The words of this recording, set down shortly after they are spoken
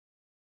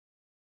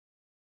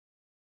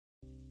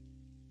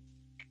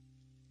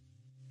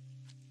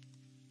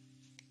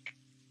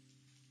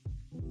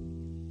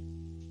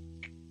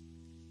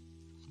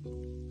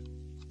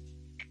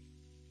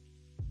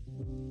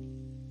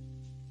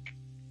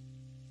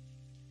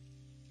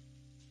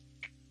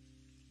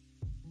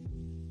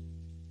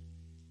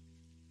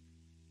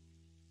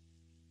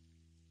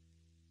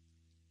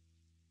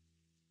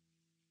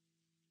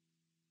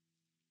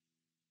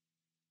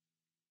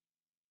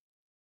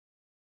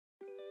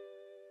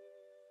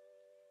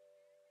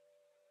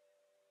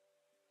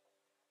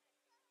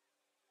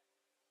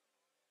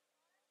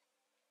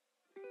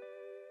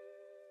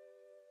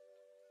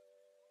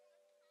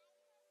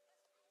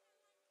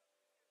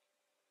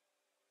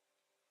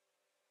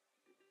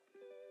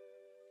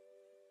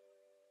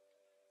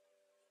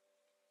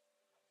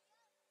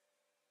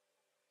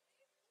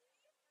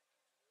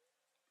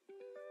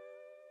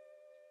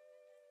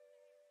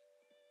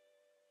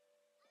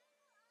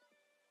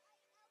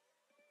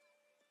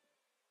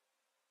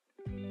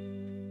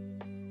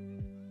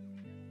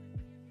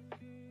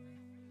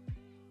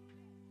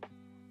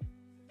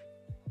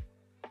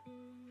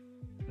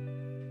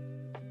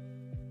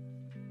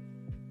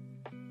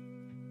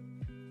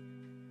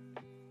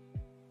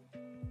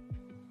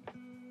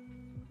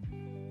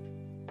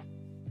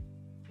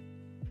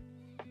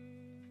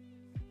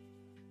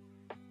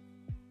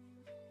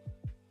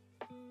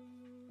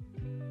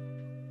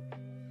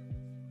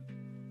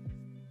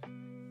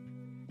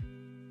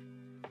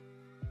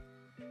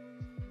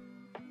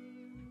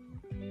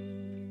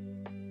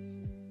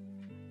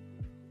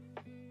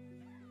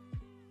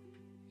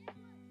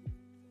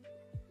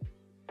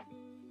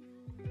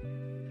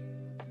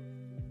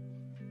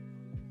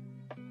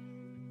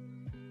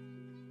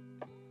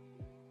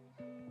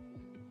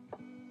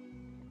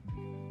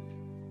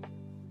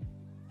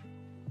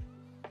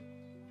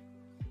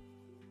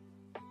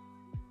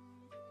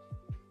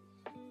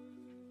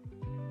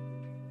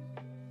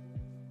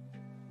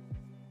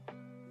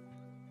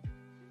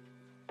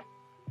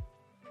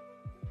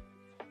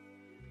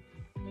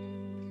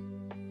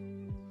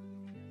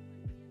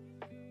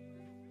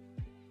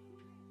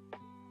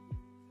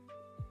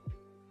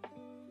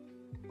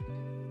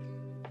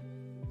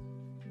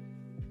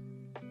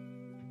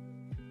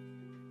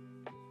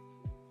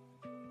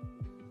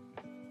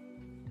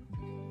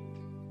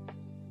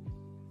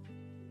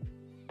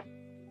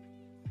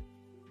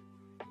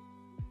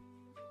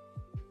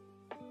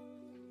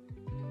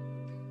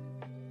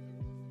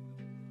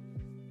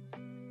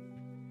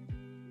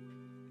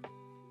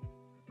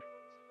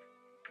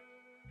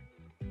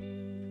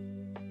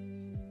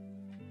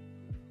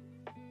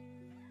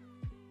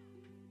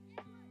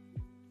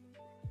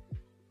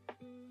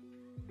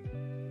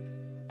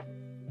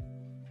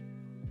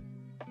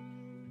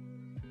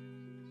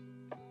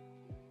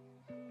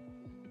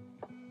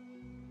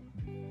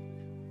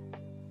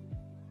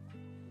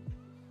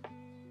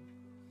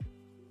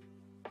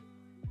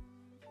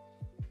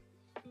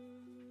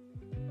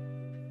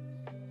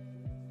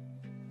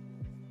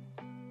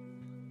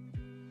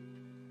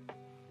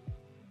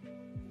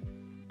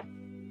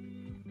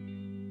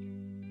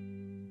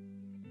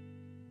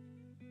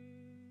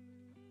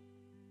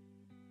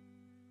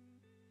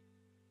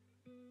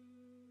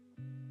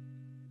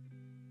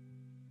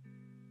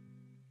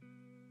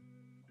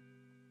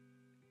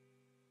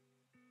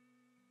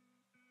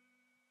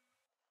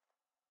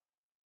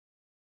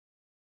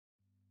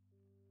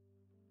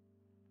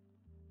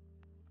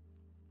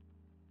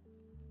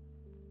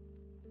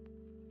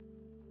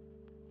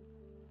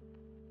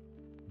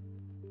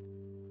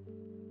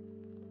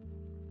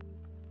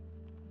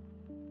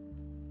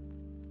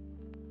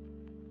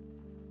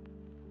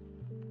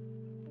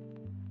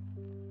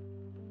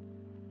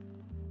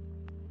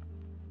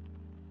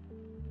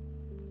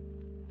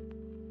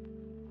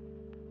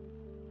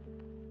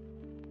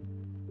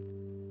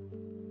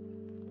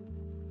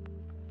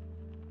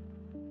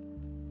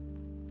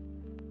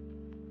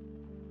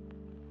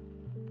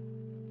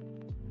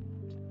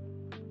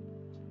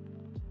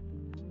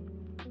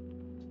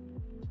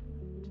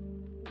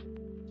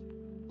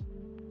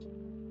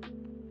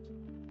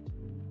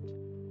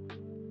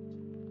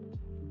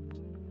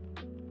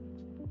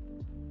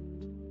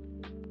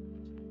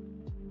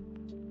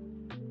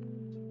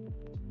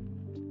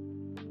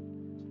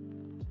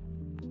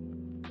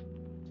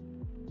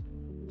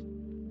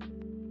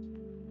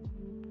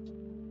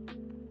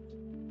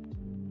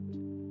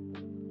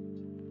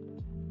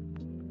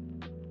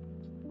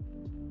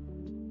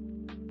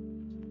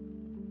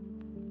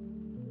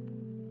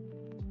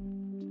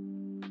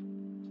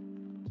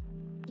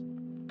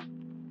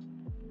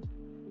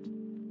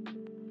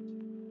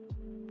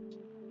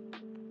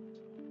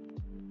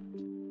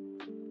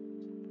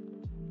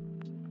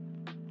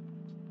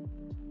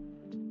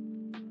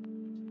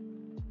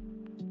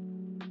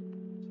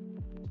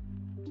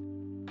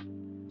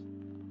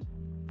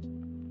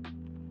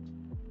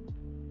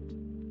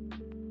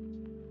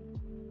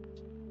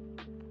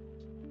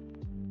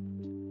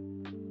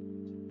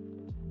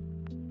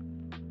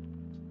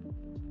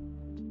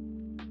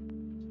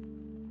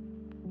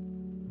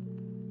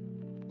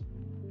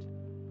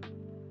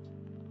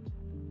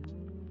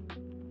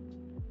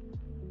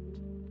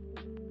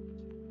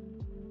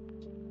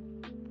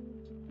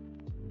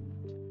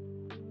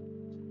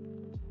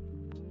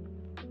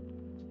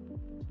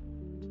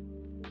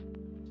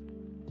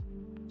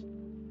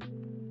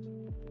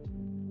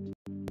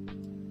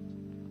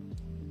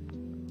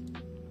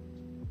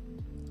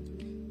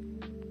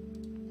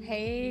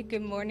Hey,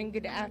 good morning,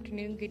 good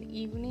afternoon, good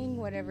evening,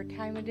 whatever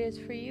time it is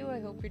for you. I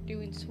hope you're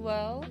doing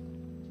swell.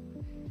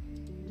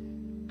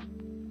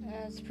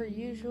 As per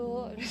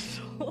usual, I'm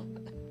still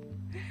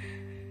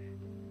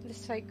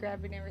despite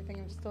grabbing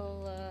everything, I'm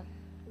still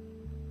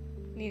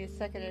need a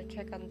second to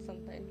check on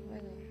something.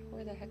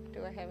 Where the heck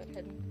do I have it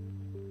hidden?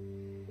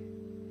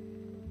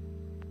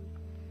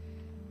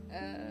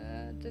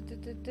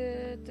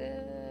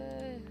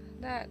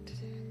 That.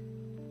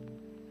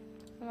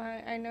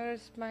 I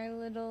noticed my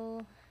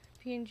little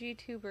PNG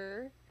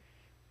tuber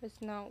is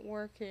not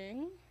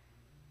working.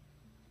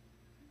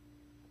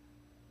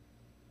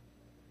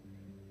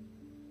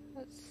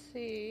 Let's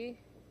see.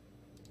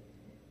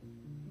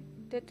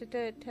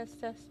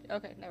 Test.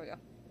 Okay, there we go.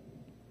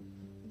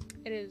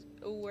 It is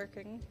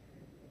working.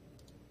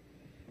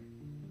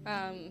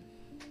 A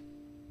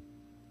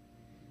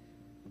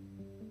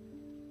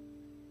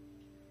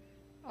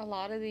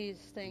lot of these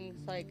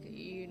things, like,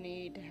 you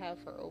need to have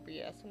for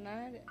OBS and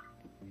that.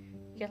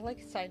 You gotta,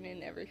 like, sign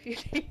in every few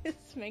days.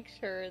 Make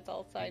sure it's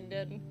all signed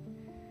in.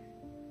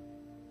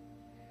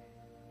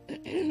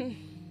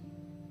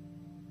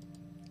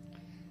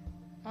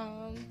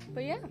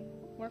 But yeah,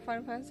 more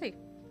Final Fantasy.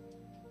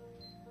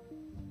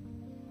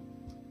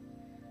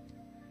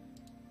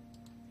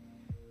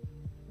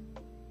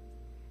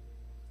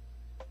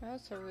 I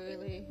also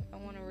I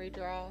want to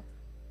redraw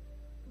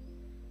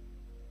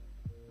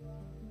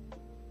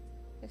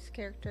this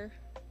character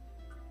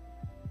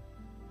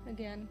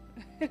again.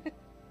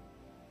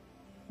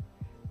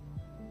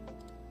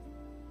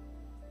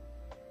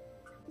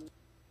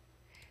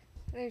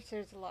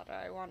 There's a lot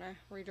I want to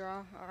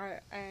redraw.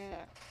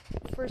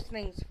 First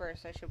things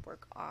first, I should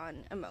work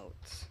on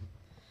emotes.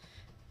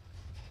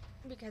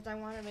 Because I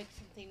want to make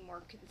something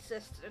more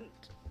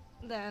consistent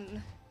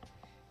than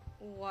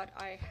what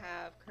I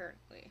have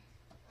currently.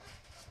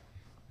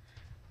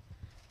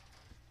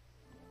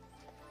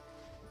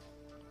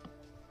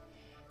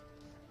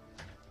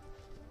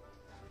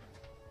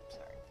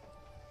 Sorry.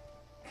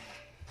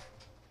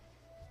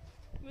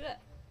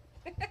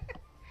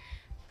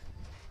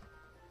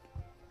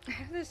 I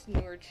have this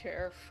newer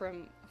chair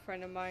from a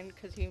friend of mine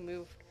because he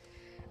moved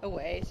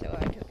away, so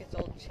I took his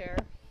old chair.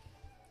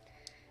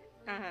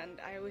 And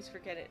I always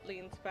forget it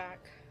leans back.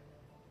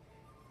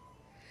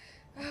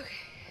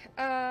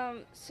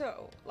 Okay,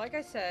 so, like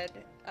I said,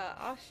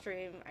 off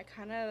stream, I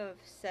kind of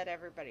set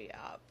everybody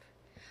up.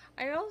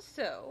 I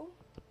also,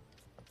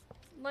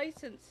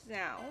 licensed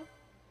now,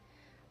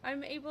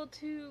 I'm able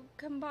to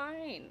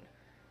combine,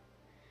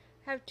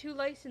 have 2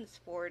 license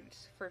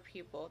boards for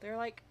people. They're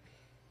like,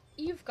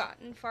 you've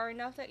gotten far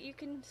enough that you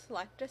can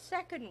select a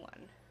second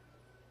one.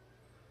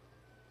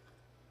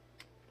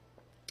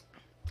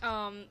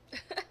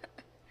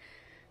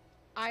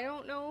 I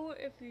don't know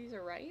if these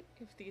are right,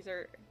 if these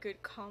are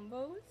good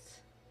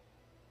combos.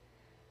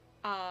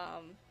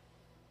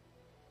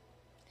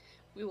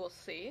 We will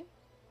see.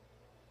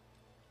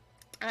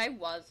 I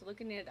was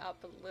looking it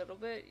up a little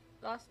bit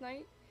last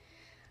night.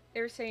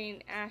 They were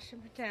saying Ashe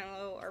and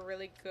Patanlo are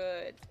really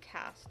good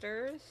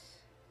casters.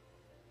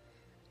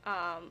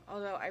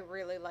 Although I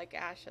really like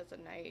Ashe as a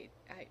knight.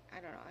 I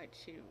don't know,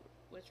 she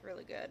was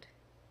really good.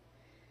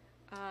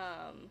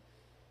 I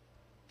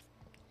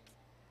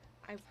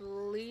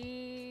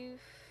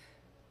believe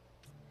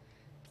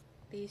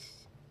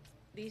these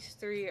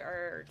 3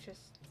 are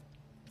just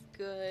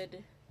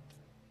good.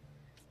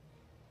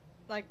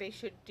 Like, they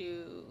should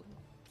do.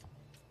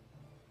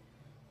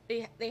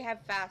 They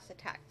have fast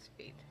attack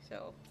speed,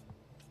 so.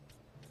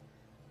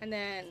 And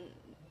then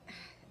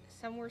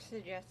some were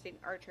suggesting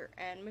Archer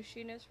and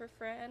Machinist for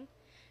Fran.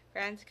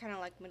 Fran's kind of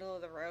like middle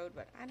of the road,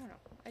 but I don't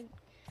know.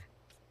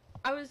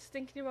 I was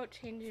thinking about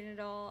changing it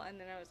all, and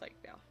then I was like,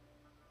 no.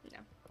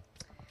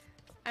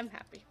 I'm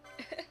happy.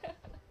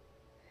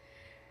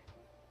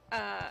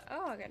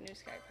 Oh, I got new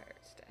Sky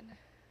Pirates then.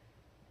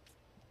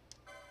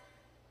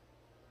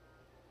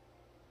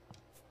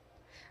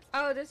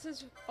 Oh, this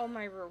is all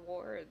my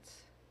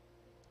rewards.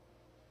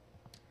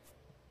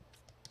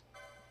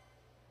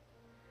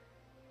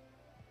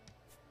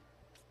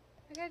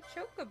 I got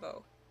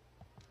Chocobo.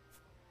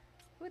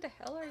 Who the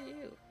hell are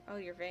you? Oh,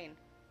 you're Vaan.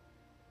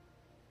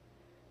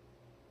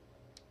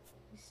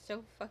 He's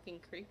so fucking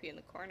creepy in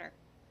the corner.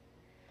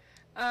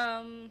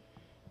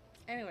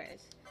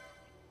 Anyways.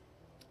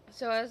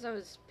 So as I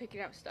was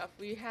picking up stuff,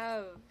 we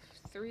have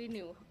 3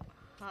 new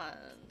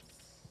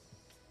hunts.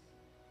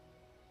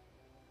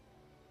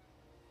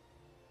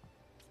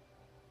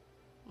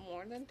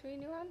 More than 3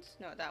 new hunts?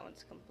 No, that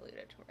one's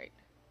completed, right?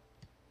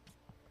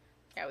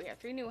 Yeah, we have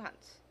 3 new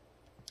hunts.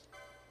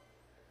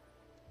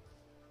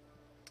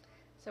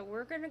 So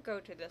we're gonna go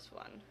to this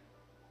one.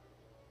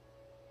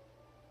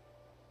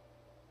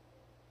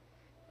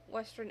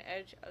 Western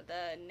edge of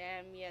the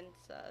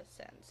Namiensa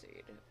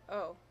Sandseed.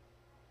 Oh.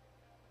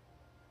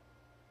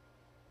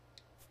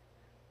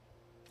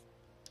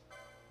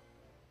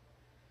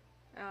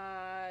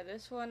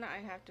 This one I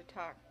have to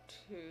talk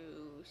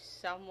to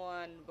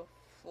someone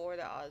before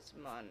the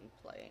Osman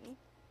playing.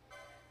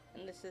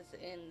 And this is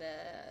in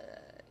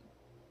the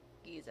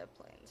Giza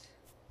Plains.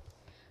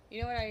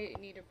 You know what I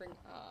need to bring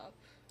up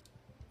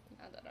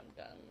now that I'm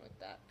done with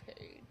that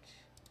page?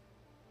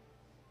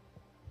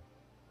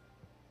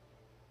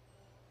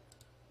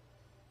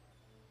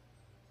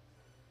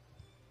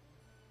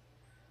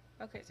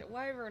 Okay, so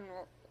Wyvern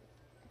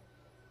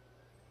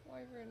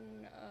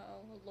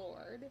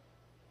Lord.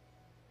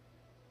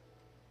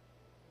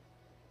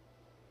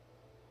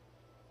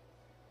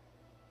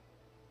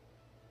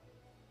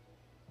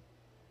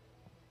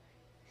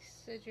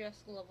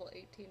 Suggest level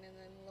 18 and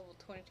then level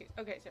 22.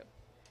 Okay,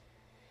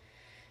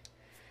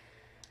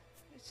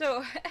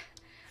 so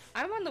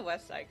I'm on the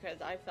west side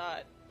because I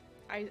thought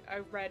I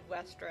read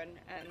Western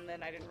and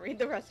then I didn't read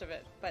the rest of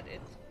it, but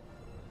it's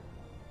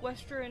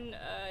Western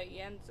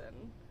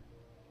Jensen,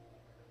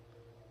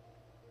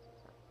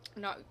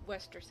 not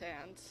Wester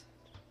Sands.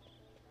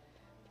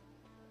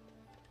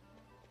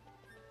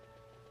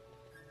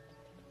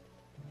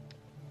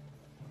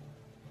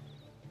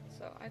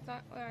 So I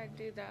thought I'd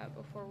do that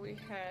before we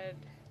head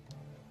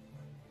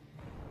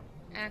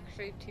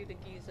actually to the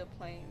Giza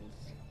Plains,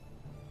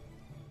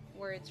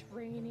 where it's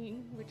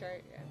raining, which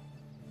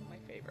my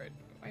favorite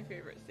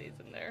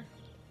season there.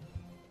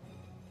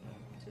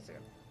 Just a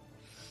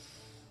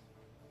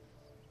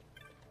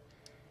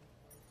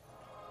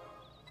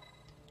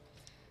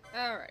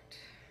Alright.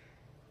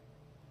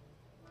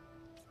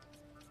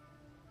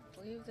 I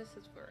believe this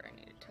is where I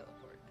need to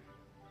teleport.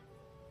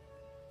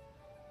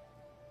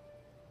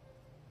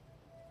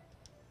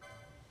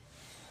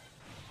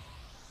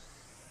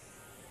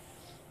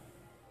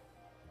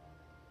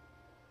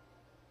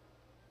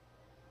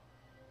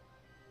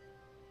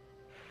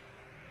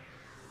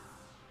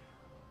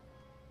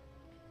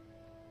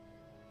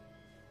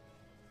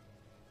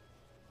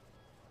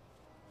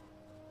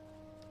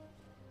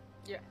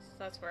 Yes,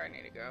 that's where I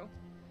need to go.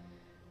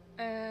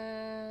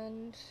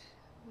 And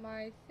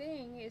my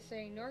thing is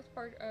saying north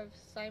part of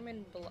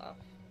Simon Bluff.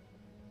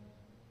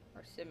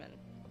 Or Simon.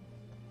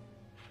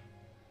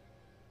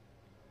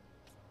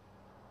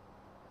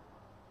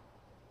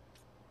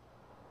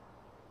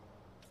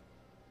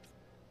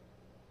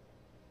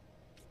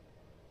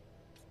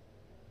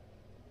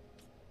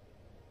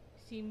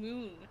 See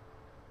moon.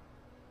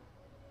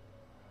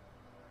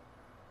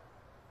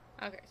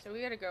 Okay, so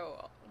we gotta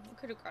go. We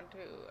could have gone to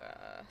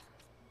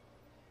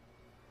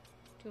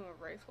a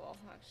rifle,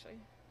 actually.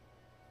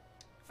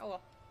 Oh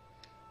well.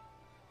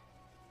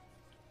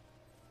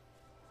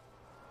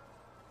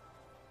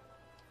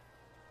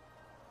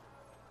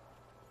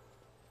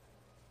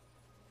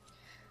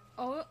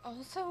 Oh,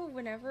 also,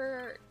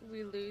 whenever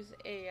we lose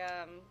a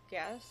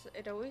guess,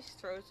 it always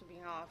throws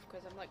me off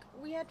because I'm like,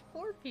 we had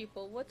 4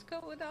 people. What's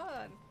going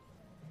on?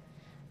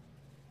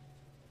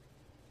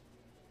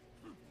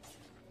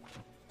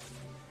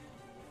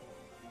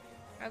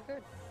 Oh,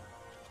 good.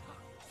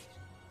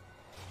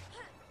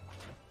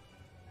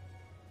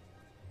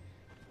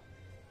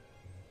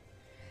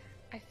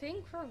 I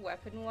think for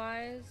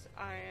weapon-wise,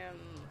 I am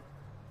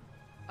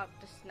up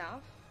to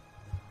snuff,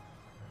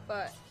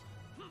 but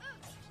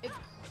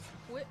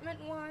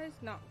equipment-wise,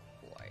 not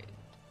quite.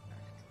 I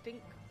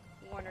think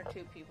 1 or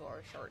 2 people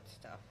are short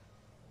stuff.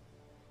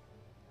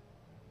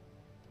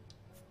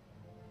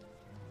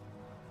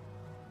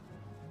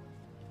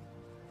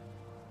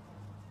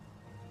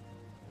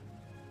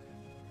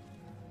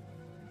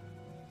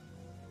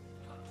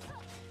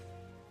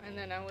 And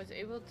then I was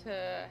able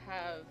to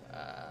have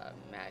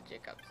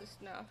magic up to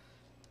snuff.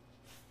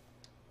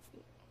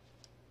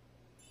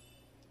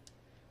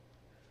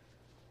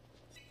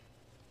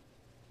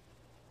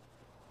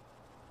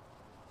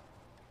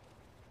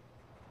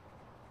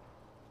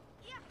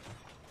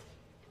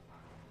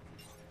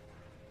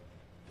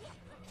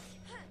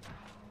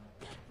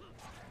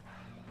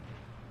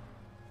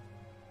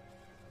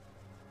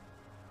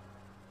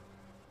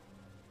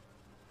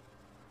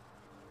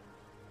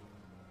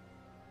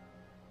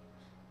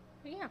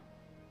 Yeah,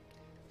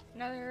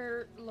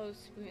 another low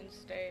spoon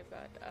stay,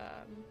 but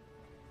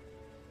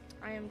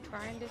I am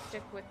trying to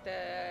stick with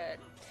the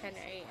 10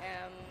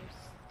 a.m.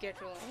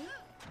 scheduling,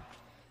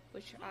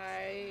 which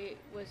I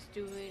was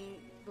doing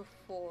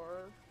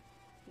before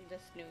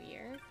this new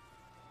year.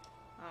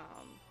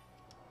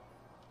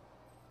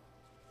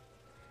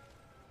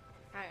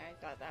 I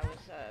thought that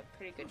was a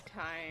pretty good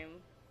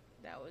time.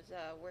 That was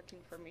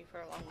working for me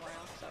for a long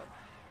while, so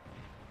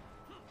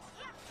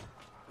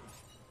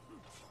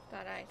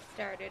thought I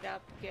started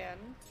up again.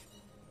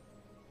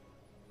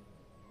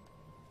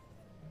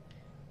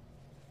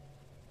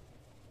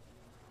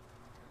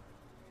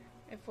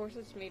 It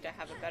forces me to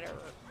have a better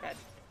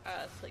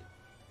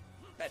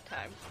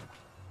bedtime.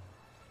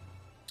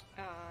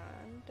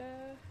 And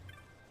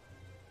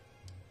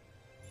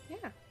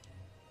yeah.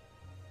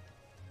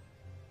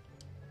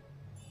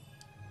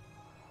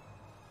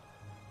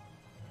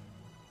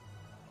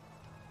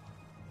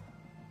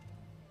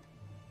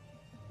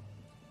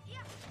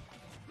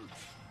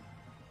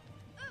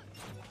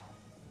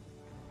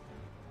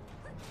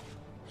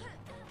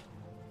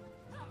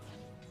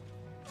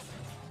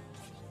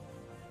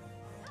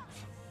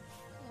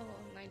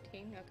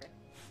 Okay.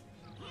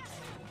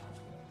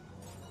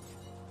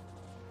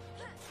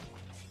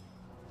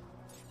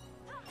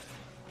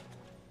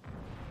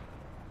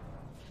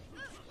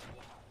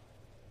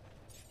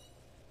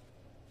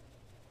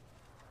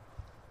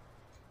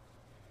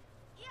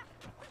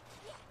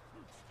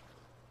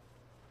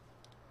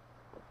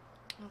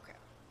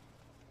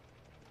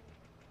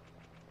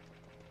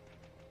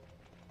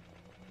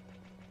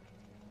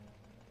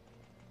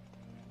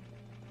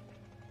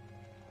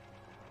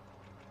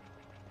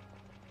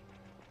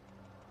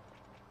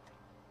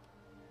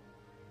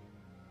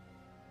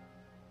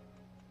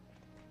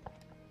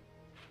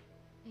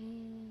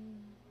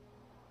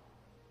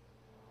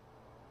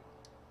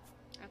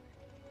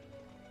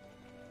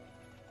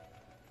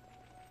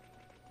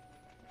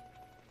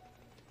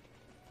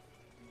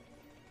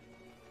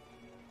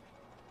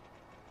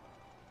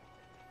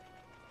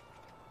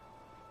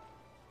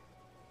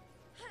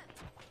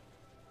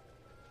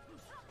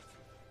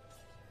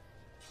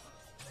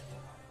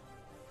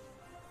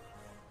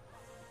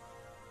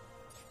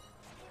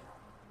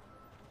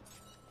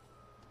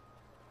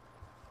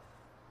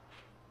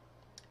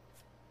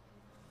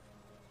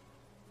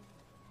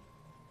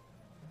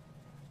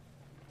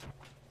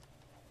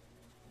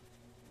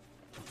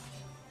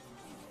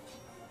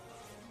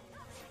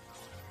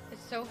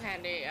 so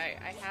handy.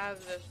 I have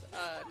this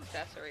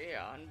accessory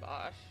on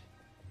Bosch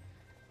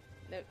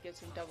that gives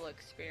him double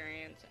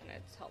experience, and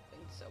it's helping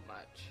so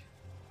much.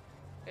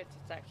 It's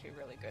actually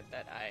really good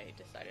that I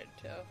decided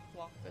to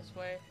walk this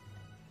way.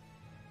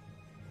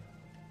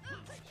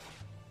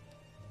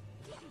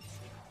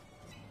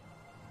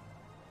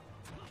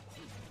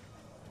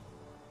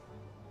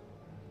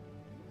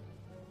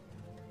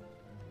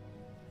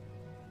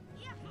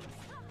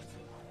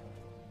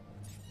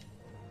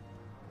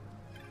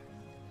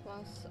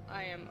 Plus,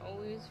 I am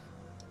always,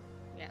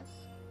 yes,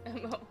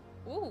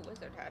 ooh,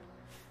 wizard head.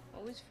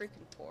 Always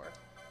freaking poor.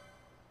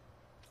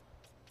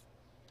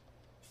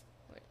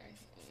 Wait,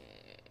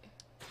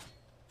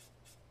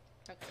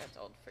 okay, that's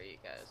old for you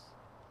guys.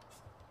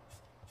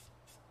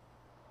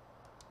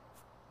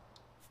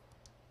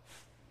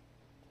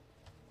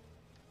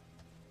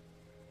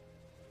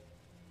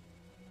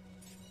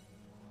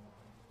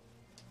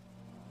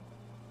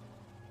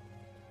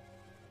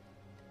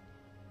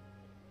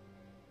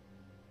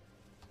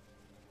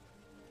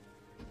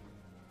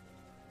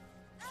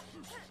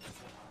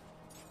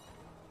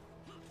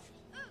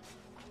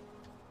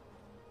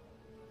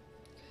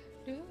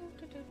 Do,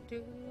 do, do,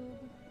 do.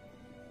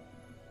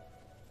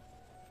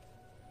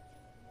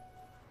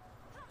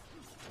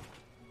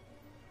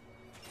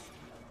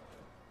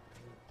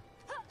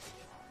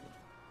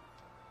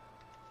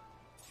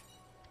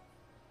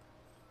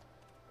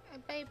 A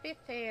baby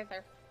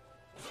feather.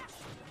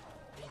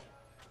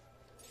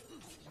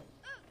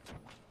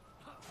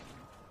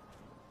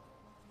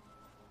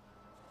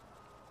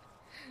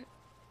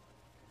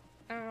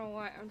 I don't know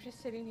why. I'm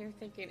just sitting here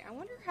thinking, I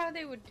wonder how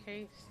they would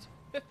taste.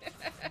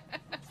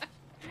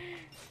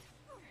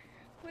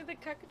 With the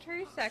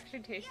cockatrice actually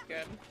tastes good.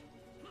 I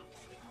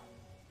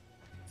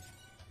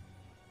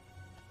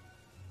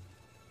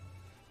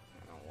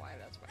don't know why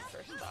that's my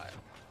first thought.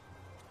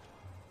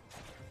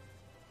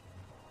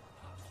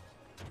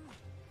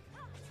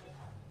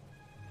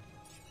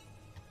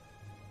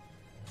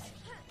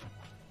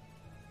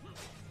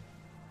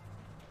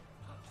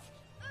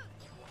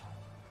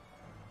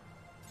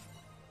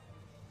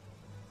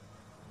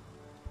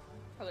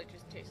 Probably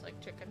just tastes like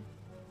chicken.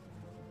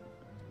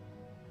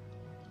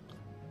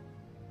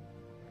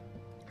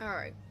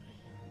 Alright.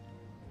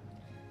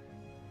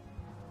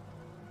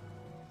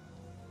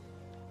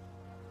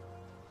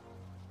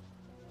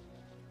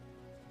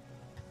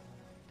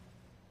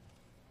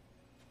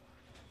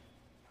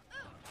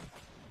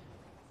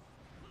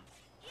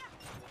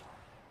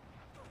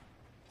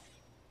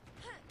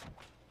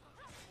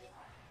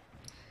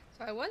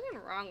 So I wasn't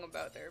wrong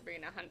about there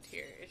being a hunt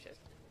here, it's just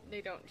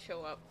they don't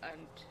show up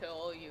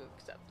until you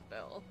accept the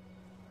bill.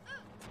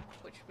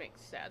 Which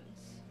makes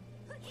sense.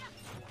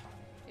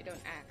 You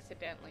don't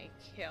accidentally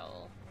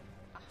kill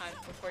a hunt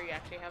before you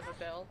actually have a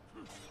bill.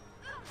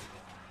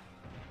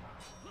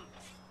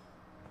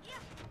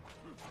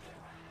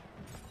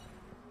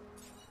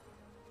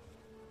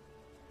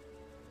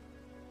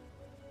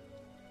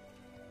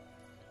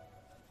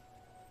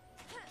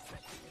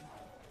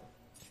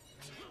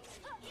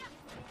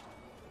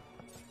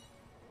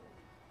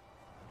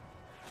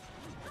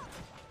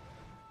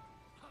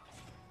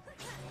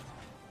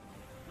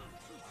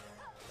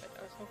 But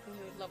I was hoping he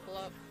would level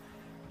up.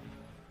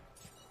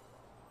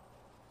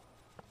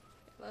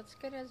 Let's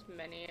get as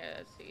many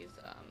as these,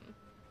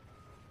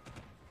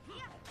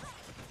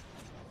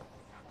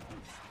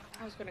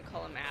 I was gonna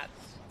call them ads.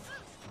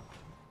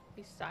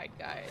 These side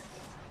guys.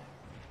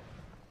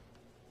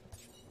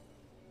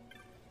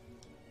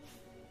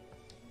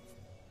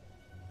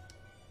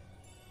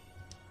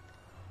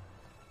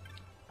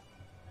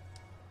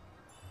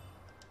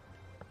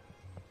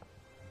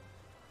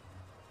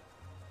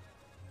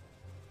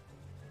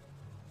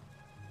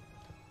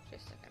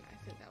 Just a second,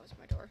 I think that was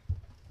my door.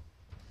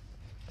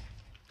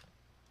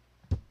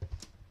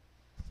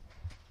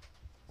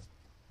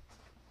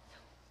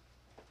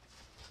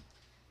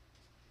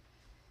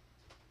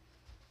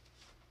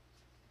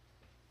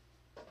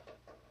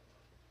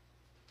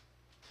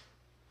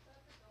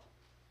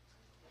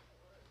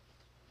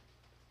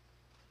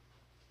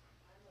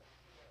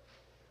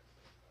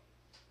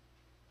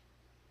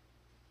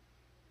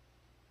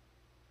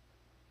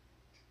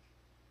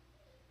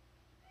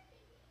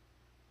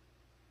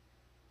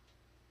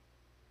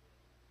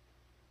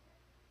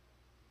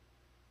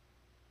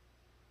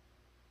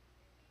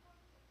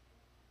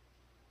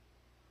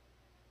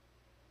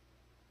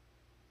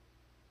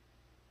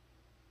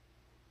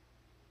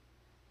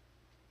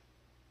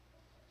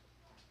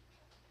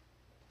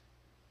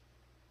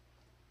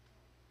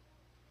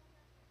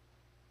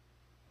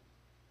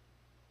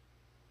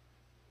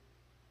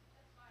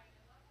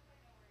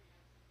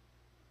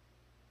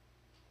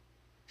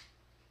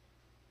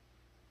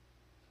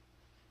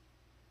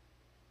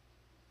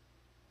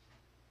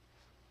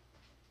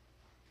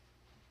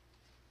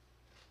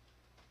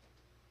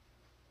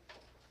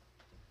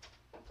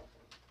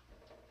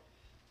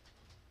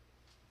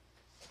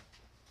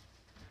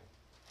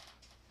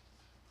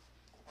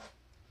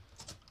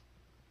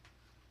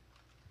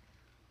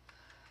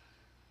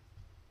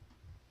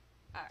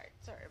 Alright,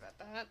 sorry about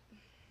that.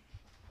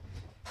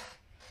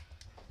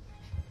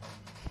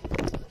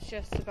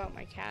 just about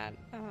my cat.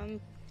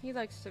 He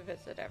likes to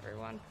visit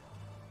everyone.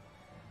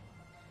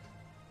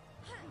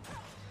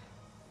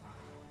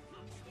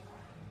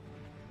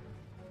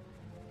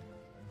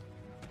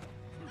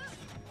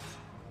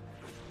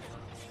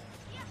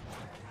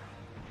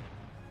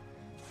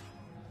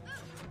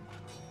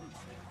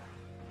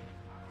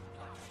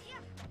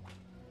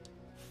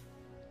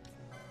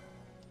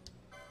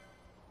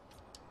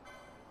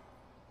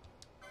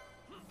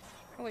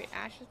 Oh wait,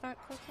 Ashe is not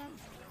close enough?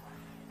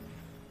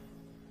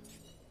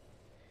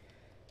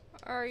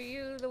 Are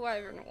you the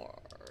Wyvern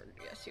Ward?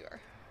 Yes, you are.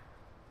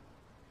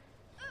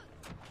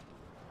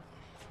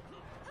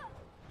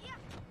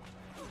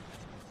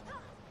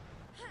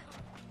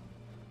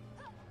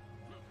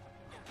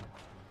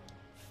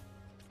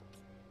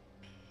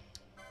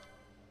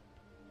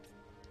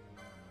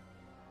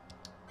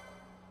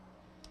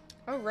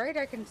 Oh right,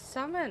 I can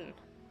summon.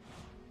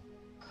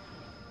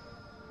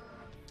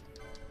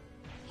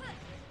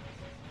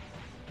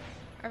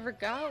 I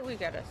forgot we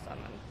gotta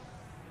summon.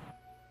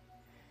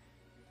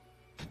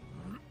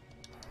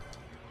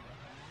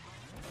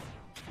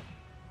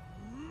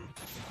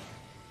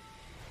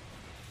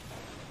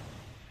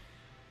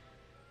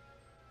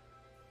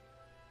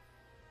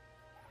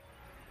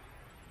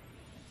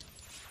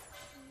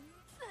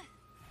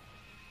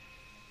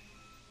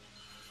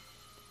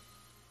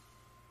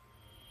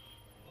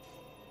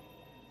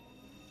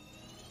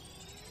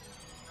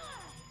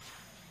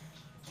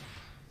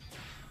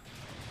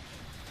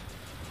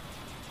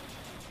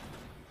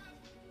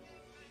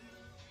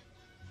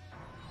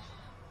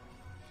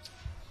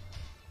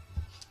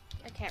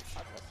 I can't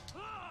pause this.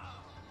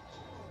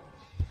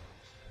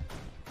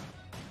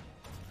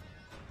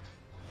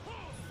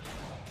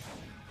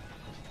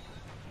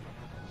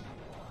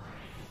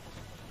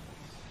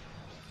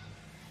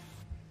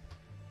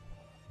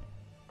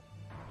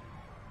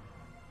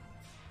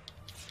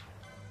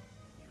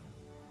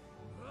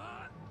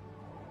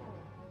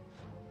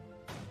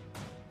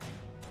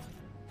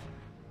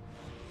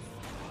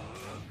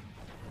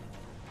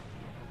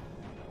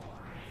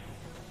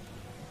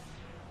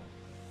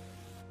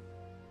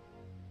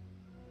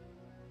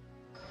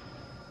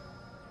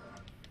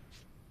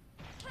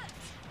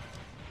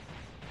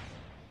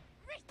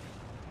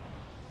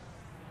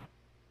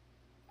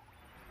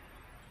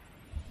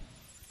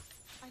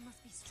 I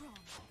must be strong.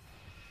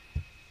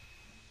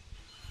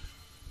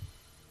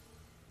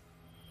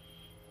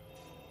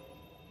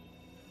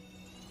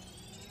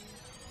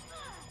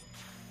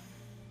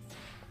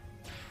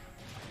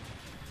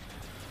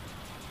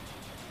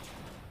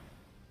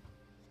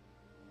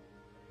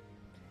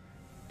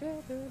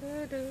 Do do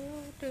do do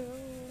do.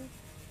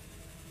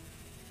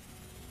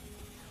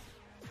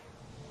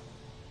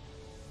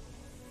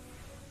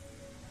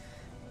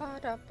 Ba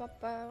da ba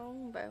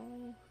boom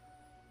boom.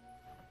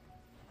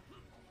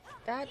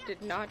 That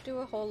did not do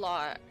a whole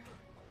lot.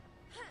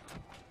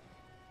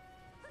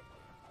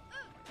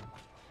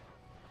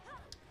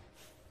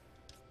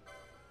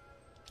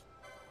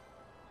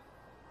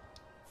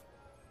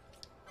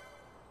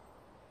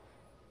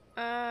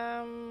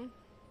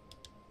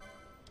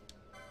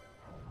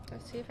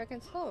 Let's see if I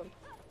can slow him.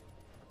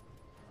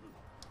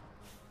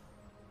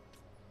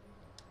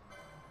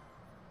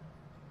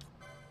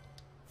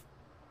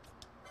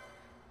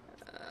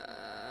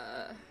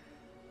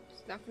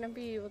 He's not gonna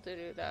be able to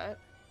do that.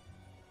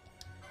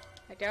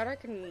 I doubt I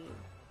can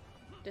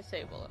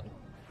disable him.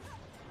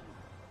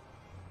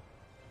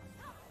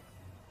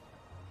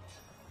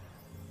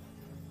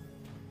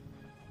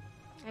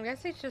 I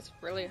guess he's just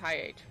really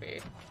high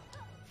HP.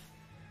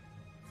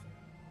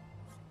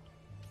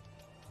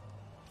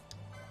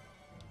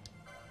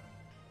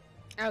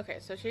 Okay,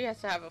 so she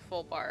has to have a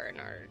full bar in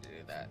order to do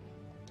that.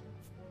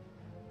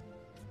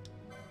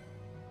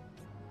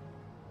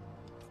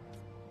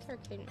 It's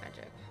arcane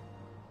magic.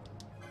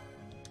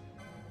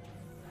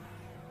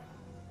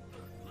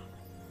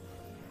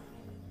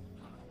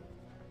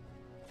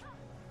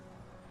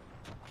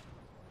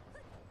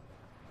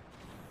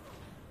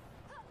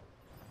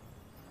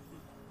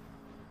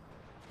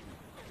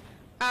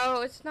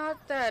 Oh, it's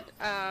not that,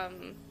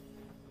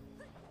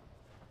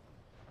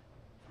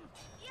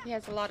 he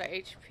has a lot of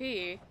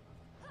HP.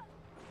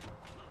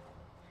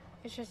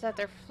 It's just that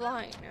they're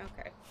flying.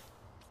 Okay.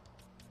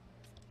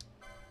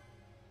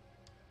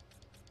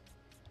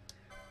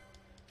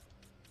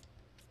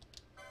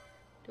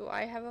 Do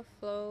I have a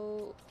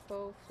flow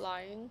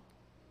flying?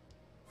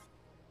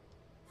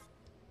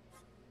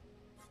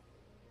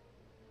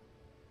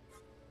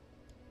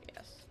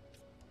 Yes.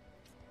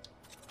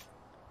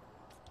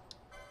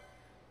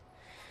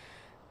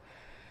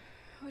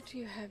 What do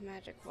you have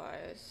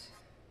magic-wise?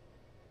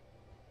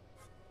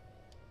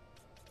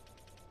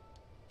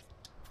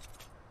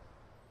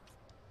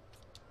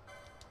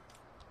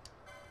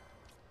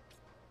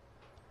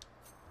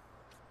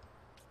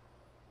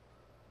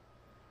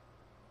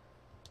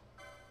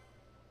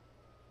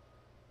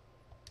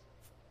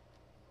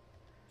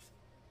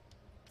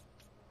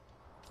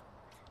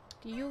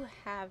 Do you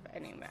have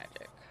any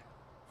magic?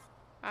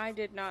 I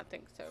did not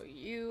think so.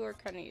 You are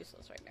kind of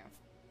useless right now.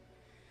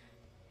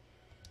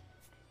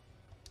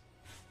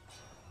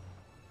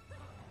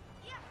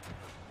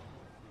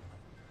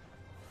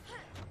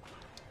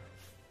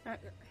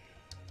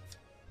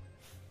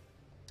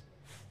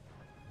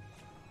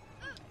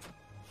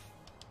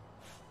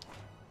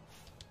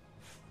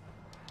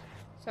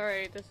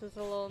 Sorry, this is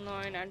a little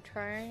annoying. I'm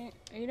trying.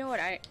 You know what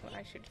I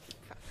should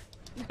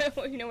do?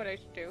 Fuck. You know what I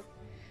should do?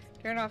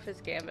 Turn off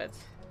his gambits.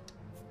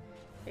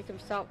 Make him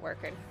stop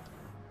working.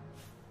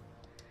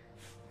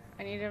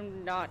 I need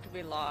him not to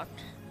be locked.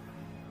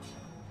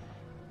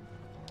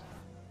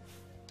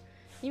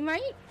 He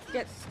might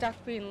get stuck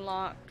being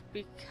locked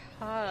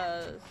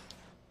because...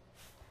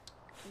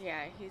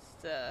 Yeah, he's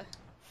the...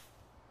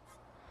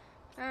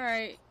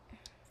 Alright.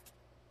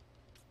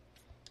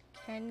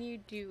 Can you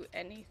do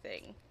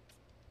anything?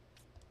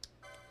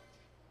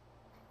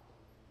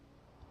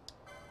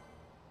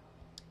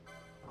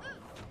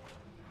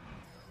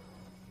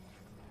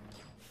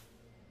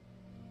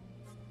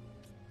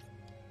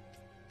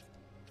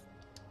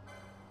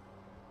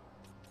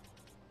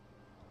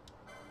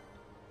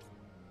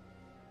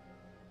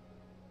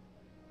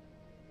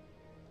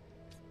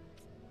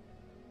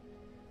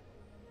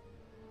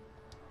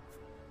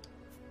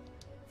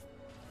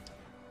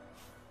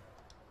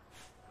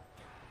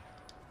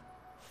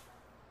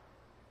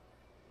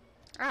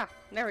 Ah,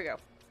 there we go.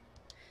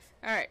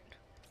 Alright.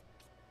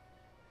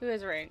 Who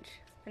has range?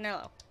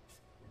 Canelo.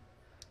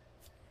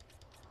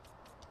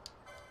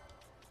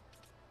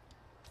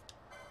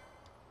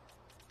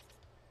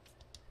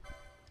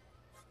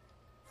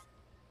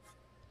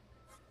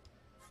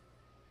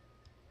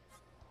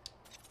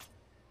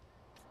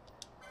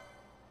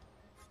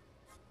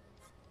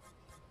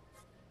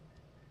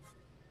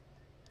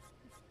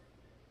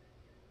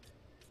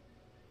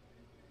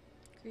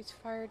 Increase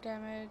fire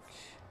damage.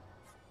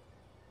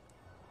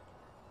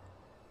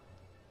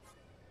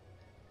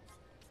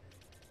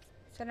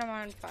 Set him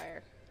on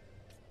fire.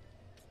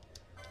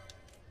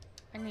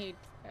 I need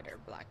better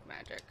black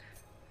magic.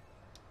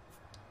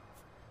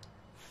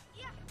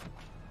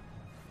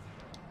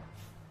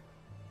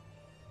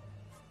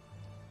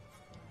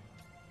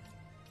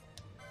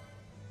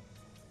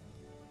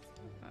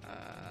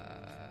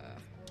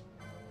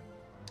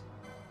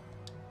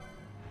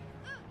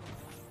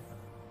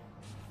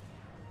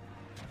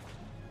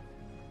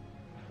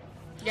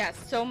 Yeah,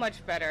 so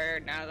much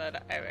better now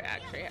that I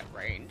actually have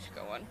range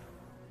going.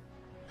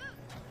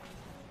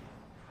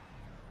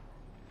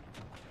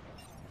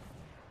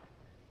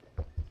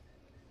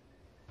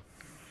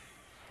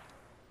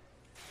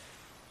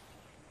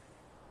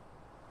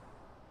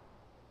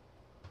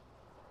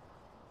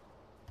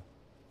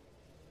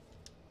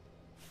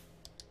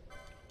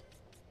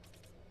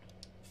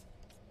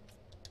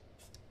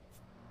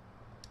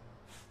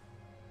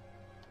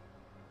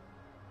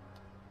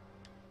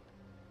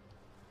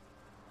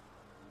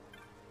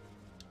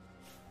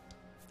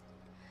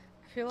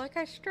 I feel like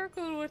I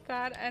struggled with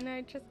that and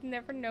I just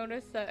never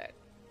noticed that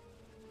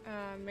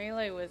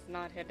melee was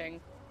not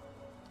hitting.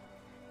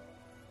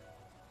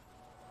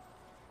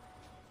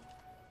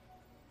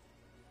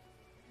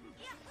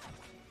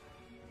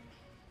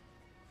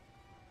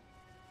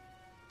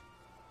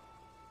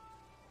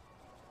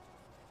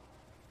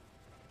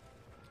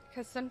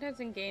 Because sometimes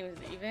in games,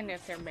 even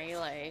if they're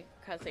melee,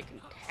 because they can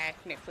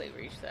technically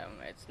reach them,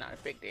 it's not a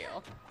big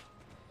deal.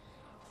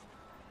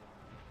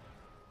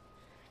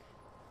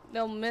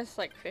 They'll miss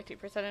like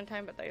 50% of the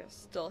time, but they'll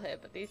still hit.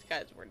 But these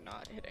guys were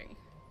not hitting.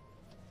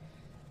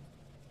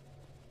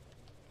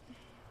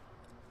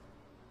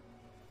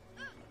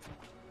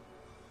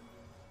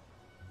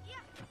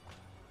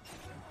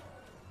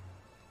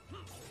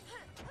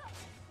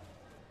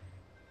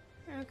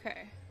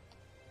 Okay.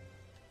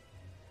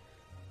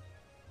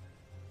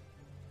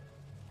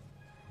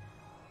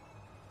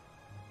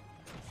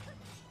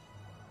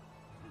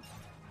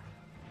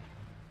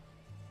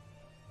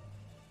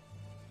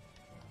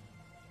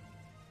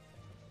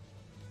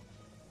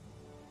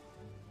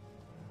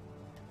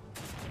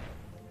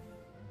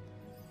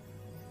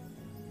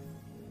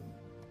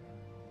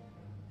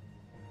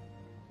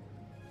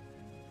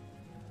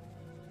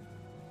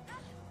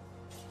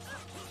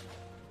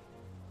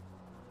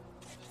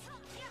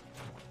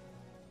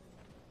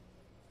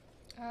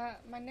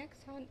 My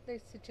next hunt, they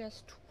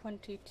suggest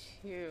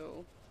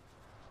 22.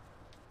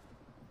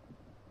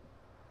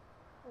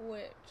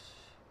 Which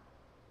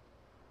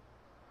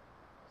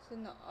is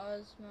in the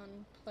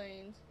Osman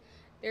Plains.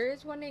 There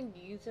is one in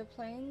Giza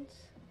Plains,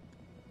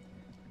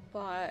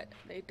 but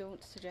they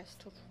don't suggest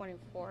till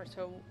 24,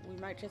 so we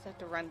might just have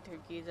to run through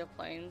Giza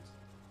Plains.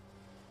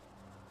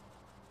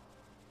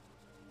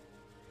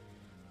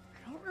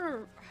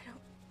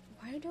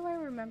 Why do I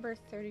remember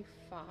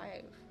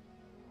 35?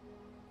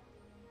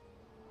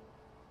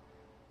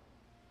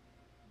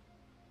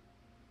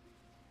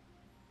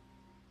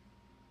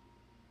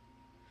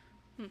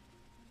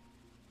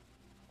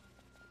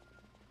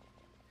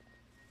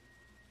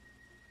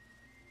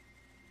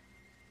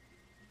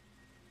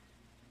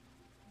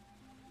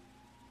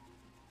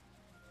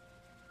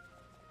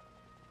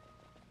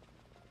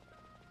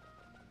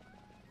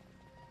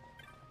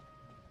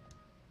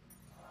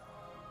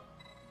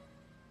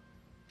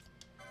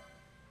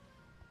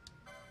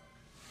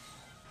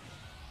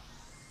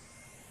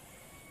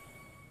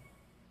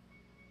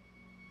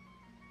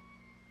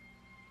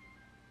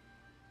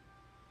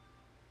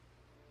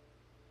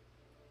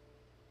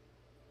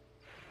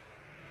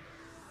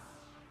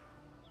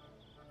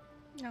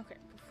 Okay,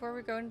 before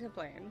we go into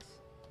planes.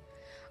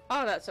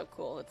 Oh, that's so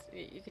cool. It's,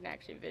 you can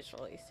actually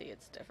visually see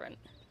it's different.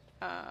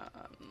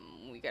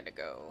 We gotta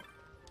go.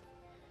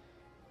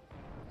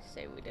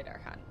 Say we did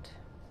our hunt.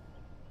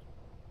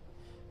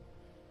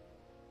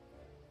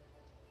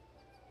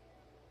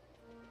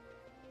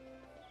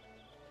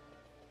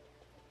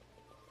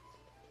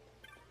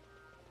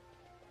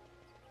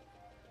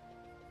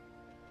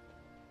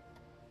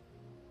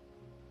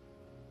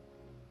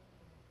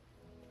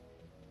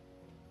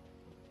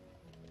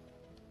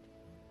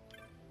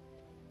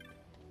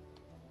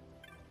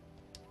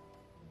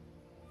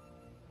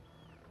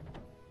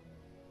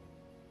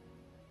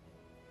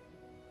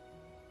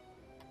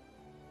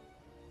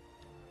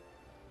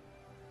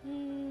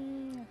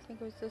 I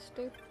think it was this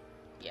dude.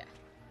 Yeah.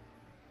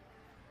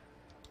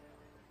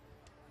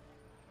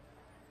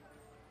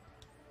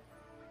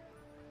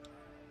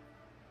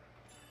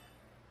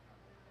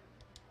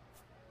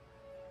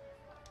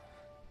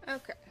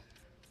 Okay.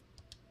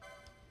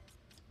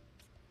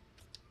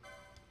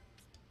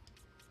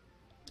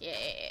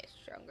 Yeah,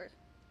 stronger.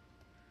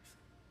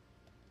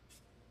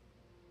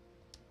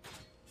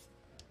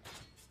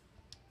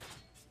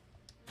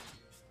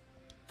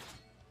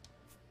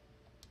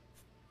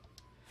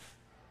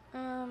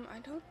 I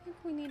don't think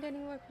we need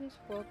any weapons.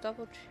 We'll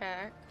double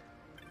check.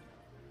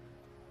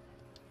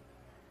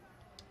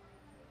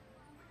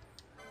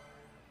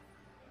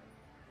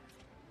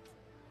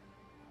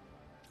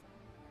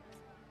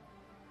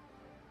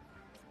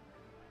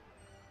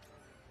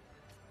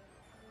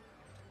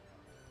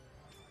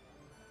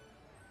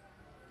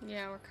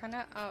 Yeah, we're kind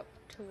of up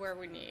to where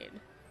we need.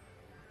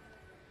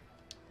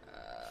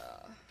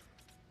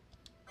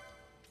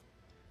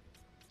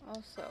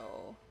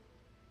 Also,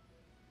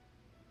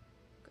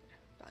 good,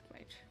 Black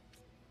Mage.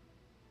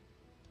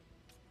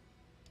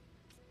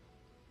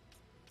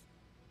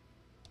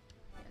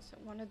 Yes,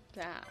 I wanted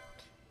that.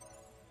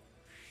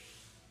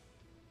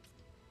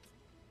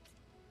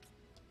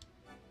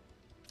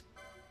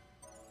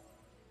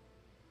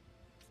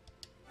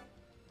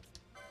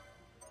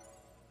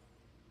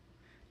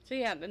 So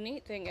yeah, the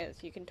neat thing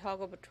is you can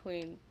toggle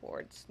between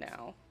boards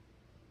now.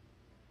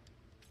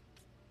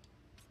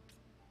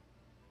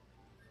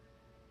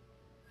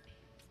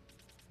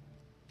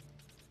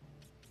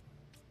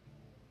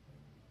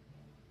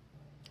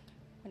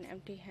 When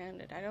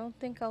empty-handed. I don't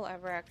think I'll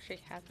ever actually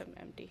have him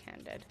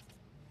empty-handed.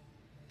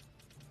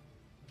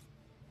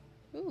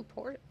 Ooh,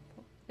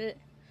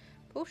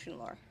 potion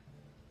lore.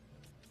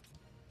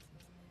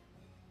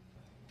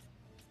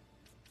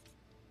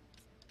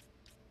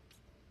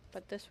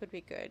 But this would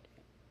be good.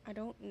 I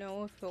don't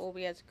know if it will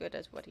be as good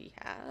as what he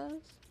has.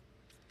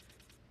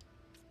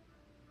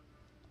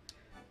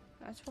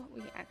 That's what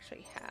we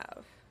actually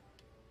have.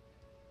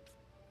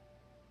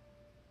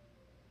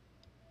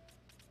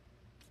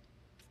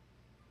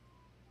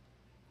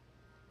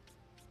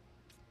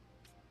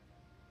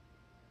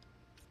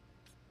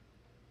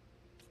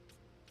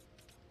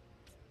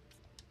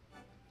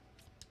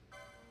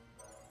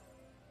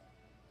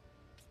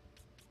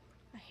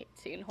 I hate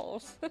seeing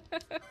holes.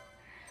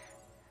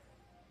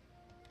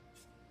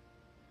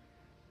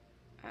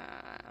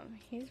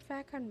 He's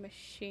back on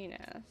machinist.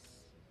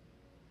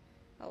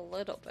 A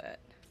little bit.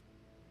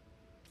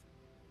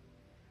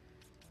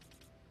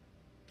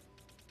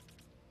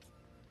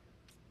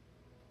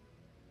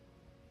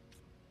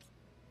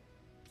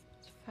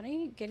 It's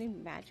funny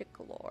getting magic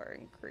lore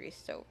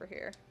increased over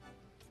here.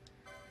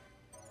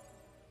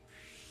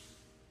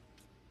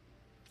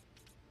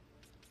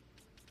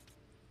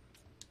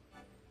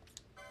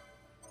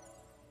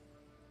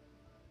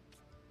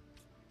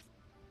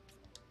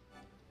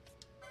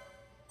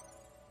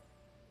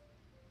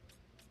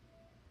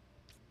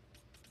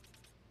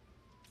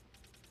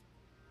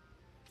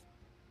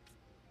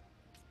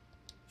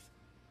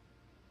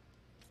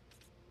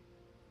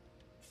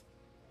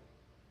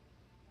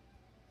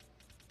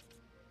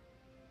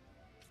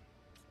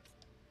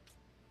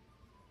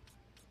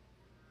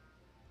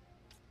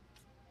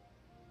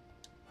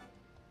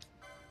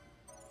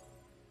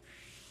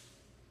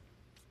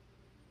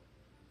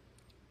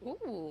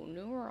 Ooh,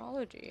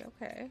 numerology,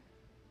 okay.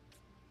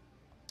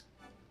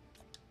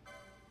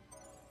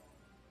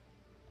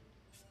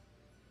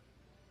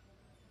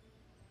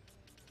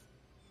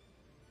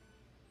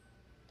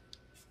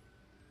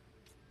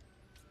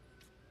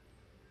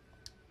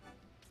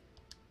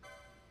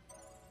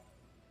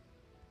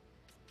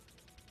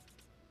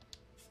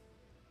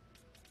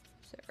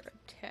 Is there a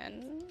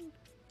 10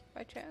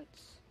 by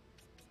chance?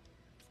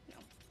 No.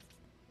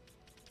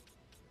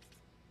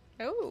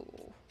 Oh.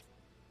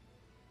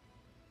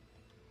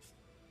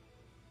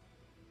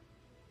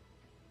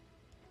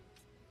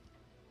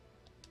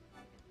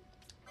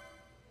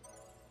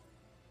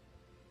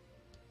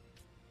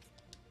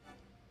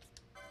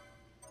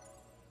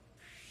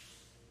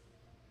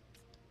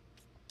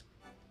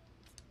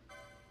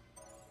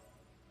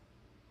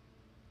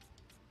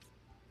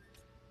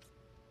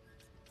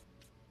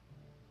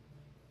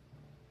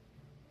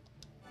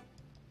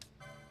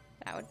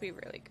 That would be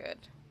really good.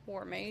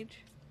 War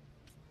Mage.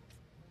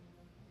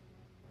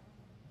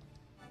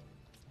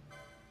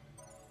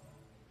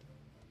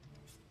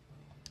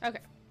 Okay.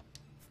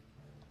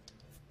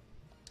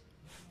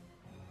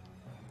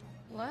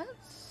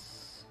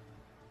 Let's...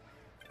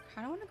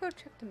 kinda wanna go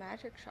check the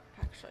magic shop,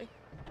 actually.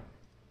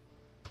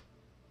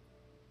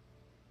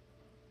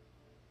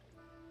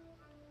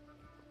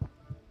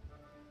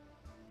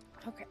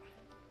 Okay.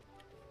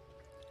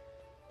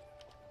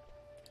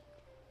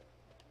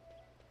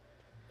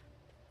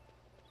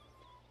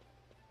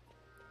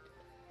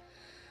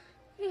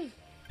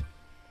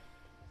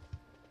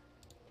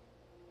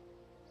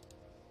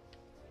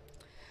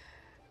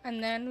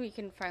 And then we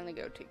can finally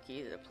go to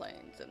Giza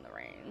Plains in the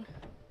rain.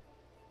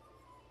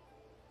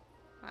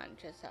 And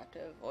just have to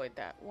avoid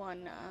that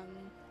one,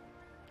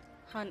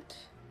 hunt.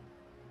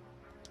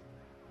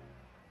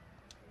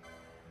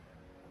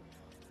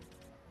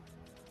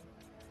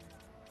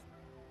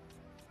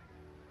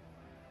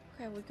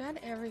 Okay, we got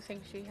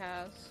everything she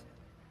has.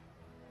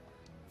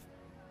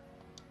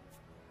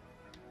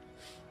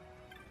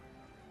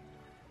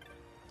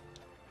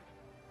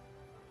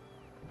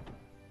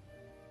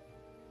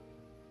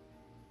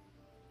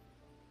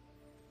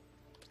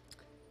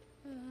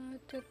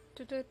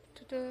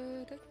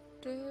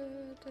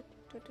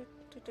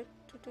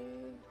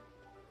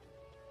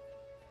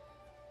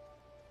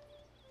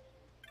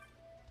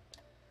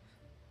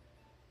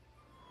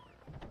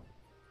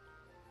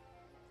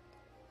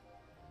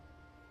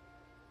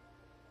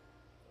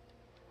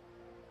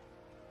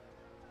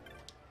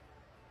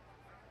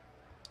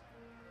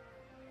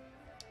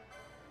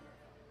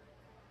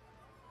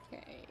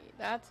 Okay,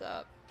 that's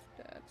up.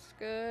 That's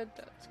good,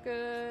 that's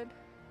good.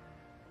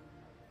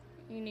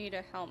 You need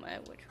a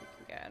helmet, which we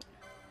can get.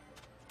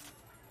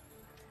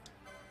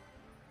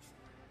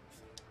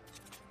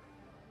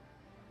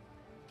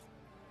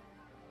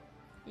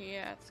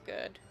 Yeah, it's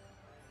good.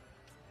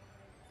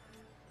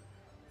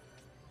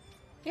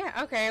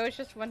 Yeah, okay, it was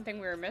just one thing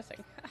we were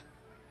missing.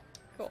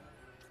 Cool.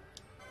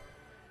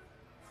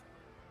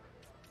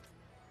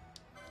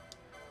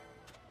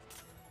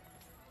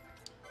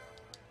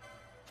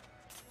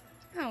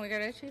 Oh, we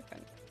got an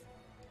achievement.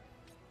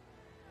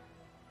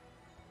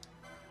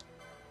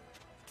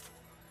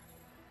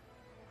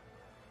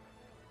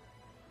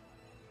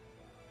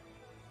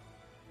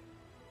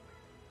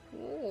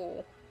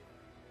 Ooh.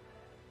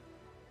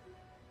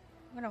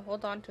 I'm gonna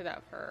hold on to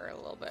that for a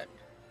little bit.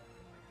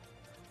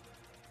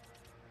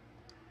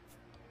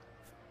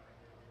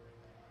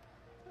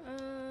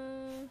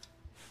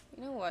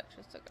 You know what?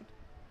 Just a second.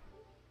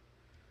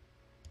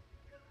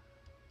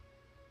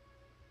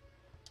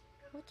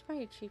 What's my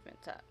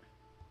achievements at?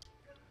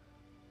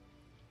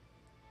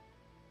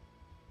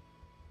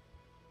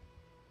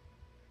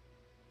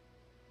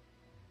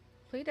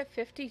 Complete a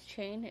 50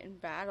 chain in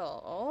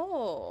battle.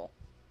 Oh!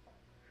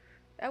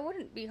 That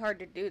wouldn't be hard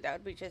to do. That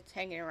would be just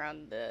hanging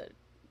around the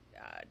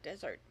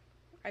desert.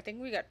 I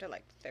think we got to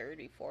like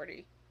 30,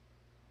 40.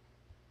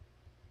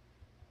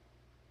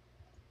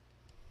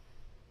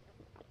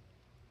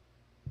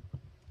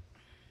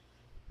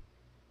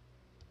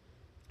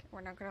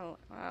 We're not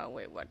gonna...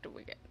 wait, what do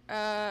we get?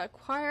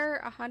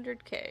 Acquire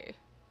 100k.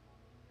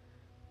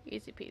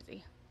 Easy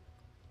peasy.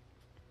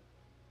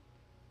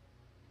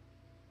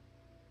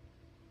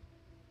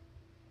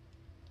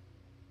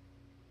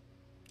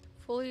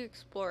 Fully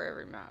explore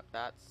every map.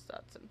 That's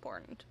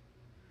important.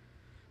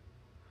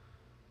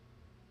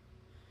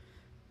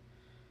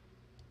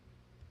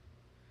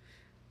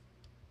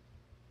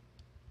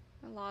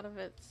 A lot of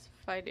it's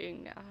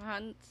fighting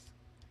hunts.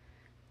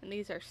 And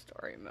these are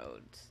story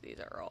modes. These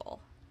are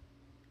all.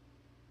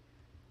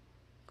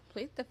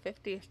 Complete the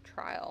 50th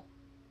trial.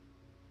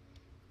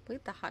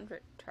 Complete the 100th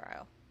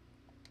trial.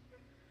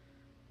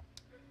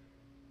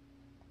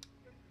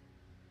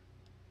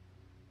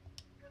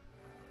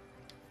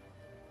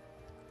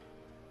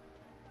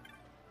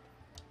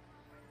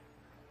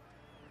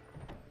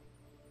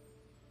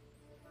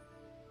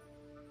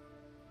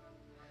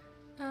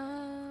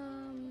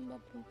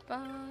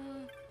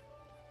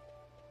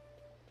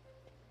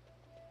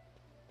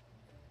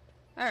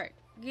 Alright,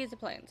 Giza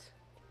Plains.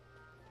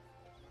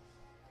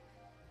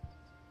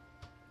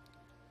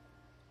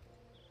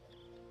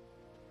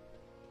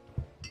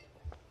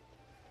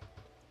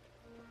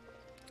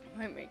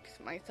 I might make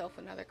myself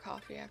another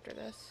coffee after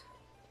this.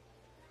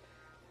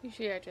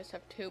 Usually I just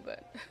have two,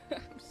 but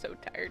I'm so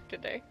tired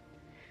today.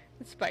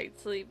 Despite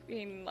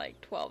sleeping like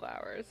 12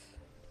 hours.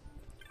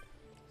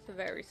 It's a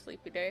very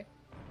sleepy day.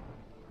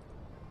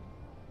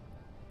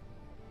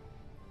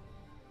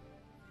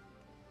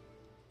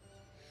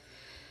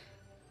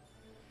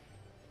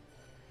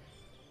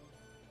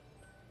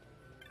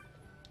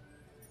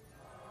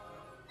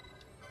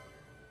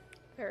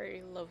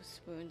 Very low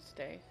spoons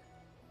day.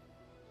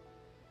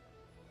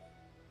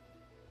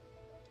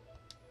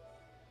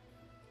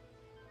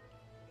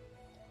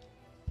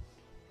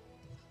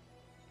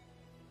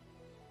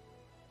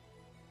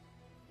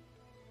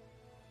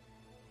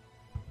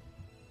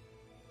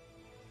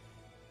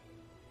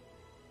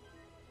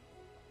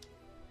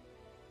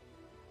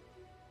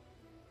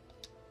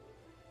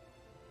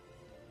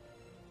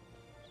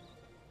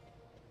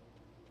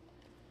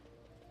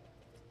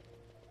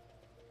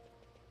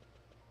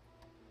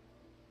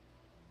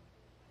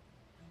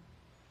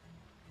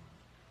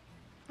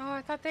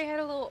 I thought they had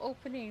a little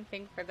opening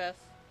thing for this.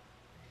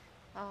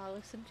 Oh,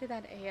 listen to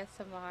that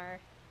ASMR.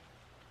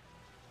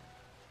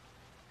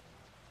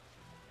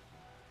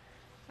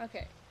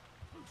 Okay.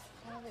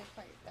 How do they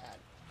fight that?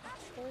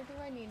 Where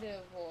do I need to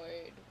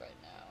avoid right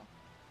now?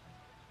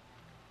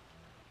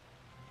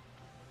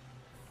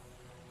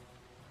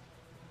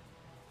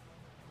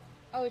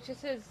 Oh, it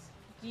just says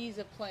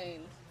Giza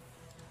Plains.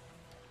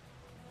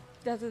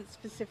 Doesn't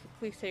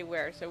specifically say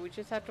where, so we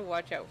just have to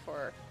watch out for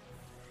her.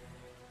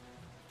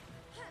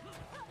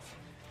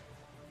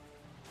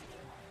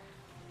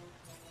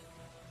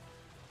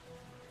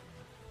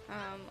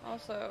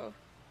 Also,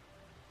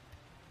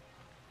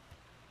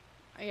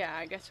 yeah,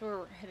 I guess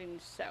we're heading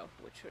south,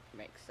 which would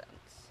make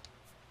sense.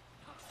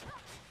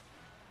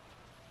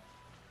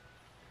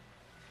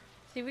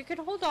 See, we could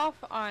hold off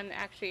on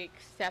actually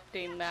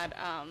accepting that,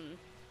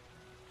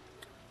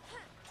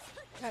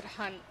 that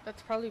hunt.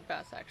 That's probably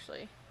best,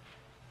 actually.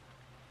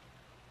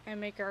 And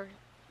make our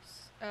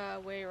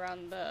way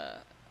around the...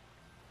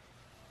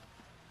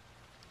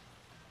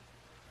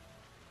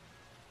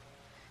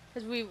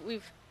 Because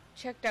we've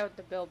checked out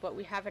the bill, but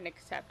we haven't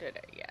accepted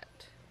it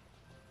yet.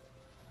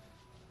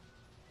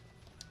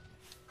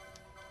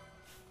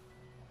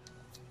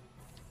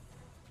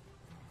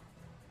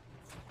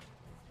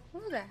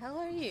 Who the hell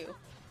are you?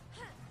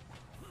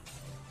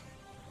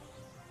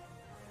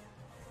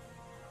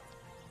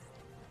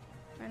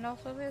 And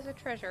also there's a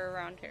treasure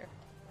around here.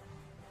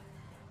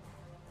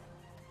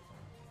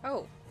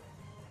 Oh.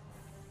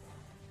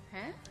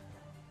 Huh?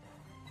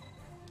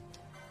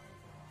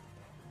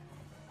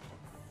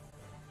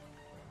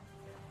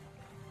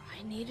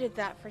 I needed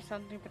that for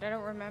something, but I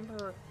don't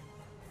remember.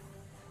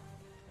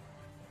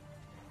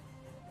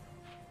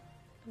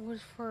 It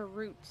was for a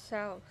route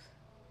south.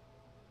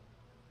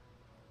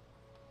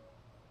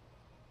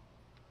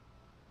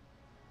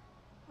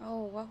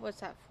 Oh, what was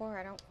that for?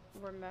 I don't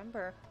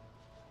remember.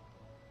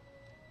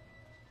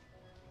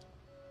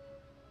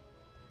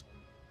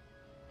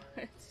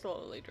 It's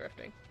slowly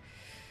drifting.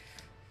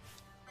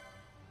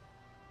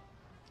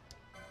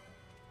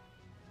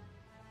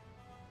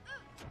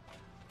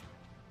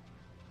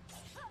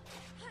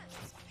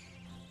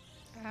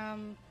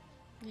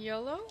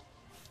 YOLO?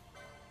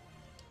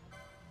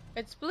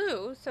 It's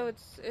blue, so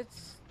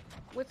it's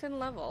within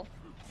level.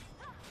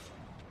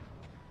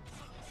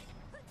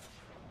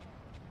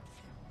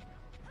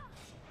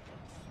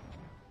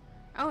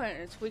 Oh, and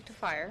it's weak to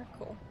fire.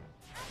 Cool.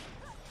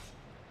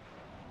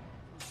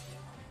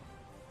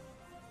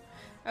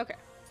 Okay.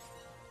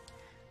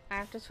 I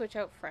have to switch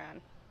out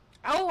Fran.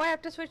 Oh, I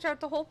have to switch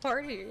out the whole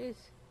party. Jeez.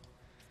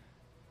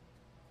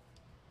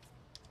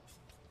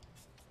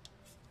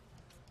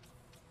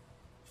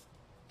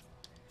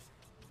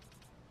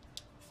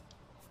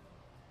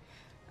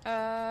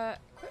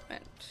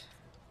 Equipment.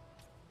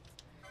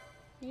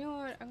 You know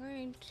what? I'm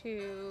going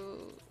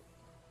to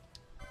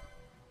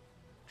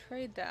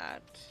trade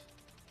that.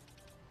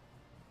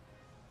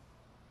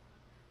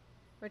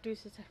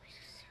 Reduces every.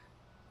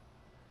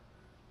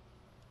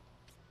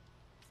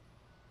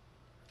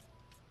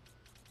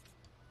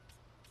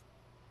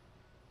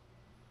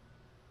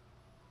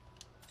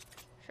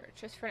 Sure,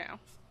 just for now.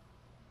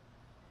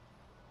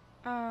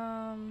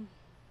 I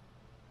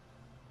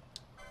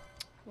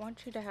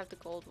want you to have the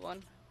gold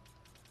one.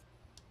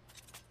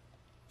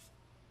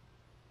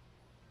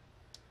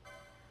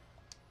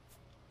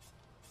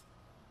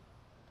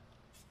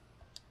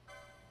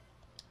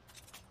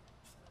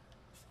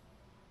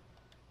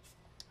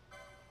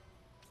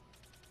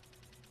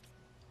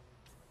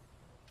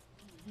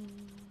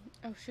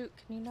 Oh shoot,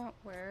 can you not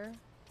wear?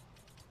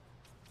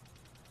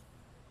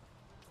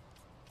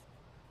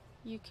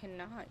 You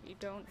cannot, you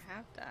don't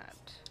have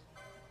that.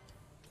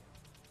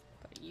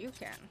 But you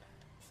can.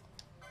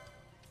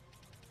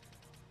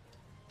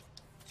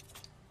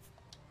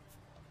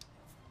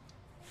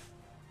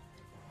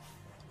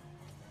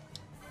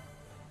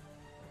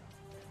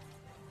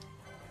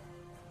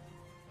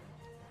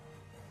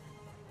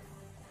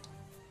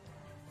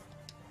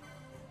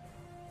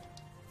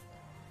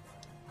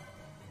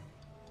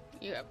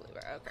 You have blue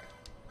bar, okay.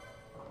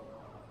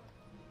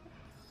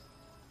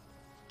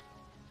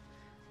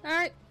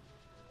 Alright.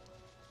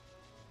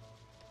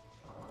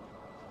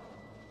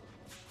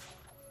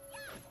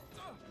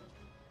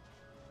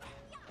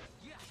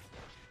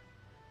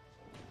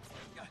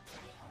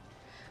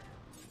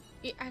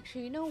 Yeah,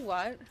 actually, you know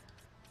what?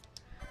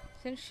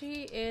 Since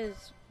she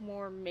is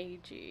more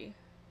magey.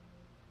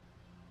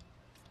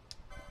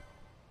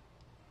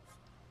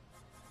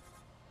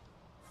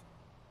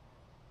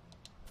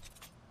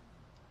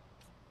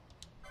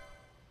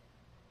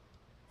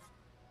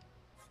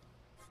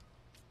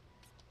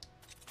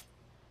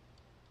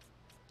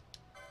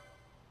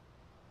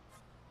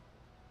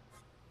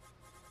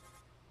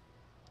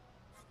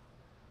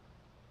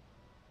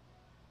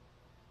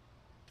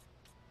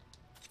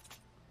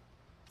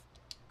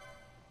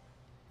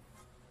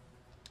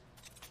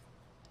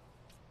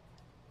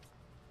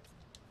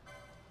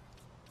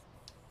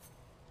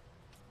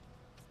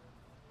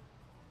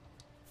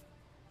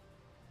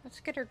 Let's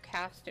get her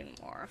casting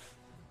more.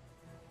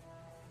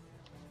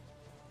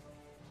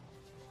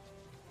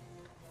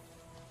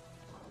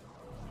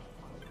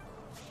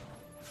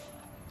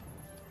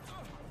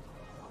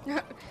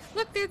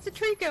 Look, there's a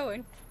tree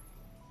going.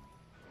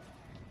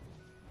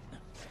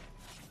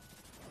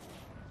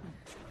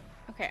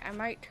 Okay, I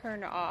might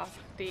turn off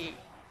the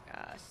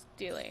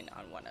stealing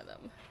on one of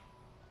them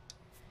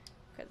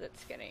because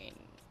it's getting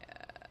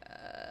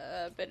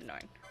a bit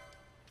annoying.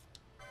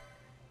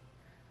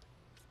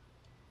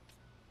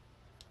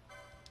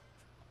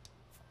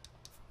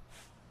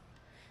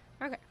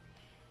 Okay.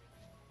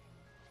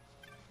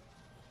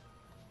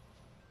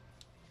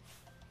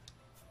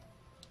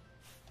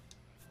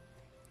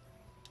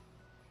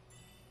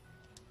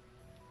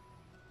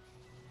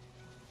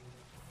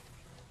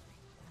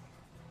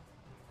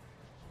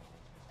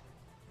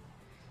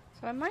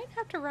 So I might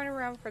have to run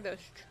around for those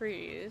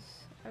trees.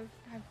 I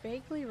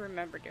vaguely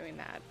remember doing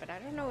that, but I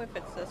don't know if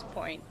it's this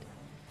point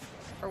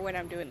or when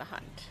I'm doing the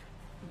hunt.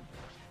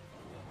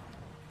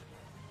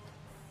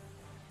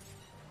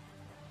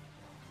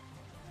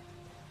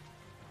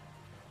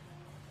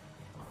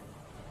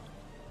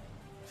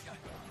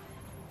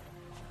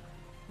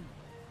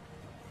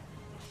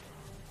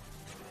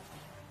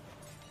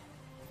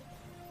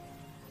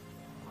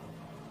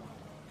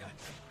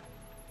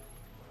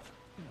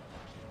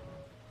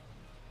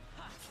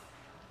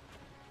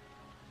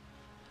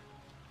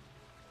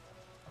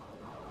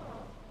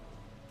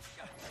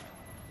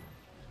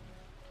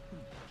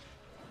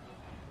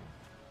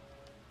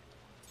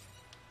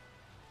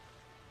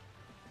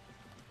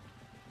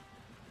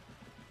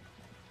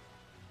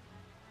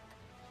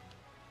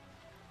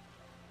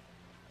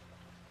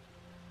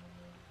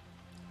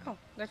 Oh,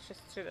 that's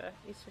just through the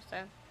Easter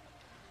Sand.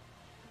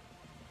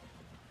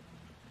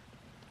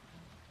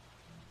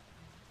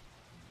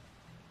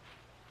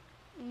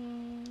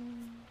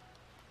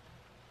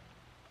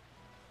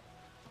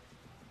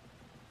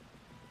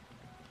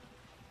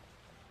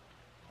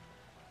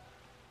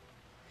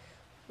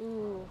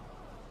 Ooh.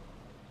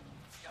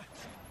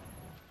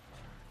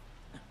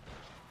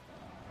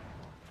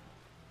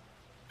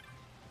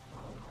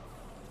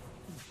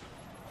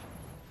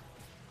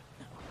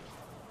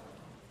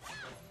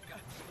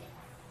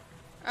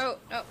 Oh,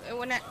 no, it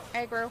went at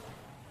aggro.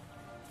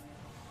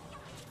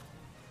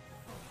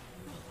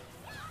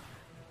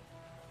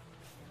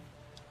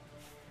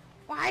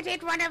 Why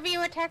did one of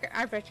you attack?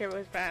 I bet you it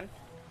was Vaan.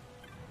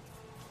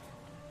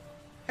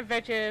 I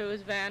bet you it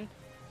was Vaan.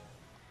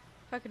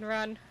 Fucking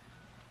run.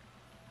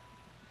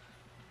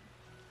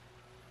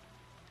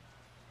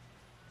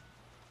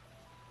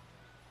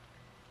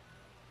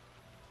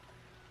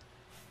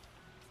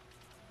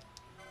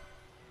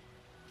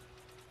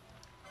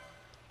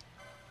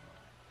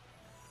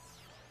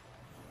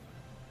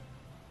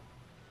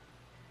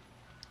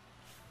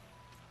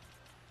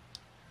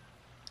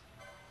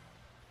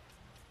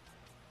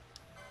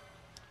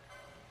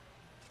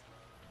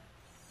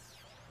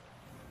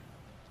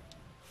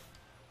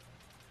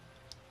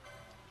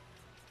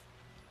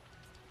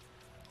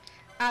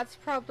 That's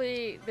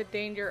probably the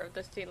danger of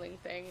the stealing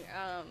thing.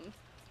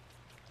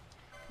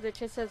 It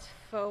just says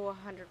foe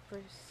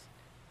 100%.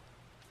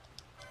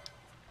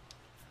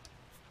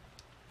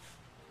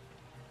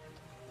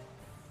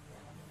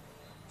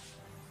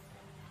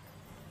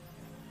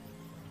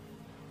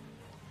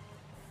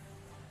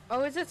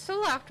 Oh, is it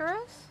still after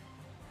us?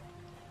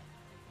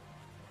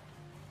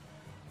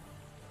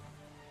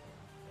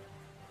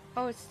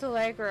 Oh, it's still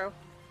aggro.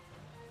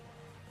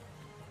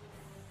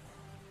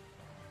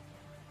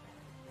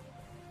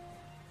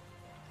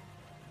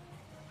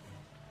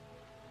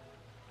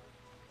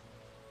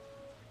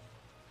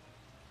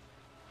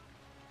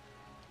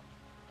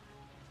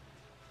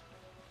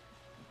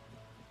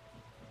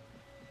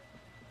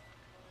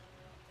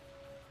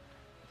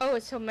 Oh,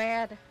 it's so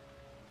mad.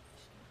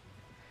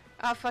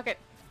 Oh, fuck it.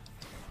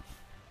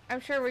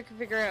 I'm sure we can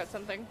figure out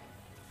something.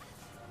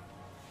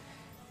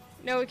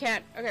 No, we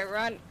can't. Okay,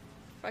 run.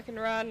 Fucking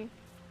run.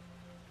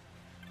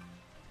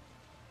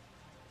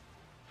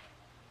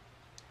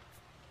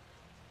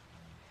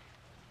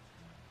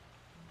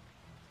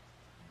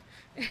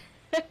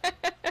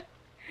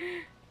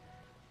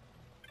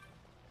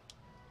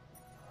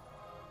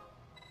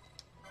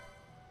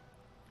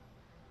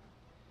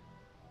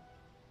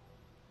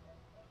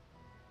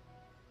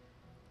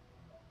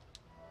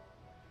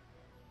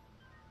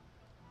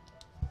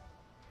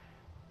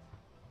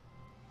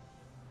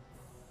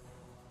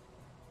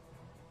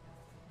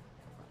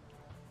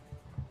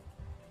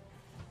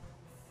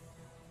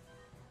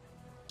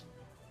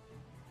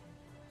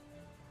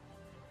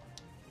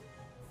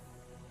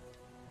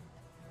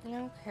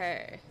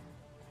 Okay.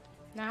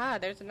 Ah,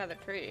 there's another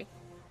tree.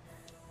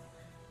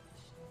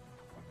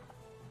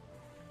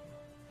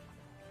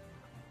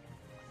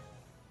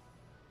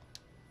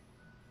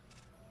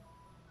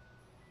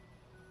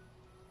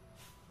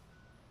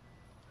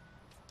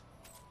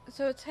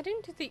 So it's heading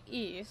to the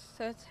east,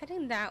 so it's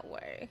heading that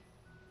way.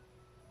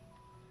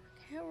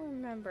 I can't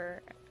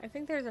remember. I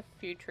think there's a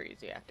few trees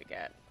you have to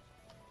get.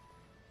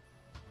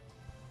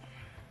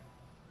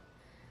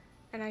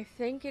 And I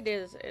think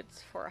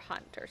it's for a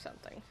hunt or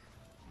something.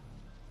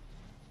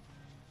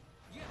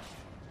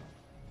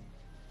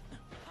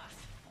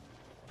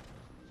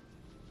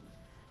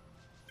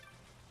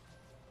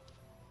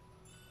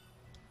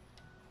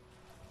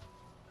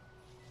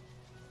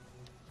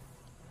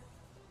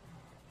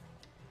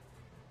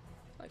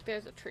 Like,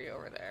 there's a tree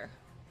over there.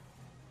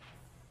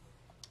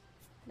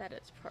 That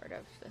is part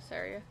of this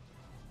area.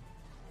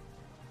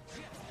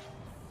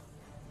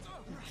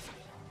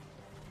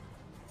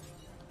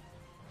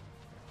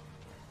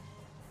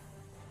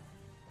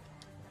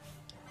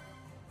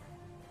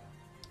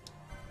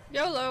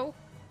 YOLO!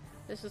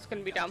 This is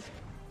gonna be dumb.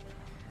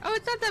 Oh,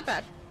 it's not that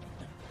bad.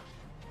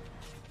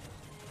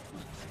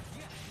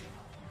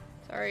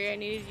 Sorry, I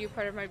needed you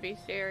part of my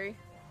bestiary.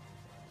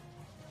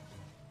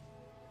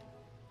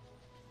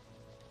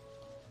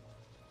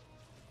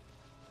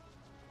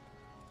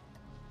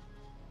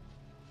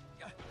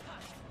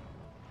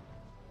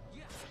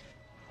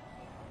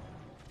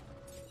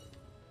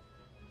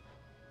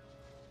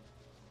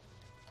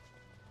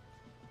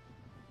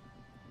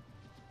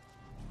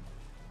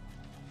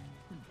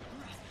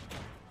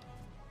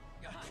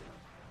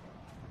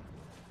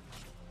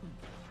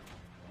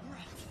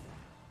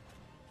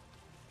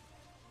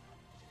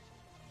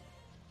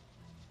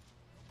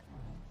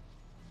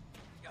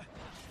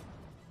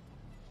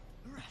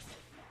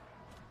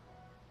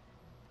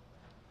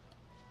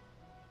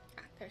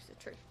 There's the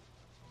tree.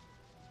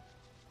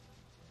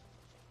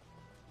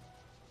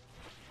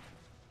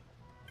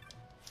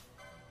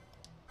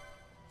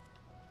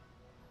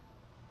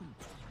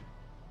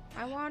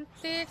 I want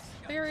the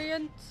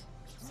experience.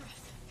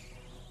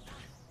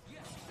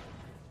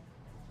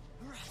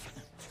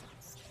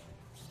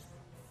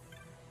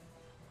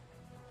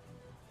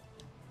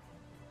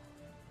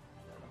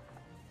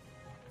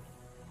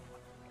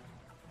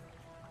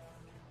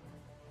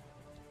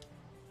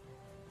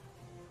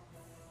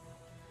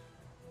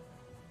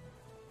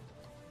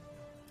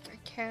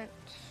 Can't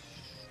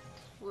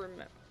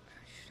remember.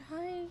 Should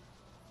I?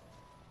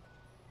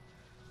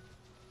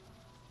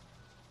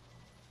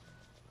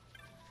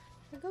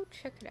 Should I go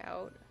check it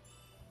out?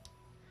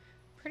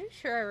 Pretty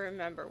sure I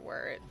remember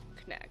where it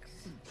connects.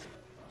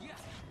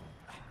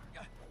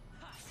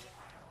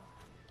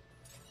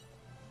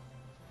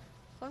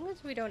 As long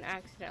as we don't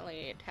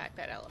accidentally attack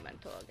that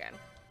elemental again.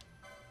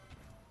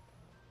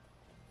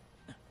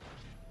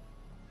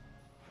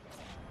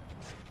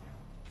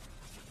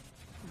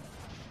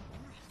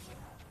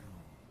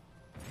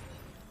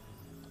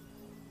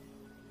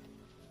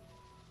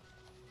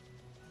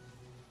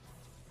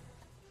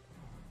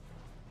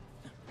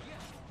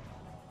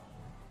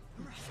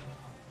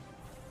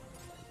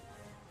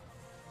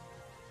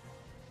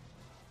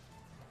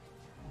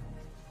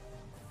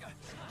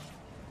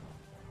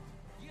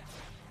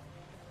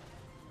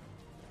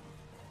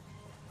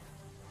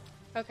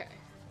 Okay.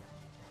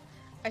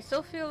 I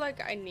still feel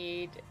like I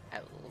need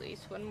at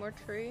least one more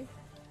tree.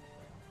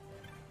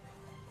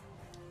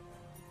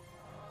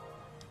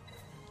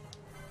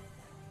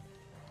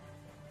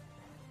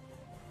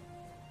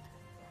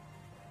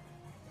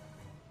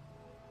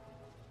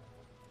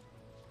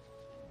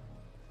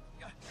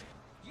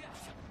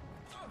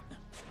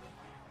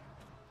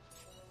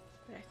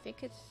 But I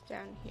think it's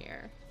down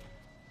here.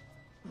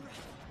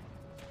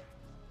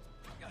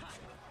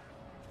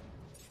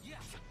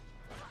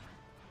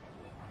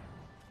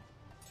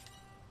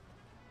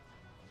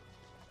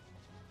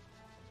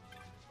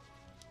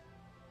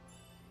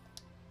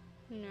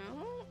 No?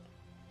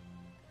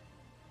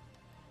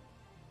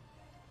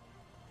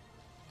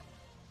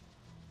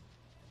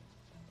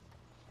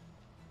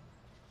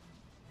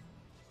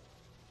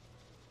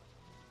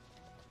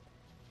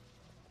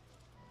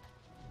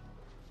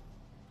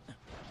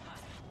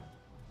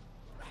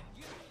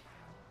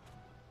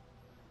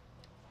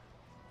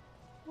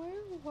 Where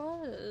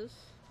was?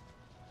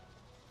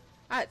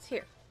 Ah, it's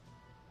here.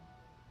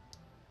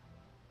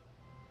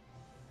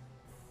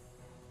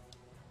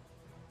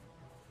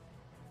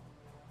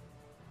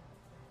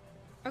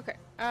 Okay,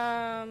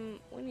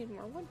 we need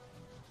more wood.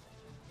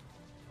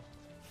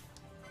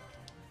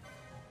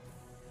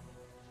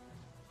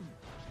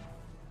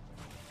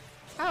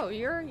 Oh,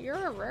 you're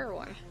a rare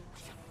one.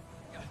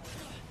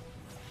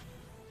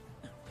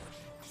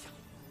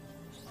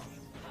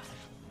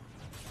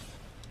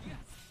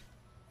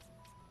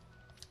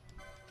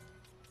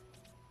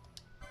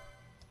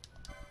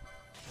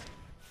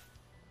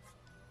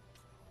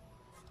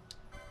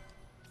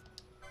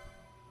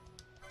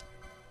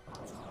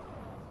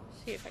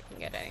 See if I can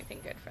get anything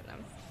good for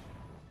them.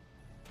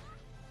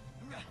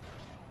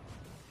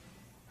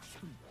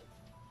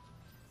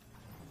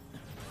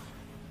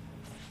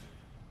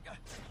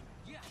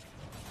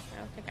 I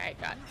don't think I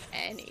got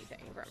anything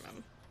from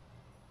him.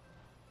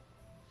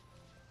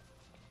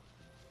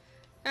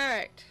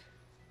 Alright.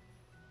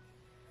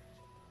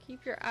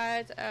 Keep your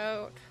eyes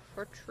out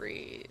for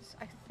trees.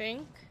 I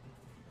think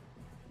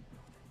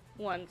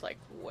one's like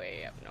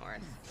way up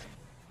north.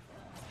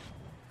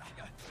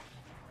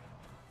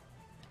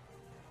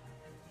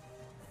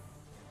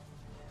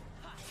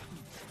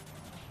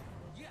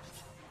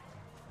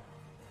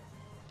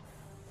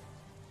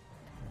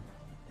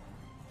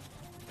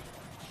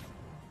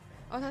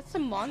 Oh, that's the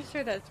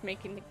monster that's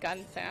making the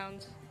gun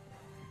sounds.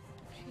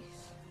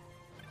 Jeez.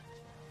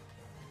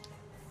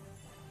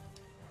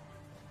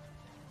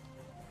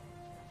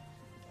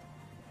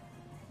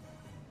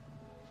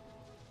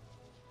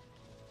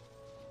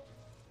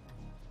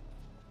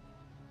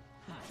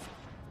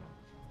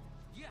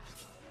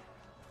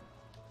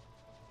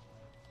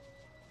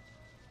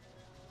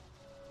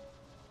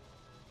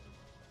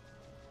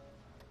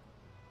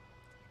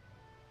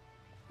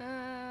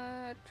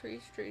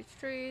 Trees, trees,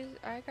 trees.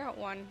 I got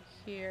one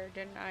here,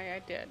 didn't I? I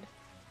did.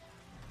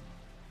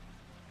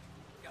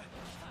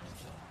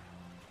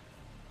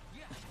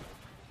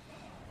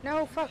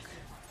 No, fuck.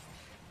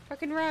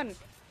 Fucking run.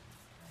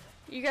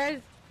 You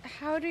guys,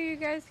 how do you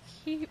guys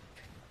keep...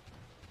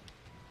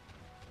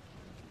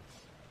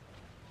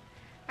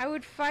 I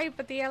would fight,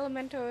 but the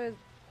elemental is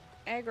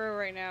aggro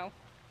right now.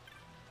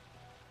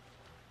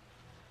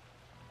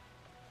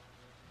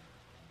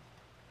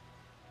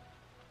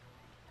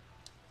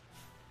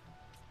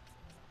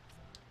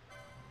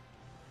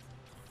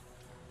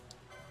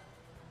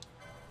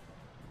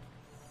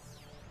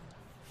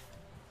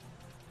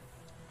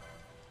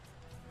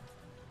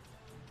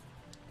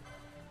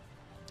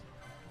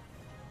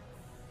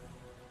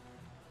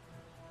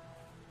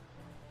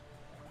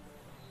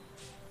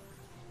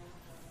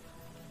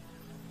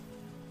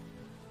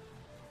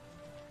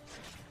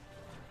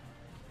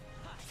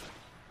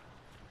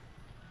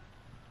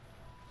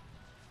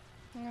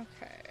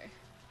 Okay.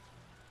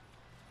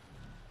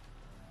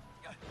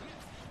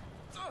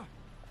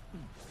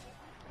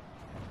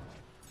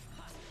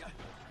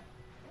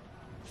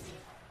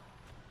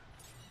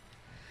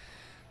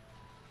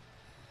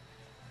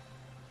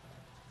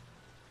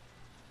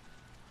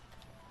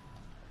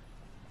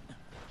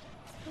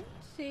 Don't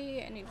see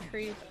any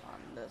trees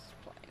on this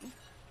plane.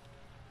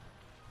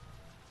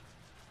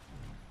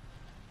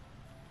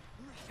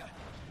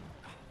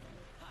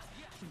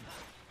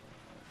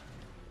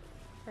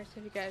 First,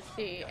 if you guys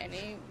see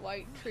any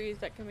white trees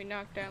that can be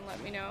knocked down,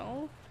 let me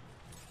know.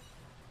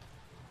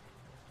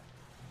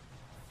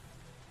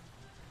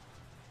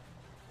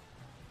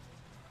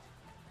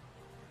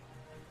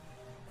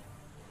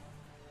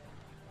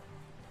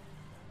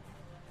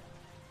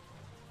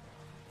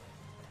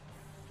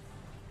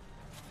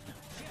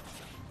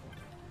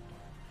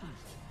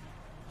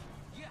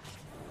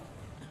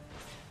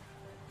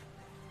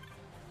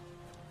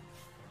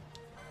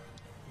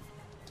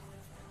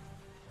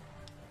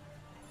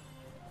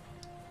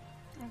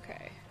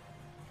 Okay.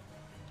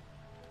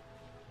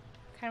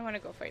 Kinda wanna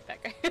go fight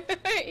that guy.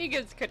 He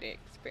gives good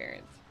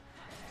experience.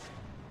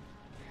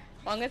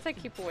 As long as I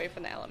keep away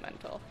from the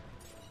elemental.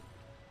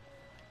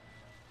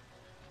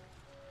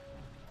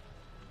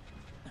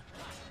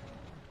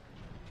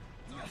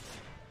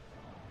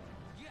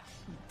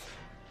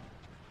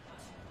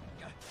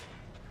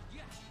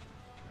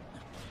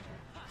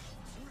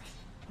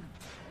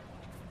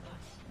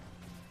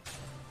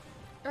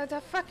 Oh,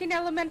 the fucking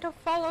elemental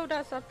followed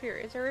us up here.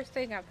 Is there a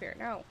thing up here?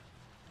 No.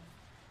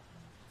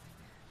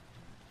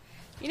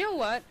 You know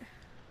what?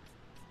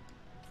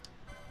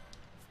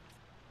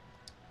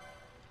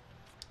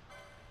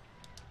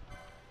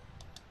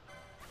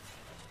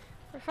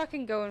 We're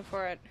fucking going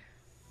for it.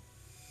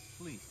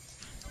 Please.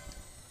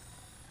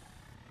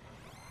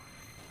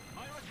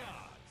 My regards.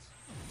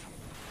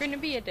 If you're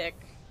gonna be a dick,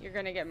 you're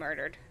gonna get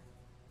murdered.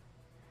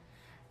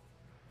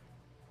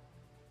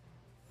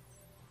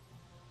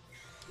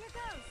 Here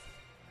goes.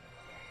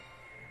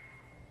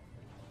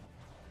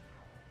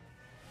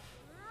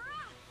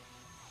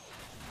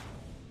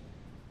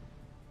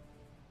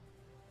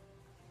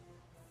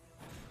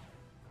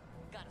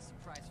 Got a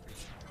surprise for you.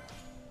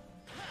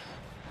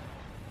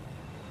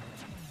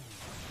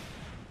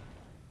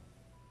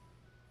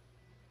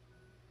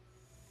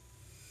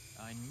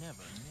 I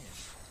never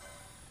miss.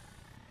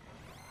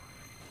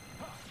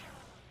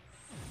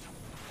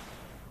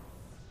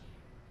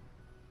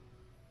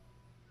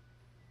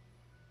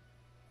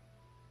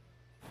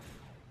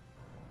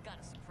 Got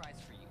a surprise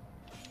for you.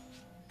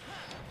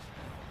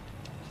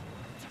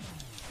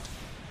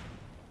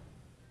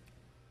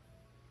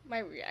 My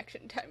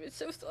reaction time is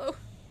so slow.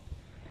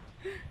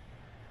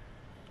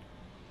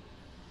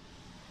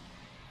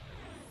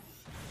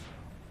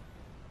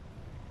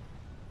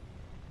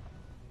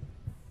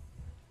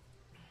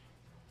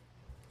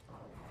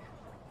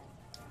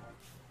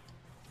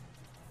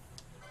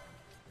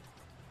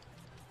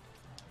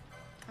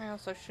 I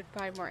also should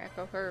buy more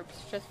echo herbs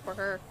just for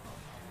her.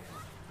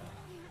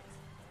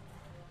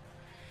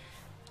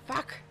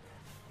 Fuck!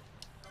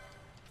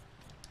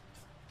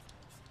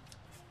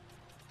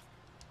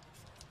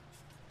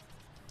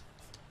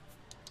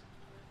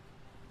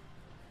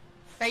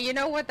 Now you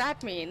know what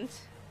that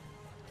means.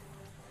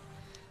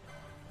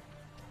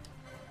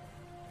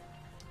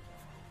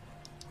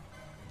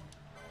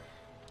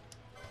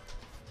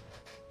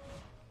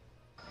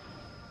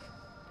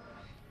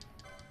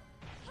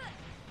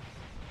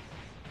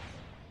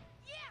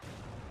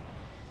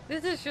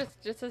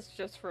 This is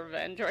just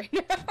revenge right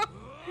now.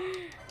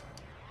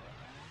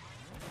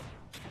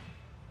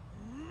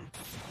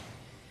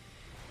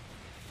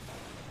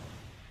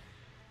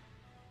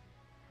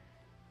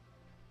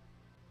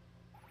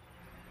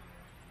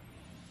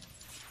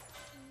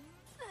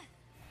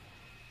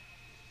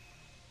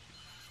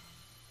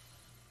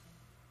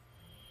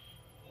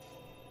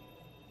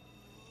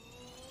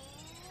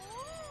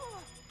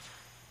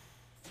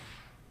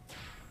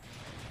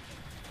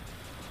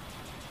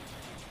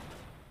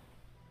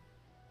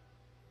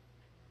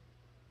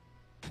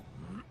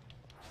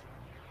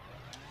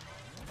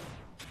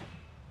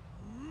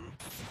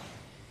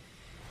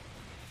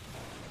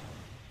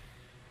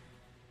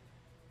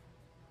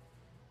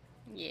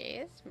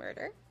 Yes,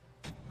 murder.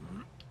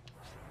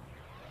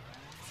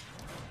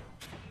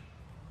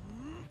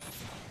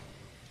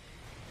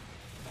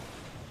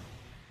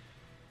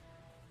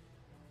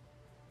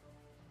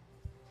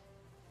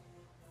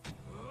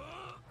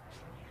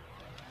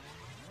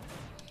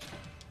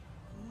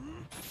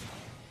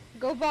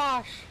 Go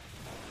Bosch!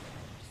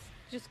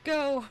 Just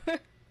go!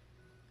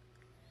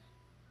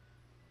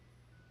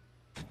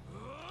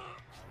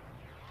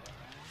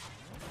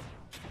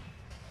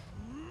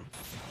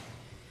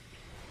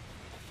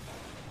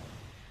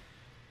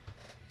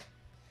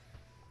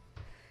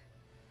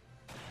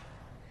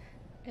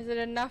 Is it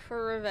enough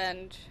for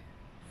revenge?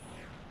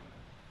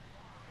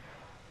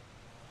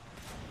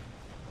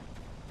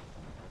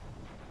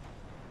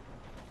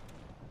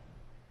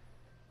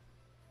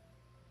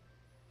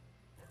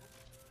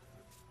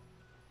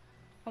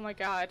 Oh my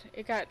god,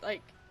 it got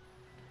like...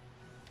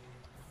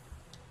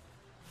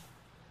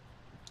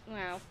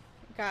 Wow,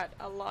 got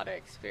a lot of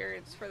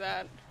experience for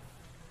that.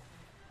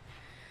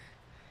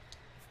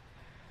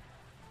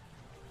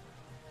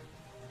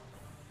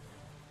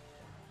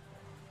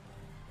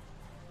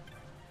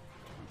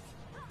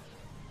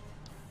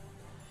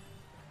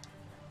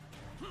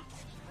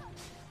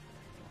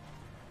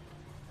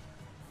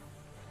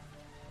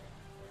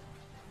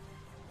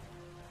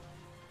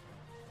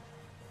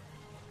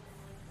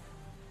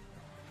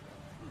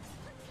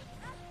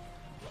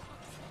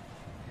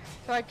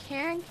 So I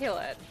can kill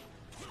it.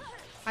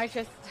 I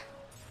just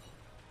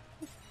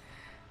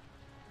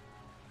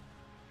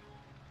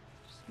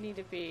need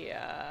to be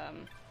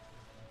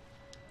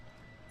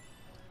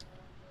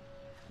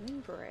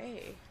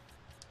Bray.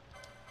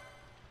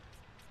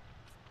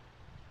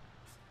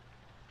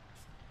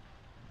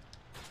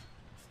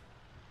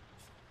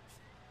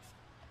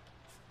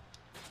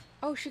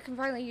 Oh, she can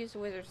finally use the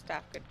wizard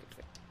staff. Good, good,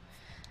 good.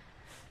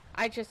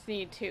 I just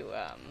need to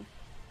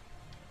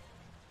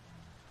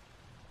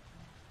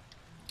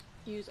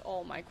use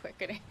all my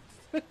quickenings.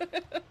 Okay.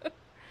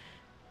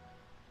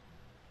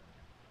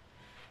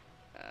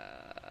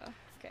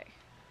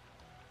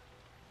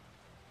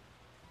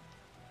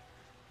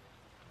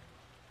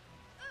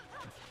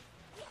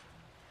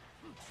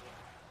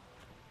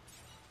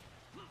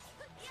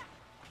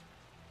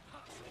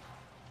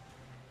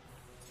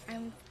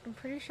 I'm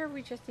pretty sure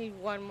we just need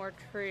one more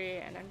tree,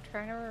 and I'm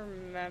trying to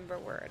remember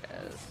where it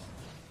is.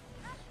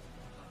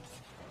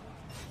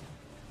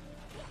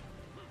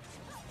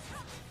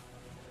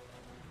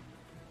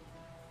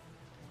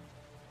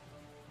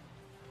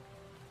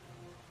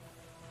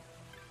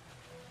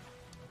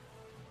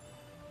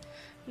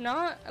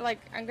 Not like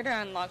I'm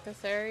gonna unlock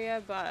this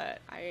area,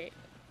 but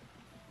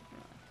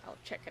I'll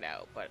check it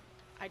out. But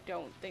I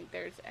don't think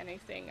there's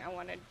anything I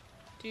want to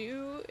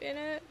do in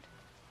it.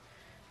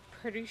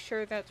 Pretty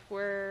sure that's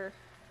where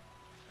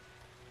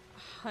a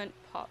hunt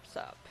pops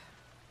up.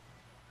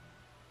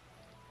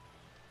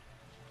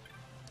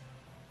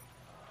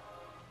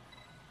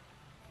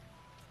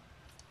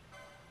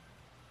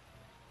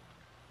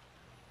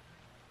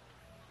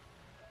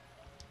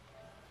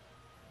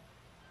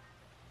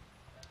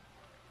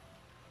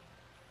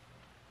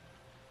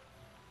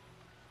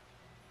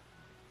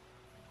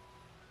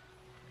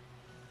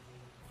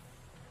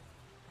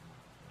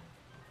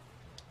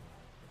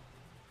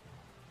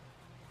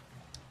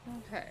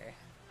 Okay.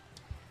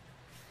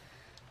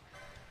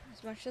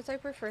 As much as I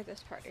prefer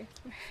this party.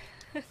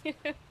 Let's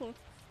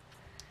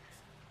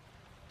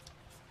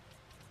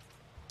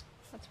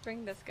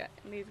bring these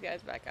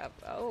guys back up.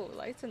 Oh,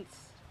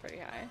 license pretty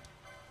high.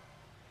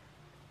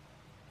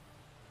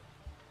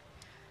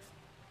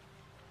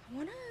 I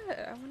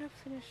wanna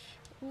finish.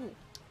 Ooh.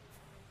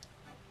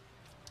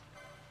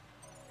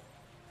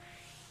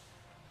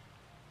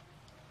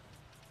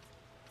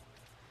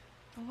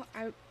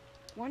 I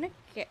wanna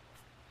get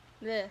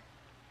the.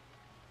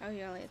 Oh,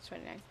 he only has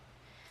 29.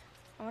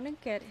 I wanna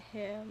get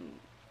him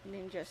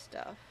ninja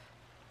stuff.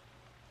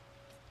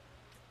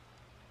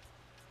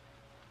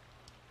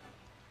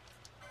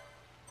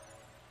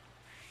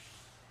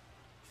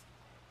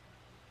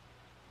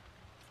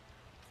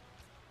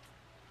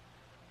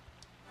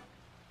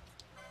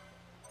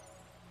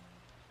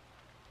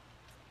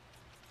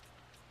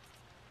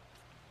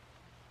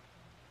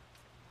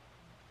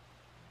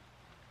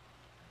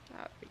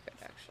 That would be good,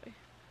 actually.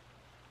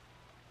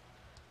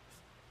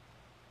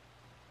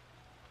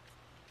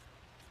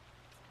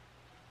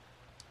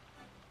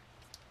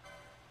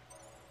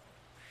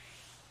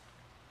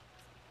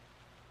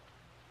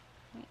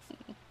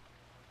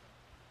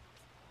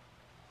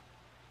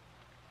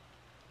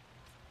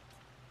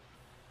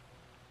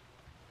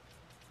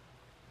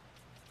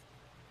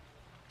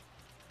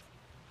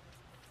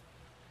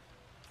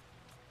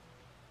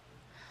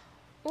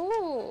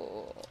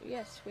 Oh,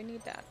 yes, we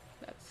need that.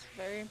 That's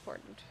very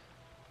important.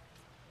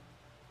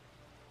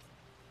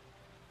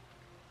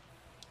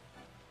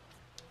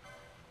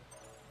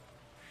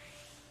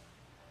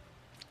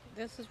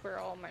 This is where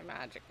all my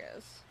magic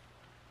is.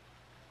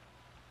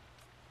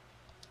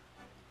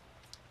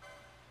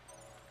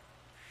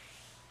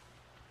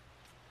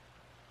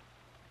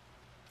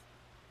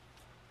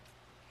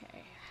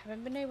 Okay,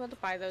 haven't been able to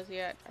buy those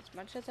yet, as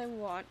much as I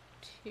want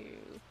to.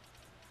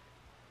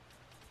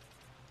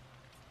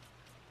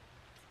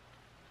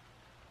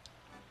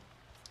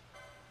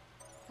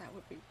 That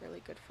would be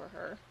really good for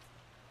her.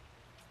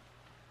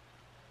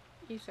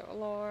 Iso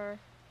Allure.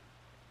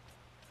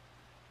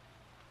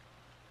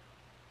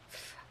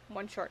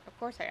 One short, of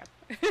course I am.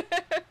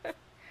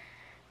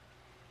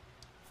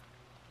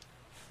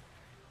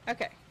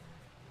 Okay.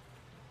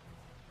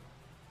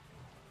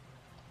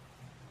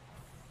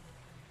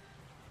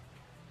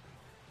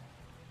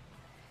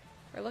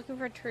 We're looking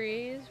for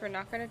trees. We're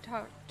not going to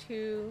talk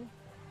to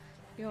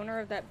the owner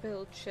of that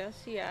build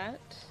just yet.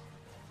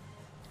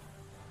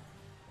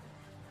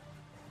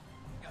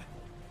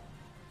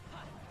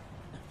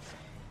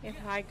 If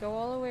I go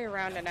all the way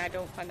around and I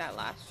don't find that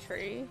last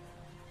tree,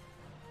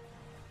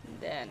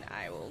 then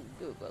I will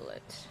Google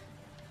it.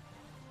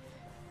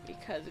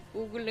 Because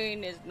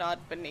Googling is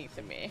not beneath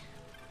me.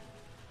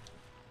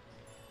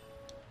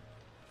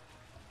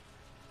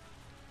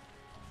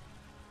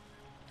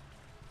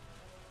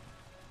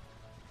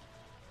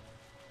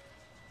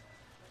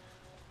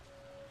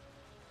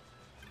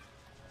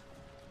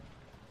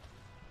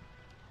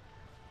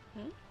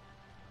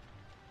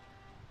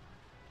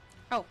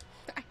 Oh,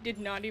 I did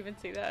not even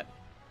see that.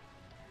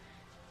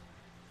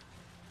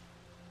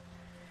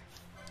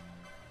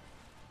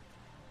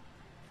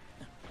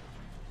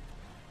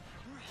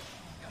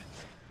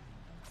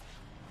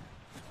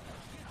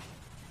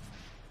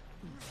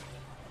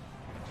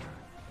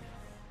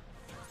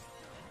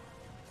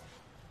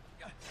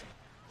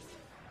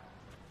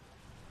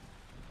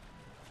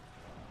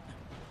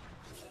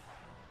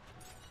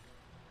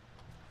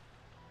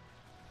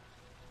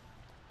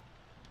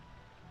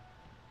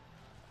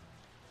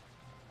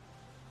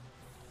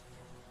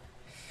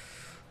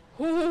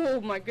 Oh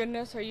my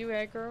goodness, are you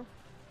aggro?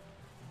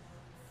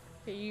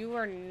 You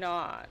are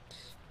not.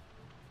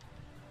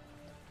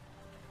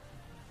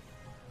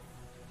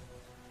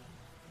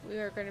 We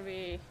are going to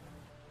be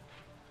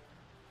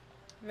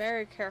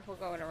very careful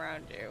going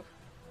around you.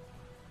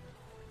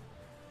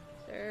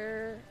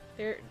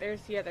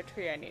 There's the other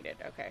tree I needed.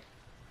 Okay.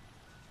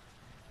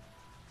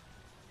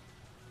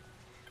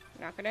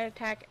 I'm not going to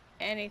attack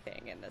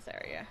anything in this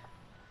area.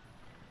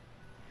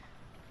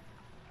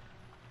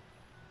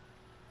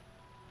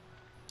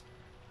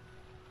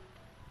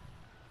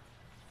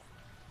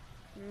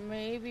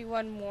 Maybe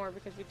one more,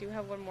 because we do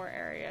have one more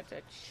area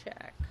to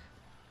check.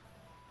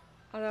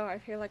 Although I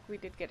feel like we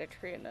did get a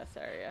tree in this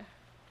area.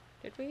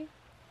 Did we?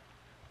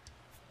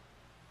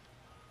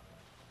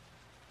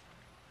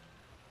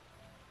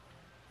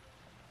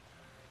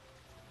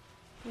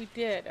 We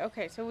did.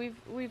 Okay, so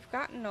we've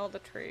gotten all the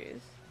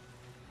trees.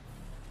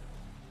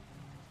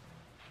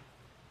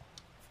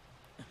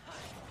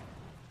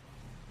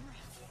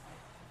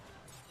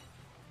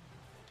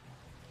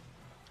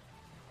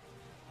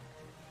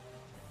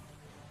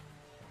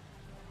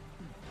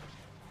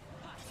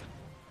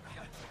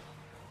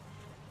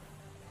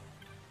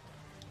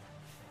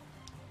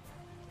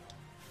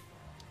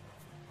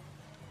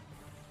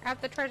 Have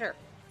the treasure.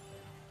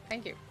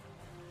 Thank you.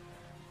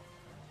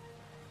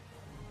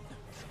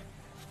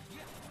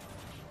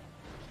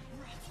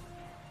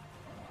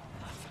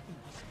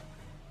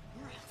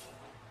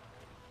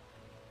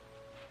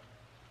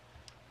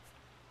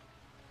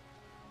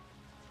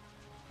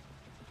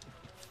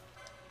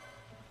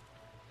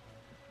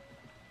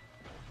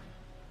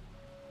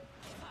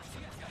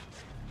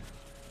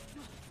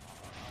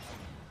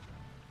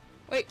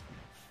 Wait.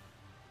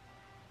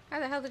 How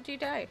the hell did you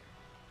die?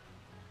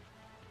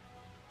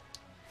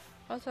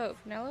 Also,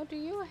 Finello, do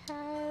you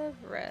have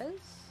res?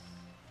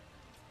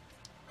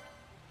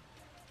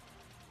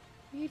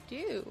 You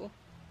do.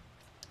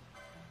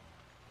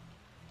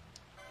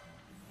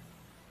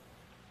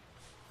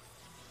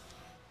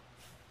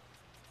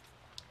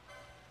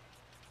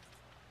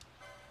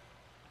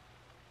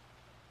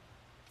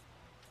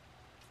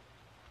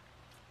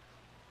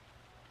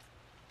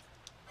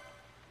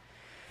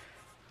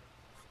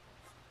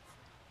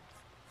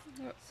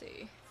 Let's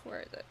see. Where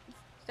is it?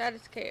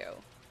 Status KO.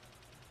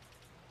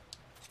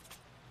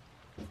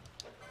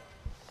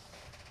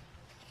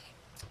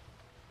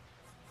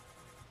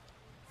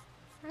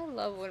 I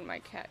love when my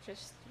cat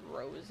just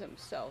throws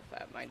himself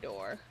at my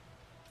door.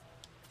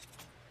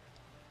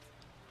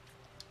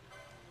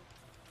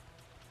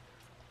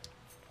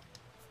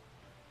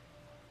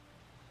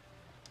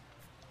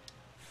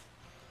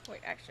 Wait,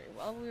 actually,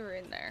 while we were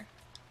in there.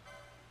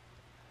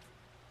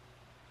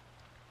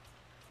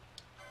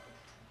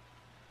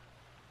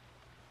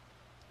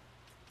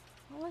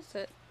 What was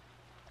it?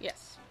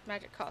 Yes,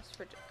 magic cost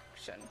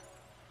reduction.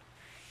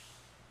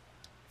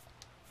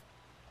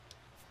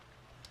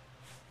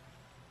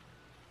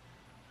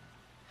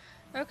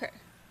 Okay.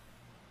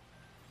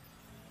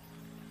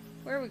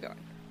 Where are we going?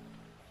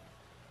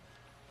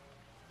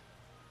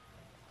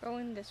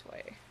 Going this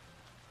way.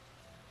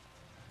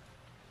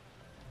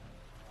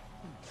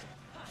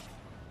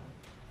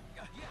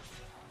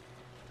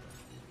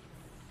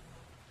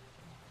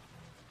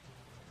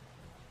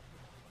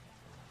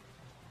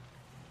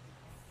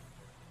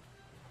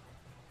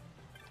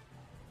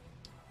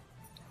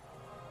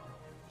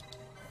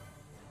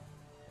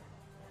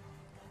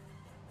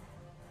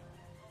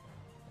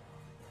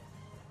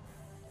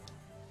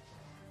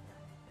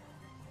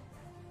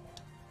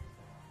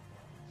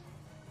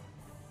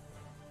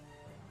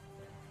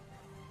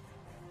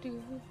 Do,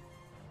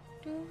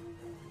 do.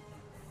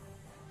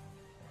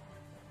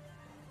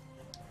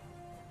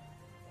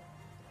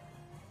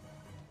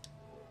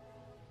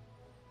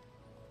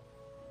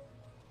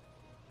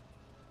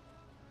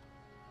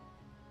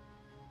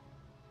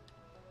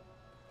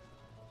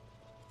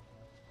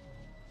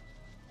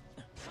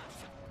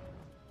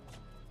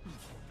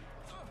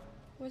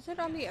 Was it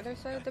on the other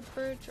side of the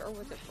bridge, or was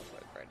it before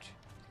the bridge?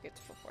 I think it's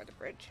before the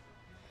bridge.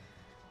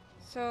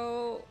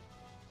 So,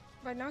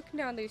 by knocking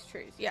down these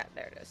trees, yeah,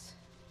 there it is.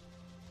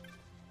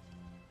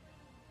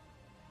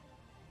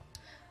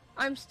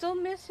 I'm still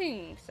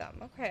missing some,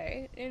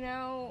 okay, you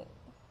know.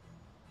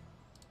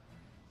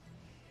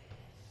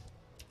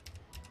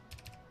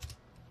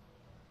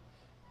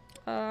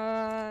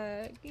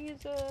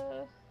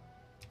 Giza.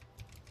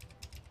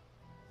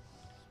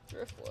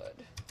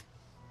 Driftwood.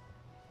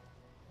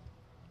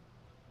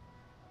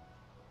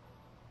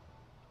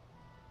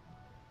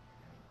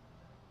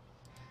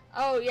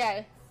 Oh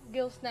yeah,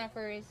 Gill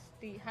Snapper is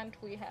the hunt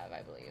we have,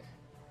 I believe.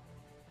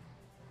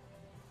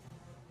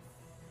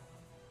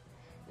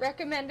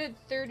 Recommended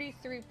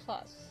 33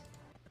 plus.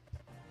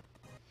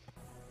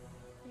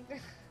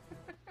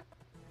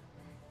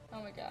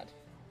 Oh my god.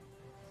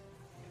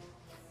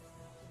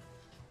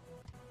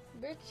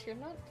 Bitch, you're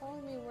not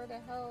telling me where the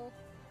hell.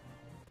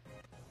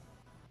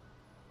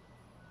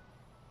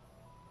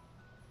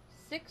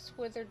 6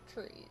 withered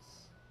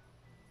trees.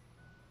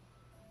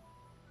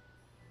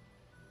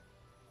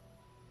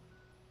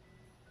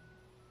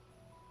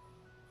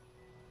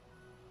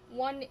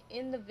 One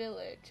in the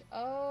village.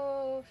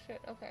 Oh shit,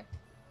 okay.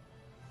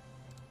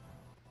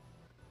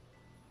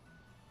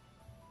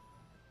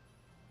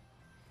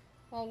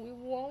 Well, we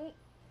won't.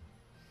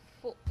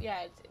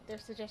 Yeah, they're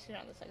suggesting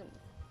on the second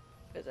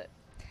visit.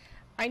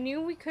 I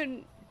knew we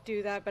couldn't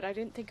do that, but I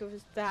didn't think it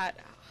was that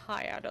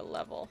high out of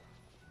level.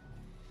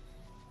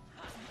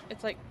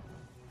 It's like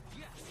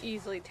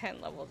easily 10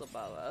 levels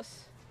above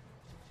us.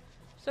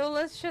 So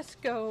let's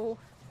just go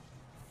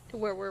to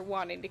where we're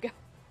wanting to go.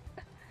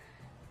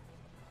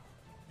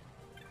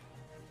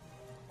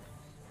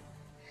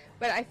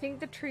 But I think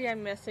the tree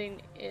I'm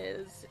missing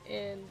is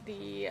in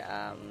the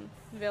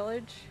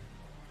village.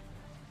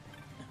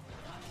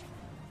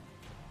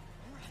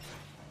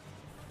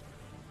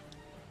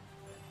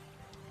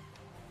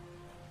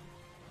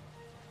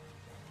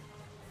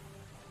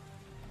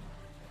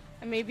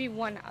 And maybe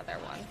one other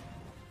one.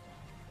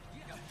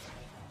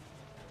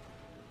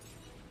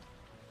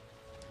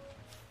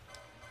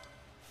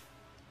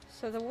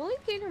 So the woolly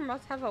gator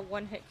must have a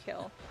one-hit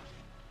kill.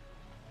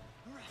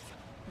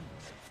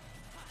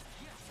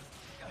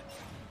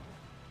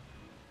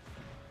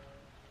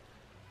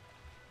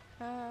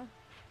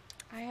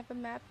 I have a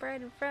map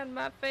right in front of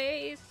my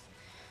face.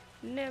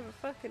 Never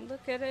fucking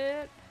look at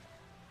it.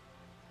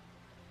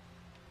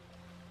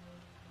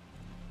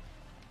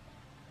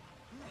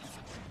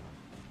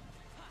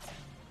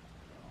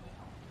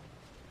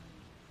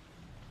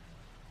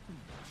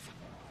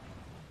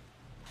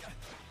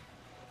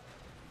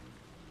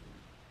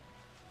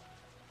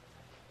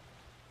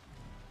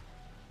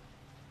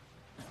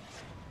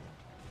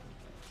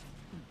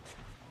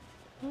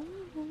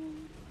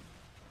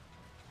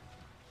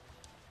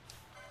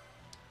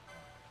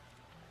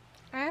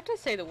 I have to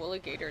say the woolly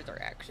gators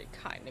are actually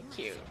kind of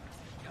cute.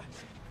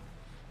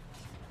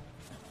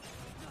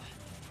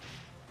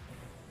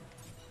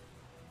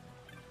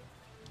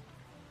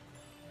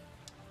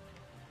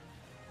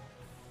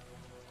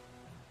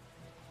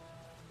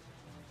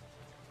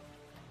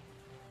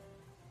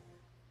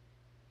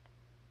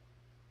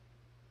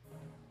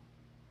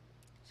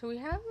 So we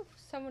have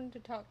someone to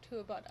talk to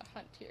about a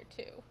hunt here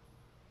too.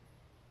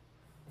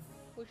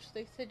 Which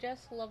they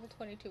suggest level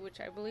 22, which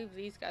I believe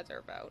these guys are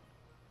about.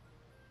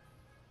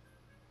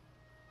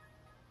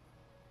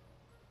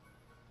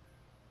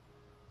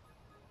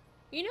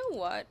 You know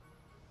what?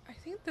 I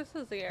think this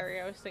is the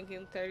area I was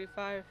thinking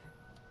 35.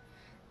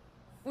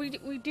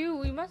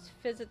 We must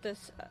visit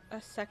this a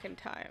second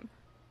time.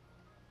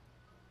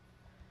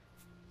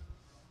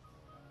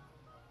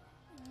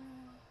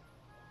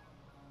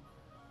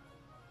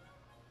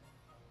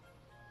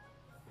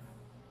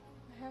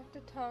 I have to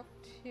talk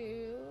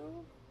to...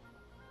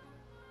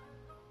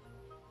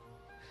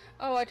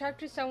 Oh, I talked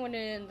to someone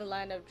in the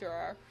land of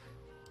Giraffe.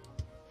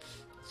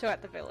 So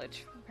at the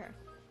village. Okay.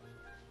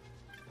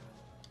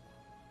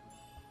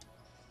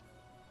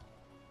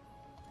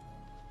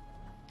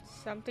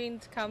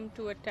 Something's come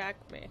to attack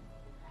me.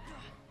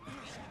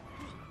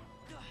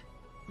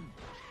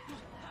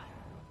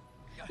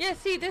 Yeah,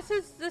 see, this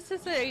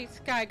is a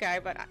sky guy,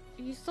 but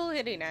he's still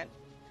hitting it.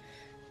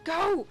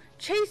 Go!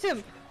 Chase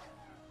him!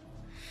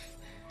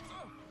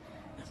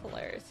 It's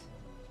hilarious.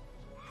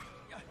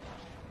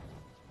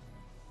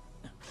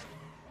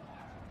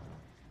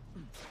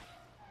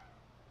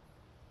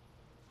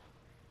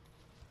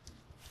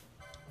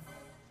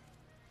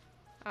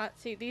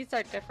 See, these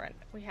are different.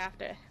 We have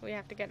to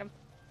get them.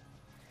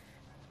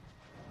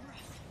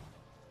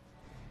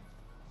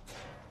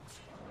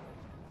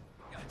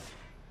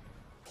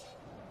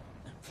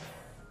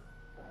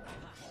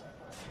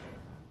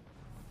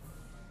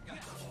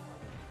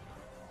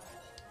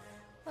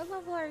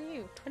 level are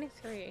you?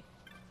 23.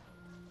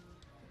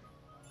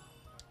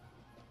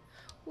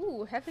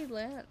 Ooh, heavy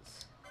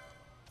lance.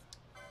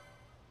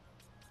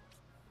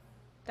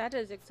 That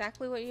is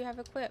exactly what you have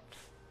equipped.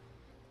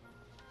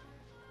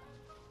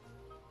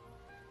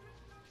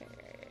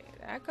 Okay,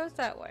 that goes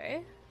that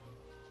way.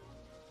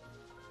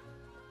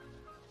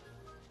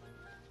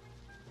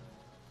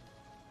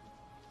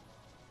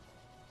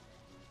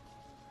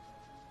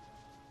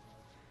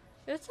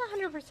 This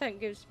 100%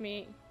 gives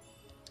me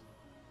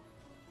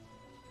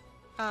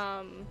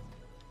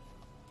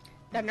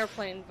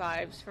Thunderplane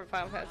vibes from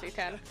Final Fantasy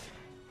X.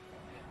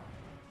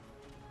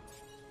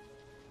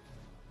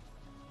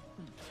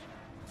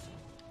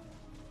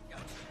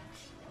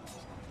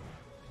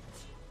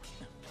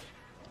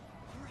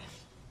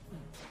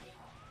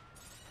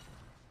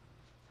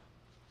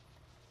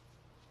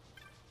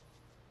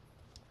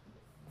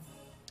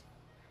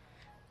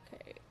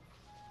 Okay.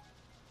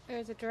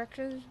 There's a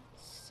direction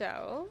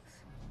south.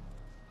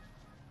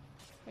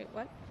 Wait,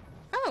 what?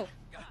 Oh!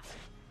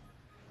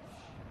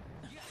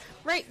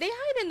 Right, they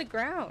hide in the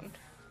ground.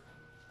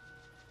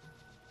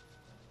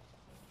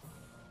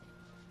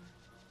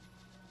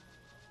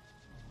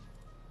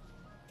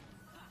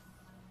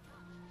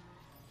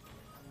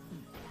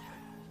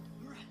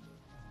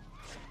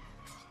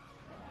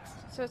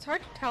 So it's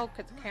hard to tell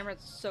because the camera's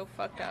so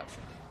fucked up.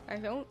 I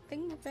don't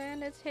think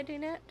Vaan is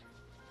hitting it.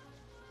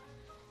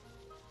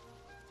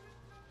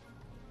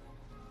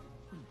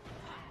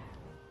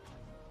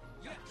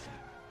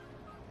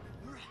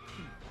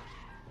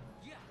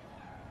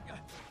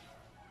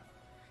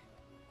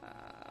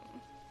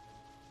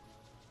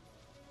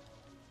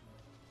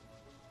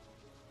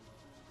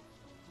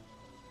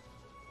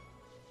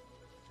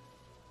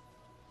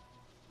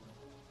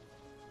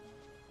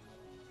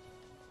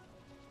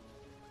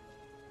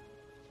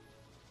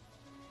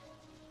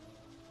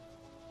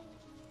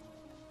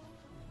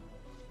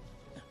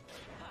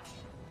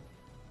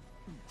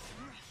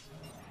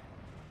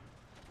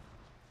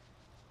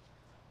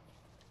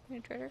 Any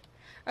trader?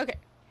 Okay.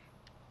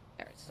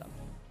 There it's some.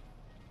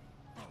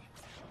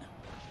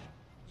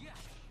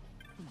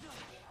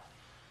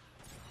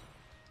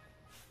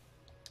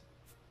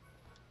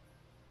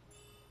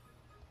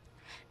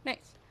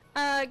 Nice.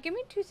 Give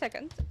me 2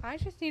 seconds. I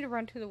just need to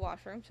run to the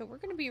washroom, so we're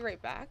gonna be right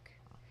back.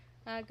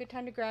 Good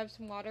time to grab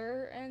some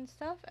water and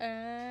stuff,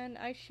 and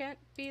I shan't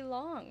be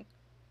long.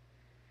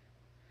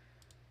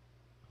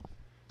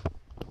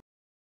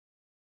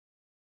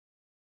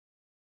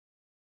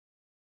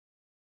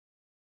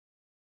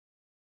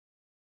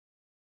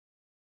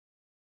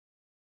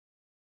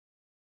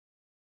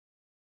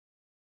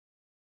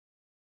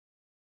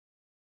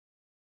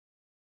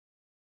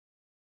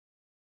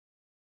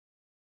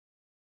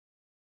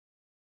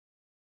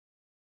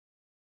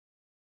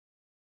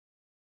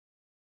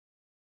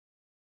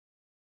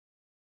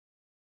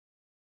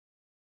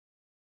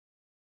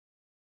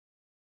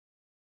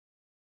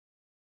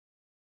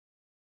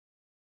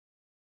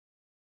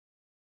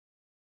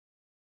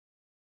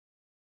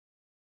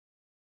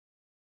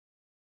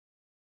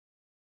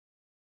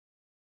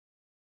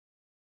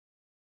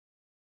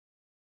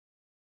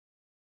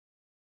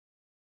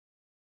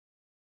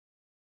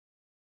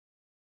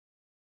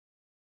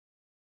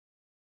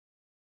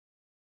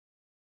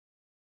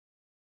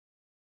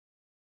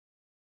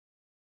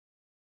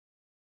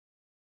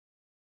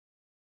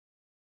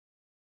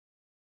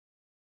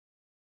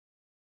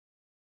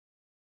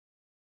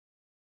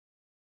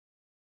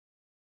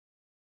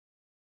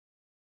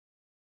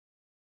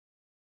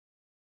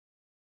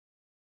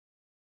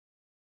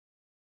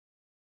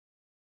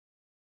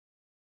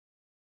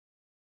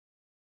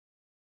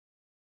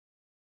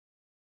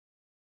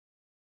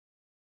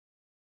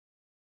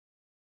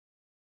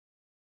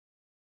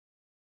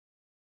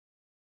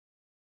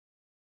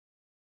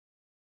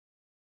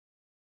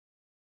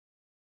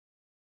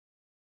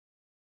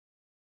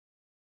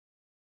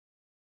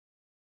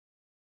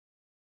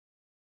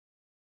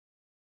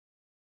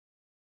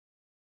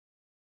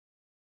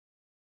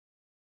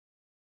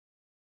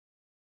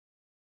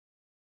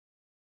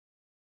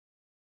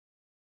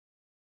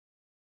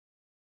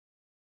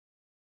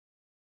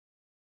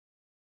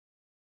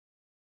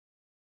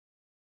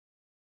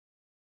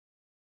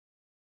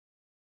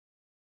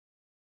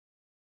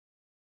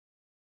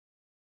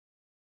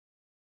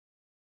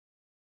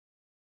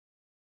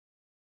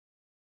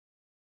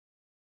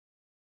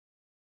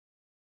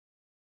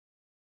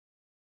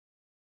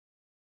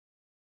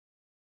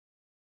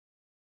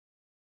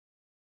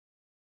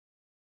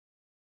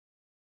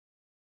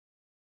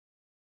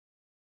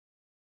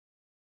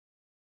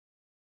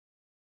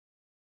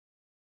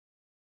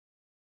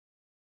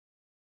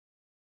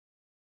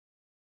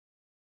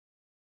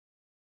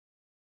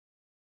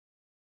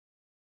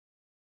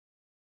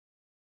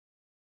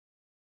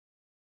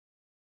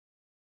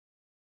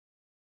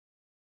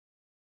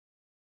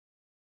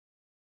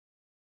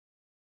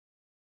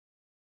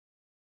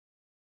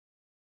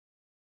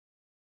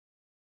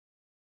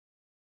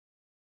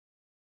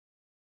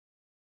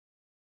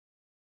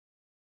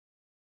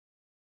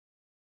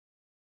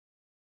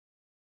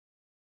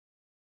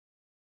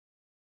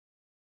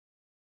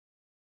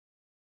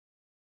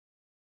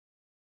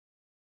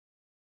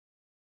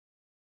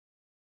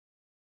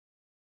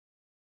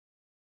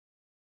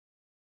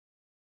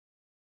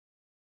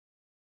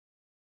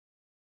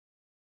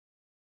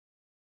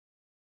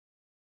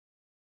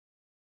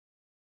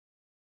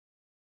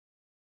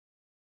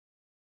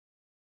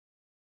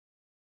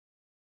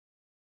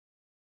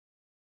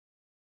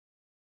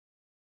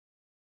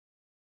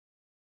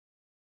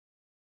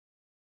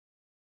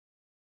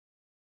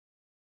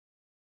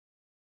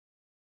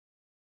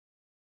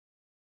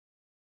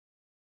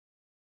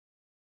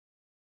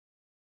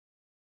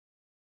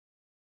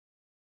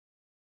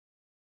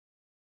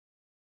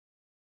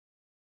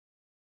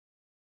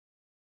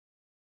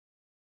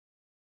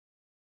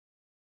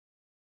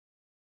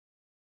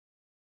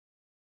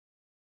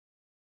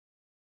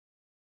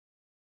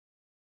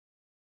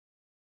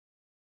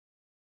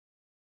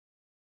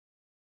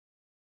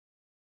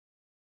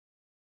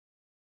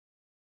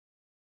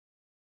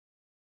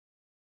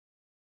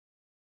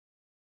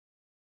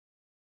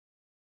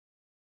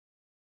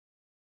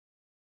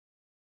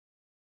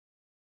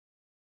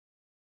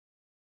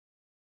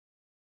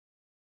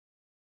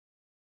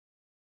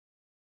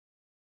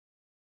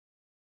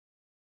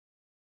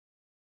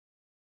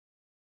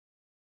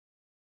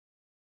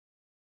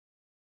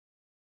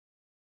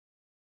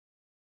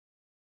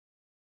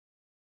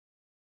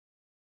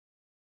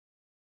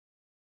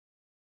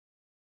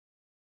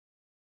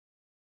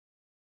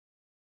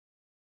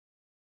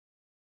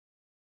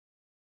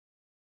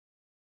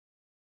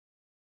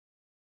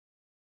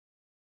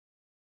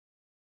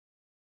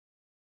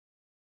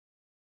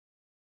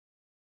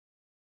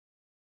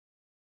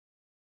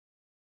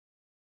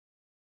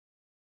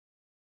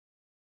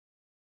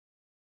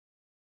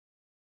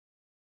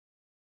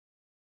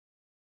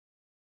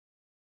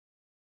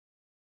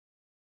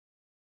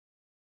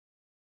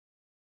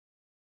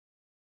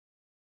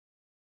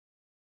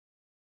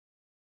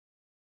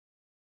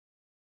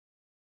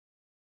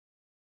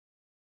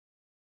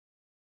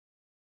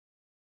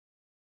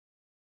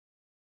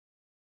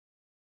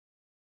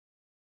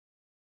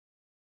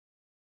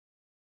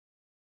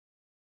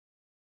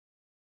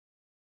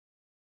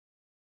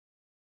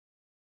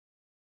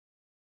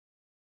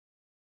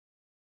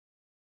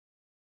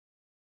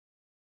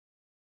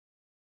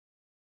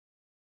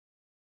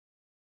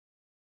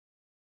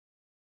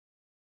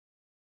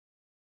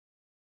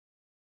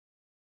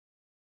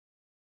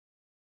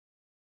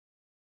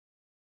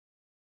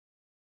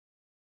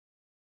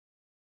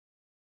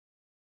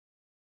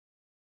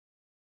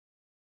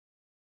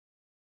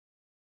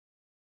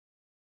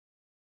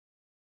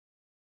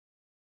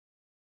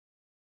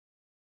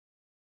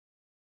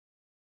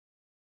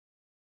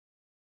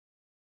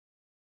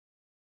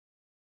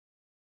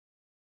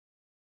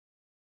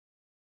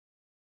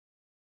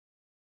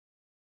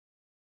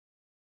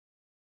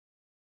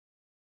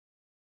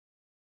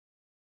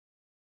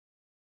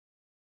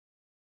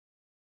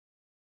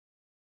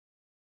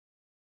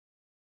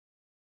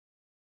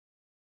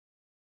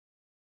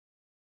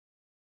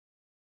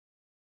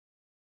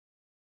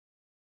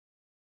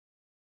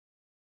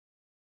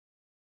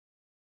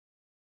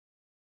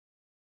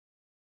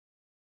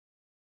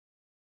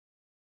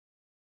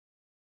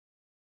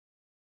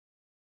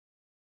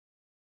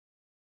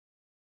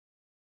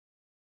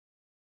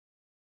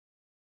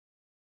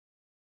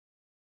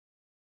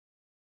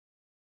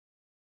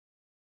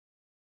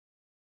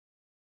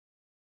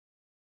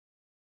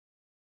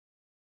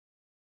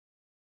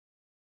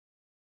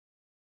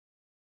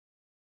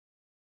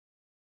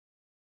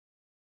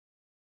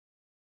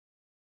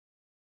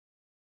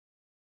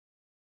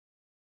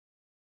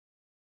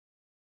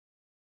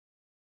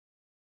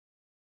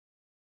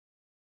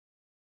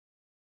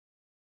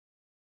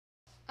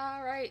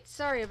 Alright,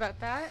 sorry about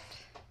that.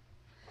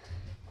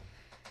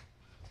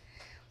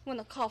 When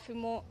the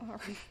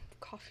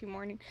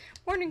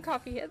morning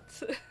coffee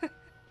hits.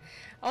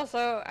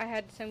 Also, I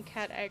had some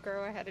cat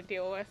aggro I had to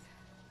deal with.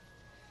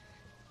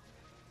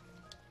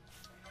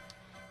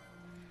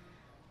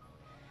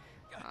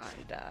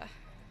 And,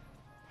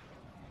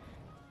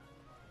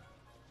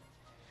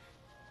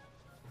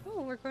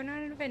 oh, we're going on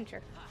an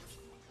adventure.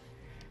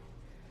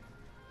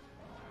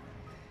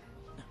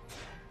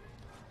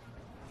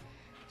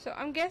 So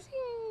I'm guessing,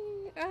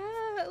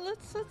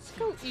 let's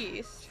go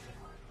east.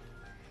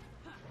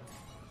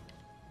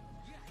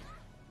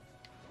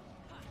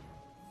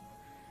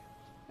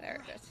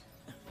 There it is.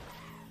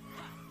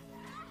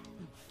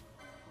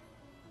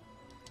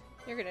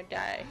 You're gonna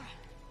die.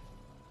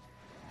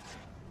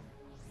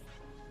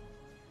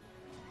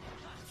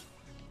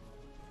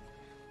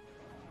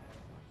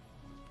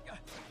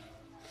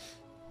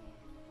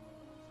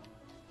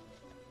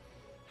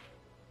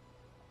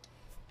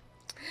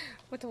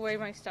 With the way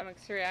my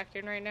stomach's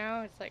reacting right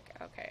now, it's like,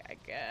 okay, I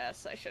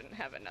guess I shouldn't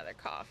have another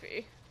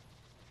coffee.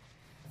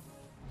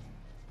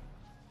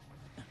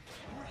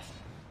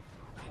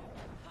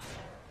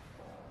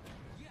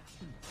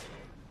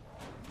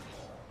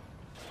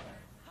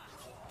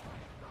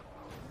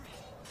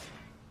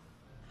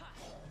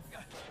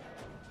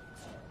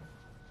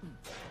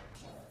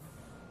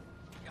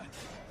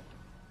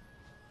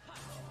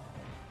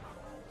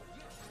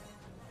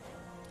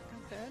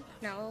 Good.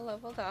 Now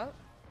leveled up.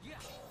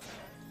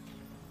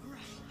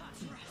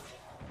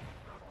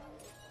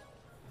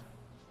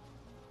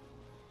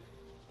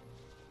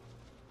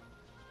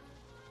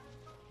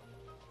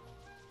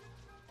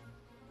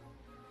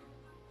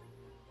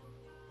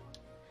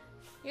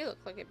 You look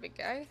like a big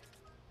guy.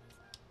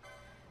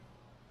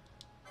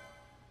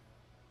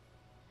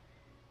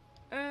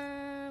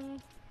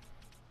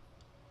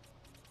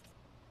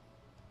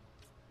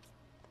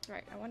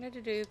 Right, I wanted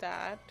to do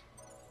that.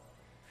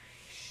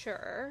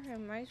 Sure, I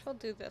might as well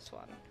do this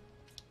one.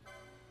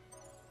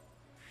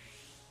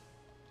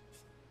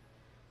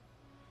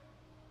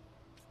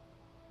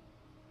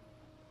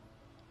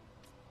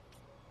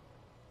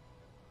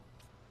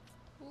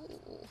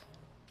 Ooh.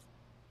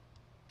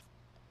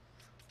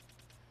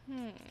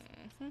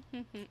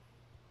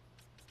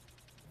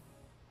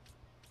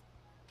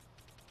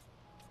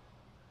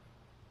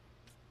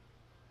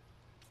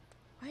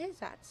 Why is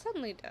that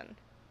suddenly done?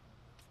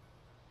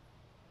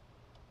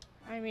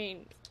 I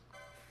mean,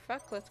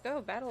 fuck, let's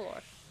go, battle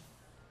lore.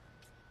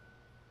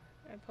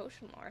 And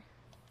potion lore.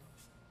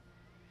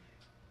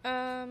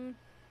 I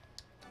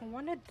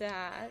wanted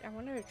that. I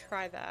wanted to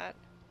try that.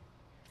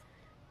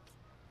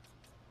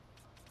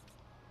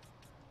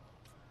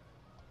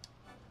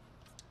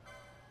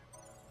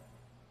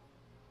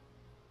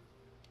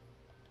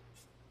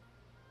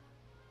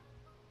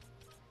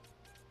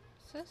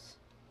 What's this?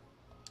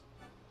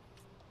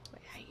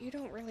 Wait, you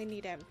don't really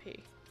need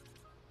MP.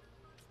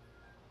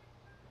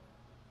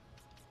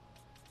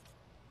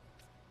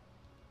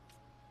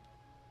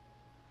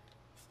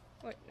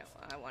 Wait, no,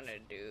 I want to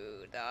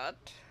do that.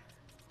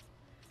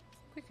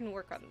 We can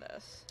work on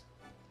this.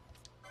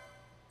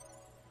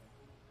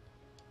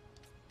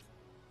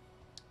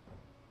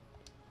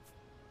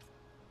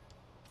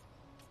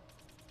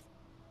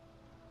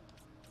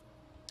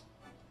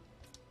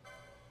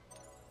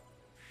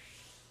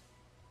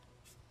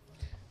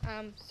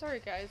 Sorry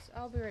guys,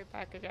 I'll be right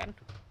back again.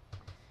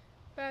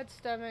 Bad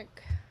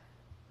stomach.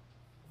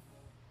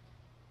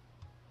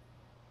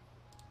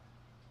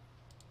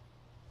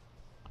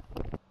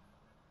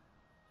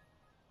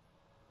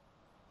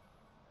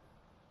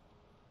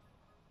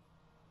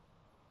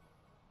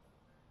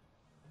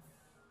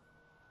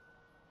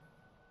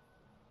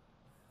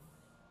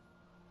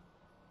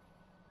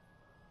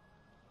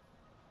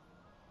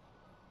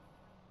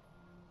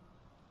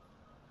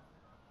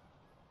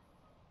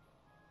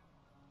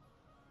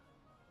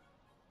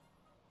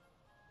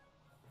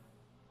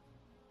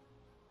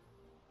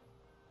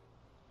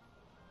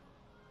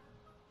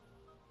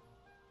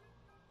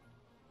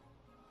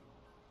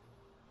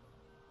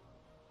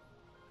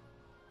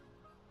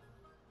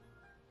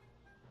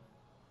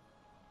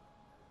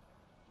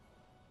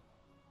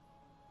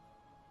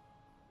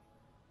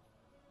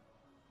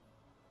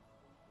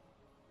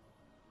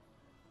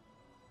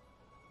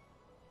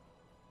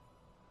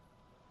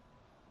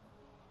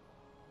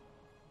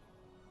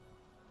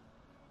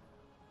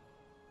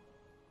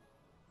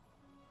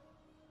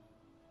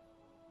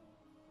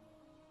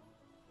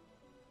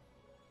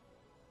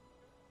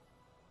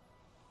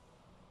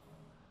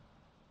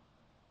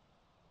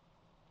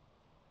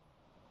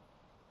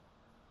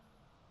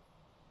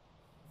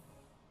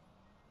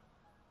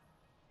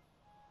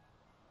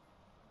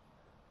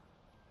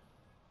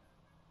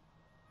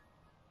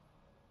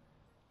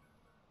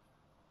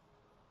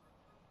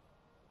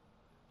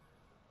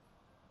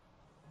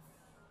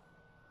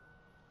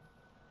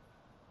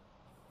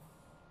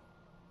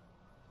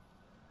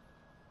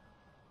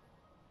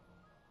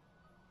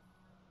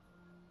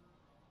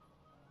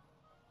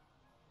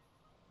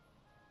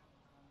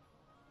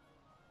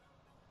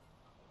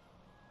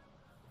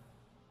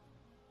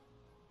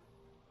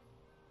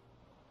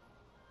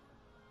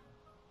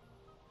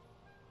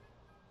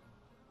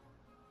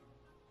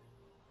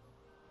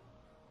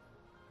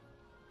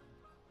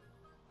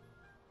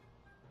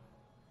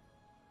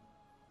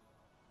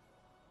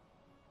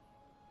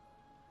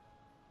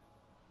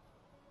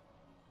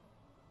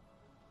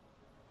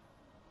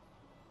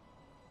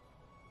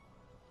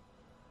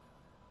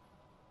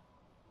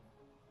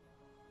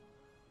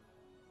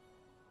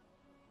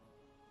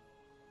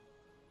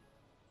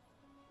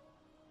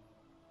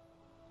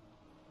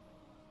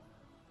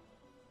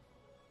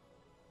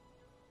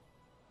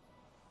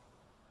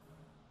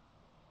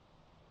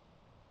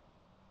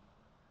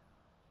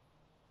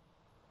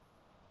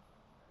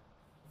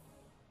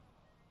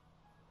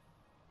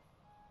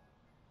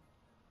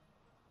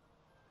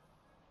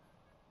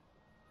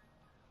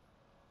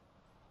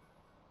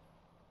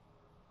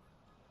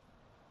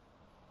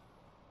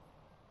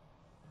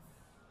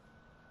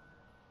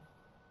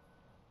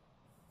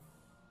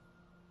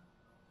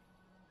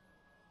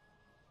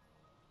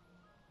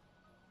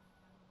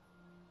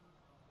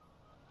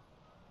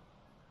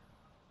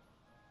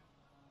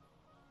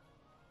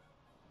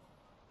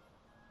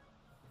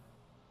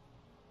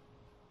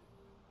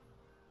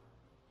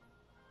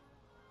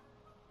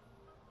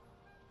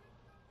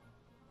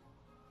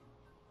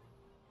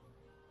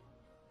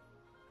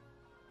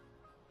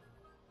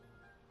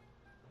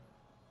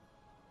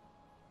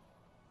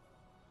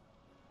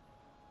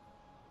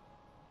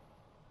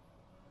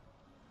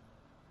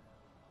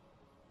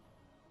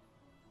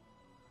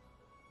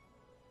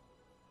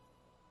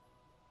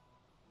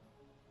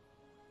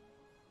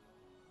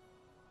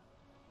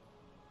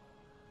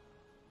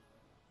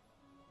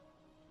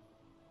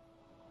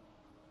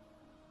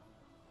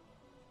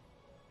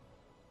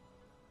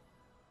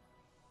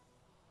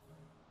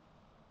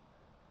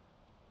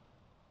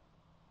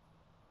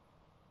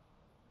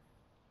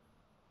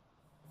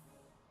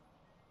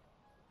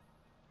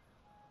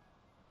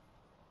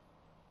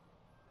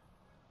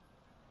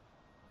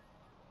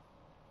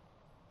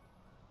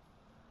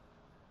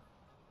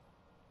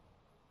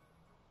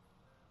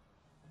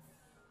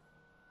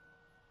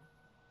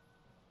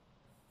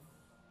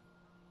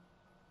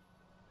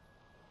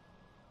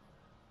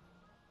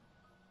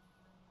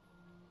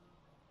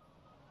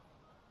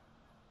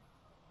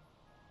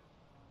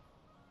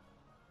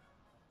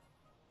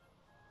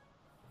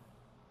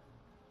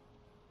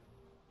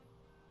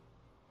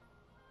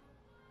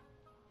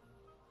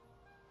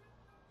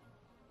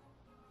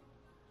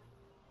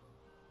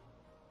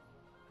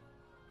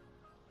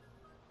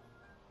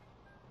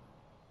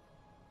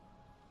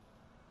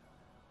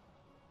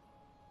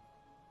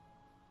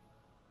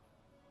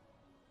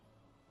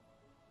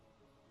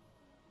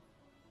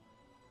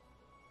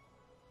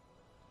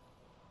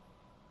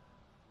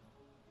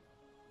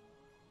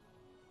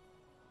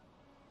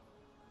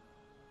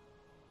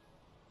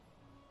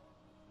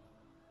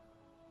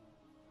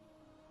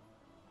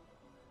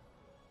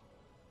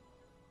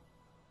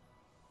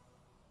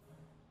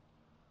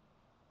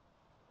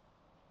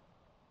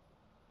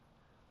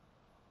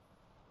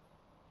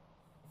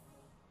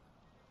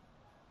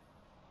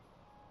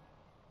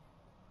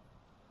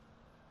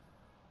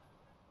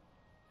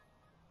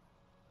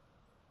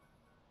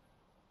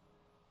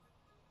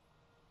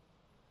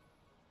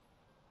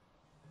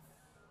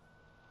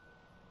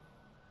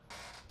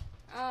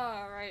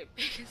 Alright,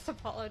 biggest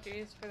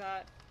apologies for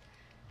that.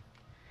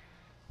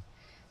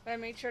 But I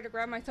made sure to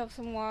grab myself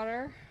some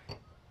water.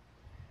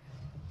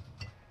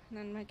 And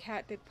then my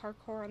cat did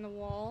parkour on the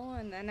wall,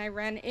 and then I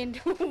ran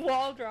into a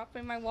wall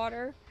dropping my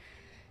water.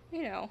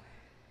 You know.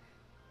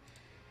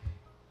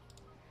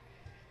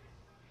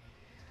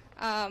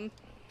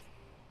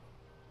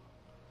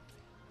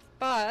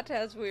 But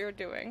as we were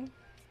doing,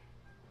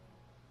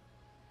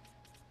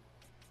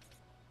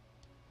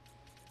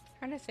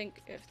 trying to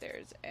think if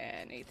there's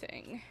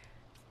anything.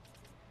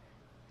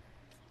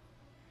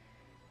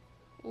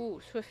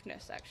 Ooh,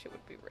 swiftness actually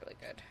would be really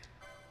good.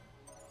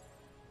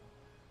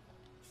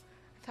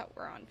 I thought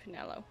we're on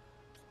Pinello.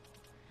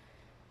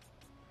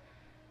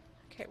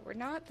 Okay, we're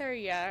not there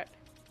yet.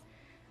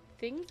 I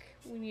think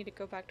we need to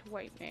go back to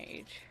White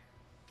Mage.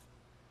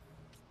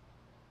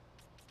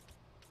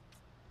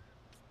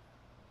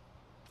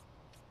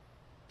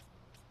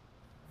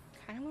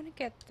 I want to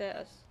get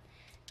this,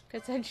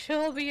 because then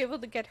she'll be able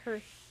to get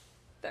her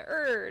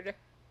third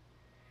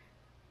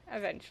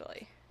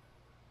eventually.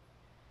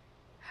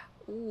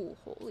 Ooh,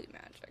 holy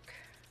magic.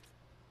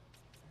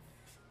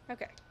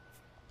 Okay.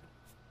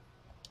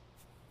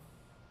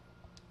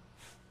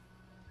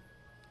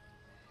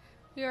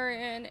 We are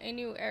in a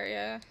new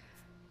area.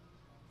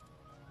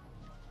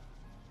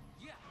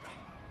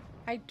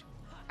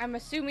 I'm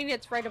assuming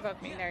it's right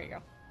above me. There you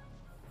go.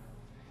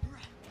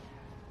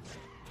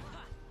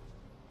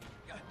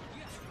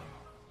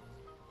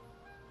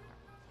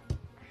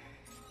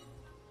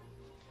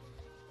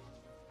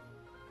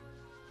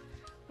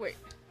 Wait,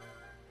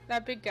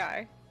 that big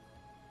guy.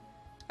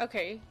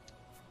 Okay.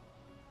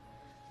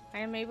 I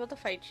am able to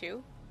fight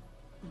you.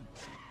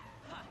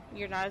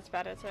 You're not as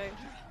bad as I...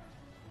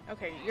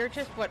 Okay, you're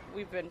just what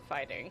we've been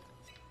fighting.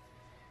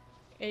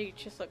 You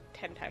just look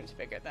 10 times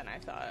bigger than I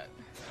thought.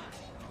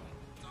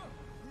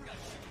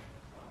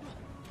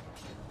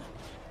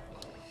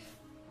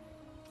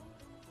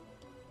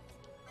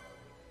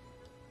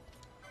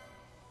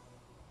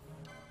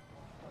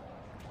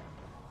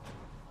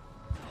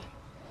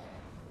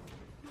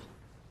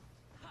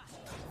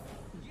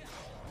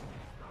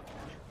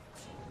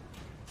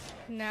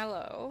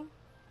 Nello.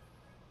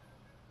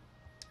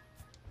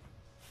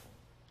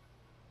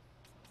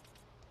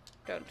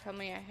 Don't tell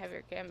me I have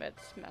your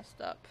gambits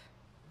messed up.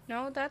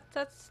 No,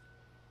 that's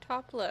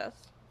topless.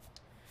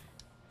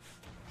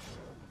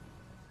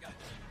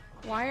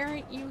 Why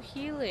aren't you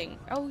healing?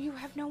 Oh, you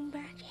have no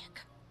magic.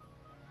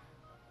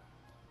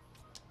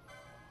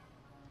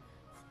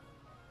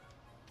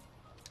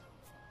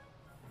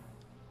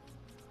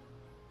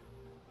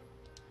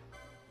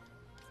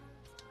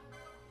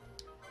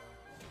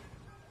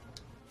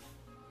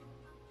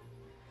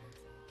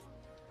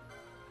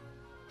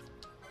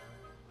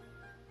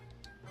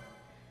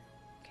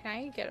 Can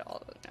I get all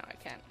of them? No, I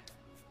can't.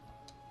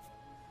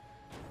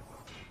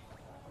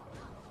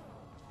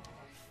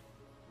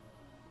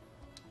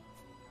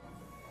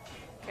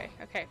 Okay,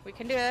 okay, we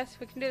can do this.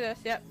 We can do this.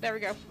 Yep, there we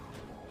go.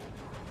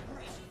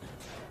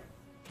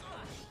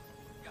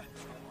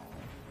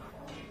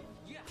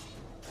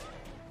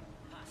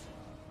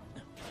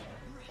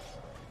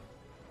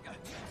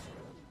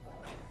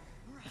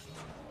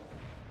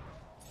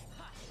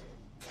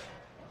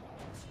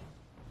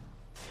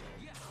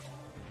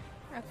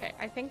 Okay,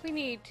 I think we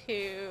need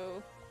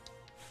to,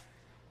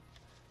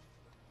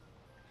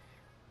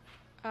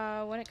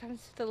 when it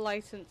comes to the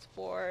license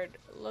board,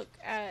 look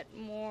at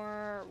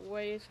more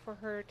ways for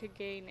her to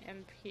gain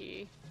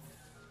MP.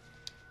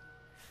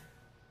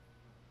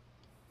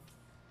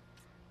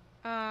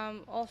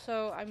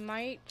 Also, I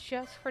might,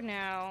 just for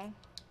now,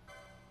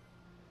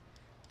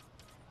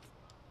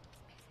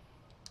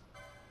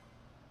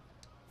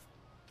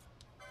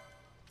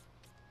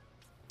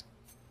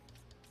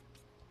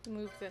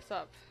 move this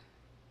up.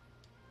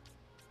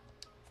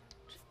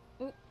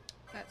 Oop,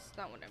 that's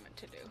not what I meant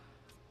to do.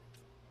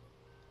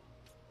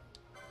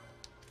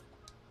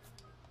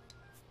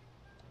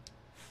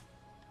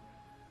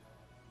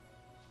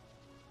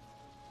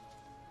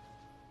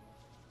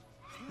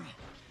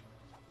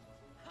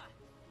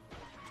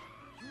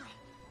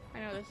 I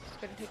know this is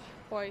going to take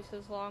twice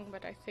as long,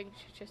 but I think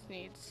she just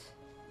needs...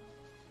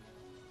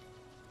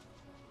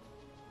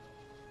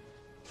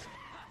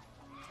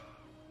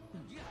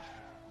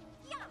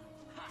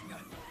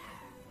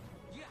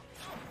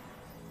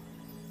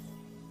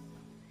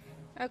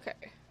 Okay.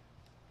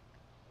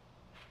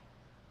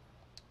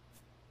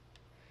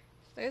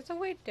 So there's a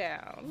way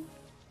down.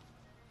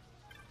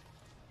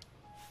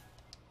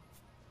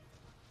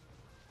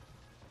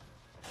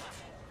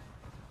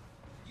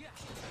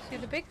 See,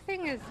 the big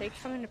thing is they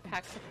come into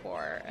packs of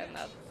 4, and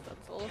that's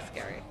a little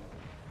scary.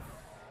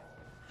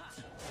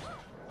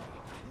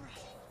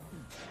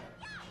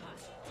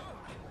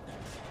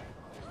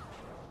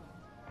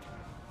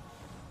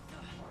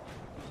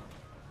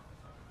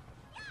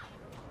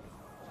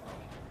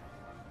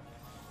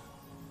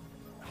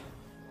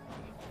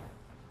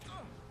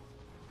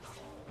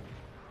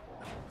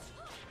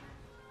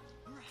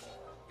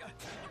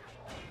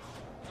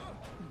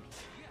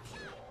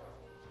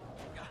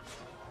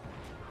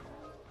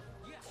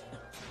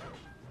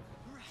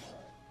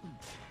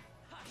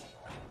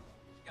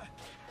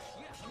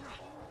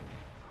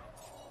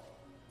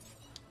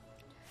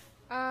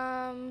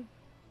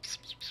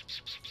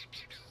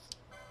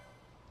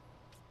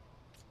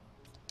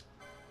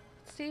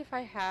 see if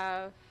I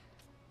have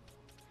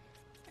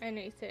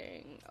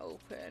anything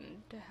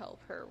open to help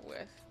her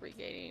with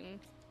regaining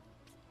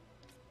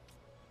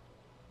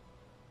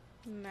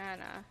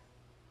mana.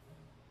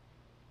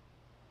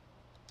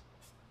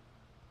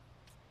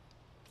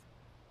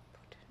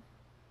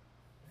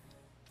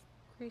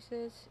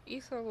 Increases.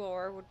 Ether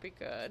lore would be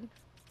good.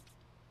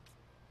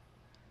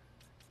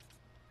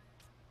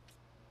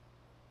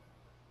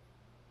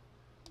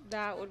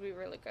 That would be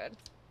really good.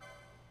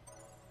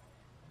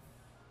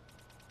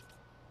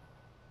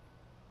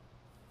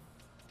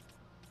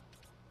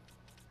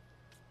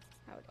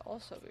 That would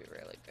also be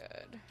really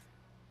good.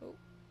 Oh,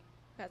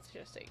 that's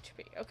just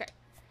HP. Okay.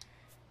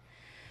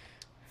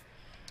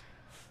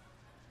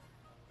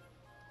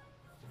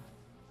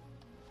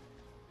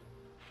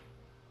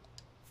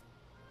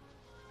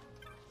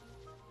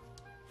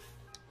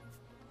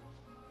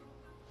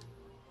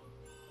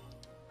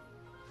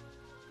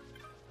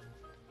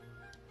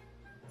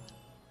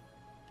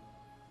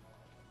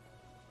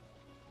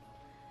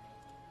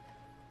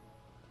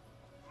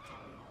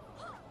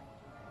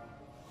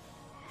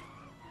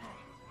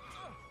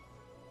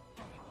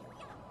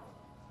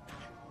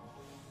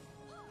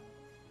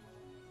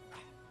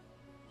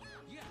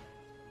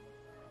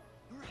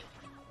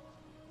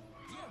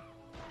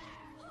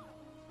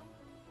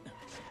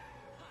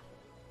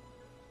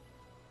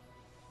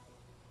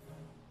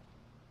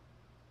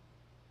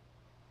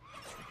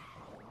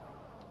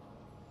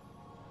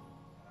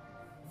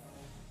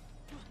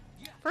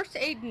 First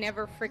aid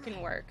never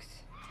freaking works.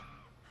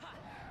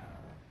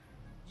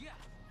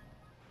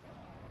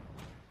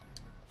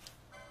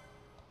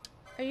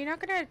 Are you not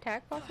gonna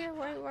attack both here?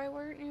 Why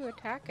weren't you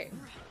attacking?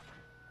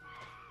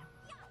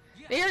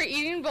 They are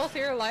eating both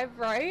here alive,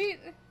 right?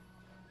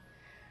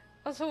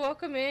 Also,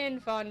 welcome in,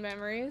 Fond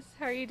Memories.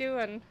 How are you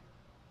doing?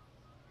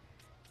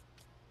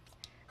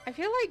 I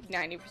feel like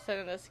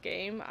 90% of this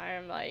game,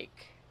 I'm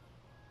like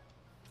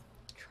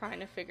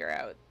trying to figure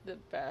out the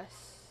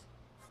best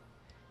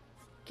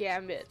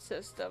gambit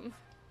system.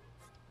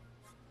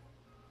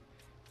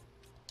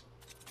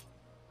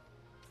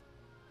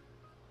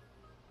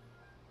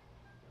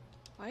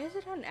 Why is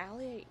it on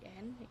ally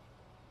N?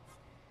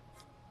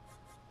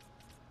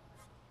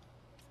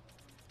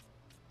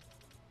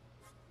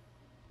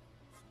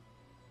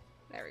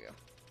 There we go.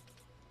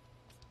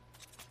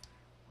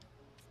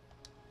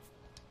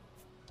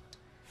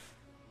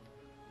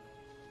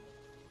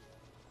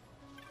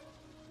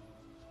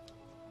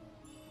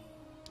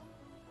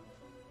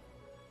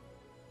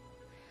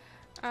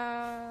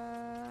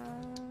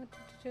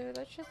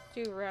 Let's just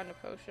do a round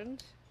of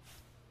potions.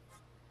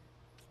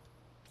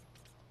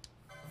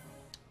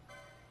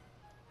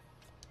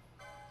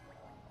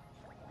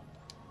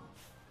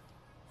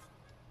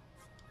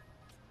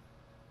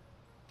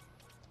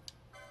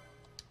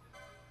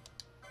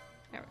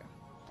 There we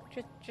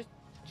go.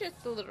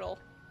 Just a little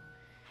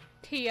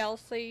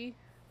TLC.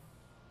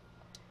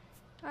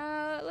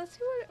 Let's see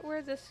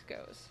where this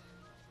goes.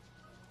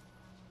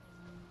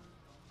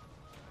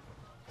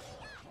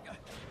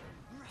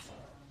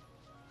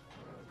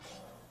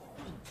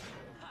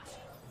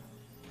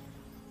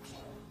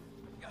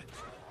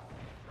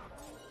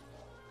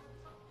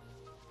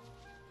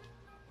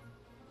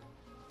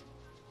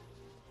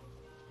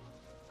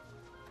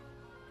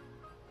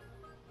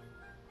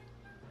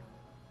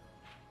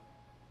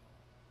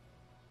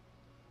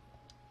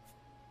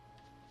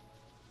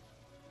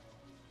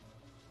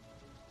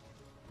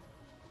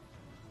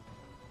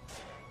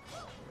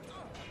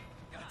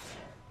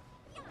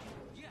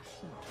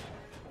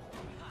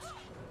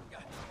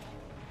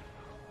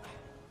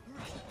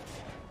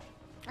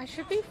 I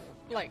should be,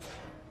 like,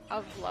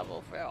 of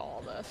level for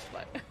all this,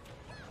 but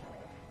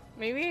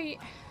maybe...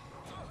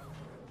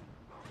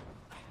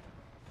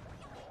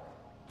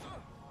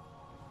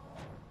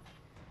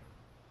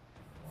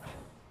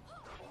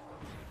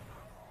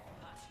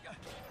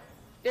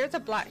 There's a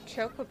black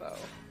chocobo.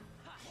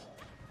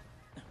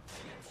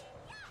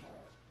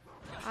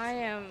 I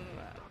am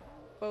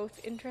both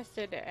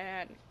interested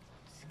and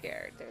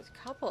scared. There's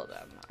a couple of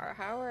them. Or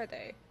how are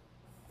they?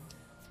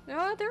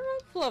 No, they're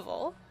of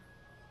level.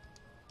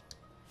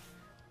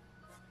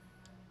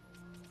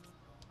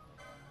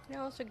 I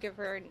also give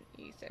her an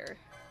ether.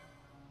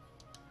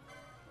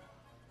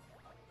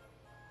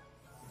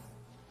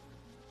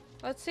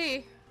 Let's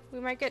see. We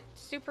might get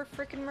super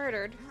freaking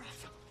murdered.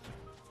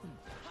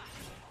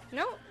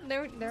 No,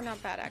 they're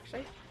not bad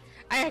actually.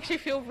 I actually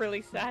feel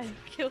really sad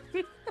killing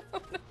them.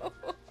 Oh no.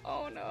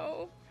 Oh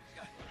no.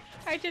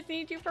 I just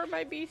need you for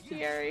my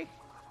bestiary.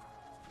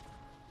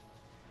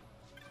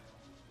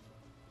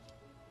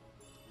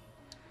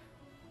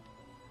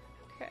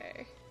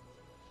 Okay.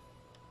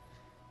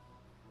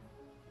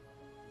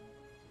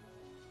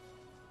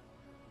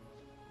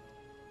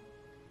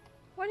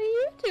 What are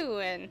you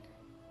doing?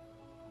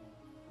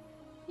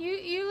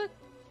 You look...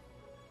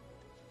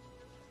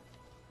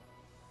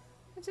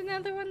 There's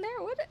another one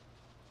there. What?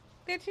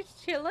 They're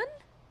just chilling?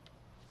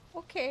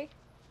 Okay.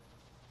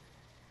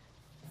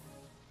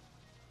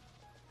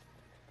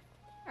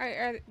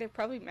 They're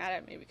probably mad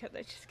at me because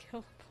I just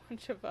killed a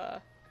bunch of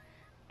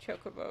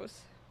chocobos.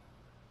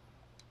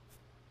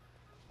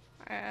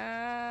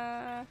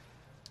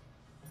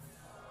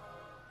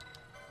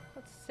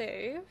 Let's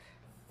save.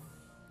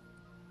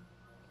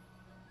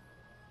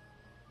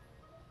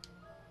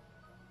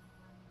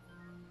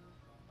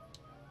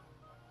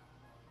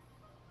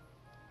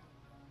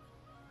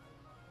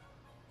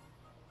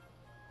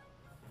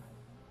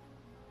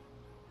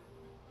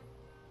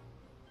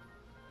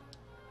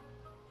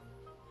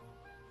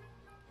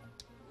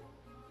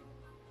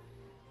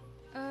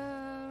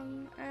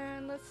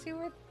 And let's see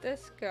where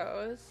this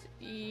goes.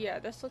 Yeah,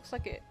 this looks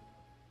like it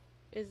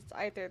is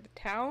either the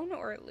town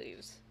or it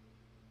leaves.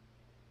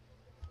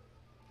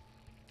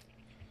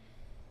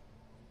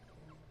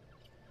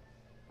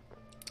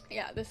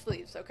 Yeah, this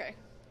leaves, okay.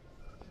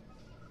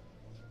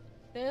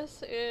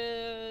 This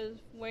is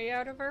way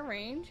out of our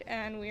range,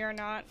 and we are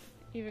not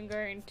even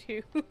going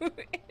to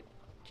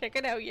check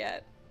it out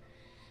yet.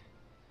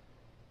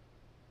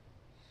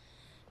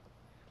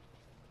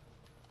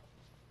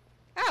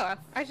 Oh,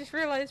 I just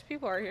realized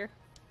people are here.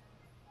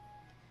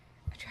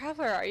 A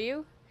traveler, are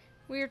you?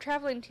 We are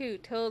traveling too,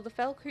 till the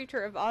fell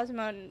creature of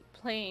Osmond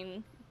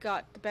Plain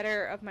got the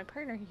better of my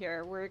partner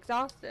here. We're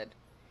exhausted.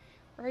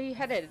 Where are you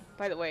headed,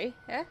 by the way?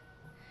 Eh?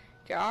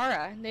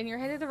 Jara. Then you're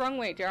headed the wrong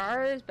way.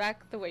 Jara is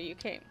back the way you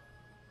came.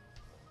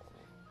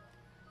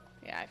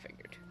 Yeah, I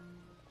figured.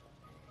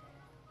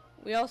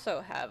 We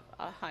also have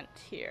a hunt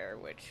here,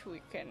 which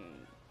we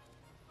can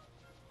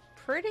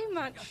pretty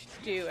much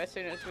do as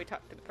soon as we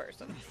talk to the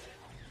person.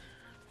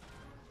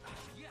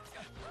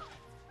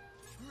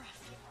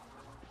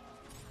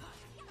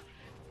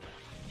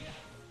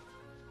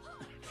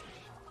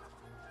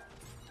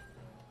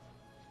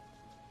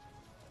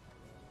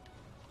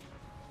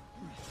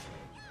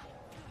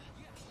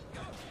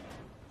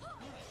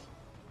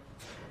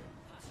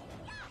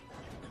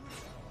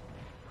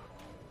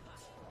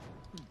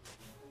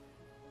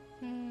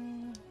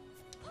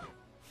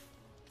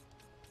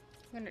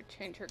 I'm gonna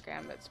change her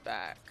gambits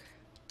back.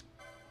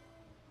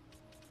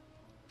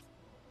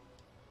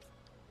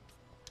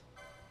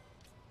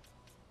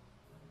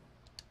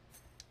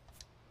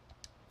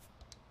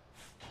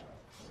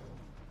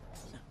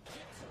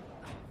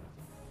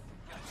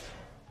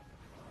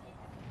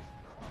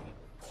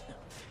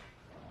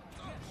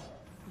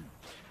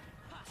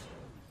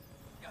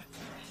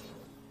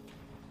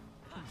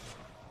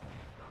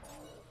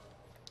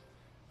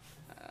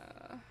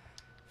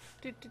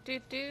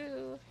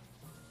 Do.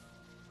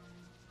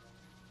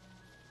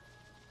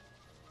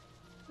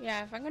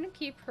 Yeah, if I'm gonna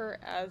keep her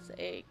as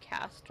a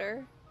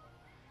caster,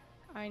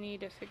 I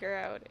need to figure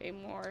out a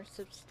more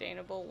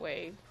sustainable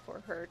way for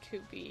her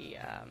to be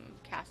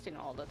casting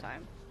all the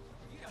time.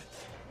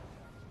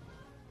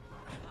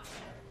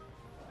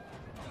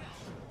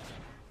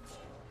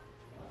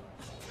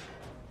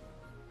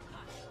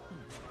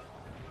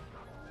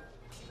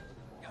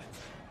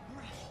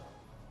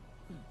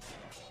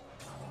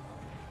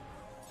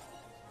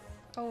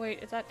 Oh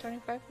wait, is that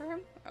 25 for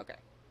him? Okay.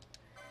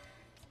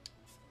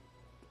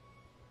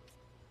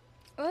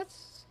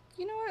 Let's,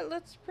 you know what,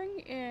 let's bring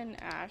in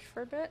Ashe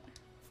for a bit.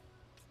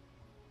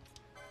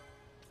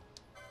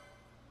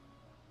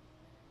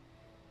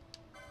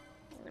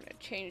 We're gonna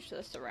change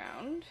this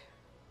around.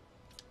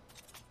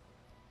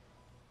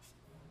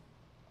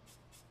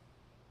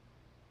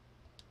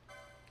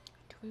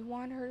 Do we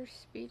want her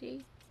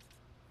speedy?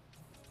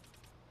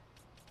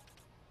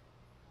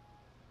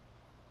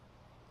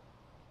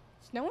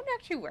 Is no one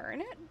actually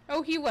wearing it?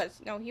 Oh, he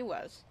was. No, he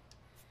was.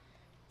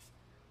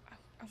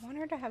 I want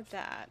her to have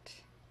that.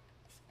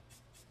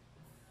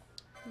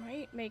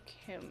 Might make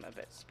him a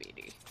bit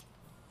speedy.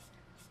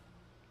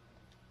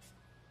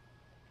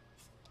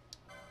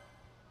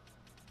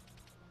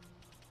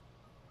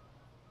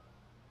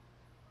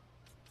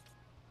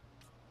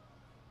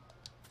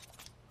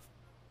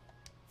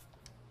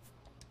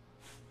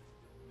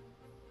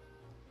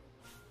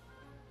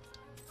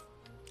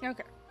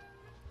 Okay.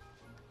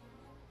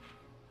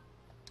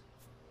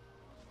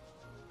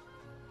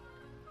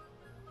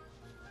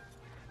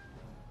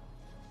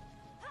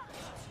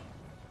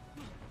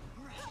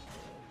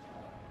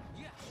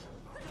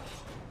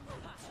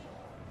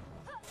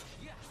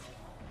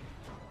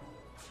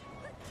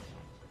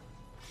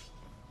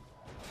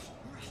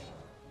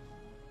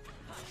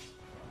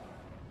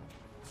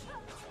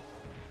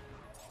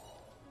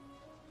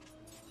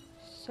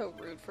 So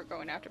rude for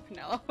going after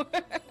Penelo.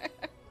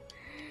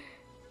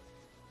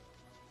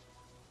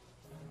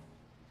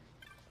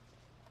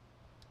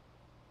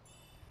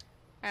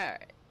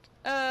 Alright.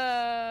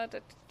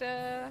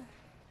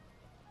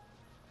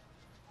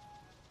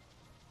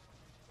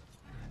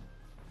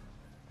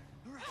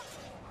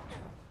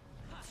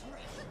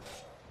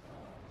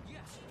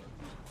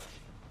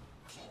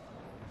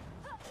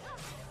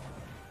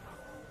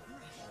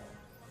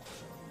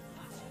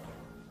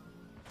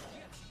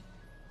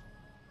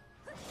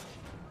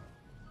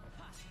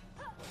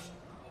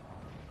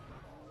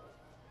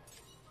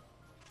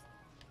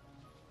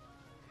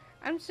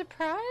 I'm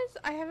surprised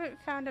I haven't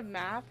found a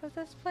map of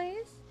this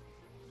place.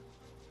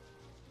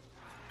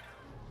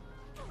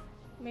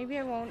 Maybe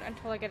I won't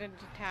until I get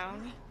into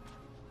town.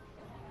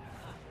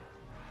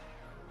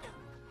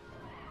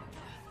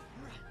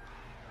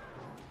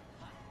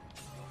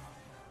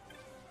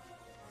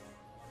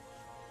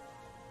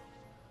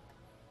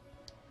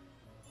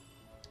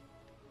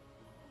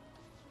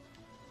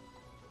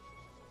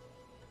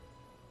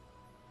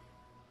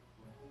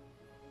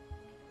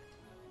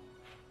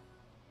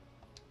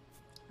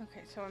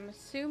 Okay, so I'm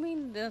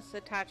assuming this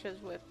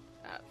attaches with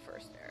that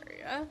first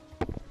area.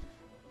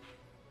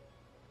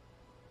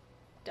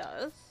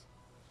 Does.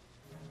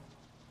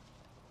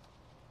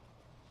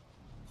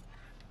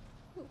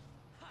 Ooh.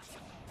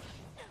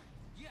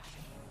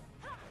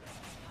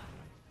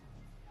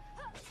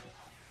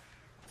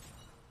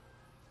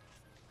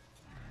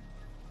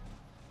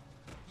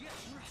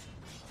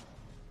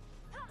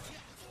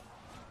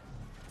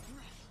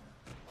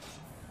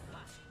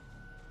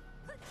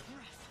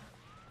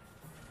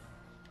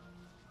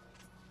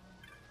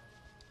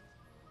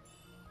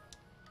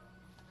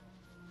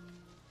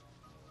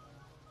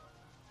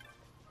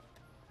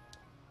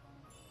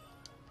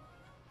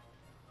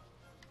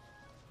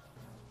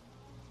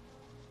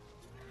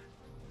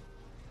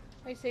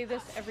 I say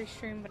this every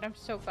stream, but I'm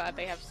so glad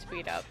they have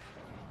speed up.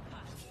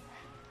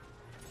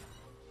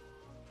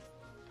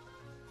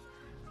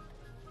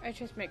 It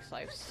just makes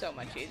life so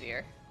much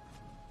easier.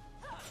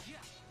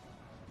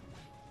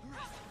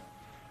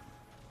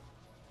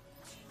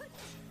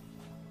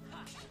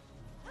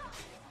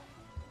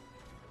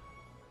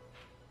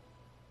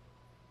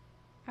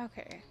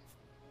 Okay.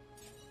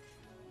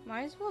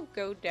 Might as well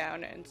go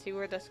down and see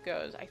where this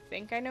goes. I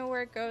think I know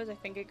where it goes. I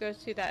think it goes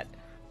to that,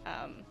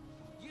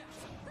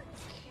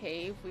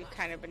 cave we've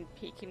kind of been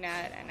peeking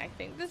at, and I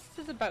think this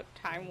is about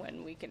time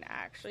when we can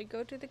actually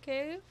go to the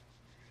cave.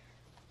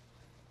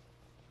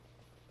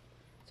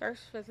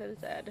 Starts with a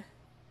Z.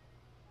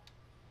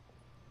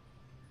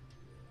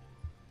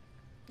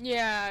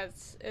 Yeah,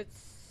 it's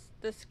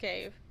this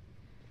cave.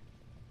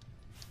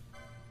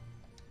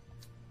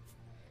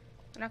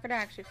 I'm not gonna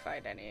actually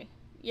fight any.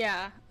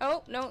 Yeah.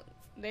 Oh, no.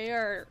 They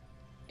are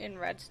in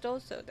red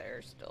still, so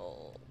they're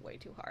still way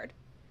too hard.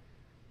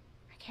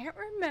 I can't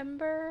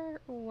remember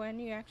when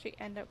you actually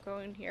end up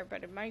going here,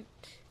 but it might...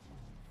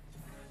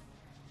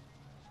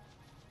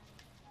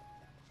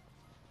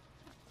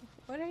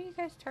 What are you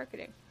guys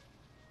targeting?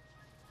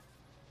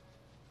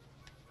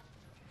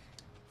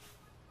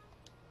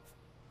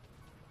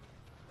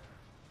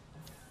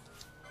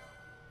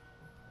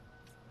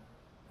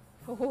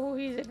 Oh,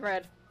 he's in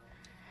red.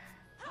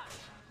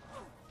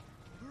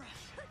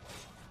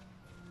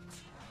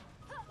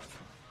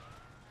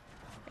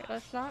 Okay,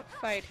 let's not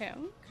fight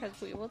him, because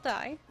we will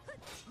die.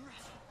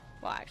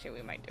 Well, actually,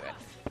 we might do it.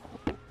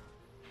 I'm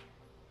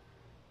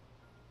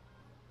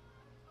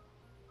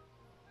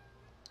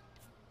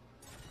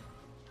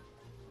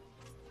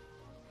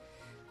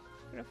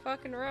gonna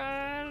fucking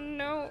run.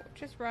 No,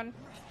 just run.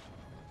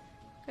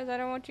 Because I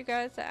don't want you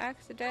guys to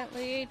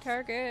accidentally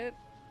target.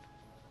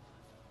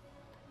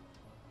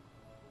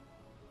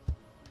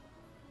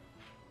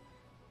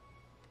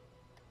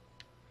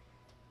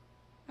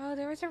 Oh,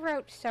 there was a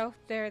route south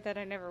there that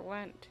I never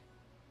went.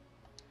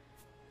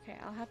 Okay,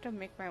 I'll have to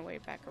make my way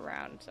back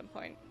around at some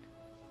point.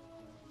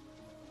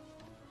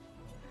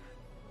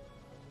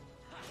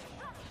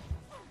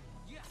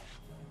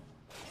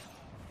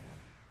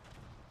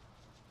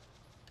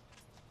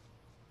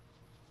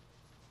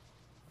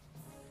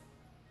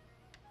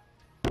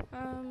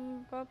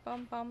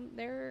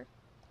 There.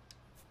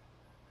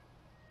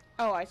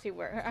 Oh, I see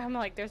where. I'm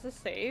like, there's a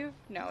save?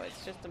 No,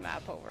 it's just a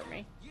map over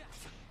me.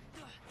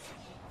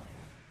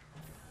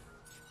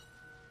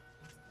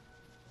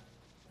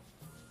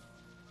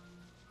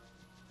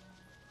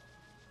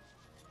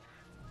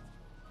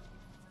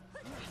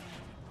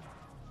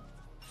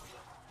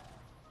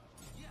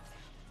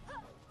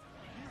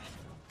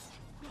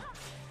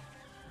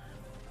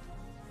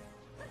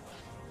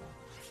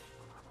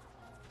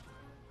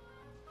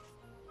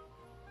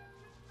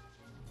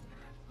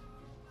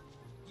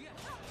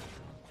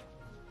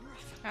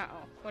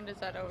 Uh-oh, what is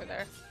that over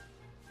there?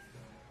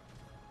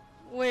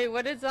 Wait,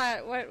 what is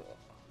that? What?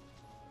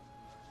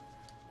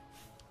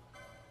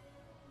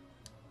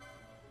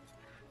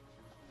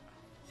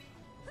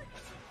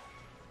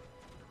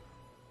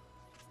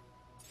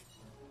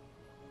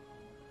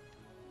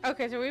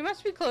 Okay, so we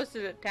must be close to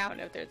the town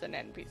if there's an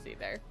NPC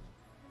there.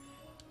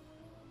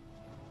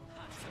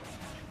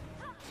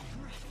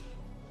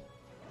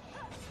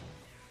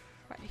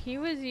 But he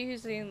was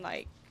using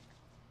like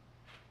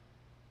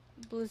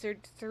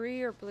Blizzard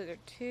 3 or Blizzard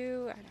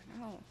 2, I don't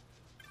know.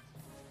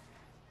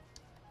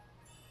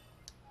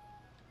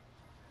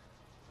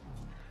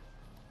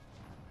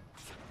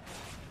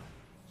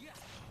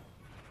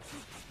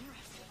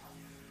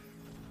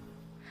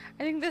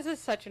 I think this is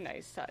such a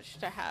nice touch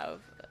to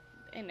have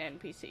an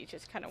NPC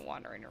just kind of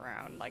wandering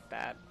around like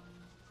that.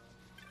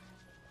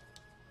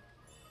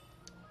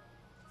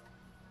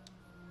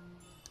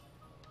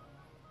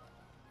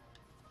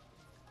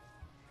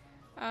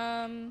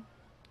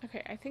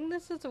 Okay, I think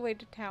this is the way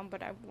to town,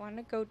 but I want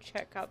to go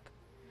check up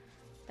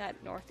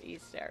that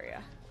northeast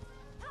area.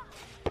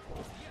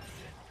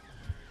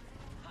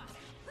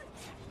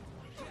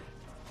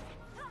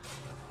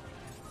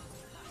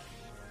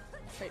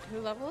 Wait, who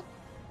leveled?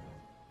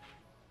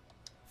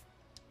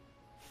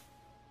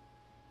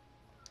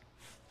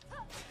 I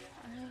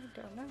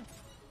don't know.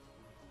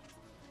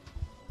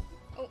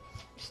 Oh,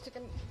 stick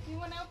him. You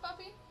want out,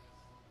 puppy?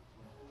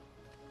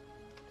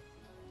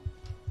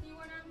 You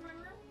want out of my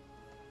room?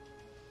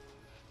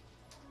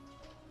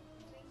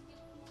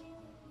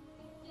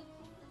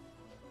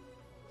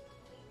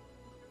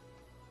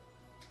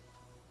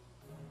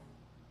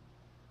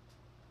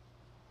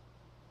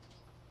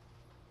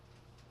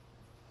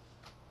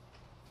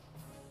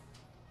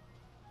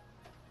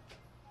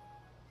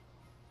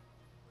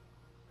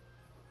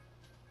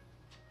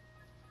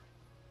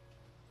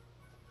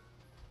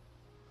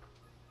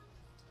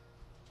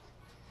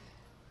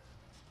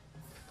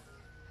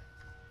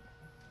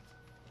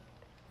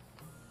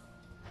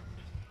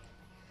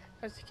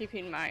 I was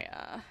keeping my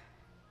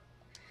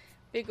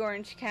big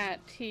orange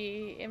cat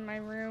tea in my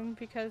room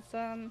because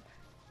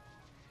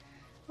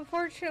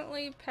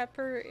unfortunately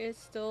Pepper is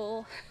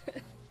still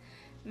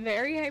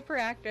very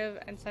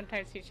hyperactive, and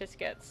sometimes he just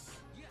gets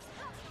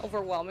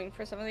overwhelming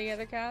for some of the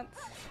other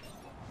cats.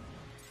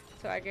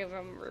 So I give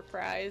him a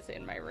reprise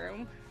in my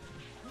room.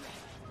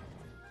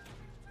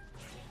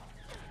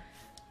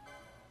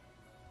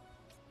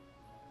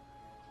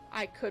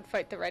 I could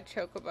fight the red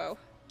chocobo.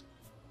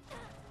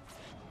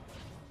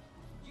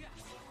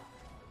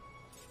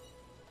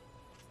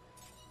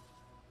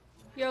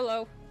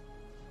 YOLO.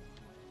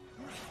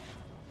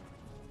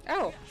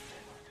 Oh.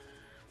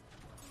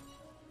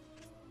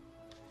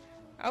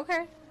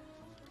 Okay.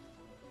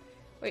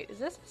 Wait, is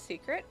this a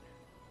secret?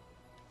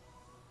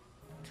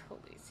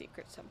 Totally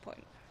secret at some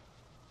point.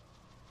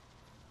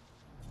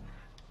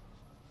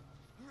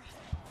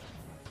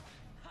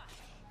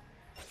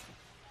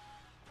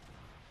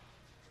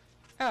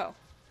 Oh.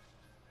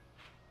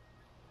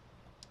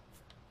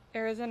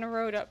 There isn't a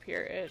road up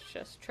here, it's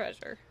just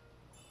treasure.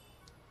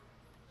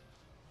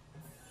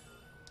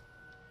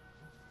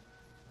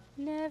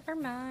 Never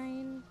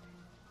mind.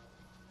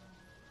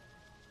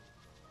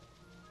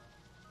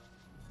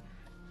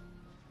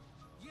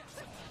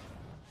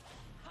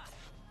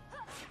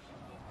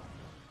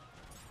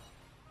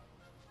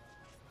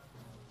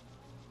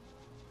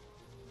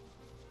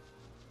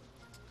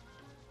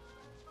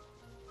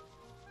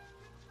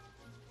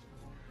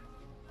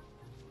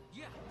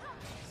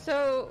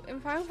 So, in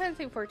Final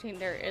Fantasy XIV,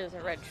 there is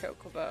a red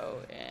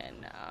chocobo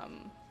in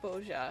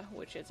Boja,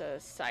 which is a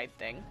side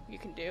thing you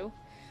can do.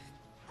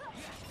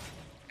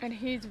 And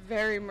he's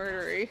very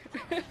murdery.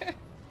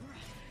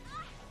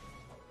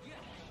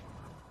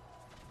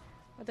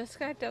 But this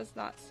guy does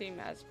not seem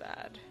as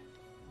bad.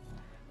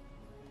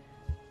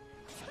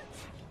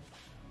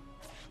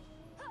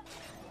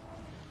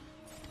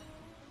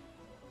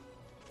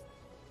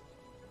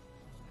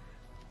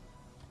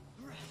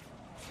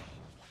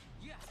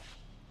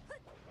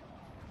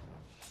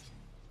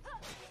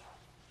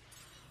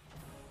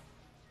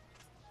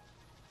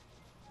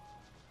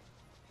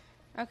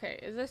 Okay,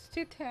 is this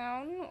to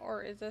town,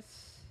 or is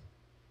this...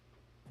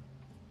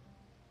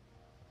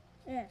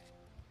 Yeah.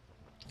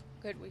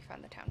 Good, we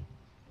found the town.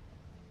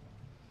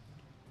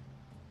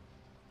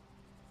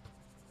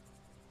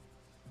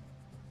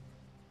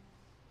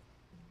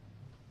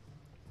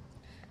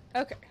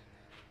 Okay.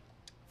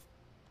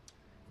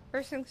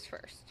 First things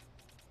first.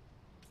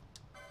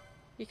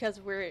 Because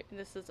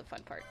this is the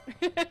fun part.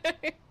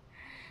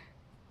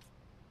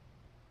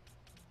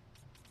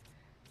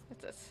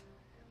 What's this?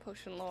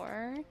 Potion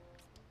lore.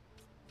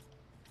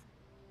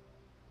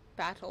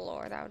 Battle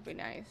lore, that would be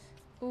nice.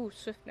 Ooh,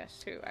 swiftness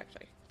too,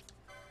 actually.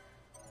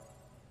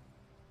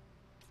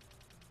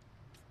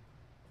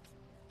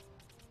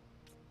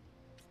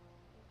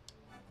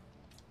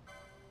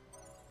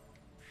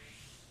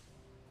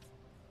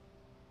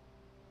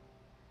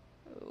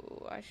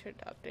 Ooh, I should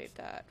update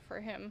that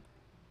for him.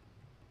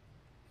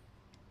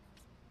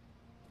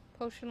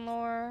 Potion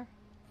lore.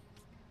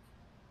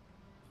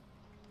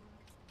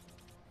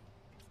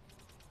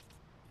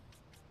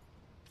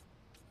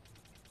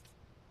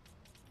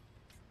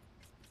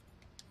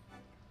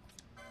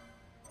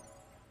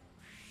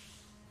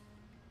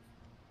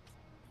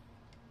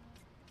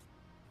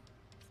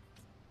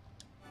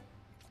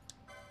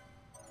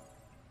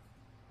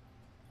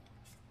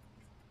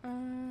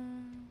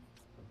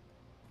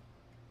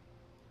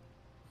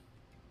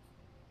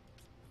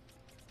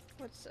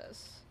 What's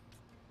this?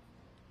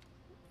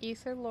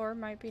 Ether lore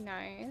might be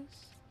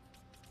nice.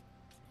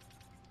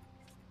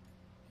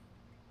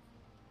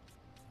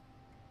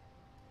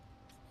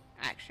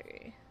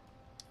 Actually.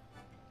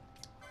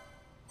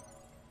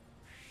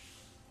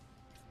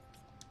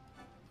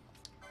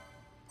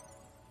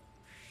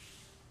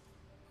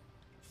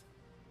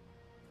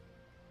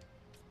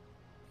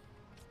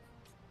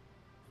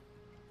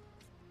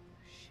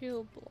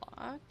 Shield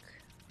block.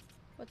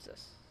 What's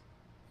this?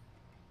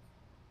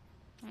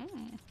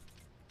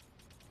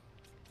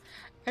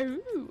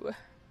 Ooh.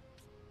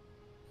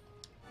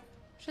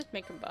 Just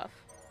make him buff.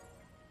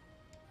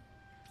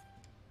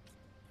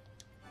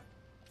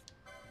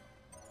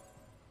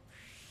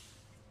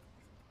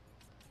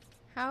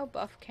 How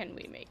buff can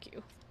we make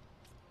you?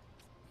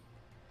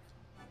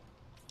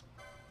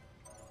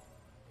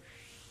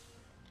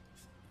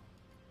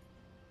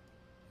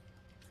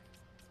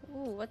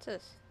 Ooh, what's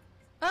this?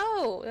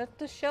 Oh, that's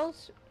the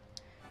shells.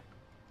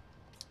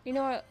 You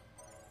know what?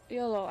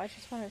 YOLO, I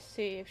just want to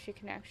see if she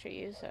can actually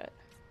use it.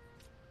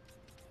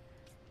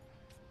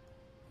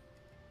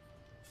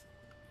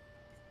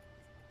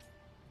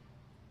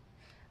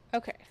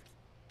 Okay.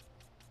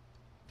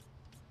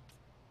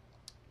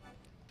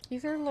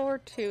 Ether lore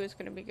 2 is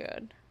going to be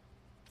good.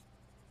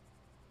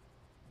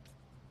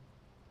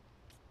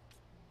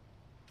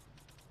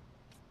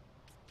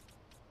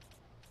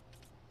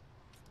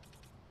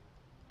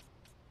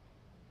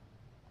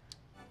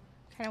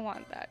 Kind of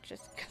want that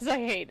just because I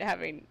hate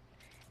having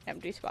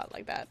empty spot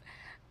like that.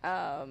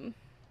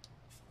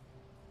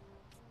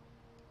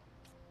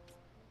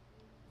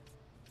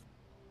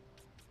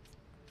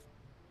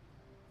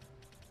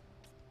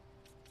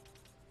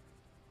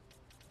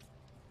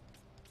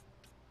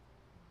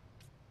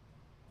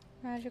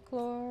 Magic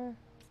lore.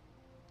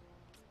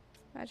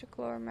 Magic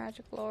lore,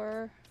 magic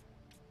lore.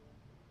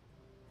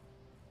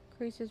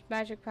 Increases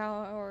magic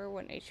power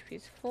when HP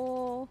is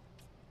full.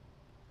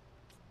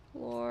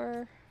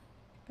 Lore.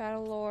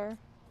 Battle lore.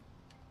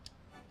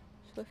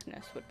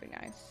 Swiftness would be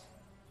nice.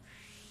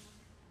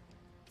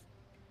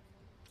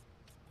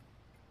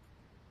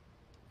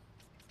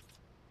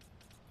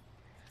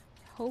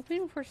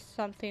 Hoping for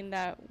something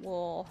that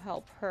will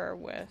help her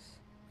with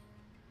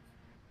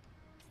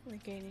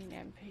regaining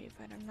MP,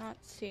 but I'm not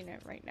seeing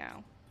it right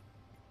now.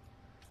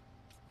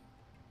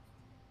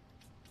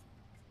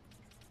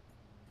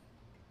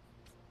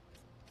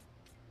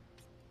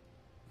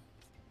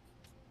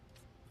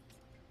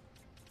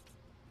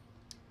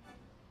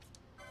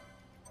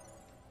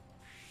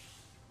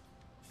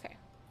 Okay.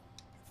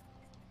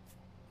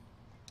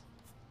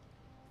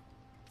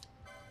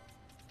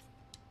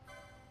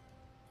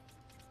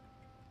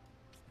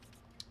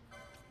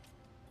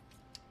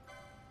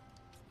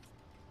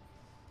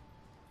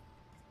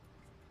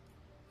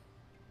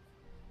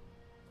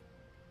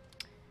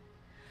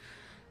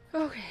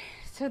 Okay,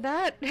 so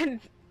that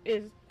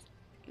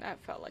that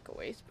felt like a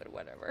waste, but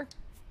whatever.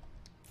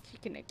 She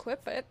can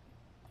equip it.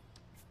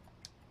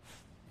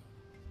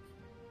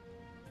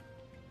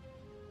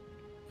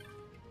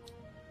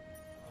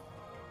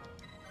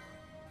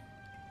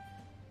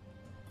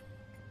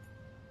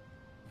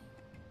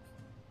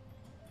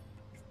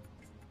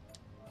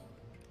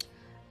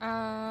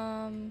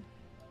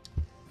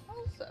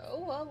 Also,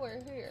 while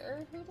we're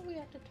here, who do we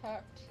have to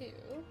talk to?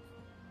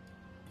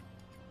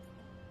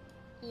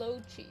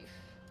 Low Chief.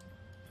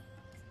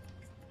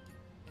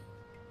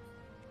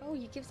 Oh,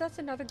 he gives us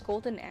another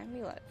golden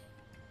amulet.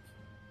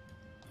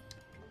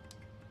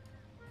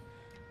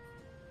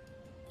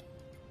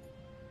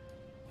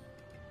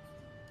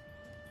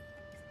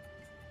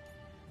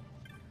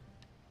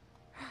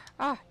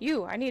 Ah,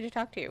 you! I need to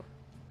talk to you.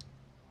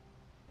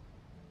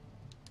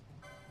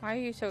 Why are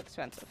you so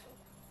expensive?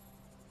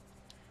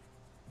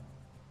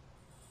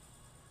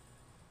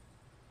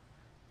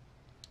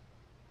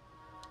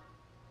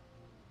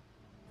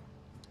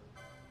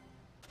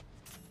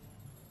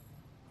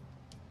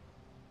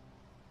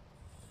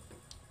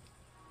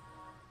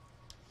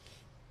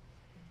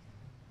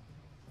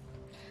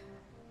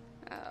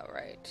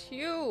 Alright,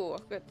 you,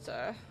 good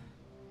sir.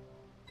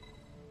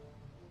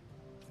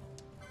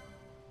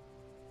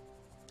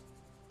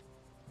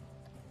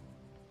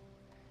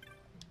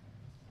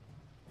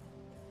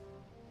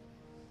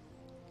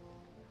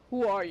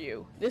 Who are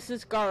you? This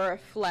is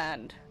Gareth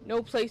land.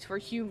 No place for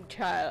human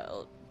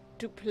child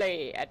to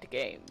play at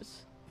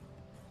games.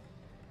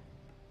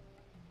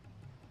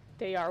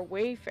 They are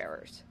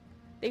wayfarers.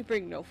 They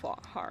bring no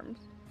harm.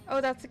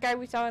 Oh, that's the guy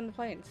we saw in the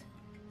plains.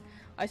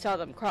 I saw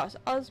them cross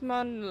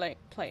Osman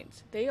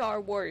plains. They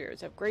are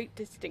warriors of great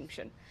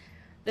distinction.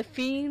 The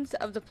fiends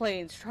of the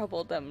plains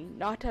trouble them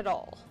not at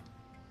all.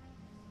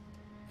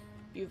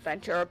 You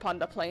venture upon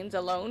the plains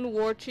alone,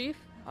 war chief?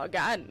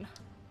 Again.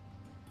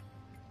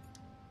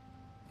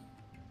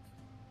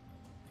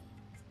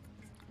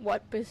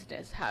 What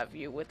business have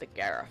you with the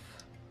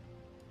Gareth?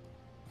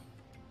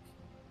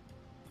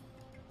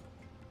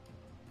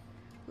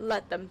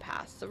 Let them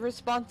pass. The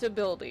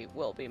responsibility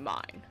will be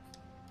mine.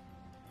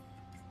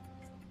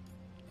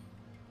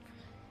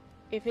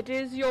 If it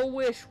is your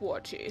wish, war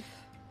chief.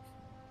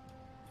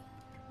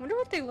 I wonder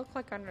what they look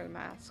like under the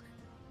mask.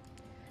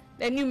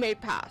 Then you may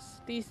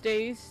pass. These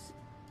days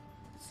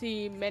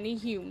see many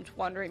humans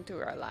wandering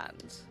through our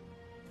lands.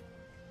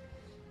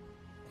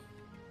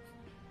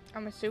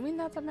 I'm assuming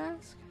that's a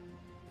mask.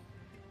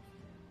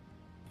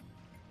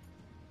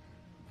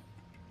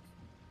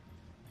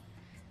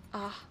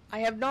 Ah, I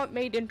have not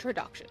made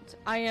introductions.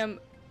 I am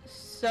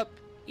Sup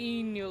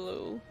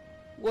Inulu,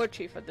 war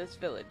chief of this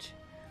village.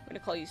 I'm gonna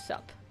call you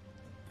Sup.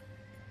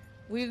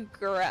 We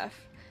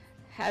Gareth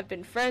have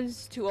been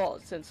friends to all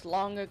since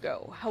long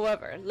ago.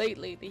 However,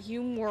 lately the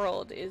human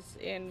world is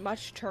in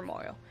much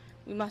turmoil.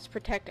 We must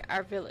protect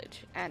our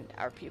village and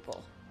our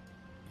people.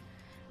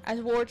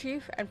 As war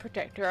chief and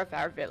protector of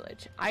our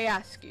village, I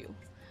ask you,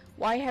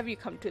 why have you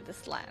come to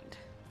this land?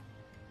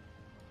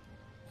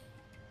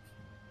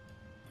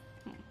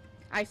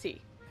 I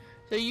see.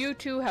 So you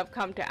two have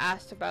come to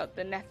ask about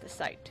the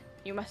Nethicite.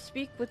 You must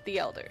speak with the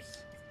elders.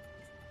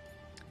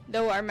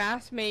 Though our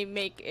mask may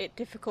make it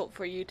difficult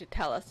for you to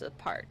tell us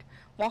apart,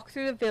 walk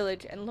through the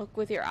village and look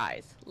with your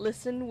eyes.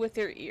 Listen with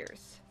your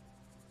ears.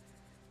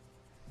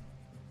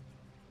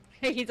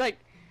 He's like,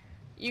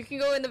 you can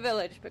go in the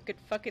village, but good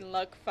fucking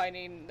luck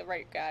finding the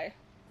right guy.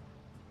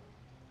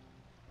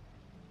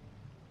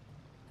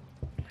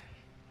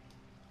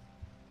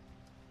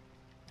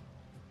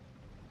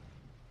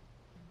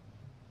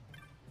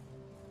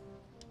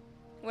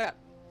 What up?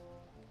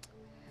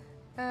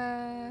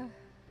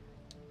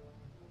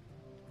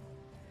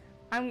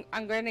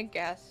 I'm gonna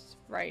guess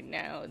right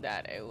now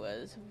that it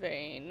was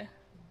Vaan.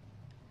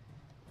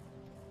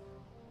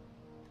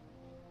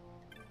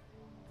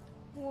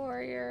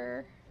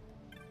 Warrior.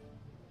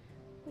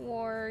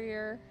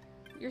 Warrior.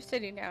 You're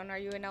sitting down, are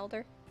you an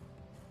elder?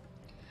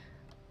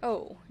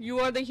 Oh, you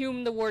are the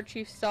human the war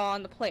chief saw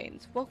on the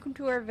plains. Welcome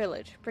to our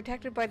village,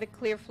 protected by the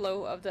clear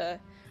flow of the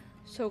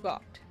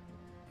Sogot.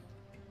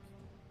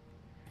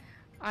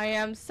 I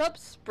am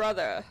Sup's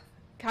brother,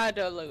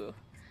 Kadalu.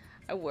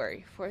 I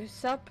worry, for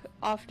Sup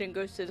often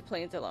goes to the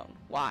plains alone.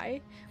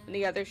 Why? When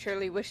the others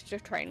surely wish to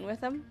train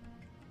with him?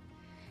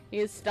 He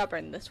is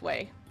stubborn this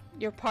way.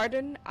 Your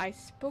pardon, I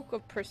spoke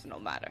of personal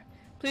matter.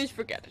 Please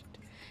forget it.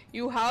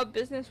 You have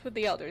business with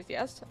the elders,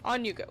 yes?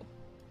 On you go.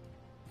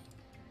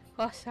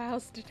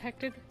 Hostiles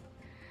detected.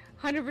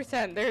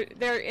 100%.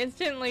 They're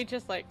instantly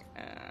just like,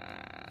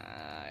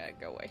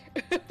 go away.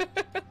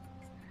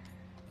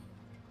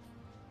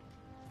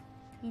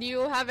 Do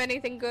you have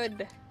anything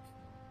good?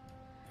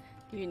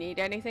 Do you need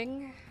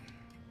anything?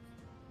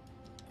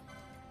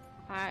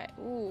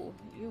 Ooh,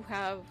 you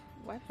have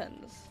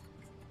weapons.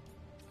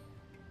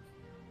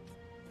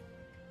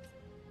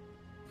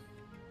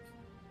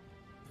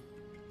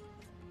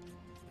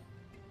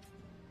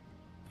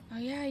 Oh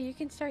yeah, you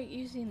can start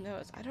using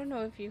those. I don't know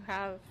if you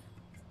have...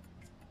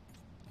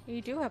 You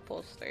do have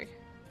bolster.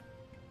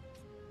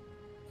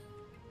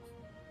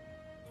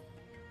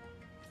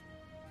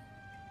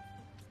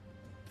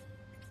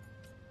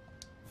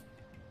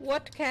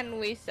 What can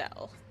we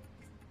sell?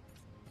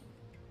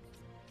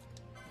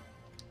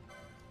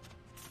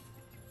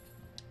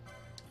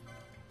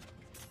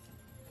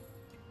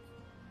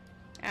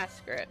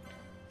 Ask her it.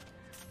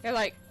 They're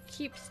like,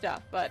 keep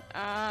stuff, but,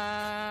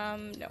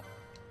 no.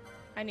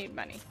 I need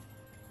money.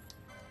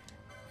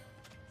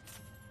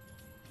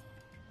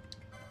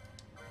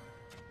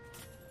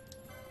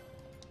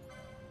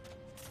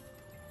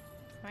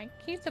 Mike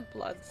keeps a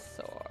blood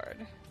sword.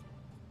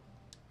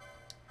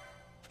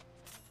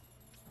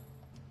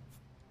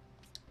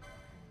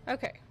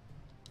 Okay.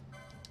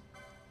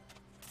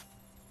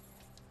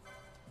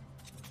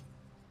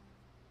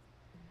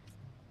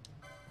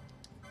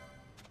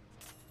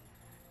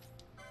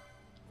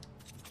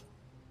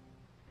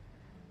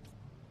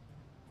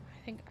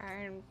 I think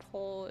iron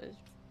pole is...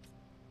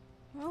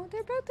 Well,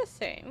 they're both the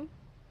same.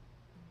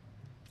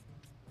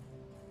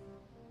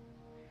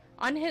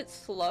 Unhit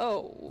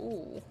slow.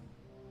 Ooh.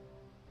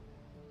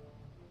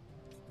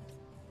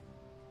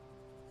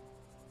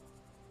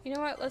 You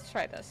know what? Let's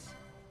try this.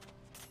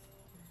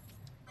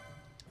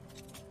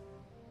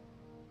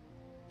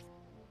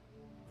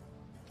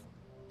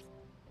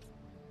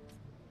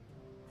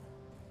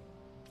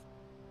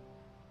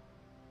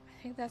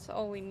 I think that's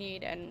all we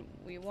need, and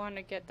we want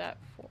to get that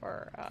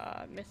for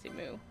Missy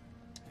Moo.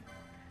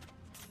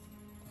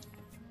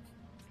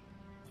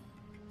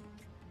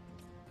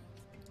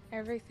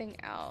 Everything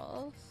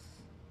else.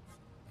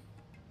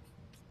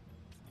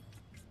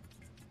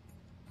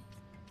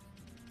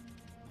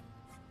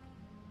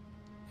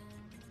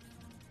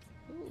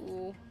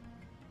 Ooh.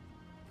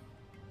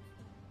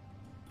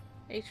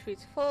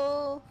 HP's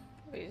full.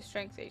 Wait,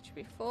 strength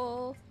HP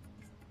full.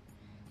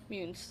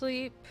 Immune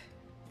sleep.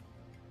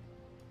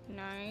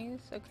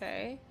 Nice,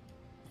 okay.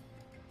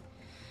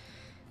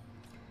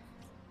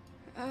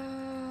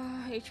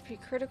 HP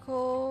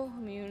critical,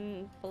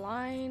 immune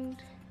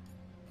blind.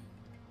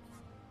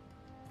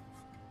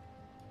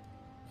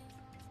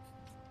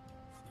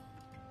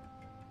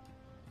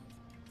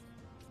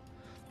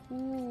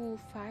 Ooh,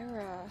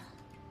 Fyra.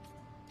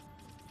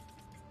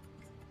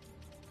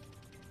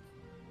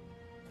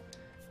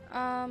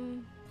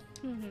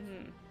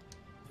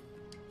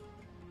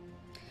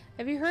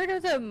 Have you heard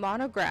of the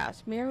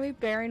monographs? Merely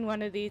bearing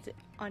one of these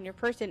on your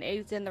person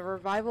aids in the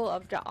revival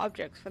of the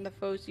objects from the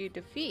foes you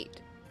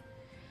defeat.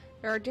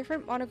 There are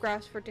different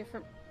monographs for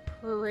different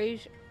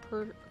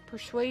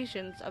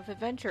persuasions of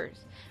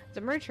adventures. As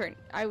a merchant,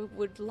 I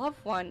would love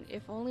one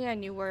if only I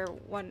knew where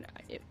one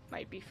it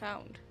might be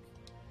found.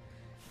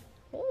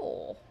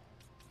 Oh.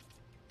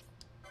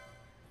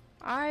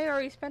 I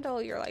already spent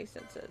all your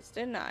licenses,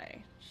 didn't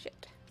I?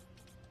 Shit.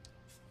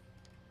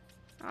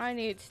 I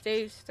need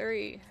stage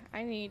 3.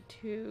 I need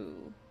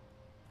to...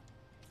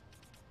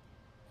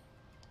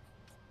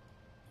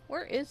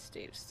 Where is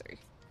stage 3?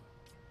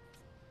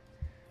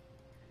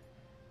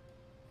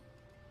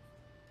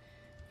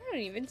 I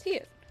don't even see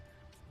it.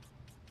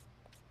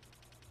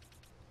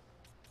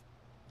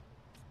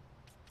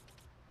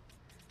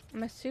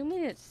 I'm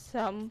assuming it's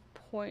some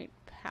point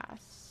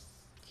past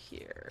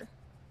here.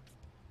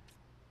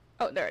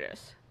 Oh, there it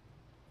is.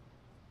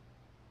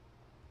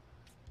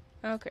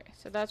 Okay,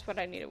 so that's what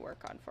I need to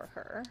work on for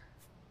her.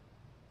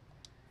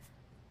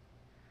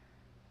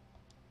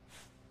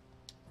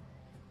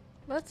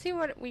 Let's see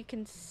what we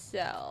can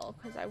sell,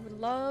 because I would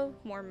love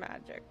more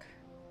magic.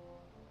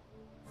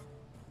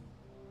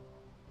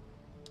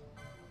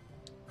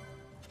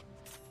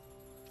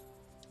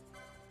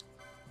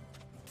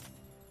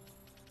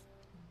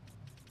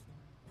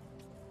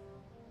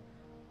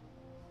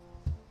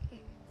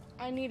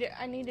 I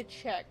need to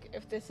check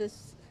if this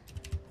is...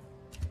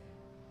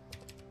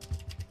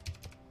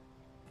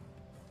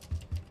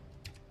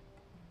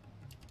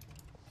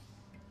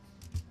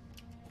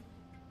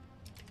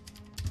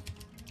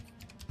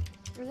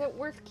 Is it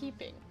worth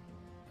keeping?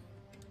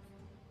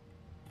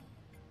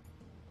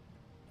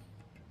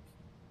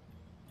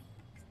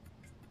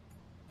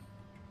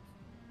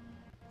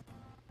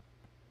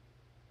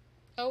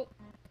 Oh,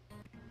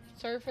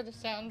 sorry for the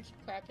sound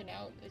crapping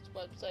out. It's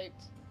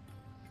websites.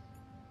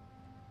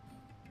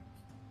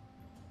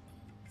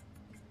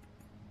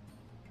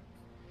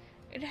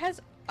 It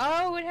has,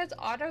 oh, it has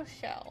auto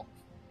shell.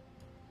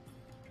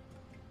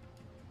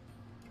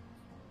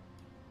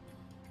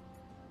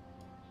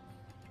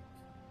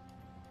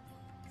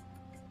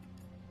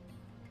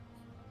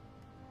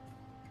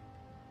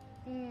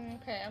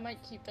 Okay, I might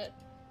keep it.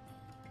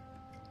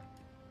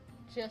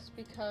 Just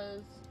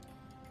because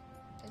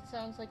it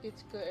sounds like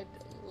it's good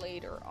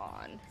later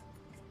on.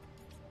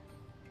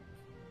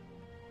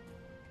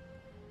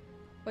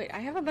 Wait, I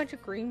have a bunch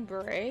of green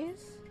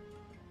berets?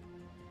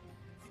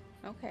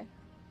 Okay.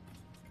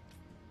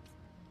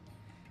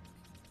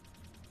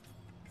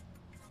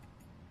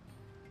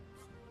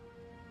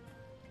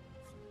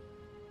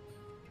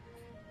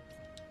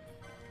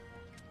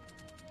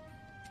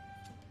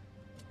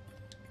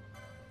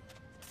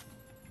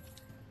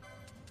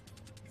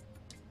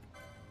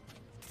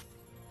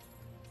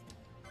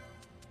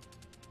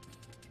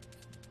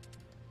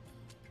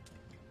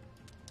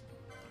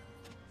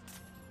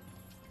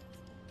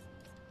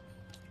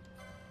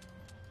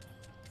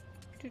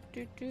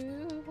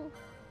 Do.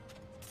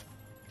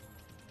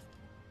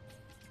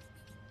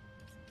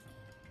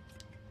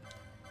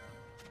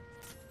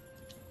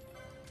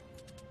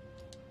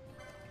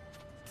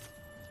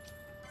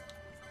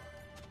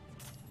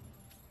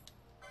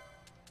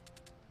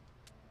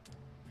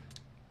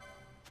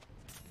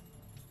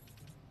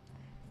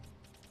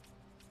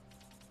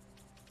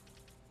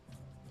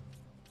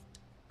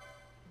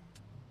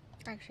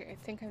 Actually, I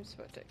think I'm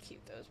supposed to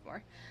keep those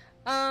more.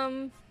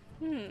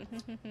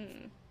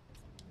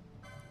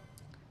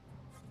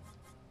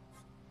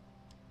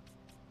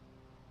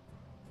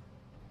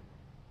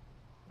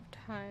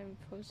 Time,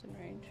 pose, and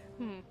range.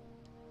 I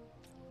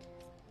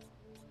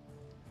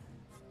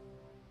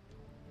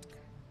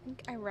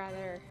think I'd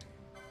rather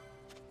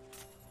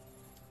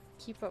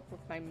keep up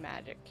with my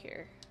magic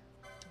here.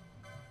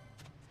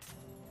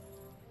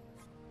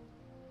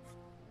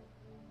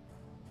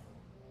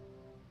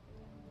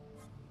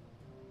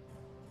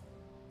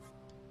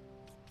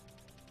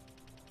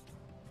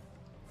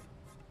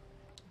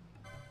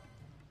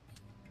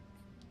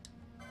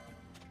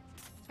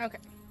 Okay.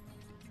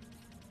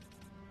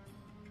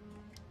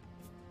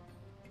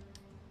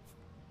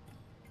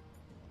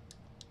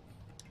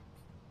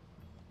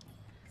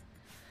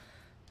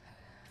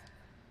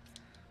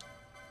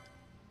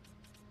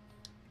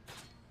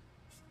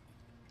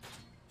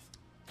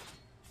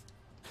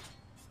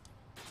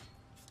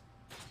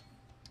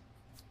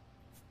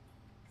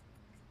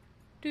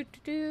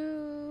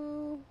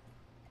 Do.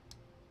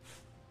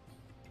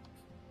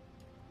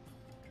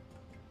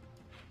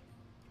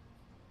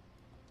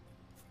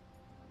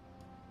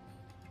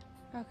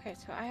 Okay,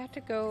 so I have to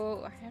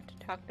go. I have to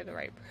talk to the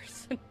right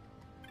person.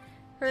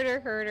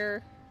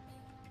 Herder.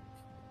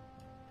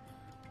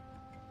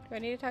 Do I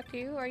need to talk to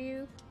you? Are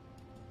you?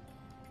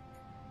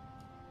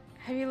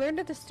 Have you learned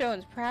of the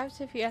stones? Perhaps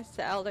if you ask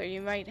the elder,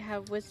 you might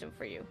have wisdom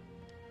for you.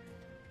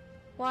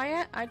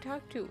 Why? I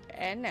talked to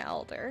an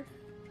elder.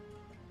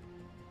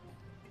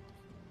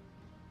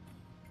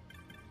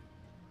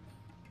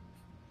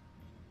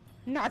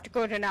 Not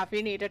good enough.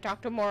 You need to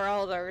talk to more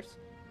elders.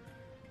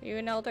 Are you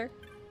an elder?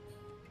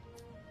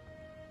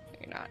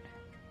 You're not.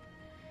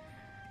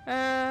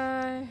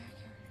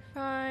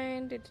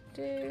 Fine.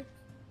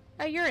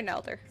 Oh, you're an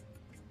elder.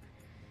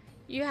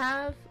 You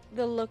have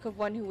the look of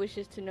one who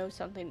wishes to know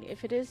something.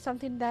 If it is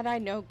something that I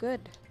know,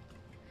 good.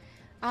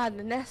 Ah,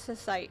 the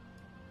necessite.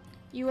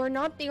 You are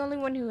not the only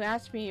one who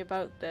asked me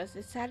about this.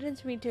 It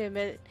saddens me to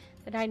admit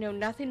that I know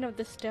nothing of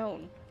the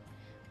stone.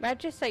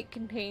 Magicite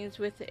contains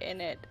within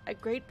it a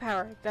great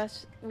power,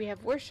 thus we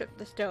have worshipped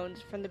the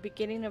stones from the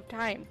beginning of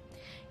time.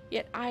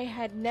 Yet I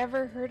had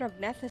never heard of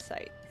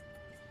Nethicite.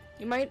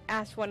 You might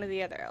ask one of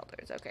the other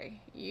elders. Okay,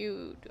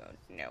 you don't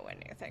know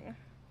anything.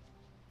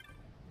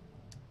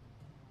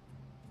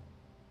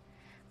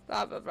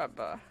 Blah, blah, blah,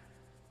 blah.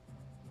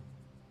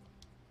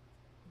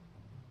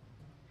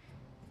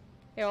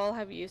 They all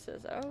have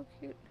uses. Oh,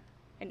 cute.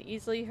 And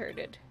easily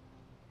herded.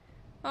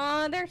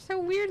 Aw, they're so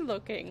weird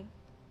looking.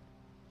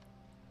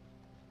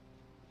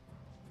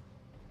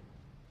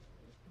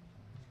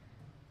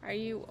 Are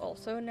you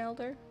also an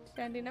elder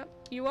standing up?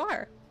 You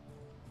are.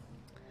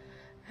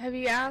 Have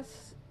you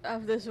asked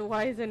of this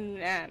wizened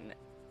man?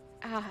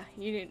 Ah,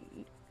 you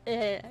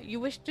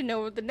wish to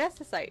know the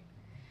necessite.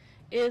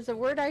 It is a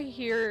word I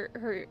hear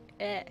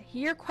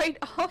quite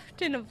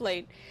often of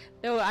late,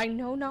 though I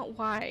know not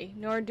why,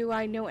 nor do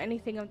I know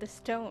anything of the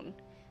stone.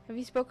 Have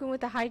you spoken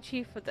with the high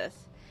chief of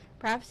this?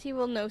 Perhaps he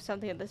will know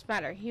something of this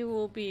matter. He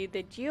will be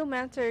the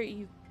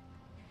geomancer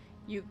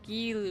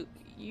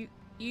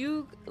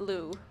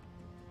Yuglu.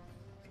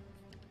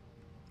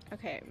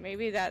 Okay,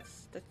 maybe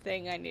that's the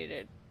thing I need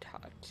to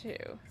talk to.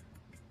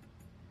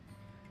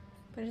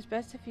 But it's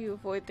best if you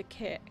avoid the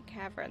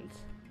caverns.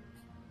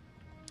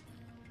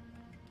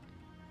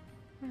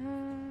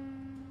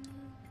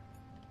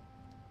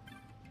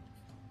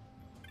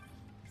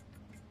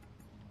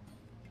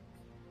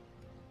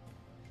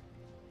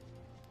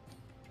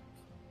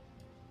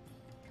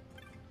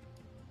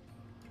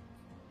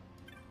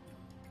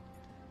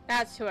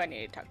 That's who I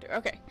need to talk to.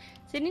 Okay.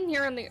 Sitting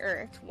here on the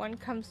earth, one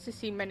comes to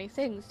see many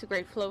things, the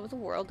great flow of the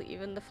world,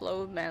 even the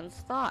flow of man's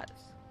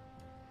thoughts.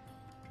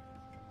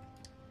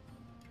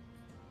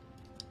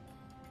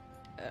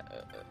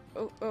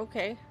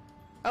 Okay.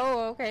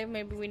 Oh, okay,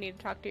 maybe we need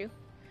to talk to you.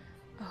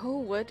 Oh,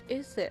 what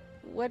is it?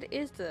 What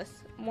is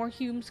this? More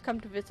humans come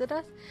to visit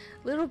us?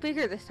 A little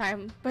bigger this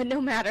time, but no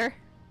matter.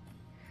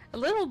 A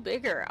little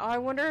bigger? Oh, I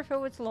wonder if it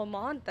was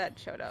Lamont that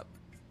showed up.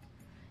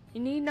 You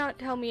need not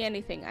tell me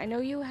anything. I know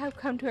you have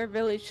come to our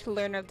village to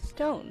learn of the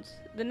stones,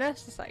 the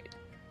necessite.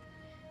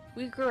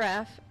 We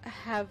Garaf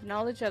have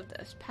knowledge of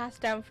this,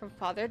 passed down from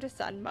father to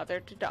son, mother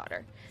to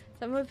daughter.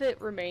 Some of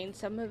it remains,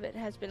 some of it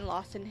has been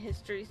lost in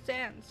history's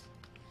sands.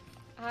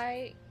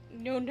 I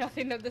know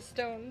nothing of the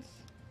stones.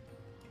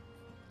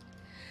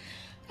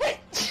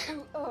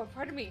 Oh,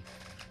 pardon me.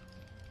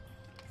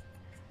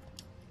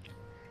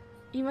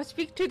 You must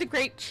speak to the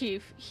great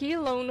chief. He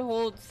alone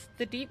holds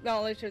the deep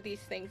knowledge of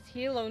these things.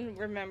 He alone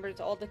remembers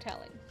all the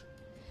telling.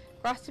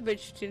 Cross the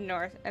bridge to the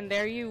north, and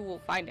there you will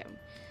find him.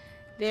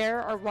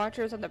 There are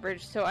watchers on the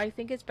bridge, so I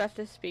think it's best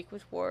to speak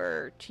with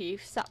War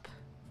Chief Sup.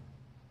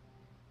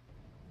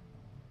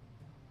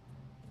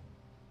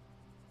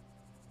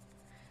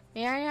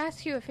 May I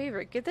ask you a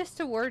favor? Give this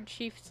to War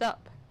Chief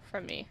Sup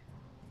from me.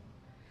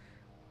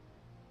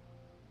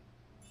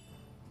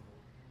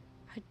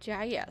 A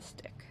Jaya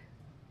stick.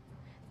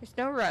 There's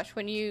no rush.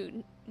 When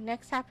you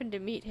next happen to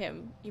meet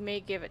him, you may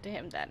give it to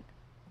him then.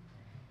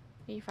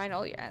 May you find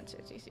all your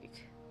answers you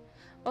seek.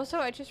 Also,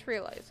 I just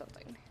realized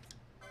something.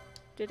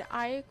 Did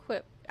I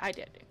equip? I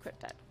did equip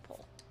that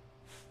pole.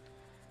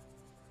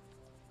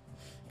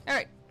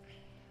 Alright.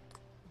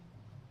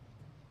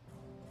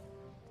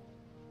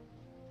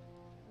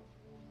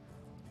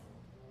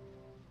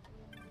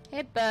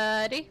 Hey,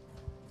 buddy.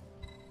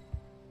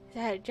 Is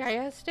that a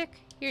Jaya stick?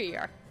 Here you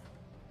are.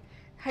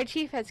 High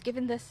Chief has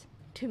given this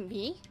to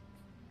me?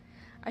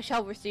 I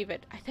shall receive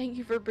it. I thank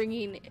you for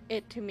bringing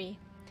it to me.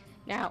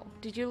 Now,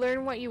 did you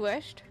learn what you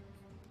wished?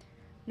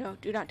 No,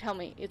 do not tell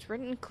me. It's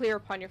written clear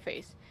upon your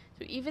face,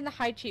 so even the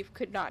High Chief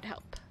could not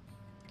help.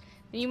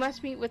 Then you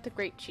must meet with the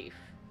Great Chief.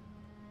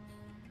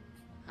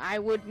 I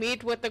would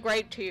meet with the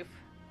Great Chief.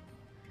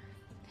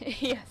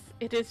 Yes,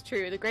 it is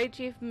true. The Great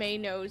Chief may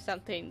know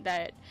something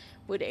that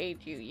would aid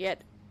you,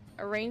 yet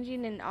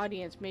arranging an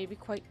audience may be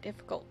quite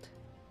difficult.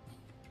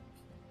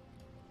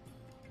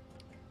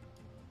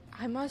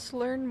 I must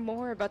learn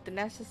more about the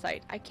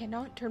necessite. I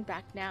cannot turn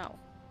back now.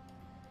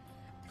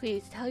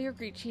 Please tell your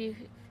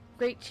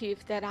Great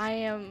Chief that I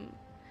am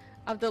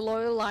of the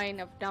loyal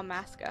line of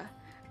Dalmasca,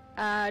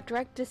 a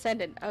direct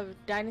descendant of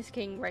Dynasty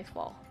King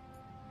Wraithwall.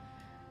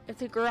 If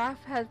the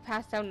Garaf has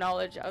passed down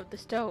knowledge of the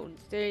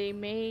stones, they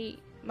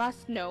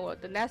must know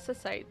of the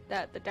necessite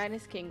that the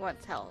Dynasty King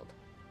once held.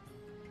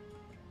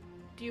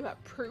 Do you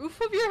have proof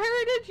of your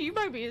heritage? You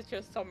might be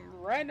just some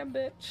random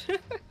bitch.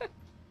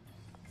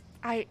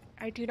 I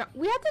do not.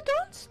 We have the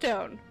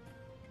Dawnstone.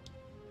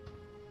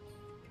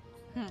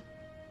 I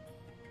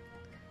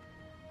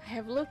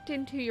have looked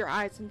into your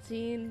eyes and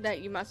seen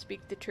that you must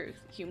speak the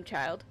truth, human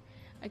child.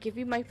 I give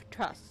you my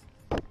trust.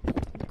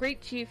 The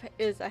Great Chief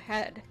is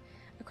ahead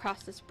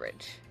across this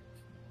bridge.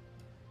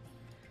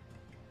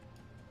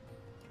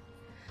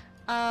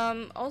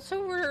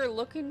 Also we're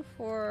looking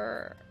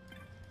for...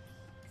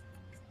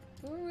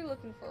 What are we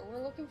looking for?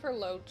 We're looking for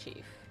Lode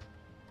Chief.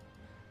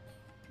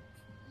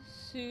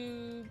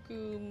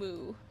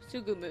 Sugumu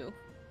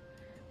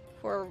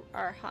for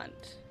our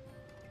hunt.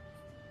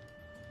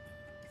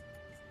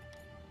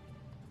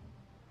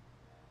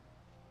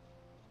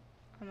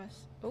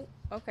 Oh,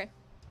 okay.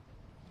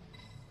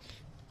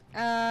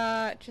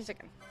 Just a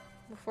second.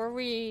 Before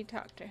we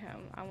talk to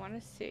him, I want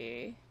to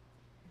see.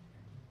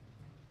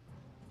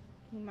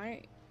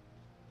 One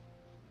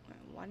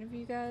of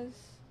you guys,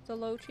 the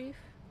Low Chief?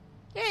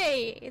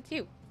 Yay! It's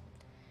you.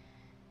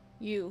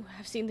 You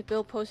have seen the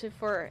bill posted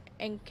for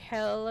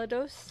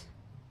Enceladus?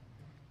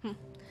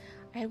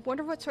 I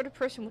wonder what sort of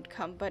person would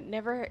come, but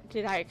never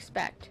did I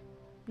expect.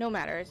 No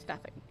matter, it's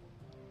nothing.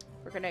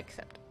 We're gonna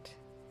accept it.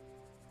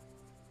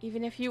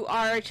 Even if you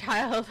are a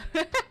child.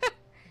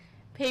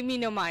 Pay me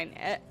no mind.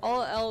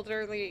 All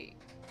elderly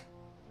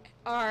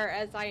are,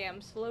 as I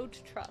am, slow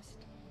to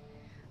trust.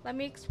 Let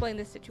me explain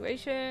the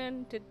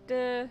situation.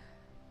 A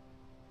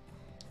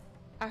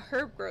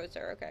herb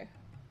grocer, okay.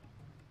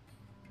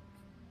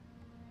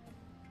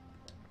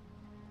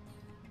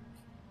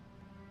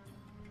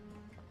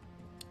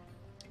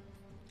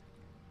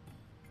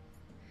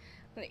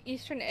 On the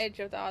eastern edge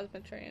of the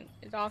Osmond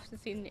is often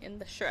seen in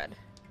the shred.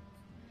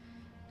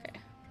 Okay.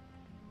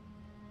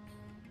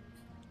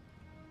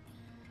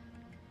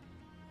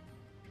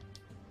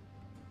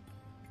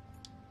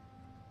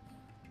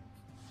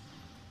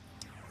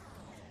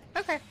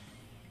 Okay.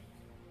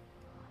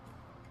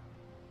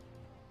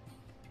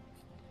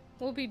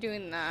 We'll be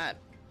doing that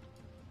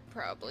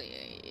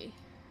probably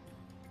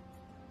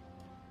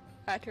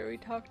after we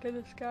talk to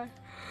this guy.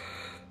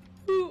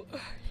 Ooh,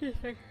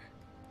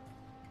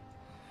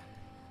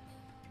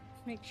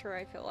 make sure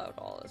I fill out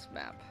all this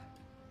map.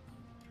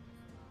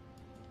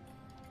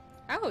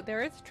 Oh, Oh,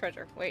 there is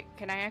treasure. Wait,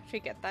 can I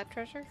actually get that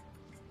treasure?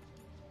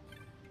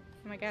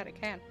 Oh my god, I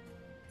can.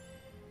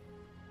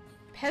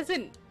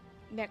 Peasant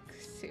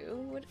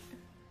Nexu?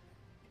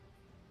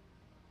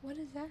 What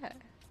is that?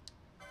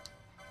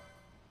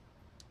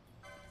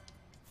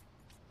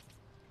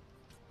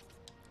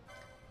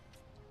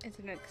 Is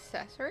it an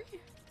accessory?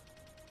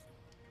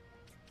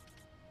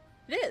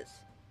 It is.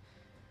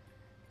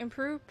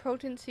 Improved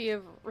potency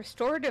of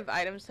restorative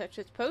items such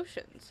as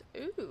potions.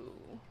 Ooh.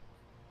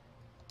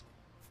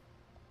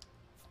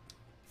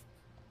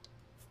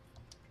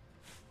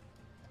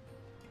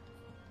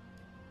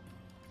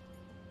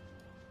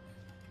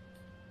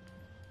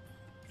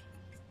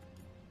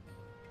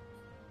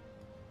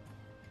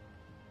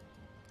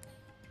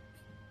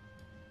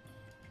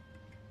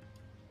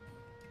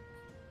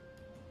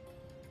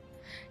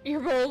 You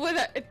roll with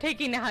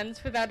taking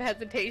hunts without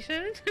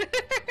hesitation?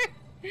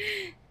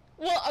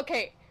 Well,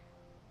 okay.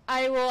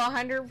 I will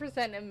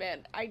 100%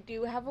 admit, I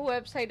do have a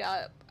website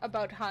up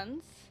about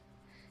hunts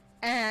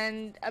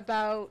and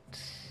about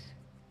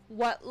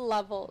what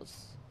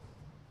levels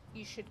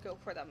you should go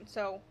for them.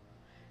 So,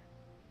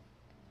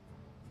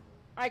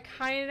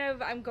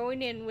 I'm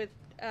going in with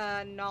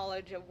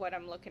knowledge of what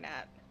I'm looking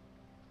at.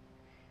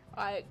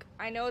 Like,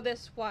 I know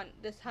this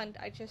hunt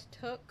I just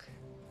took,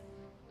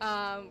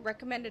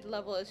 recommended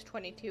level is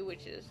 22,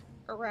 which is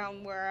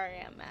around where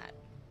I am at.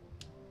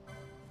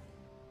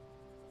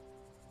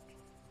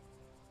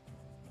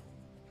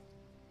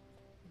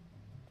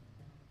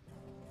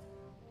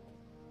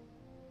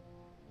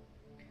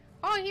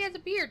 Oh, he has a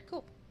beard.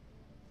 Cool.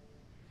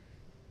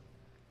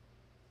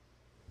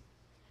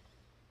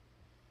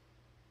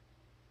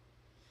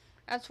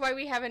 That's why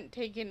we haven't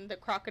taken the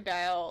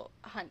crocodile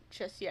hunt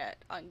just yet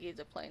on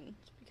Giza Plains,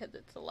 because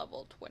it's a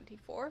level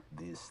 24.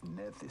 This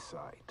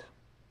nethicite,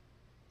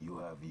 you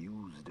have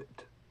used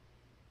it.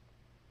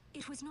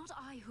 It was not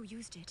I who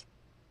used it.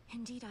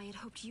 Indeed, I had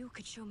hoped you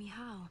could show me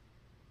how.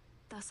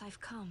 Thus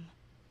I've come.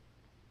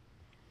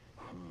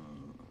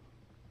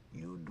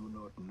 You do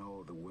not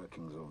know the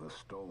workings of the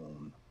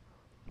stone,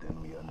 then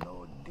we are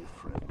no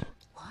different.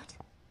 What?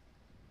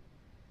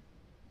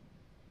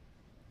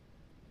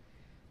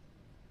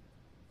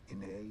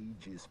 In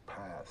ages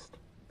past,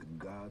 the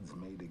gods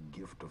made a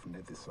gift of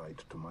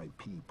nethicite to my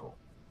people.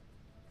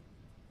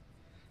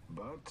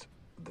 But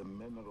the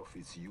manner of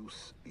its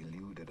use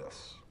eluded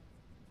us.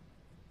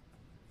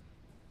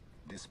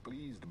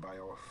 Displeased by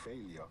our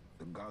failure,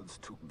 the gods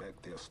took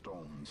back their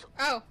stones.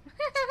 Oh.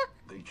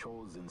 They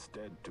chose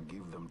instead to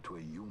give them to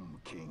a Yum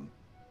king.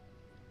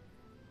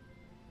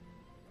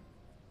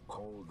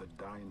 Called the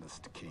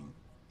Dynast King,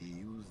 he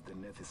used the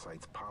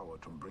nethicite's power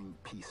to bring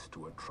peace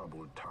to a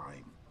troubled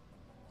time.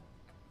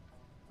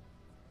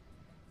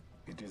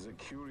 It is a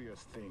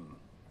curious thing.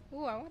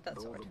 Ooh, I want that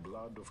Though sword. the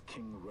blood of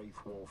King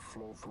Wraithwolf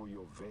flow through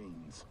your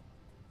veins,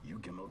 you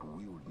cannot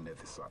wield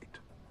nethicite.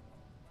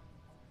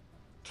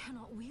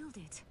 Cannot wield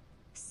it.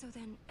 So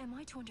then, am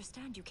I to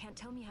understand you can't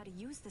tell me how to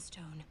use the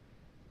stone?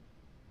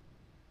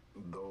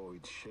 Though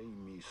it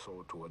shame me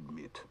so to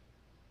admit,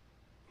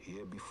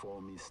 here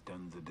before me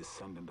stands a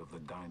descendant of the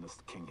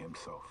Dynast King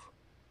himself,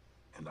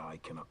 and I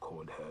can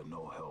accord her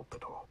no help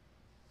at all.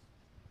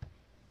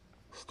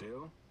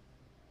 Still,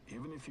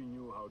 even if you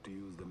knew how to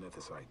use the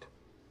nethicite,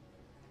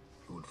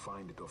 you would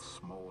find it of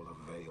small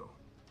avail.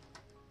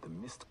 The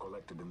mist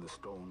collected in the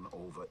stone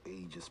over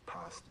ages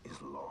past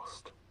is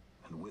lost,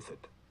 and with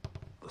it,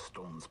 the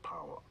stone's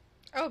power.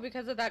 Oh,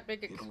 because of that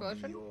big It will be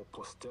explosion? your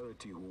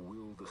posterity who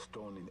wield the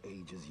stone in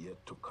ages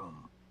yet to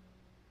come.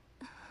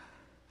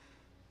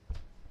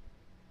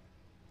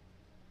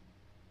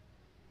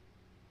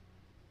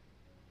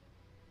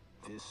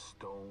 This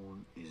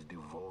stone is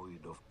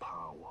devoid of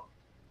power,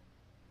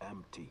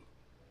 empty,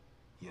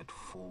 yet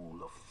full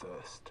of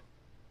thirst,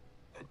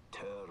 a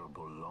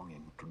terrible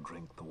longing to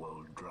drink the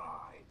world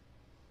dry.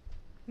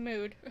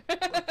 Mood.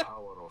 The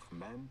power of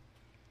men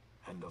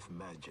and of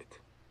magic,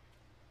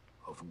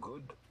 of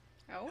good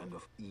Oh. and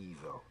of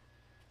evil.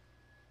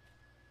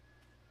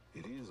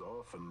 It is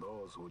often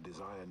those who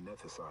desire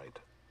nethicite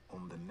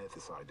whom the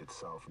nethicite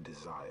itself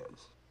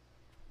desires.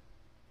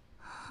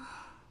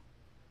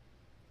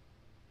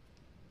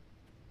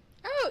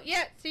 Oh,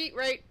 yeah, see,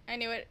 right. I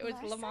knew it. It was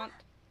Larsa? Lamont.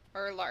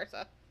 Or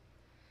Larsa.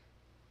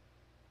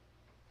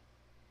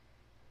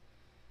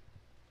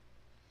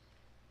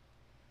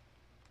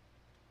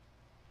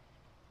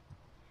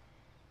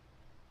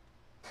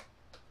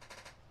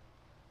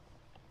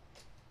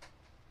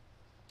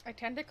 I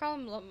tend to call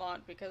him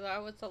Lamont because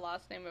that was the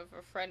last name of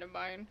a friend of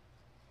mine.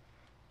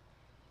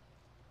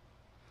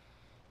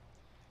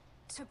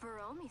 To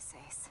Baromi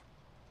says.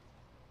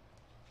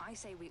 I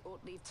say we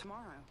ought leave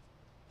tomorrow.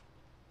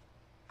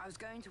 I was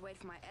going to wait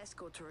for my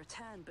escort to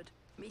return, but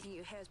meeting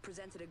you here has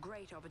presented a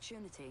great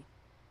opportunity.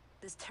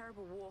 This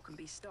terrible war can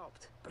be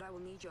stopped, but I will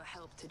need your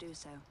help to do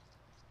so.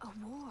 A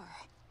war?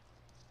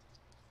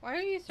 Why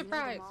are you You know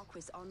surprised? the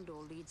Marquis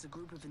Ondor leads a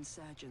group of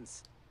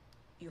insurgents.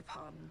 Your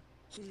pardon.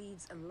 He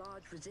leads a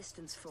large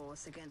resistance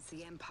force against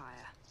the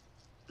Empire.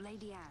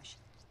 Lady Ashe,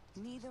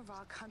 neither of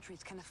our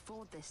countries can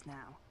afford this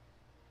now.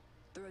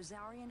 the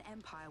Rozarrian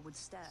Empire would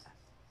stir.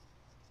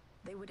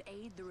 They would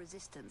aid the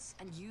resistance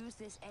and use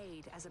this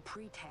aid as a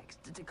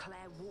pretext to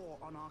declare war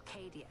on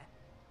Archadia,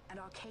 and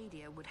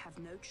Archadia would have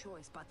no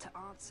choice but to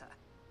answer.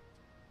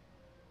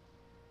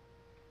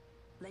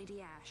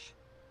 Lady Ashe,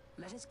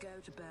 let us go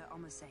to Bur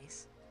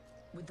Omisace.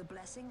 With the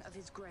blessing of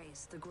his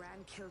grace, the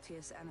Grand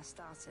Kiltius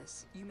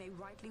Anastasis, you may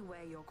rightly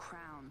wear your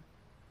crown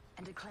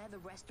and declare the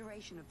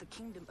restoration of the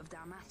Kingdom of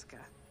Dalmasca.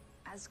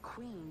 As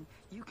Queen,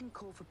 you can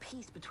call for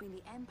peace between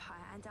the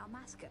Empire and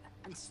Dalmasca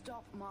and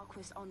stop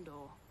Marquis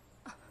Ondor.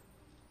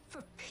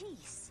 For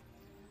peace?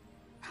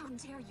 How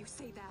dare you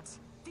say that?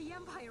 The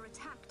Empire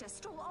attacked us,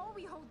 stole all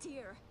we hold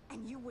dear,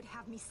 and you would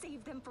have me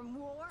save them from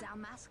war?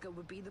 Dalmasca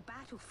would be the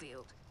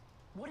battlefield.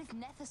 What if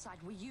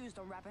Nethicite were used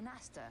on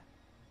Rabanasta?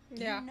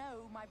 Yeah. You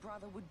know my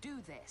brother would do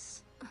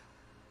this.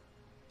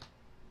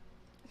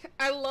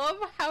 I love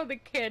how the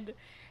kid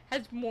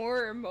has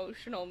more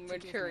emotional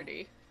Forgive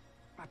maturity.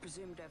 I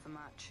presumed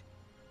overmuch.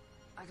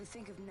 I could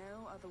think of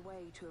no other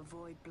way to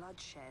avoid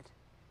bloodshed.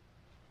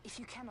 If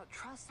you cannot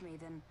trust me,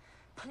 then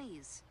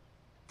please,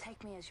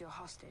 take me as your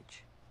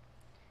hostage.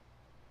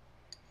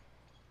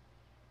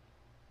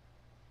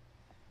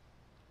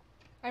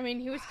 I mean,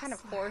 he was kind of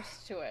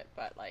forced to it,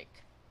 but like...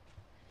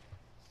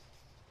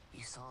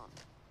 You saw him,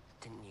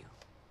 didn't you?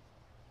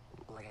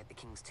 Like at the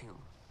king's tomb.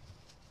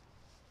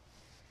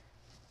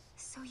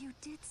 So you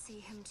did see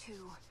him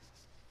too.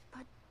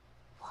 But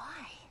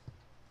why?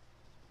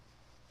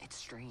 It's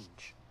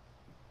strange.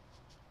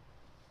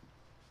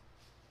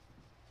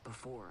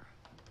 Before,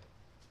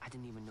 I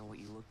didn't even know what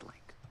you looked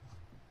like.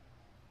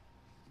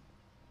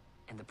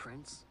 And the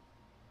prince?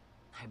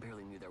 I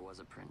barely knew there was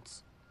a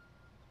prince.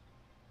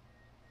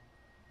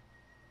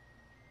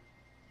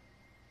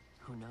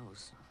 Who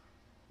knows?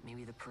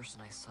 Maybe the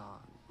person I saw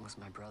was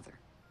my brother.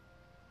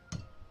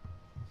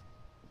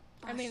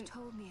 I mean, Ashe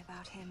told me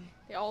about him.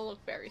 they all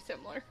look very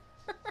similar.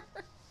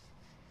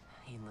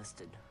 He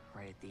enlisted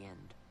right at the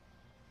end.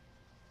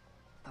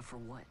 But for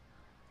what?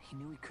 He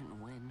knew he couldn't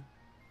win.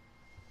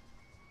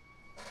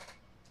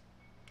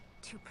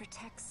 To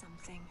protect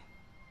something.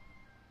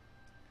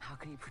 How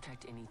can he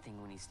protect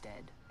anything when he's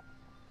dead?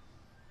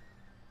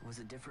 Was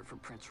it different for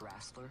Prince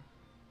Rastler?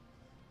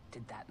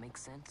 Did that make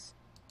sense?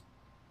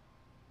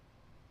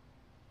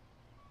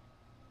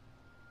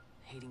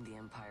 Hating the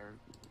Empire,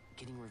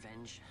 getting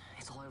revenge,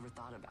 it's all I ever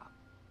thought about.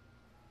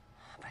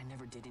 But I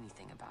never did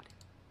anything about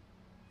it.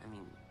 I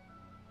mean,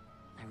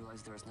 I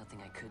realized there was nothing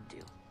I could do.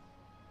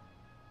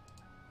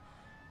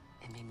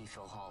 It made me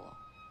feel hollow,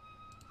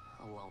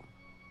 alone.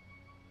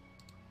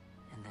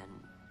 And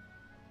then,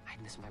 I'd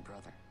miss my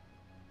brother.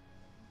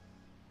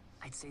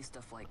 I'd say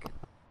stuff like,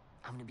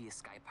 I'm gonna be a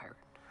sky pirate,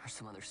 or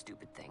some other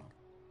stupid thing.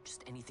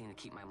 Just anything to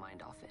keep my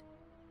mind off it.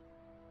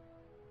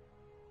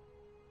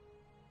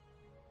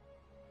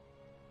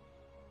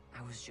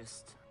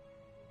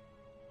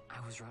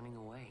 I was running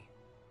away.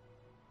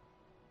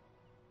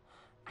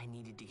 I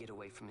needed to get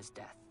away from his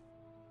death.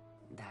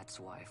 That's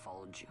why I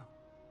followed you.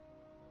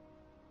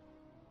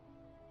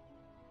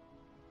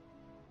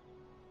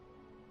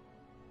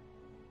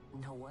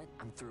 You know what?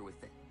 I'm through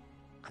with it.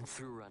 I'm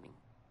through running.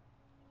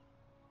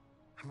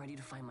 I'm ready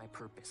to find my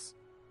purpose.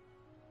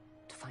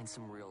 To find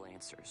some real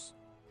answers.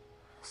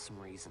 Some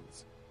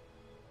reasons.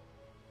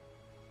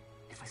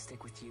 If I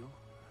stick with you,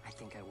 I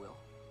think I will.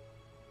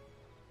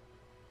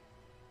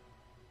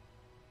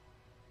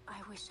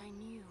 I wish I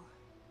knew.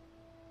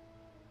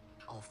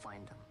 I'll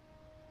find him.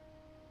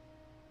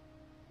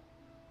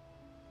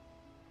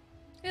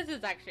 This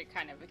is actually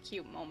kind of a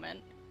cute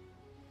moment.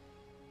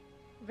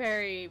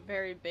 Very,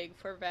 very big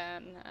for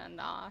Vaan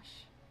and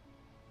Ashe.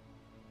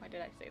 Why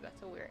did I say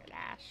that's a weird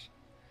Ashe?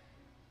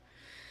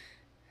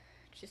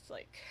 Just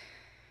like...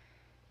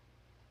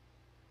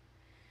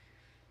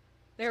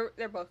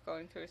 They're both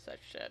going through such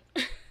shit.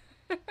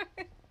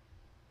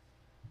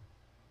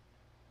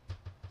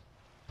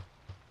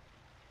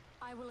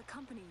 I will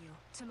accompany you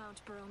to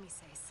Mount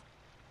Baromises.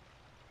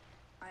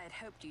 I had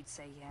hoped you'd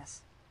say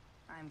yes.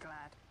 I'm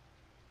glad.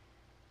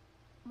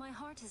 My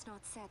heart is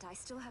not set. I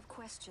still have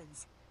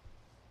questions.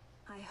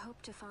 I hope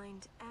to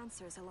find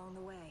answers along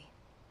the way.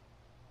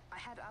 I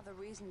had other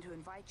reason to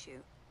invite you.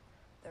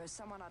 There is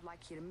someone I'd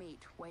like you to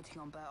meet, waiting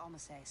on Bur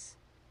Omisace.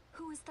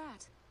 Who is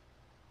that?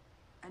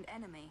 An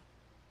enemy,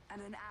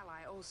 and an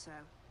ally also.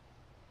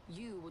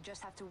 You will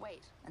just have to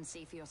wait and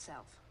see for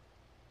yourself.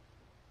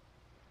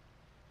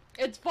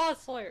 It's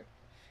Vossler!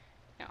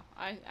 No,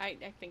 I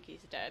think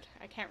he's dead.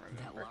 I can't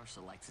remember. That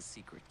Larsa likes his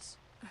secrets.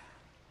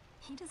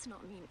 He does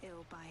not mean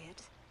ill by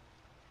it.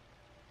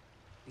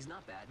 He's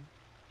not bad.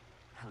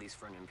 At least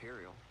for an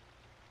Imperial.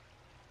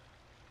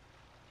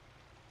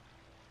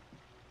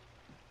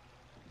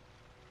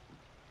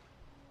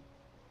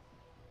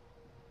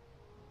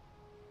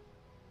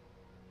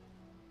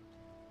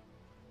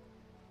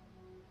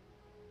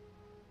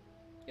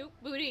 Oop,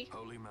 booty.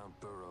 Holy Mount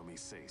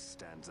Baromises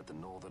stands at the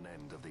northern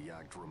end of the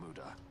Jagd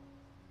Remuda.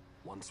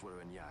 Once we're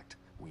in Jagd,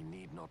 we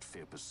need not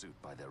fear pursuit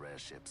by their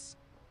airships.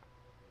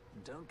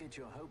 Don't get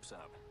your hopes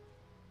up.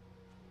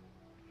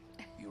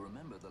 You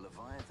remember the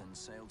Leviathan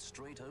sailed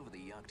straight over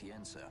the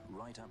Yachtiense,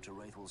 right up to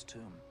Wraithel's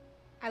tomb.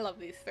 I love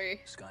these three.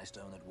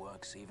 Skystone that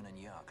works even in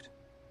Yacht.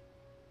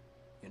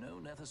 You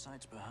know,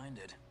 Nethersight's behind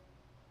it.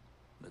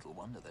 Little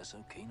wonder they're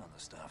so keen on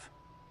the stuff.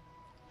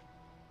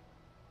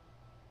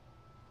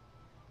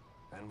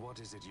 And what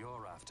is it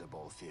you're after,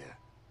 Balthier?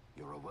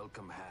 You're a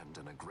welcome hand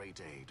and a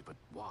great aid, but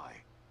why?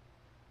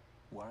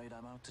 Worried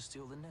I'm out to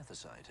steal the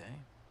Nethersight, eh?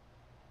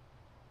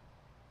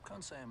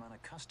 Can't say I'm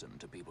unaccustomed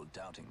to people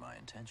doubting my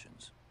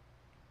intentions.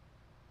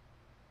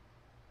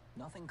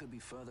 Nothing could be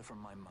further from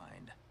my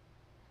mind.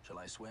 Shall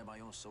I swear by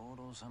your sword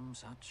or some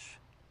such?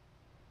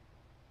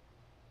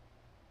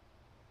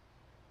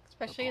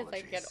 Especially as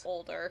I get Apologies,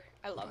 older.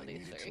 I love but I these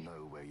needed three. to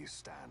know where you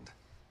stand.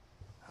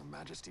 Her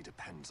Majesty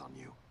depends on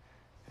you,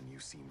 and you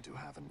seem to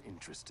have an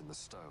interest in the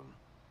stone.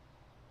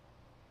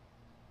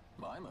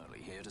 I'm only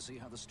here to see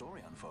how the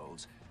story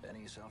unfolds.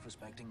 Any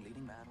self-respecting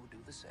leading man will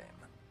do the same.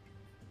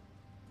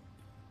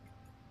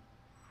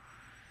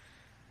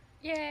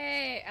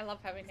 Yay! I love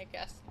having a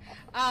guest.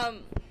 Oh.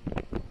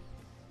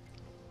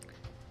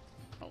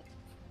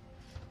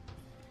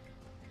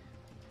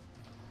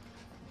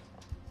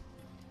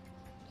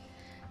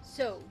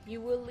 So,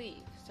 you will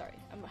leave. Sorry,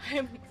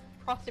 I'm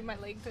crossing my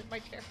legs in my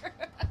chair.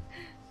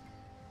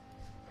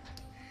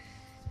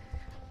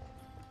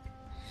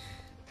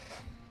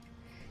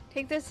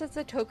 Take this as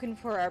a token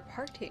for our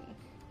parting.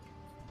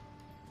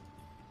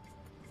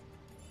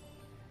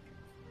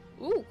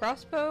 Ooh,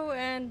 crossbow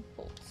and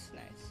bolts.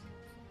 Nice.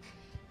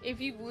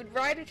 If you would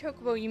ride a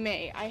chocobo, you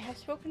may. I have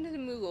spoken to the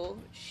Moogle.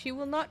 She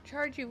will not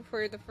charge you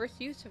for the first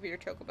use of your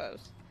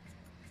chocobos.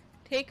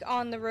 Take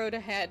on the road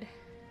ahead.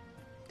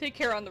 Take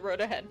care on the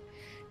road ahead.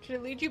 Should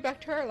it lead you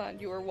back to our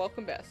land, you are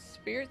welcome best.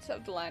 Spirits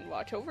of the land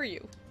watch over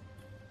you.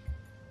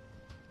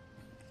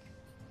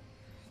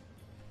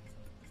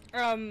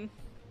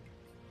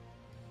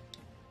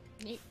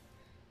 Neat.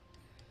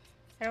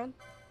 I don't...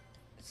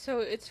 So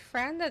it's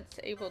Fran that's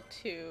able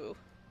to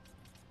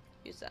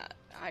use that.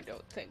 I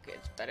don't think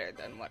it's better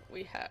than what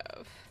we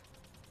have.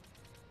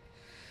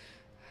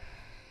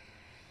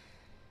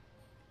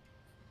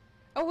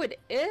 Oh, it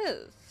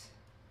is!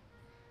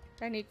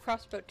 I need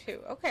crossbow too.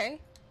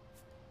 Okay.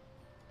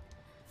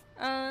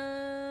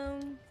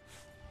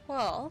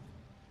 Well,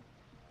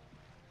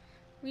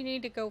 we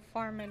need to go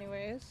farm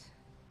anyways.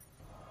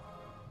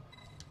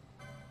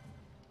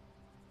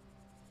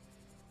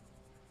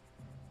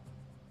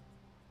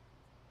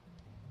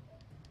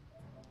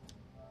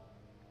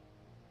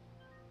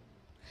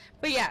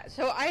 But yeah,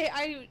 so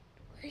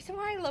reason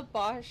why I love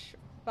Bosch,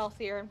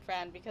 Balthier, and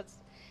Fran, because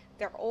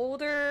they're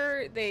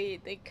older,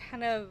 they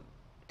kind of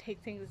take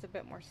things a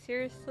bit more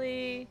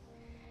seriously.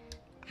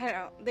 I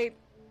don't know,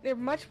 they're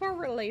much more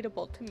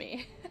relatable to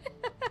me.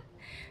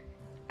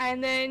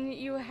 And then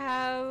you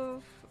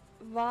have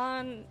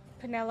Vaan,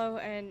 Penelo,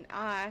 and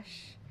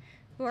Ashe,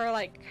 who are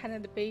like kind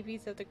of the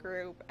babies of the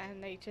group,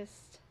 and they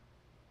just,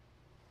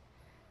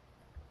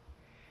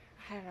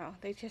 I don't know,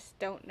 they just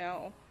don't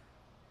know.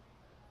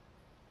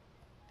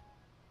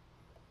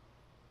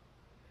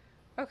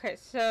 Okay,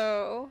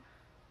 so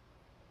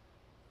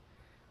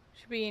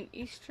should be in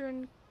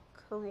Eastern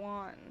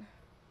Kerwan.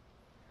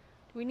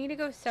 Do we need to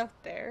go south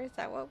there? Is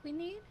that what we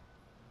need?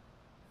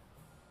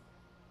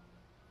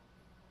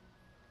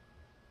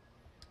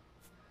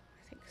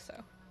 I think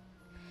so.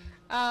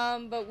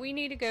 But we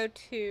need to go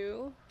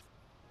to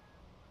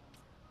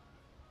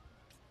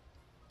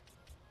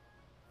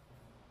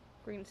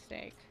Green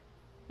Snake.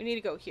 We need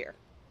to go here.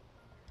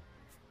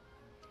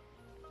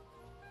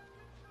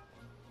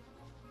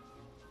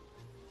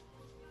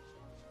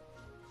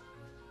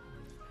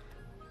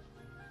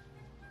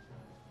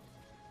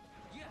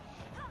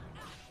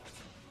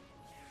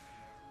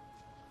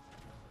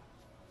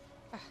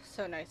 Oh,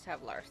 so nice to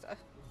have Larsa.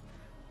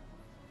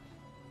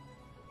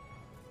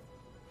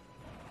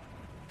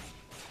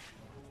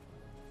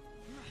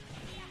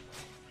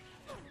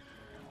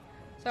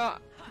 So,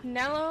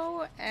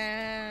 Nello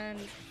and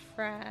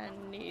Fran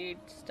need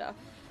stuff.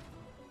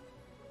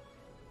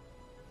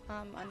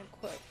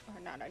 Unequipped,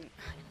 or not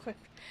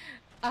unequipped,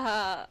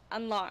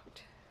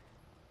 unlocked.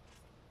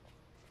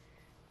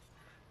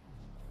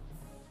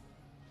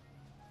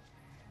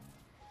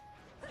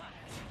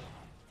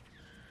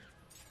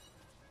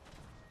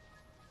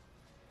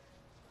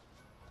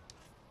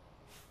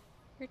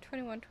 You're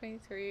 21,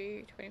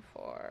 23,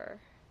 24.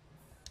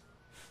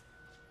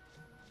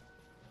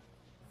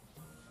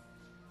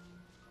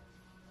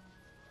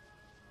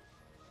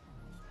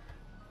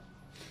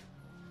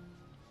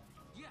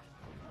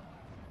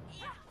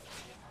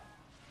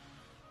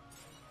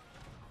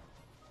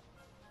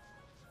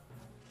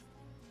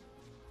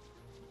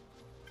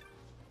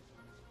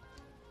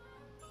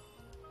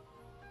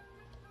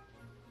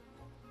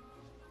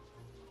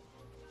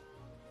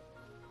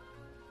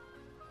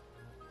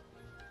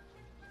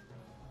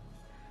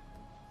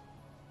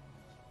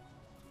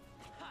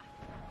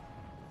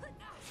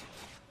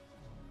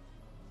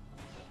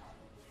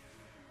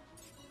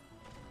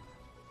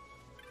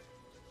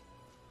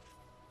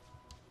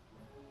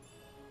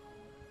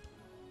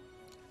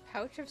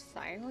 Pouch of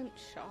silent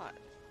shot.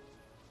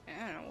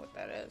 I don't know what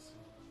that is.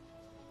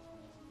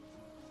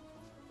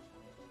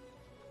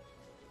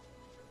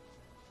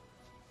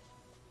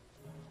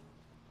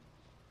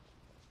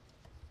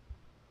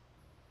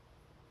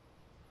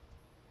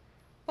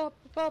 Ba,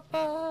 ba,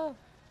 ba.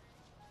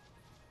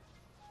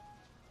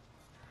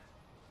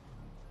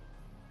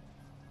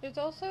 There's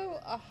also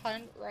a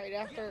hunt right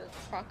after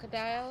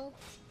crocodile.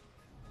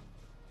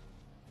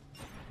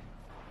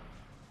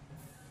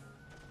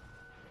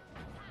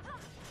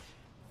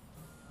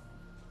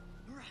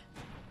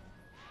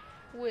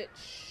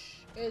 Which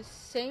is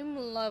same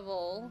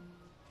level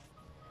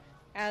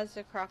as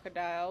the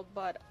crocodile,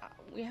 but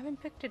we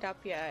haven't picked it up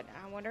yet.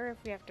 I wonder if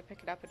we have to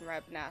pick it up in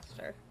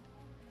Rabnaster.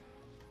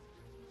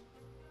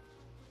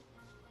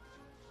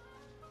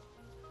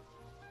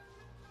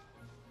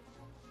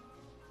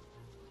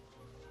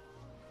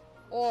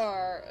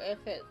 Or if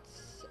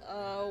it's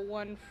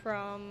one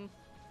from...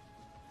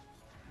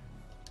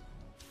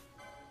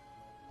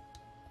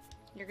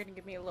 You're gonna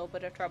give me a little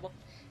bit of trouble.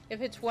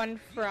 If it's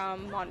one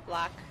from Mont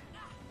Blanc.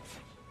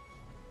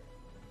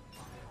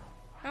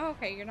 Oh,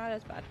 okay, you're not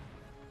as bad.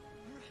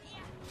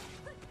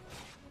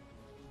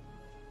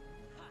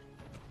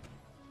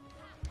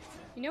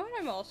 You know what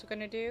I'm also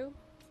gonna do?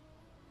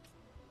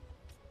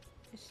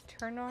 Is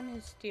turn on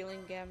his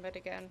stealing gambit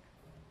again.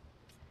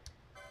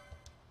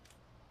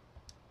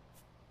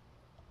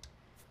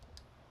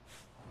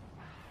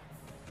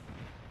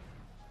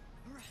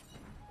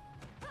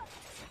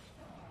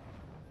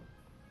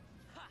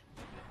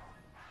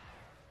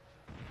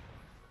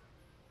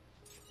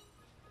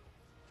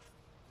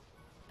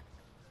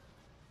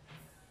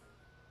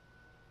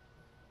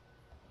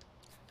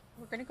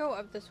 We're gonna go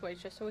up this way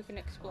just so we can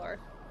explore.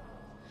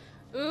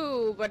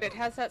 Ooh, but it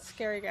has that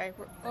scary guy.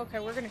 Okay,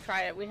 we're gonna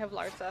try it. We have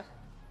Larsa.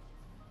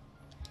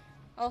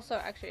 Also,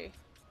 actually,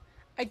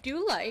 I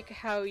do like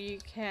how you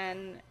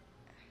can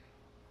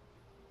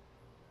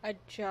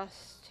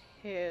adjust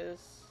his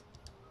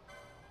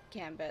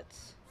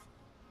gambits.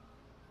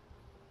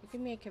 You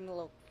can make him a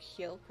little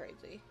heal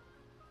crazy.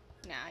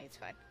 Nah, he's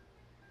fine.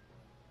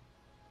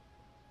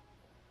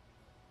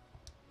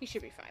 He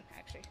should be fine,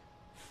 actually.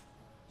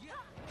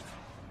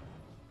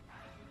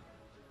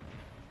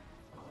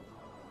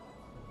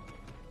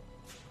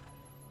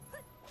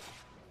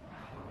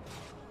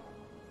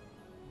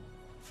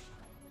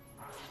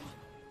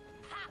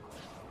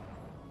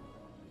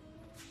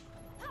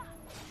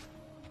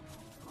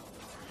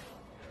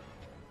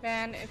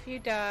 Man, if you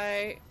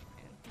die,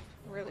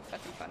 really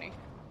fucking funny.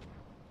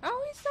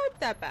 Oh, he's not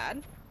that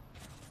bad.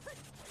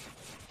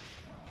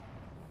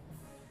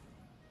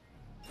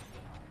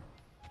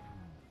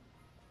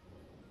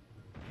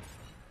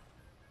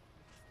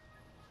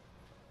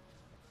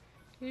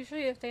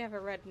 Usually if they have a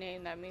red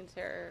name, that means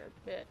they're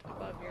a bit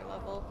above your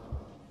level.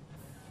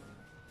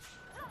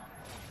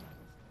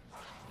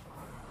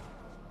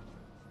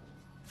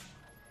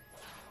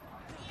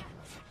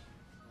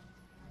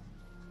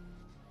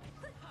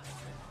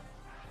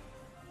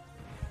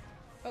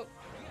 Oh,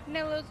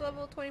 Nello's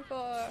level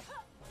 24.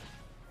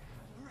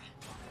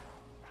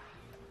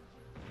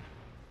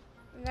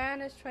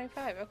 Vaan is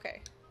 25,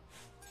 okay.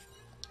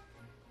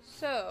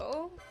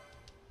 So...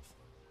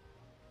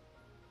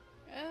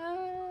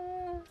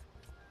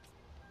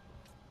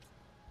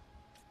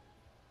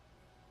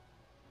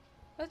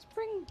 let's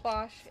bring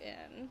Bosch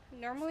in.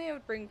 Normally I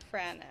would bring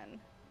Fran in.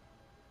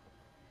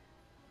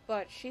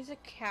 But she's a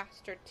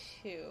caster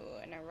too,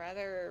 and I'd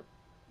rather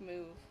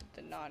move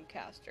the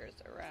non-casters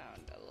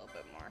around a little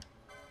bit more.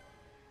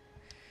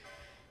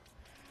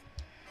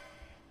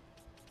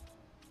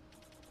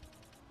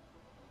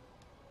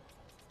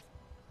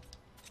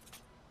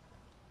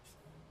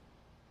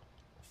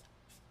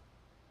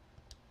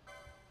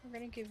 We're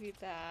gonna give you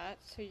that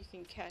so you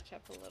can catch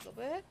up a little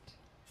bit.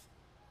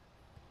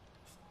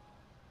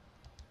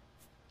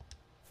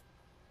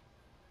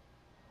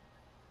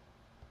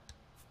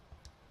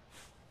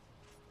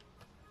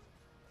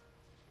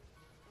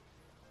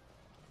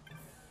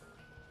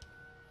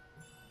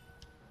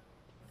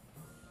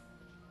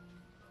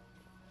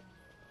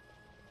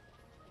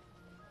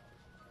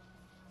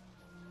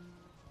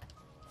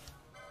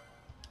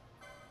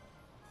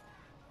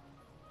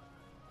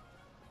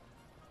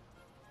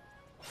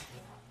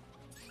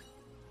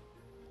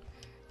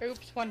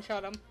 Oops,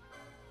 one-shot him.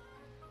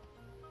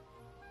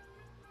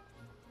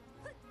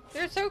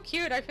 They're so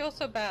cute, I feel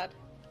so bad.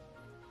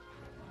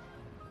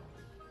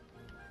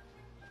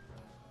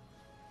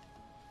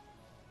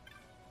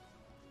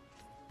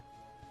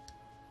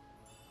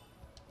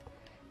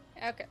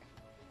 Okay.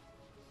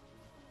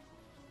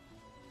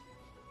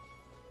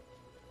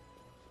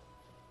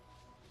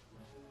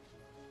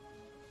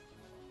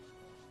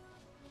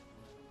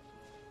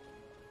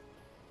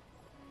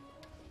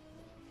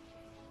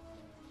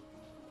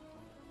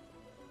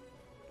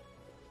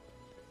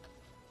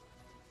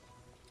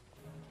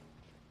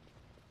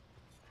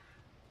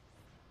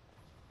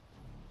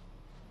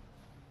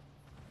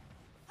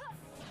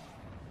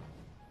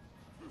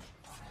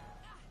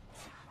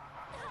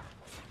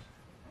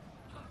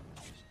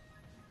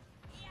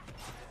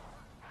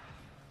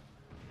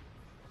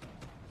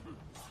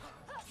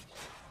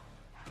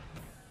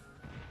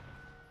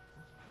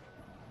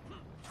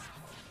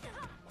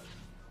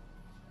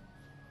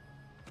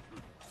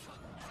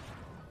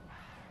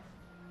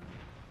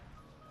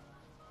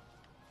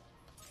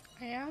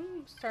 I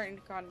am starting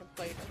to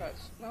contemplate about...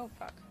 Oh,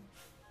 fuck.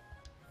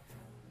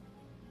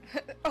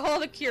 All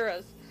the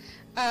Kiras.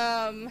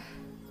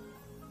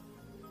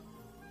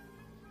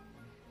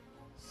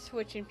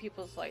 Switching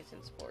people's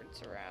license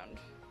boards around.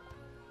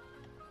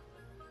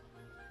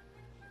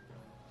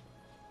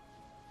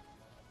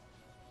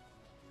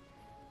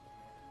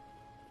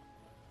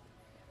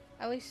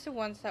 At least the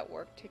ones that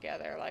work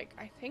together. Like,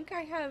 I think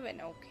I have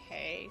an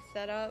okay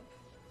setup,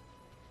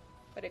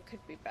 but it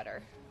could be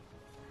better.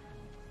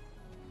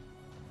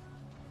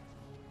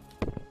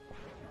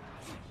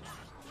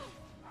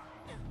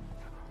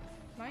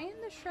 Am I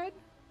in the shred?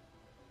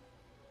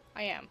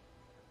 I am.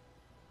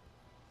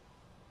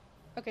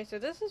 Okay, so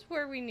this is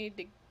where we need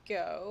to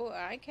go.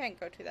 I can't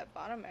go to that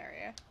bottom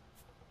area.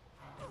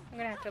 I'm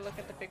gonna have to look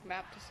at the big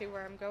map to see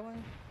where I'm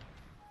going.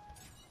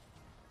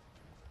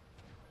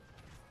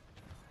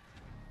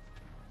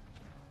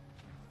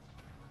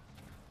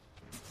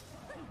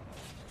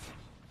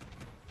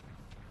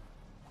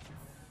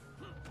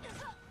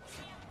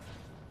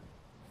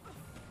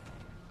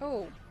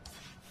 Oh.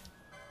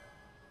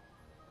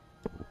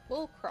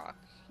 Bullcroc,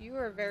 you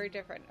are very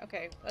different.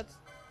 Okay, let's...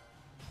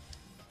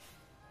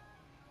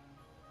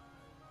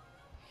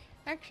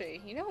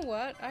 Actually, you know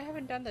what? I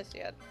haven't done this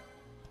yet.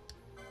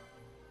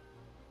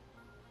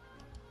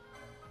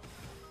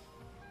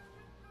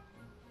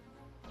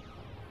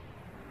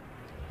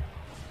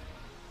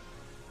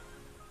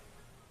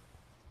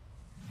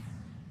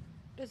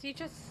 Does he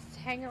just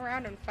hang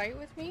around and fight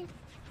with me?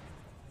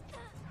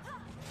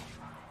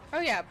 Oh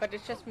yeah, but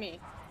it's just me.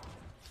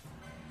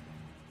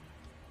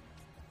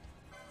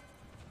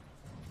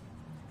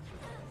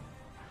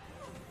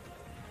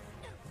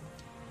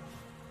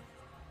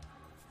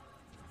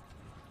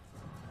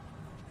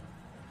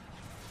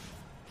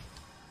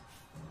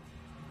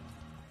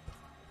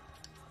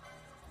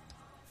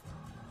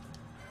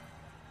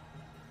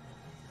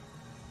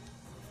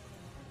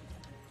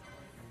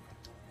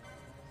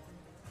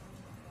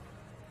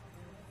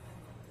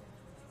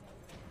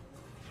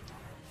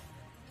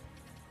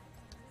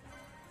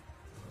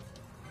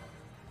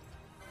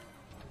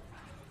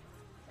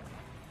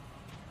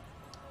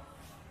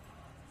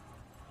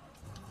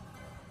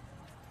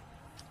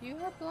 Do you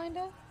have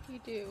Blinda? You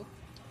do.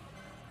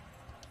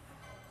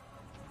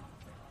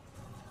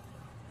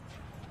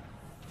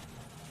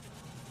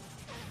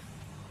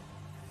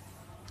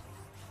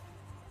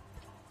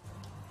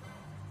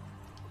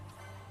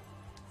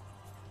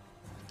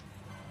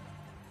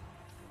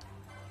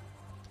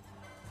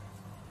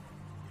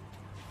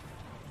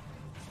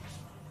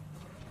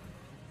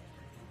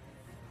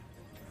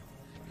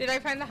 Did I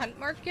find the hunt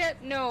mark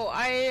yet? No,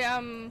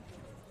 I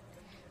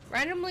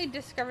randomly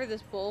discovered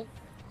this bull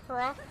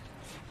croc.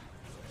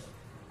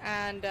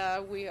 And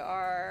we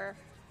are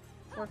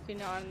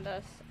working on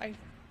this.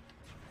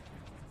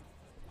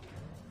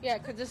 Yeah,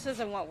 because this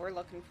isn't what we're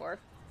looking for.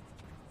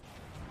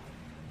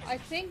 I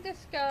think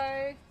this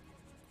guy...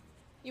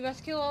 You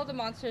must kill all the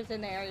monsters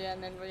in the area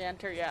and then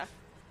re-enter, yeah.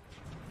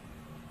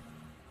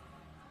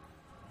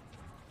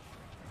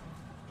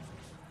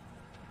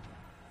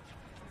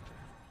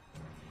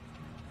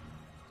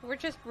 We're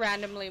just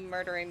randomly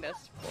murdering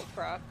this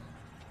bullfrog.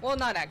 Well,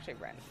 not actually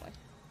randomly.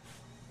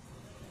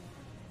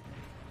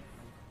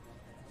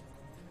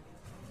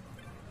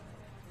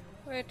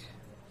 Wait.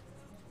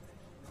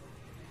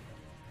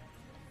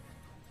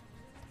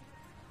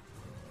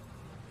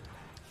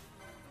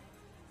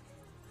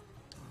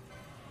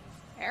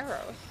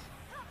 Arrows.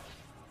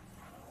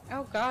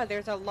 Oh god,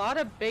 there's a lot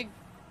of big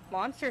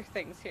monster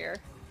things here.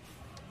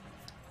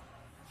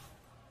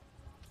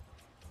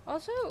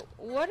 Also,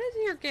 what is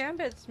your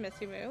gambit,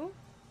 Smithy Moo?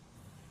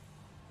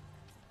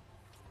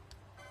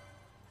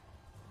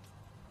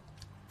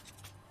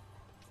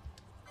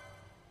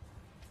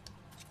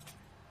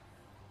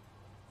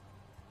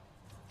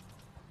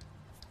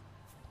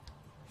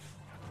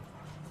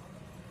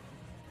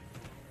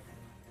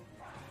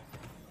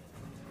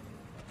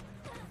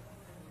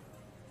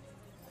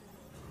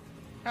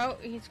 Oh,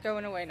 he's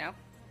going away now.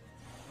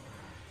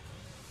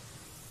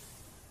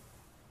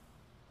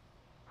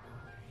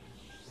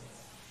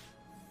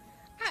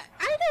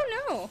 I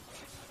don't know.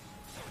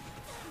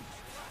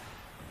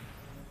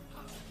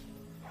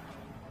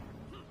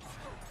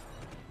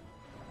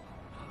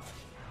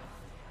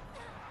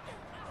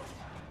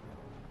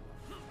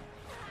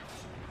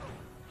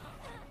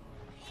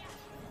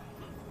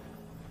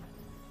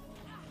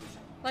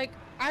 Like,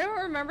 I don't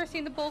remember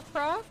seeing the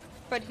bullfrog,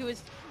 but he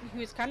was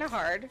kind of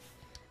hard.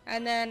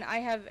 And then I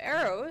have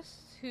Arrows,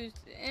 who's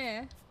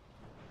eh.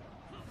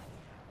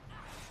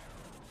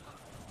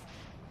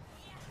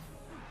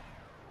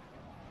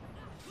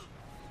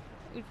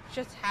 It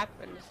just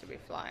happens to be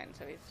flying,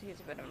 so he's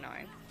a bit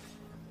annoying.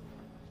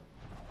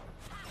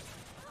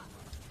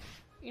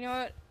 You know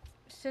what?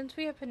 Since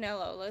we have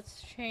Pinello,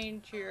 let's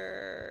change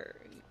your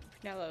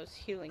Pinello's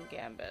healing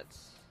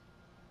gambits.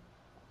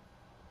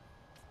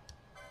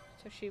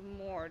 So she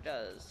more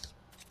does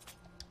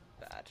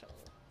battle.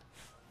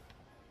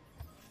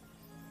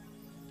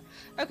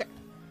 Okay.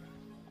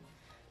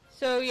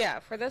 So yeah,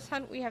 for this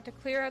hunt we have to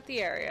clear out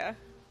the area.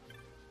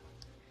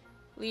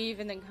 leave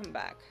and then come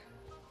back.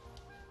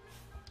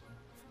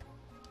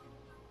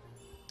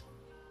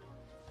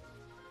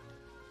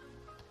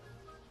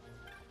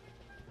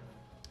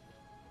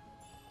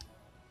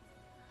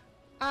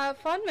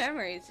 Fun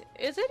memories.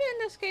 Is it in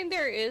this game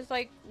there is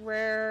like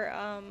rare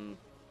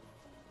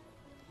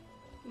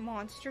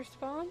monster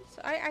spawns?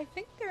 I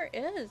think there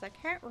is. I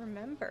can't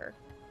remember.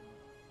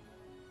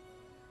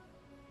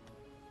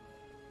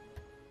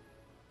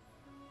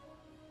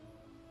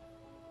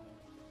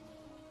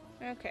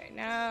 Okay,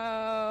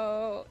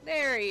 now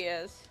there he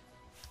is.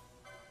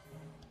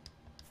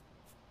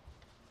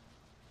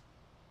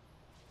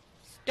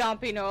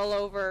 Stomping all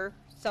over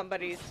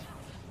somebody's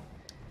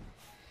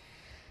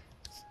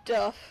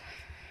stuff.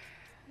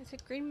 Is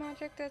it green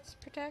magic that's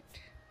protect?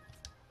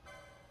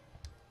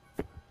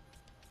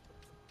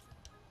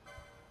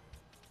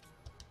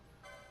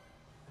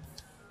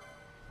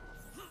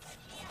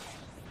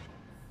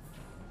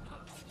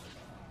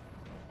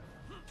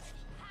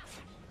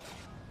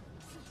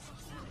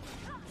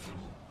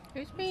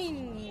 Who's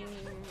being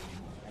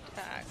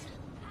attacked?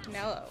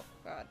 Nello.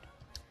 God.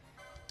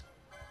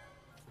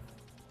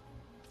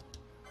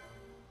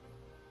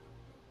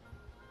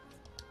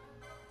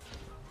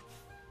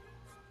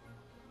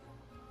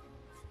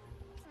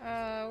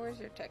 Where's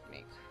your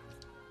technique?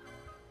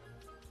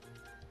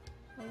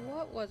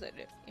 What was it?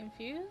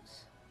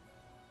 Infuse?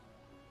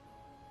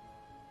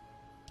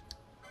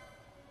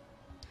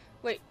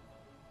 Wait.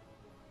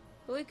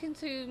 Fully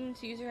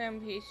consumes user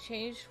MPs.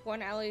 Change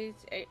one ally's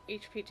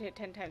HP to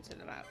 10 times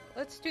the amount.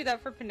 Let's do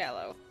that for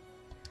Pinello.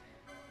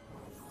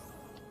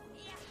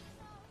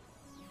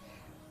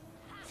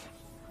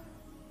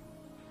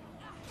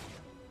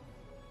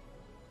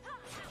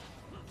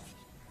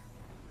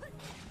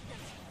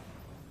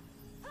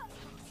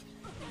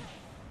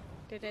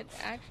 Did it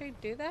actually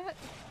do that?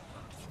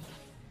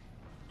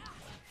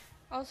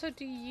 Also,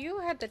 do you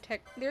have the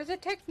there's a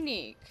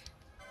technique.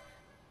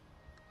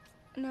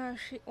 No,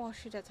 she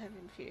does have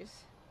infuse.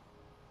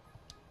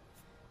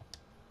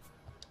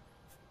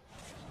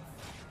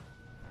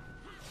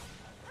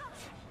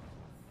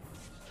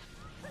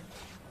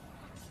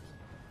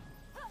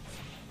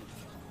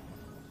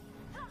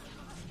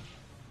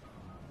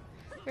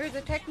 There's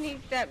a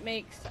technique that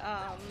makes,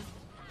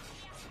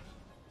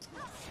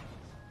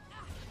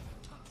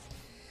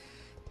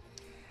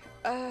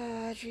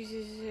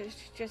 Jesus,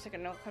 Jessica,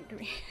 no, come to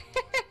me.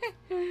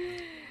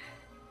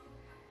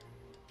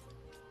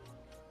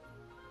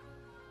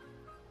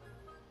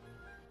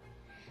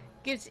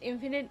 Gives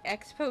infinite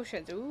X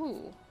potions.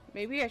 Ooh,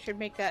 maybe I should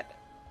make that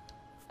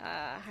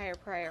higher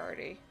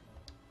priority.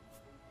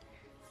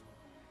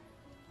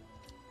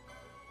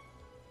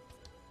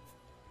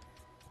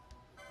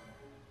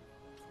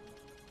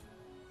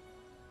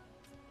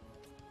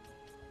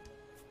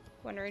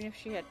 Wondering if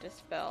she had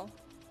Dispel.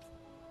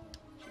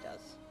 She does.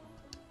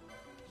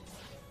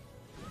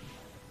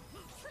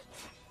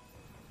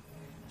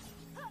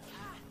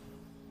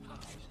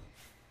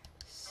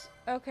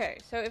 Okay,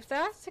 so if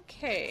that's the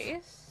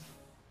case,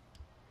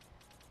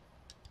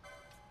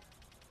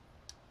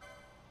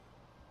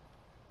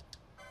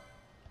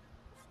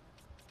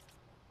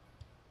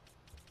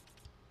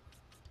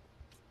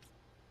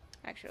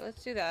 actually,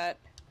 let's do that.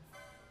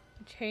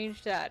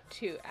 Change that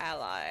to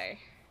ally.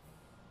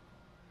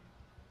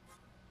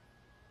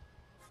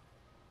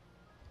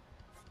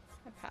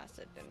 I passed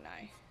it, didn't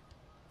I?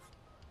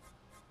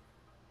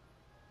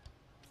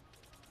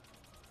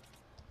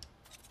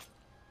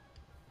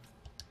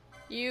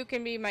 You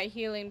can be my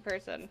healing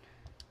person.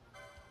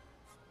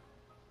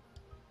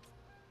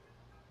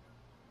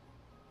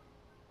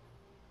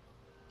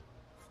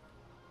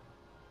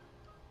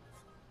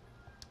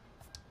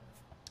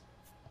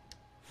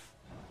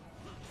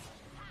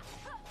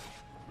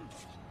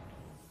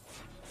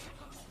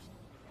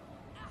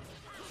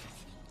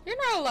 You're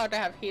not allowed to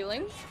have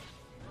healing.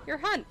 You're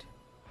Hunt.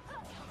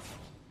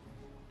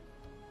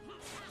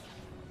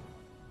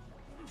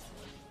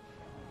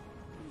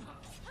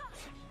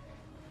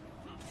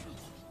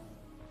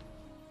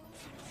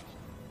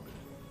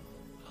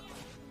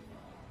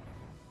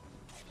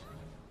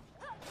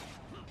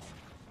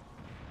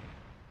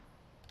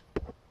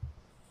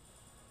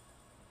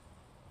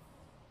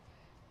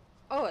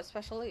 Oh, a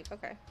special leaf,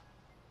 okay.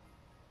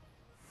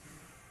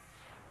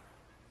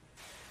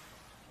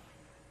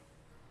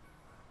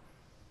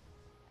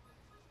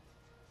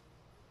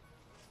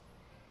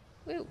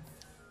 Woo.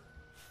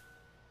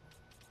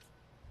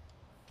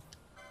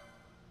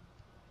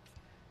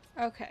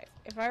 Okay,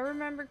 if I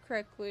remember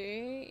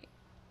correctly,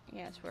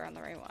 yes, we're on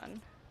the right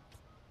one.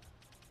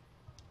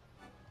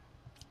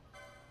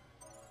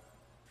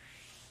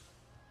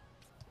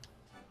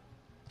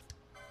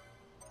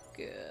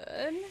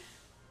 Good.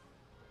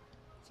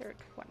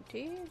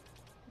 20.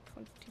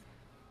 20.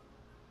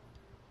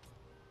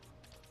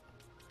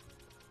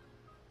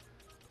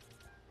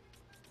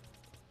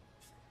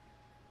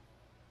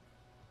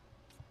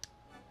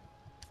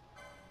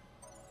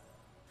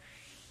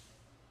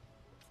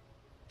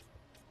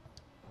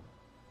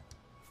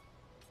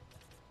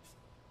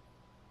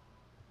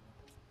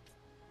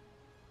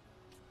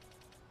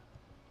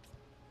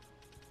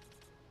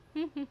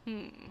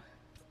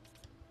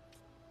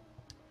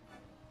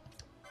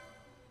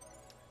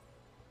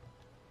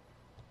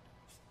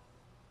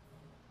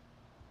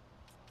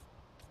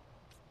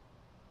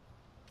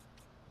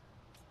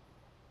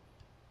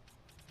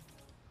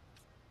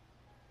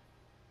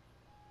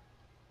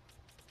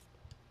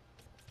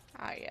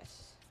 Ah,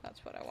 yes.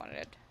 That's what I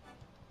wanted.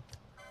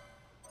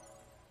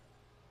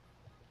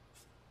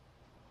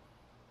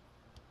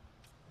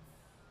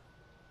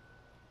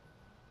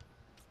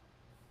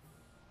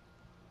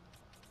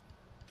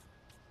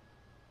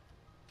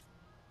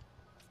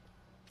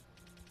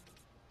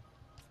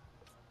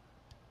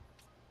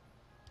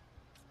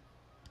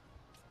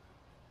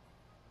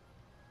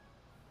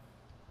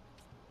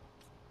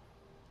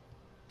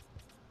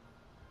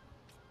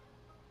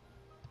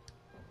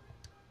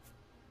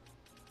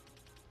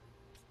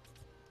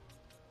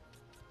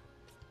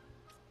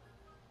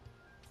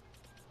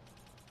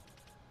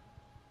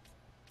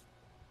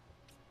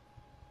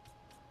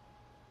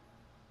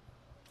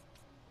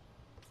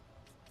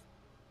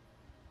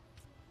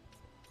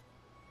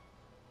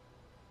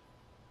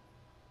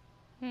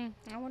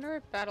 I wonder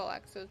if battle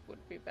axes would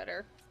be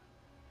better.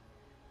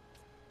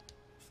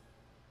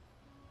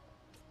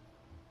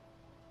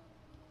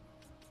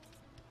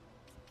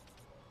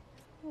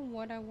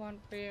 What I want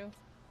for you.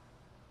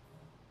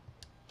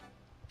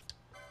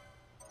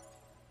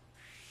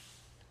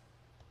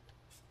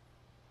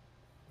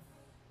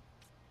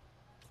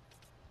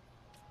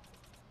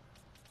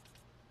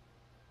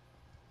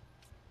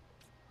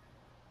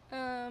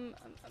 Um,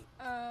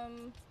 um,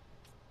 um.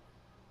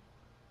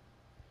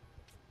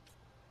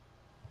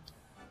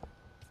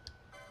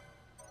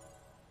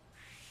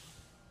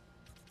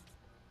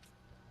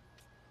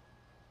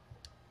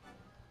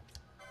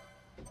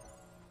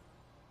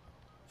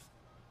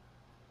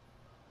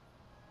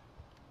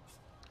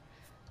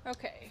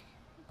 Okay,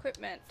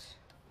 equipment.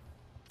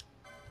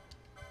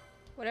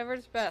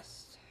 Whatever's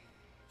best.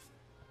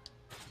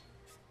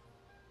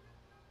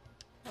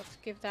 Let's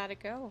give that a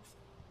go.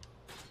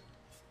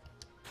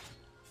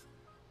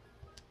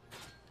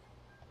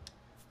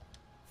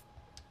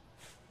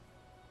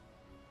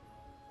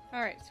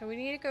 Alright, so we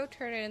need to go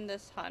turn in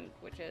this hunt,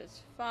 which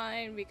is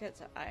fine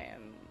because I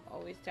am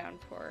always down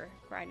for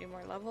grinding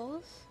more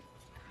levels.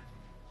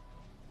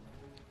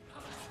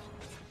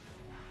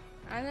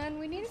 And then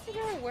we need to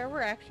figure out where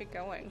we're actually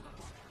going.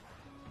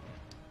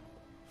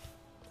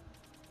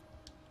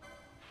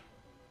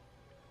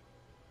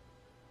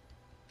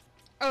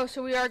 Oh,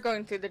 so we are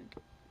going through the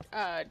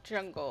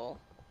jungle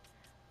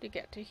to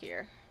get to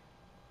here.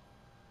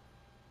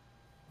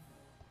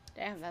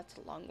 Damn, that's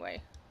a long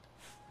way.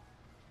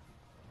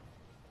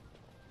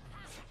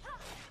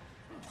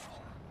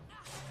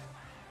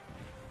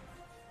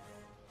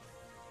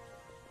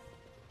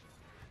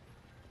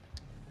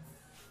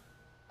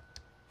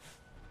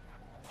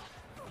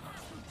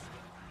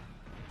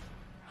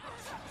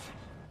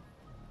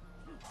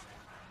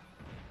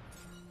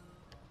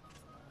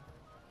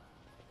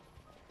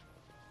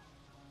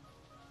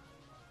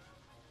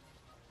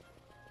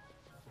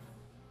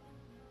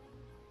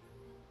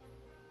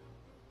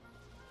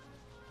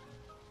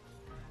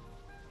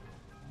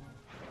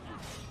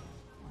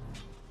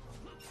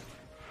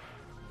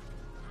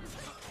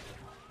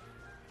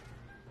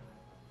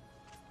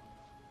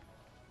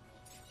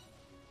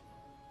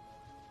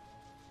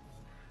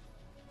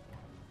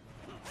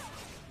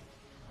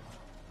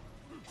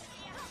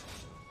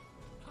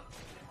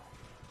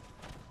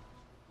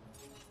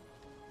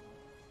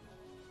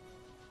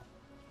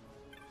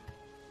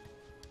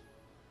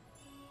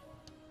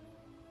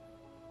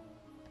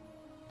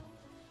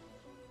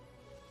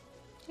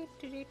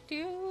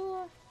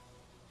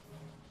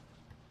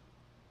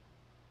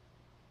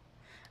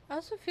 I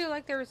also feel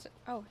like there's...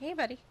 Oh, hey,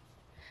 buddy.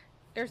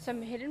 There's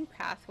some hidden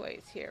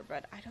pathways here,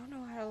 but I don't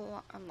know how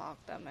to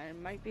unlock them, and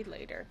it might be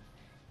later.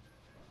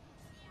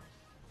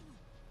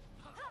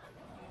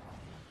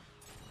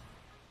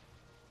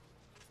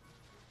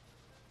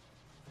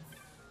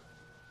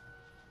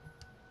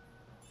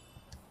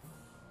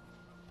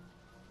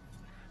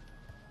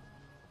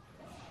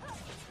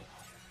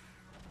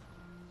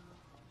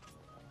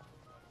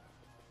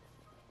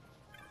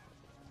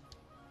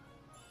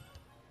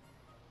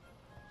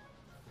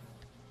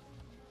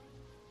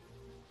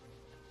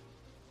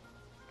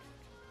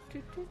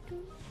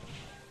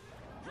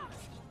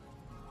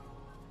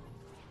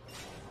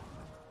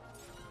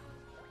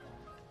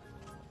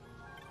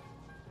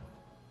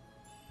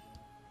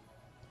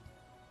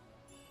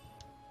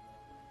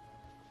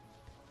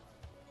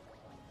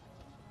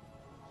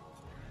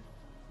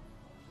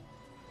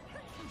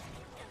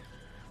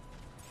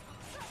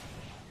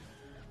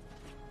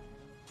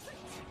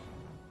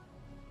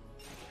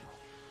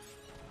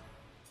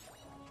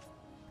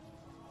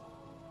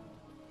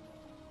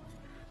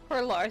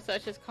 Poor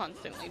Larsa just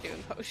constantly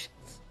doing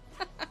potions.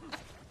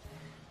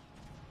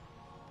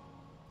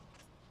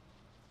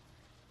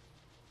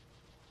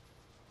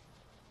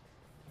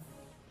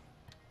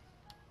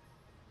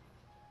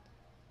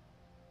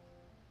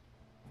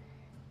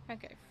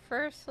 Okay,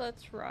 first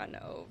let's run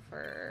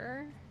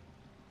over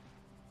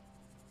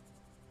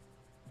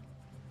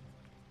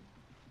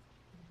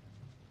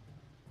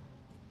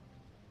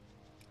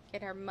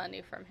get our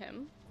money from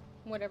him.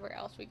 Whatever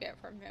else we get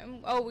from him.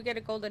 Oh, we get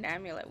a golden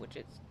amulet, which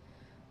is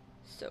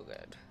so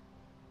good.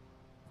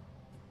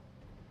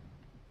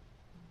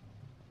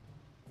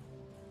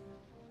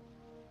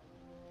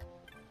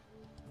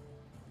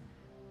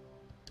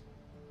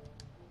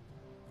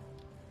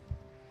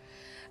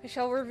 I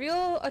shall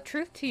reveal a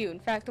truth to you. In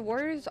fact, the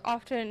warriors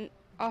often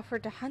offer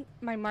to hunt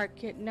my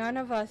mark, yet none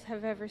of us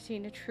have ever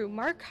seen a true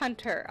mark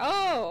hunter.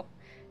 Oh!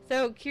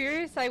 So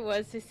curious I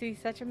was to see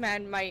such a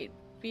man might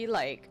be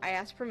like. I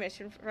asked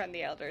permission from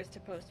the elders to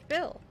post a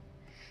bill.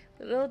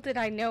 Little did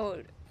I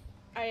know,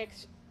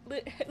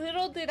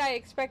 little did I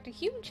expect a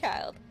human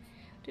child.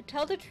 To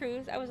tell the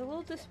truth, I was a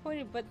little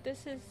disappointed, but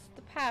this is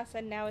the past,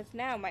 and now is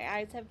now. My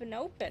eyes have been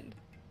opened.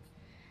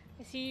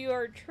 I see you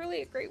are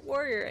truly a great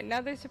warrior.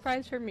 Another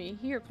surprise for me.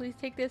 Here, please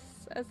take this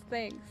as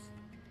thanks.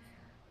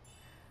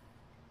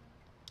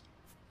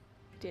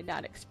 Did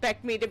not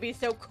expect me to be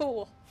so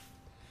cool.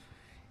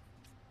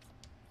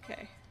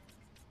 Okay.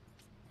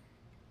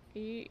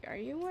 Are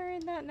you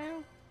wearing that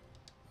now?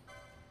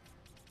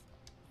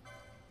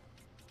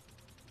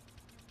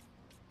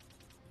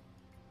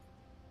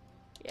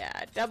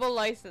 Yeah, double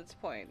license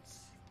points.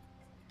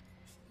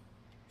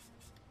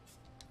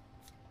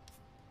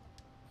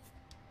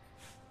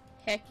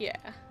 Heck yeah.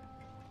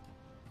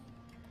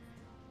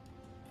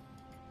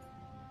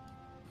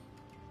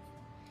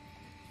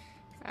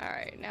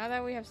 Alright, now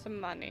that we have some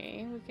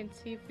money, we can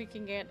see if we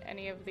can get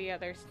any of the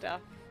other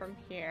stuff from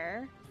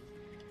here.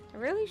 I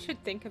really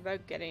should think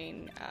about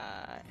getting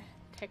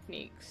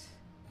techniques.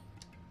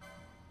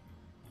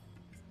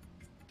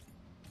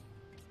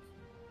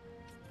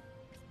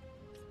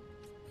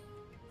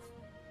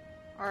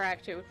 Or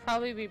actually, it would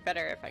probably be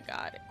better if I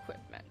got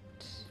equipment.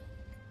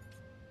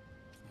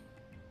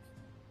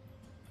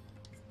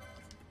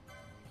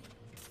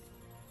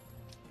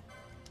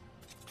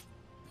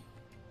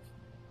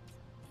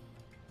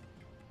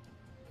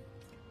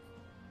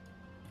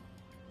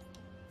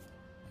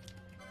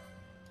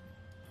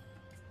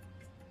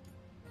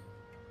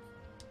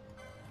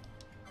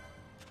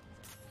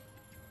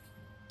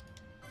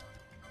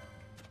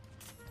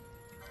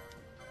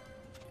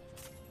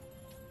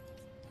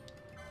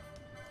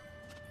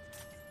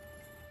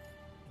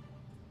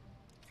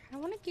 I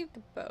want to keep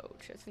the bow,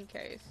 just in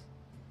case.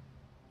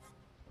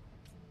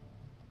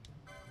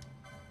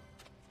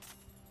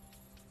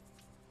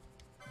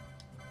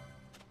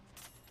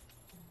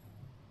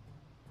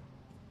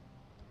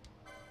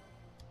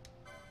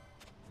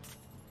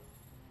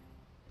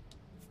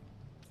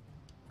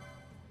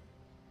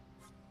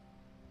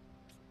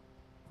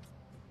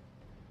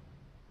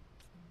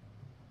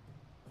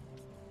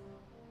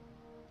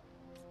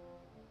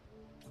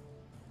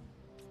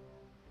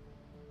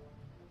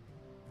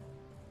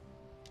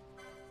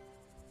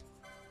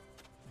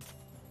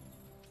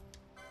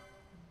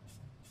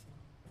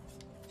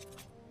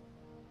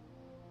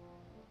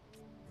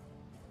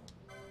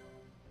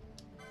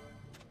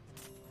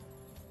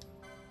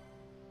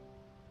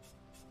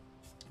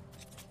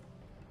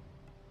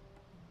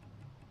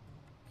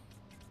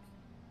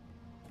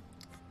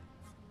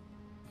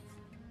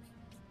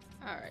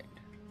 Alright.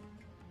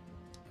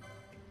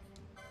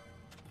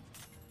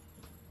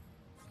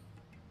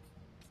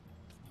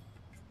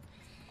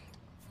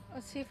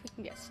 Let's see if we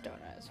can get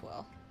Stona as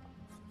well.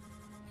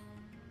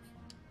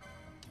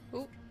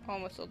 Oop,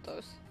 almost sold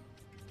those.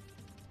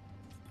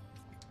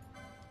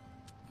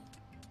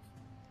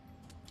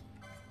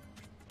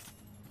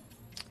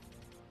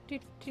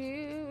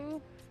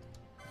 Do.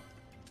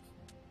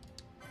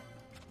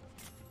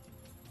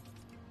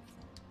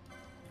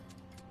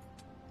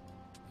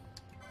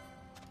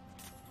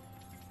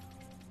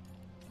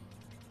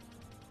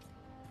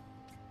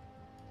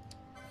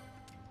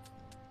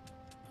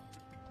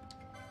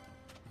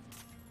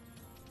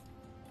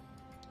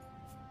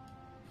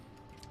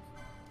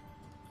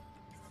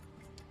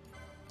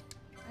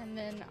 And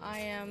then I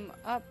am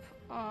up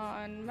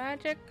on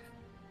magic.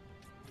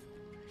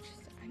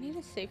 I need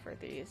to save for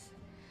these.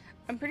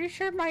 I'm pretty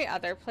sure my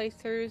other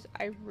playthroughs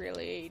I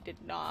really did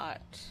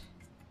not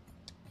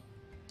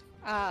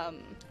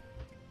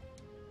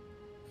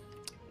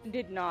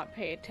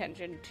pay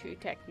attention to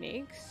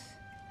techniques.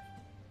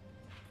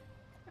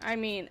 I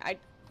mean, I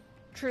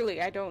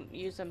don't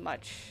use them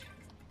much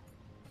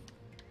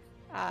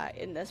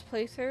in this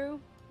playthrough,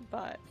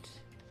 but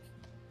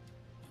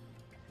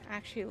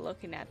actually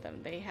looking at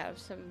them, they have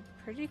some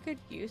pretty good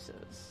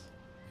uses.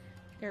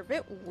 They're a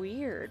bit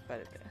weird,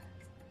 but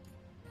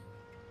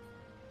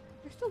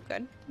they're still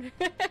good.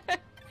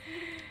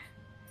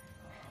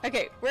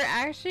 Okay, we're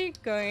actually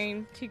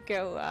going to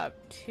go up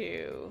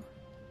to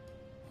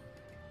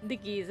the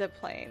Giza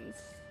Plains.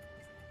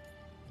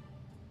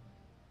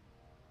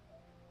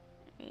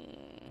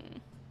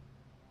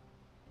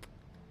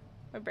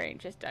 My brain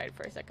just died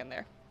for a second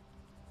there.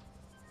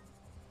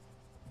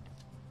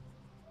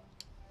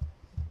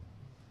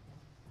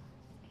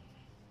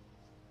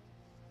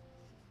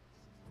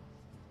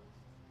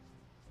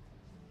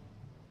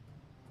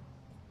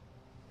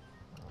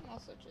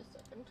 Also, just a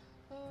second.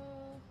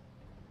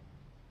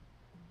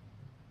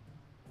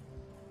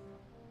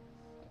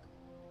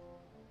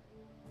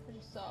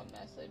 just saw a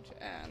message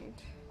and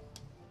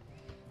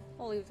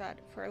I'll leave that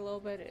for a little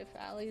bit. If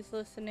Allie's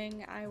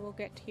listening, I will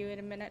get to you in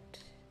a minute.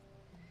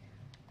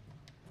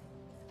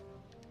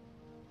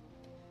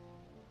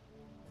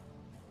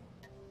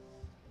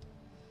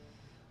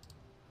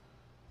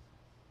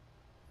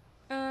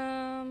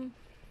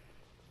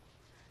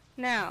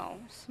 Now,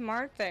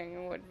 smart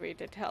thing would be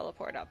to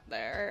teleport up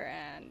there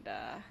and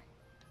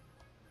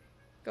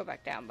go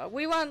back down, but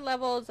we want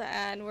levels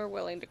and we're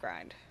willing to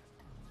grind.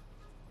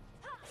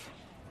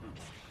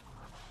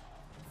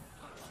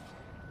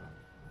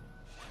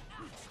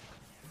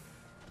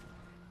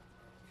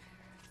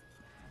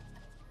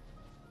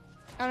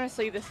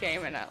 Honestly, this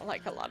game, and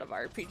like a lot of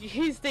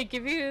RPGs, they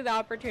give you the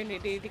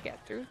opportunity to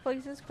get through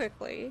places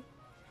quickly.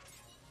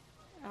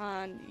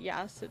 And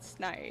yes, it's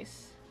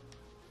nice.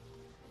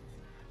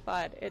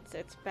 But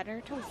it's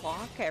better to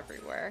walk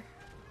everywhere.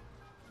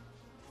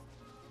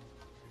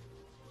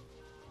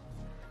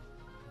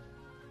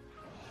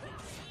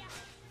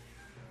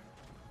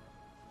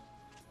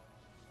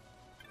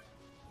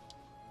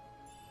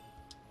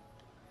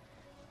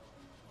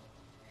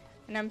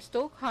 And I'm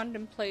still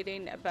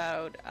contemplating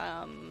about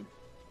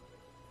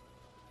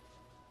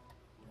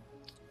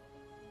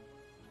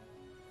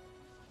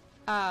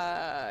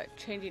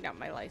changing up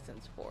my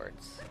license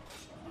boards.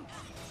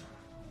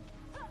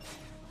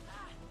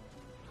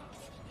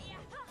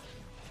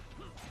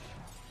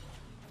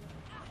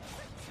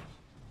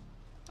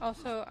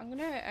 Also, I'm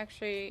gonna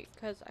actually,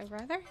 because I'd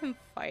rather him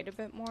fight a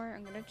bit more,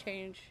 I'm gonna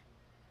change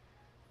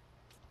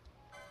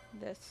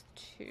this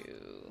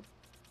to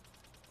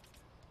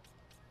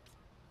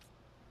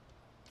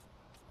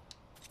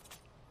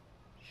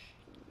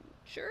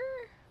sure.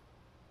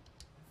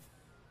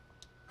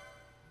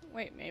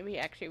 Wait, maybe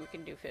actually we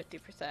can do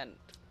 50%,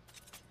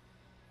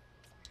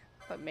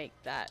 but make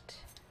that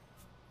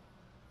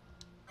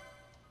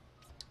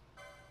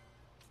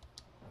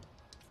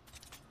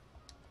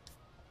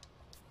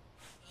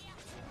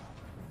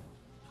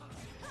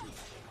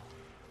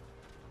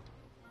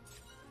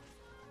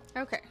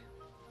okay.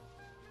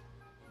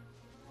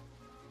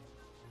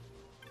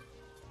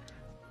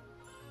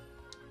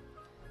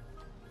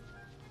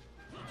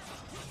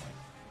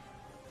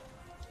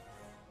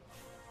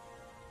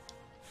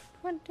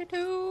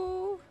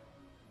 $22.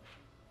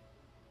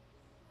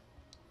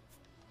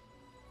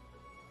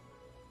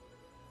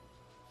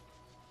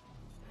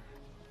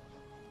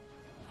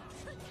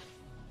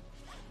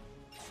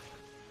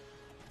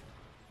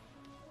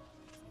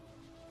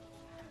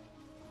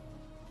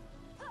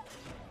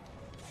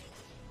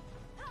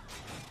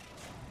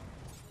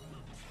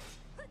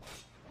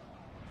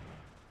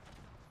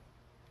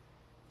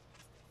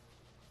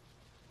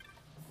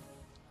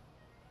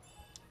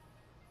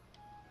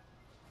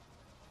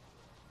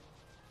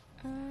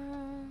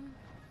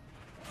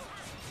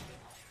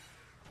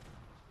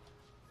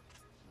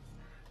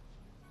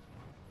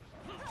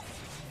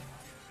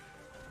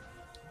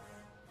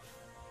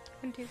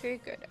 Very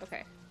good.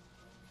 Okay.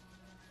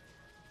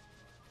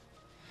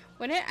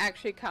 When it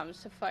actually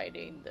comes to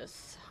fighting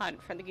this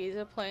hunt for the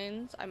Giza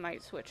Plains, I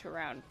might switch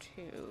around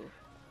to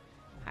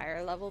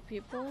higher level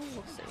people.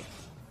 We'll see.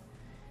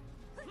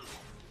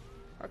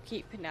 Or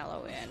keep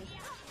Pinello in,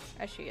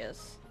 as she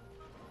is.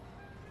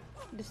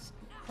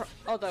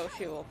 Although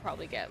she will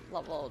probably get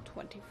level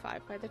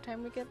 25 by the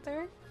time we get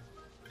there.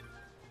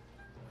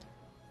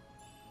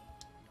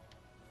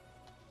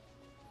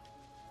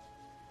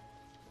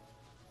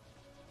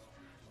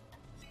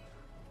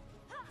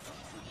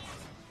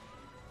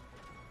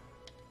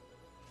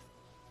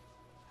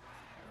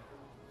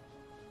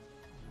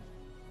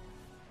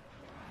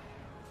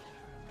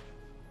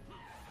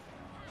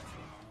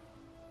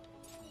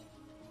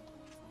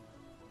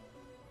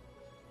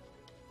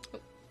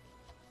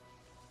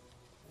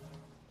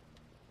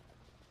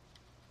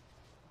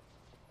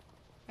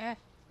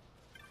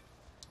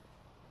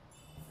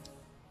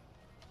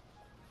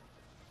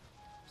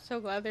 So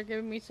glad they're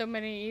giving me so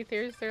many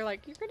ethers. They're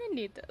like, you're gonna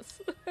need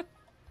this.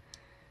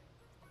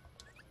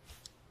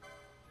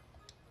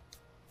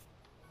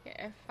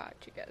 Yeah, I've fought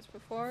you guys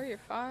before. You're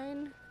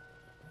fine.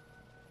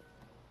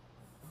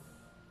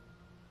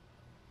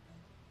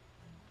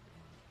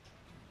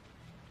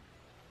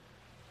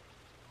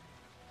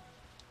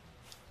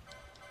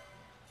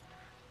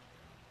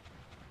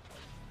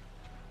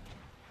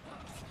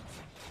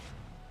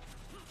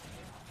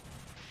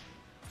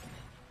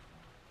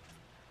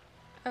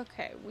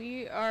 Okay,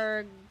 we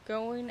are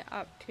going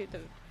up to the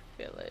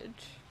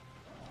village.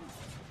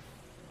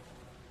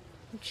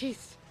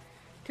 Jeez,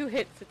 2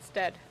 hits, it's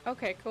dead.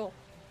 Okay, cool.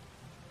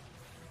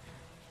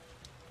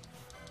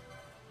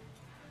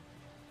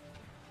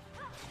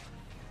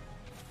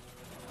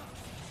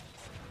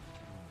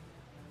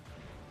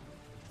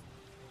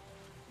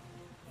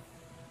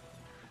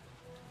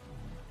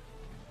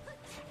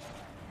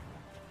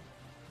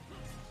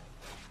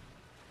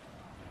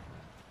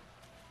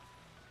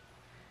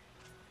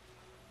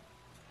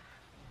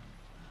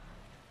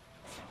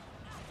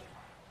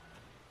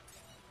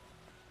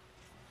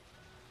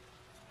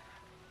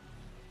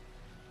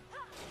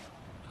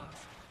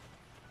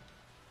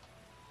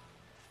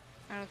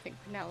 think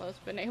Penelo's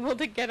been able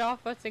to get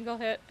off a single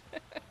hit.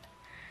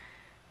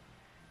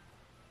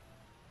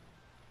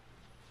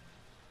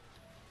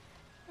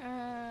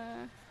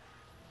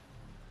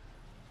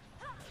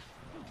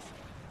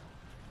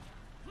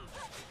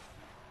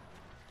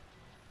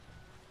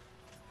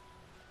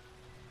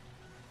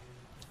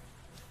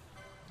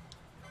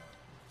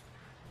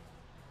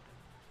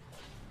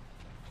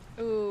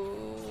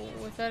 Ooh,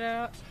 was that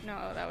a...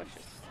 No, that was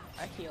just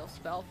a heal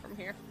spell from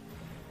here.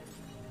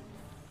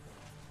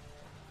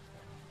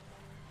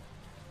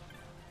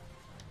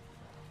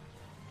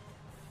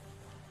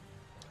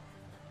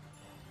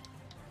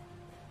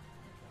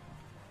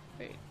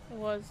 Wait,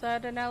 was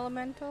that an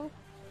elemental?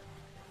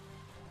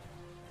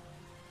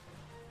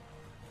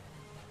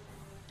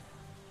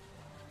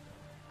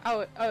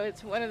 Oh,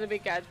 it's one of the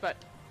big guys, but...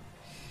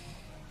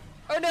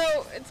 Oh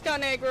no, it's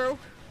gone aggro.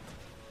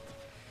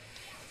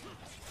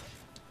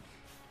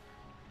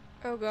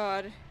 Oh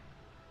god.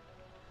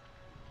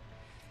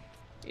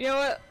 You know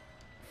what?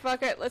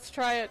 Fuck it, let's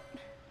try it.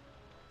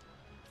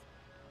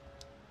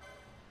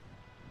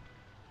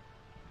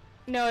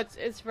 No,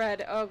 it's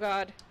red. Oh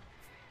god.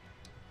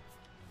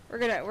 We're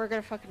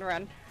gonna fucking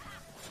run.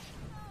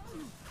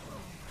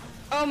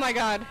 Oh my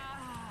god.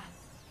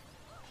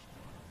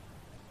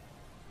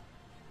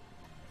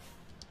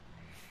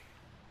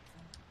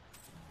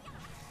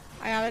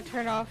 I gotta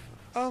turn off.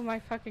 Oh my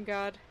fucking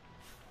god.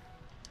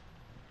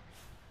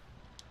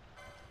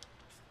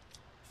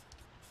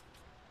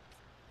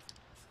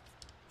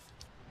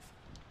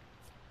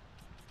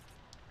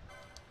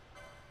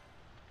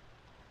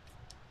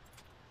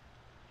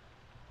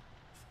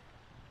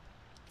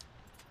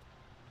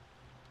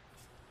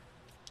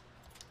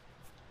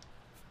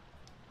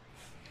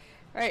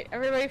 Alright,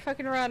 everybody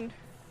fucking run.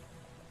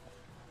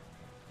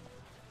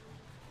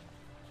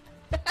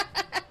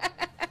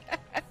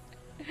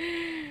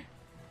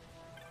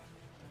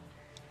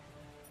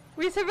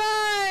 We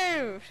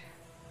survived!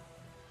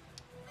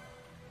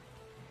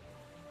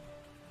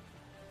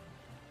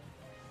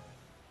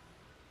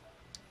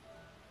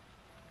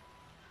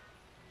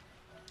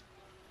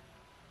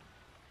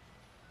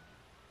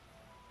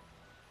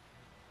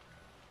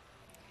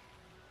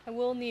 I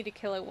will need to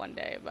kill it one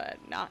day, but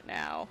not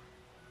now.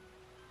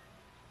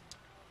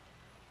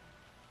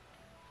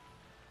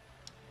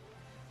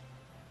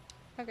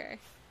 Okay.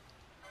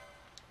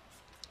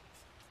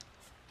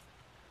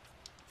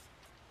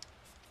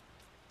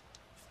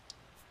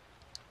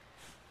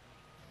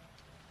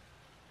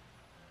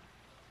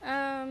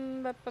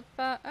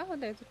 Oh,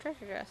 there's a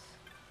treasure chest.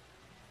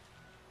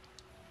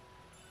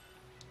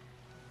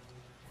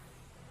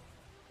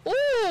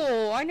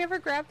 Oh, I never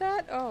grabbed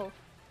that? Oh.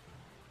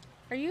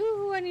 Are you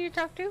who I need to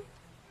talk to?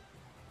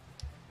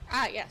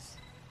 Ah, yes.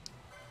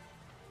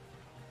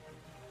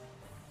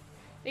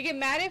 They get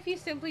mad if you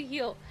simply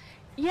heal.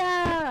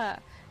 Yeah!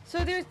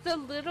 So there's the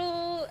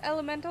little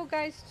elemental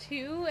guys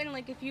too, and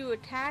like if you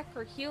attack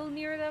or heal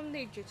near them,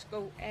 they just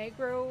go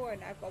aggro,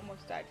 and I've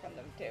almost died from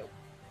them too.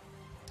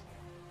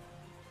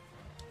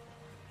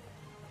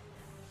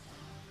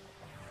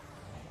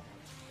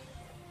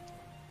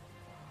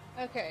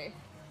 Okay.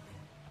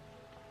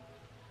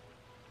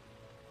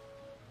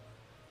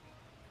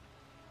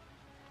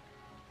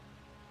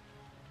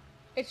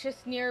 It's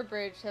just near a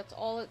bridge, that's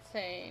all it's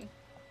saying.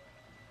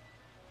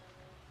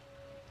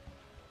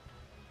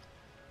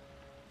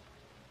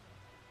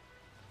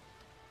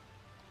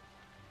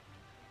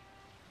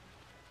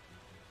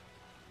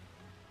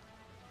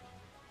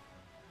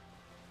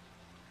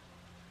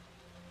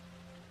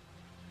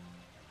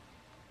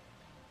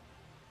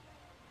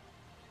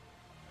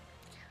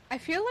 I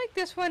feel like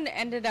this one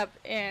ended up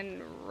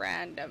in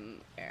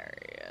random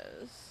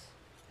areas.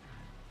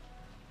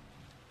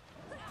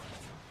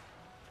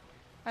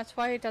 That's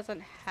why it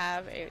doesn't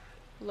have a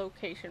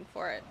location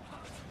for it.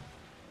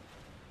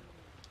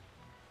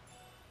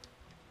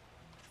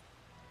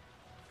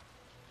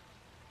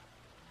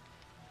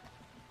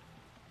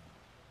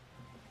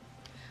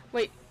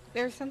 Wait,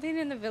 there's something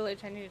in the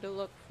village I need to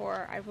look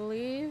for, I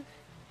believe.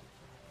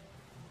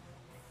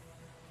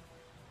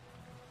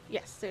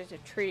 Yes, there's a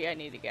tree I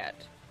need to get.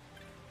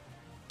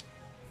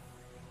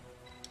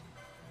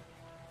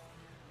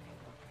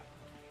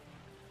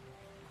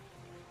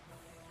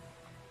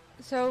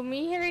 So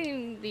me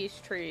hitting these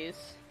trees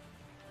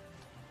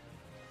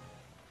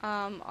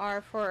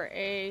are for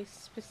a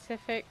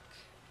specific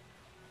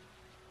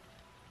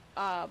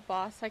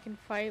boss I can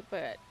fight,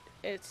 but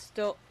it's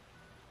still...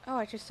 Oh,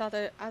 I just saw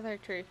the other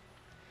tree.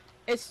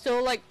 It's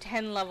still like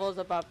 10 levels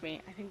above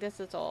me. I think this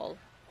is all.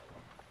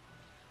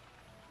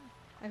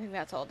 I think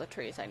that's all the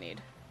trees I need.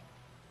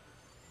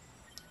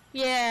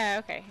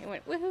 Yeah, okay. It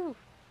went woohoo.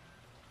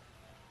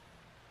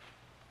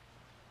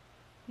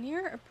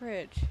 Near a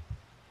bridge.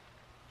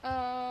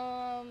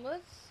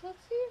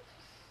 Let's see if...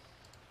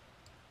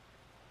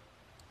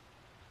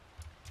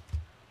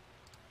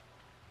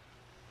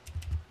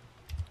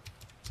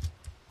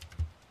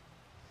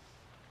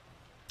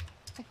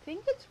 I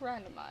think it's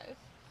randomized.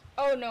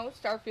 Oh no,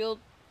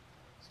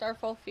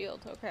 Starfall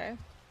Field, okay.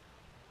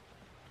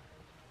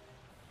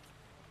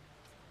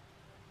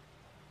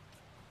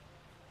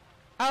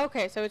 Oh,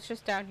 okay, so it's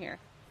just down here.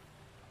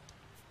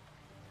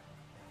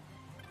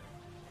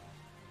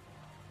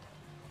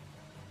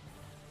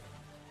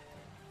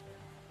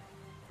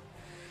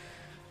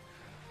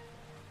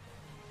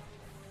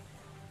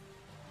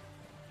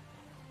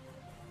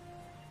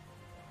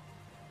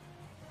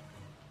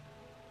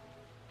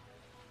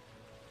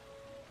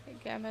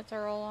 The gamuts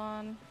are all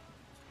on.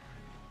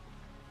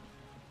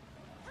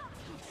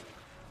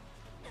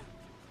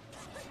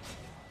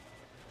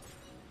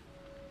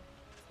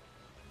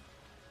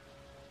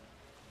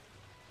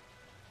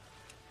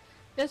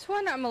 This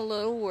one I'm a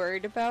little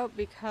worried about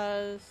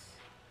because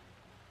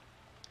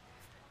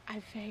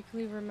I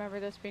vaguely remember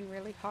this being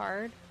really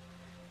hard,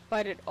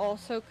 but it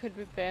also could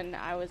have been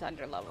I was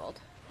underleveled.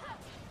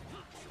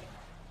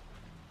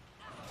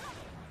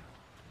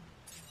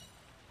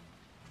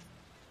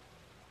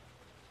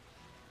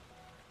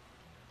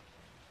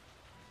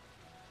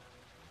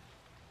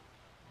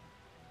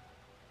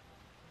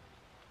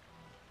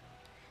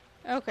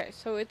 Okay,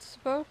 so it's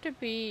supposed to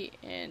be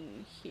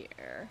in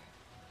here.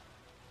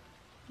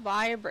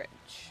 By a bridge.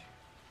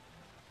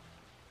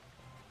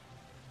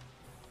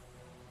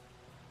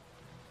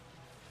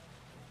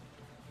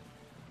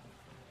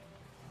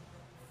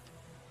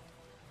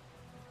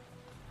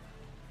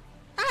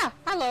 Ah!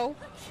 Hello!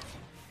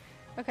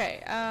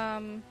 Okay,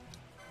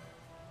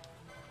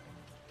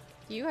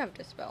 you have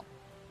Dispel.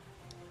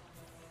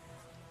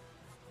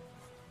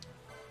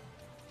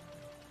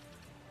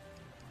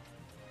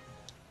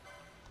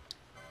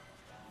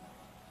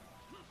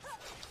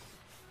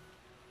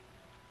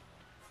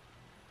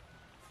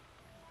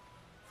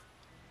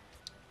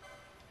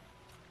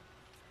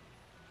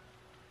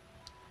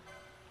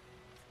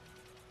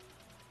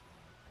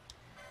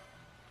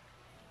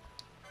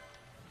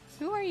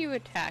 Who are you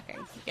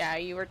attacking? Yeah,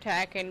 you were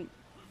attacking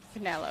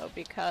Pinello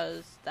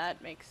because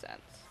that makes sense.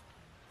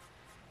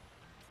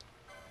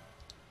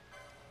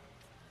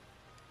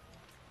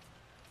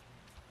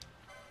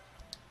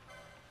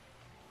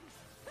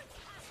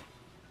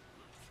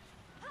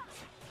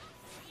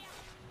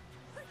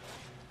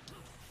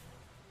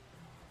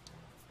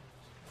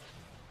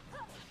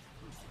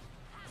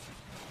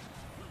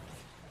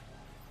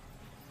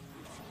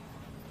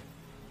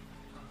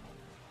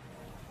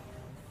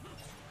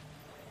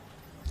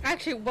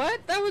 Actually,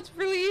 what? That was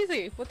really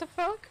easy. What the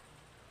fuck?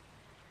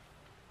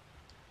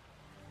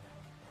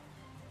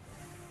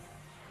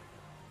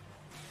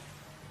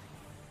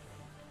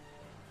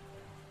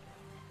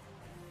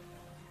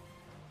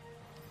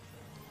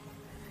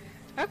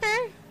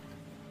 Okay.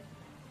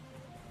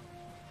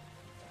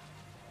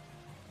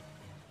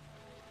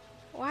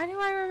 Why do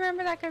I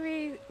remember that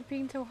guy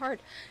being so hard?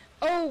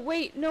 Oh,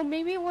 wait. No,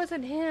 maybe it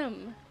wasn't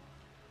him.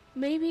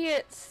 Maybe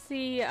it's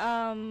the,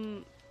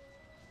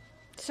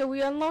 so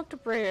we unlocked a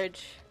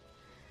bridge,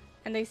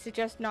 and they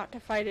suggest not to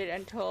fight it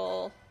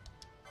until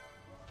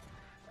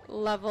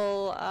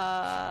level,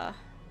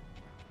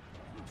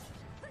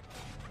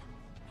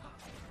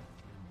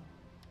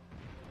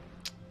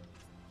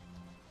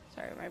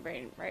 sorry, my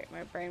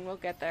brain will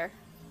get there.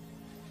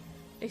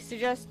 They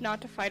suggest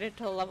not to fight it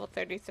till level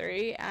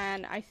 33,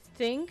 and I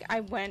think I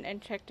went and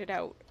checked it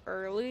out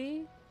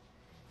early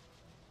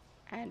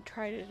and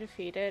tried to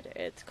defeat it.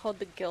 It's called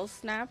the Gill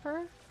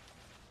Snapper.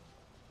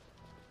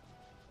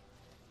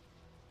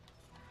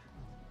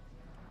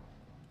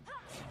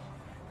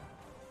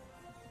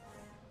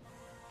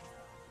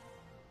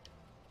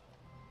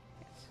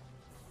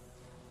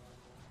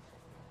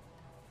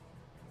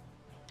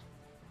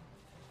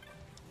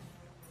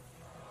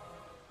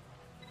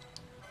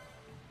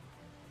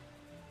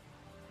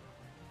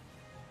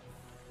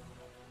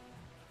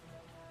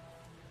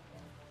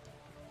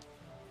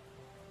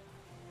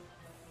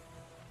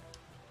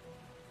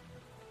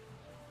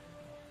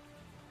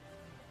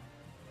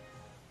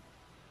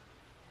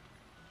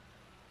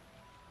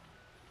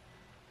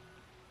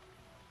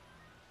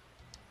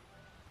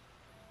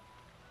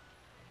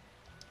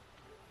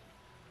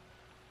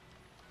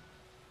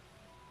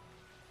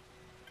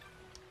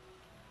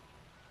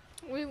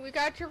 We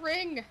got your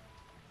ring!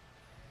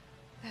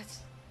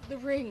 That's the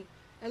ring.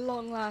 At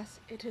long last,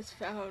 it is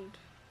found.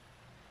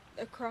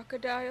 The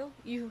crocodile?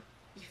 You've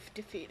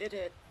defeated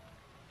it.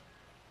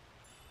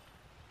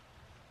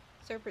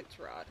 Serpent's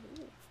Rod.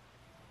 Ooh.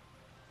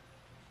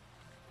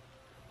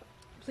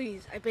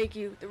 Please, I beg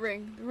you, the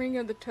ring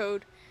of the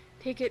toad.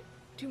 Take it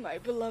to my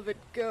beloved.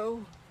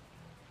 Go.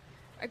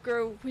 I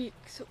grow weak,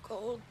 so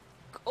cold.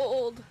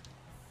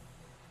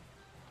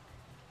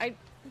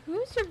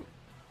 Who's your...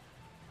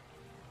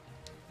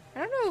 I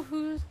don't know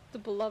who the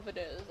beloved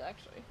is,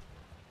 actually.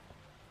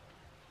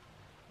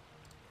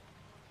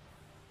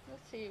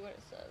 Let's see what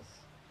it says.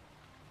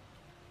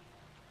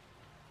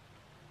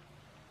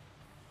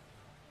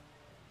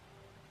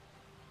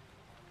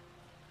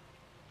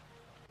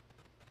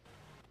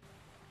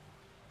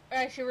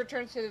 She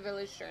returns to the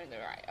village during the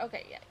ride.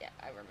 Okay, yeah,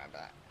 I remember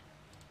that.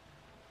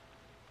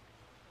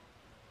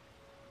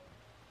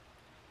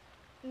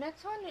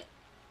 Next one,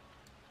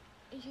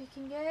 you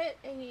can get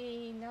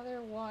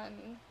another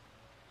one.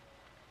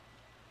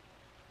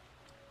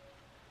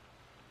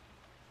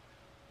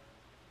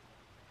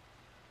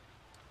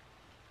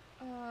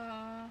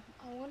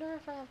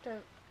 if I have to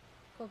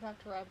go back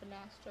to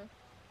Rabanastre to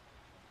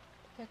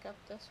pick up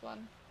this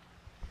one.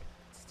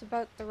 It's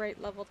about the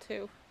right level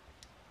too.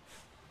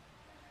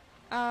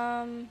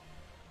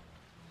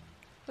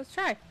 Let's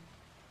try.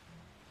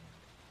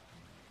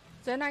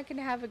 Then I can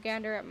have a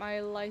gander at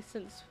my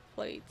license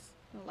plates.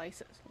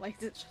 License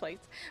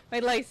plates. My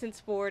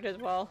license board as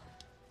well.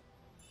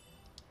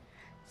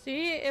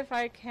 See if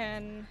I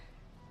can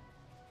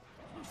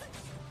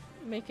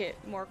make it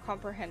more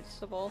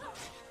comprehensible.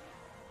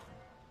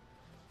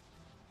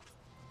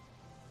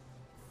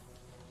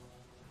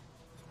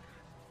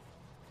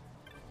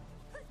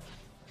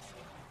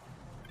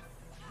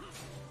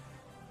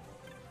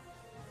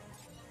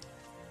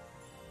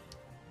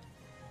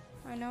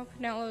 I know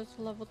Penelo's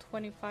level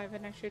 25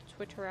 and I should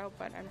switch her out,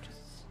 but I'm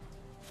just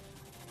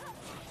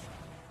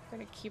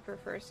gonna keep her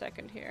for a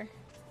second here.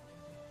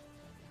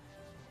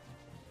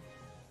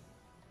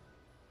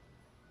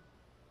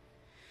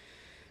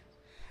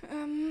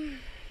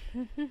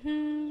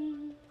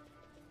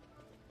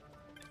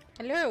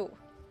 Hello.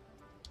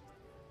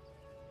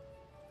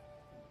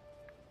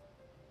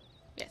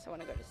 Yes, I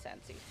want to go to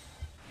Sansi.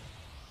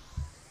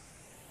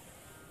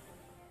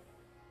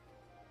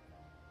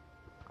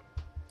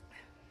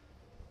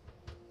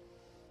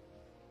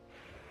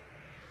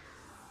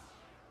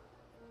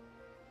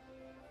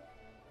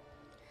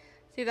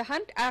 See, the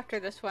hunt after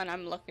this one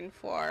I'm looking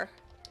for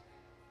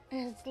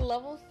is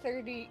level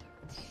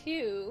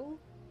 32.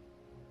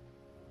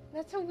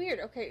 That's so weird.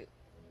 Okay.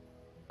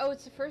 Oh,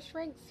 it's the first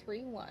rank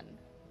 3 one.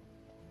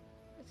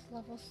 It's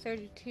level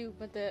 32,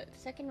 but the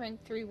second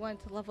rank 3 one's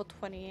level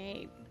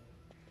 28.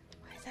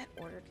 Why is that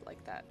ordered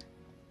like that?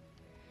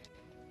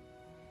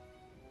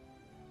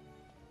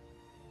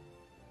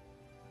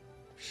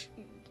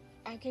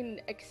 I can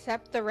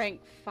accept the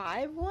rank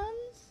 5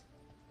 ones?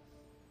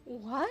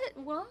 What?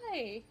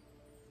 Why?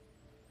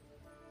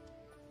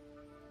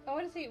 I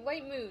want to see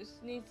White Moose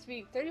needs to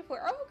be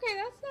 34. Oh, okay,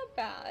 that's not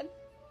bad.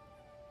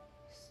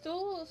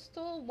 Still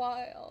a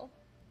while.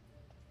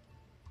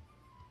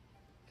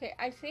 Okay,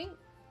 I think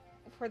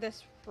for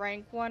this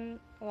rank one,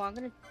 well,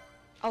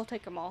 I'll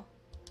take them all.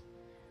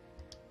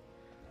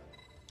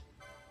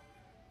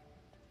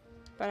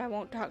 But I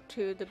won't talk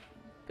to the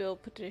bill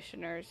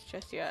petitioners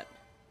just yet.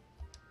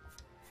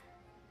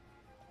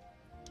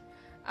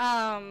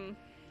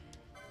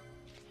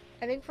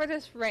 I think for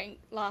this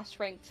last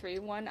rank 3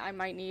 one, I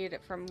might need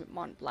it from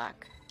Mont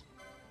Blanc.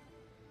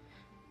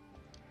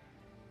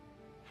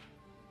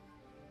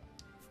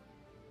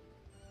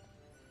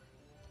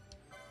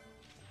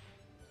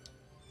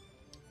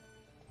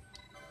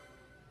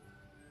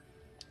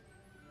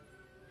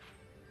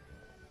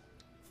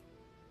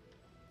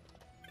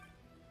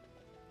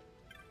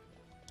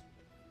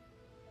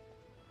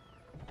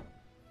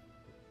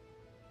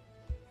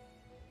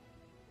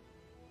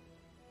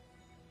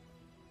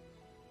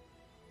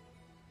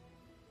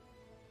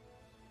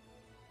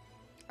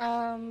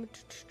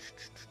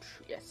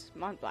 Yes,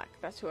 Mont Blanc.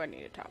 That's who I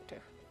need to talk to.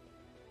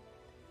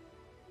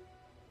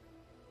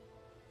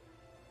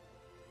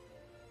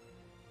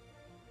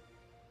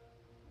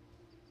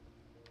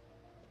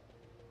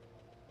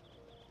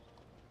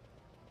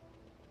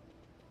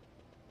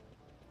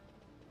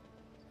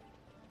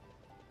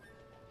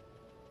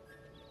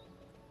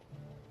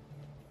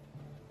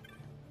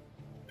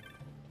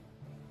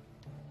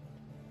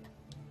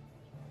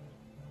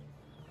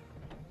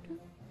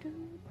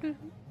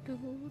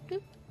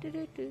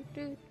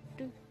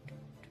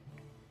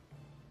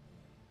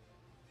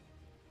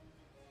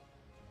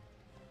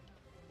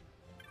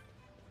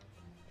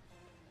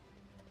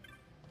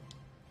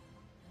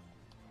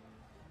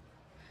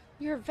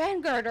 You're a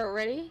vanguard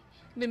already?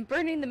 You've been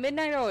burning the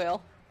midnight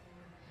oil.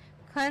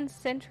 Clan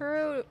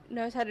Centro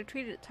knows how to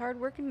treat its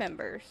hard-working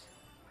members.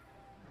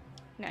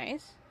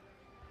 Nice.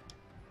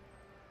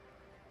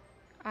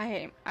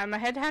 I'm a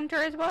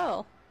headhunter as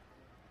well.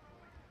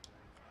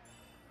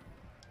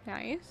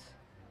 Nice.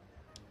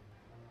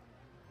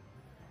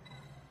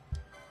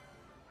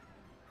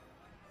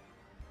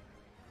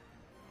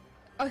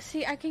 Oh,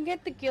 see, I can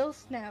get the gill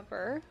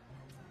snapper.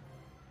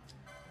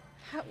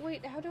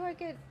 Wait, how do I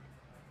get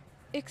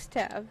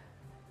X-tab?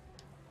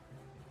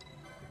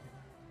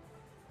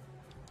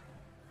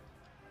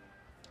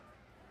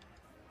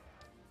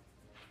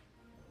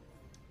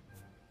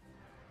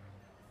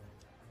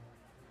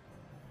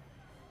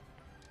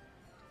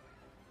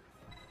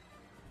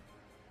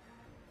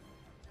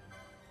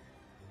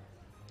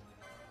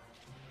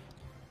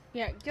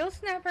 Yeah, gill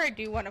snapper I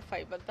do want to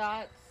fight, but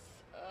that's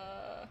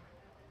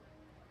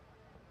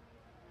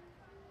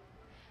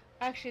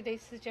actually, they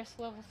suggest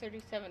level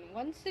 37.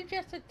 One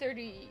suggested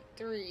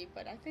 33,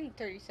 but I think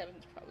 37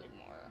 is probably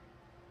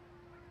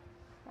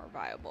more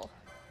viable.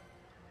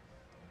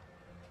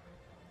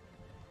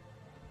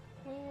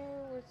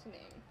 What's the name?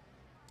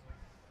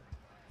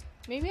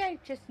 Maybe I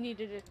just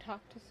needed to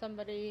talk to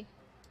somebody.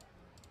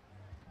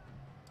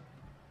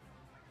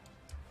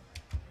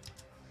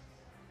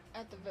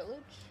 At the village?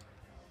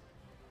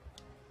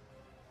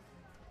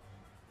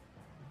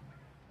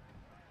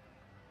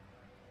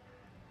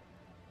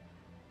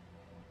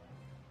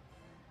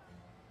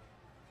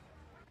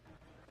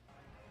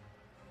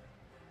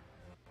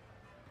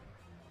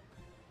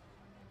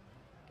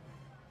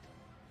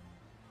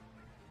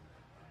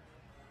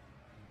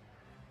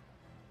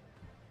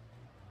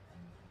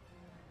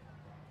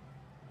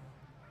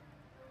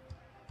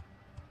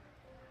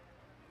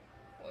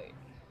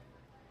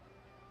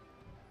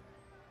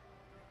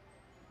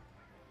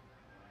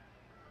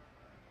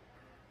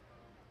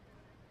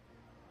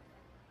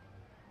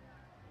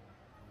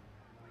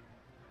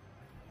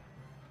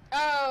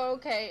 Oh,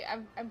 okay.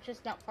 I'm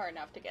just not far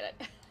enough to get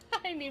it.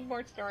 I need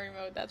more story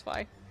mode, that's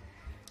why.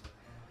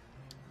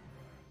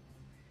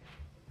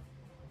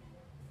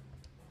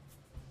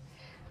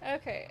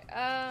 Okay,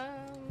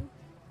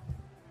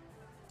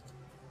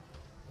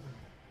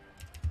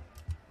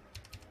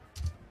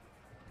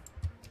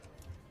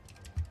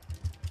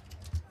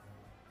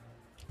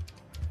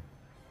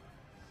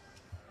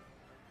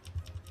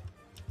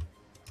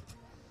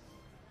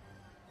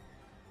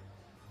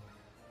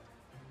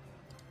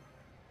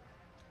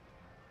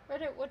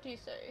 Reddit, what do you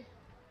say?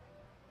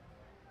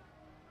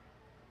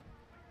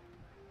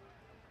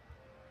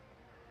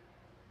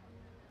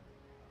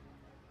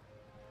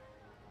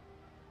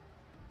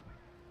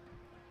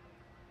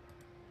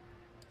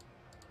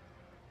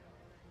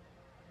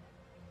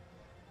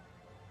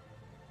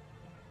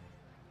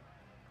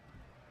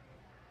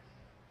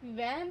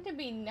 Vaan to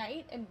be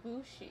knight and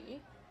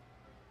Bushi?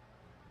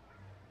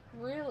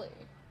 Really?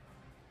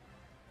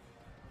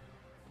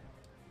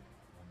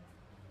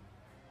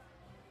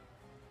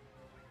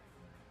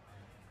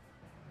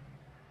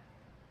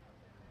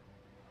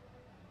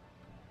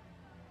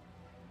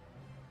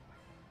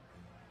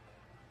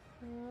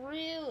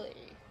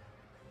 Really?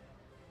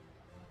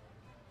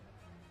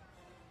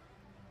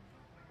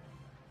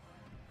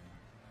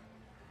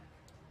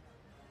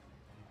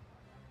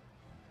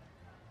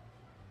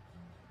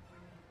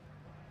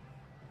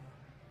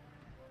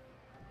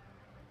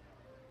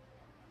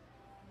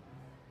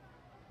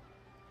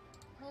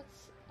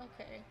 Let's,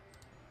 okay.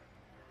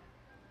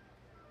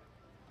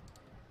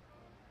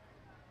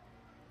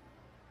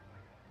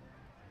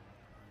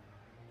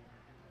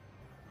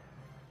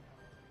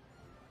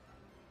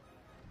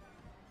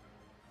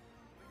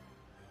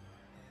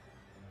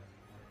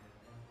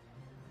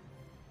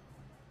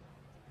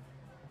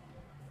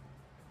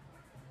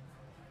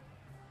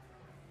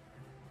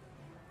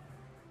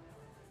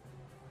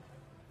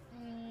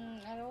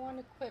 I don't want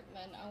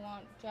equipment, I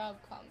want job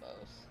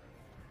combos.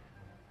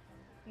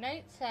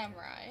 Knight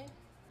Samurai.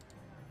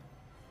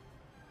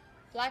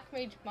 Black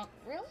Mage Monk,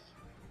 really?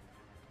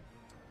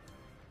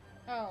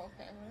 Oh,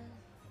 okay.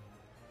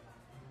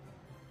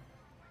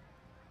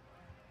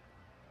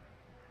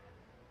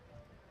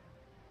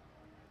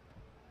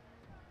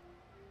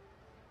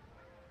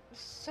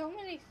 So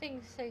many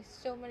things say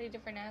so many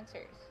different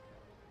answers.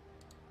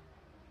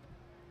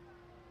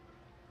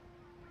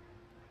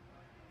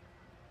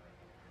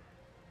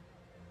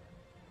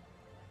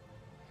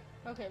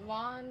 Okay,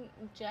 Vaan,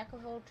 Jack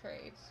of all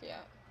trades, yeah.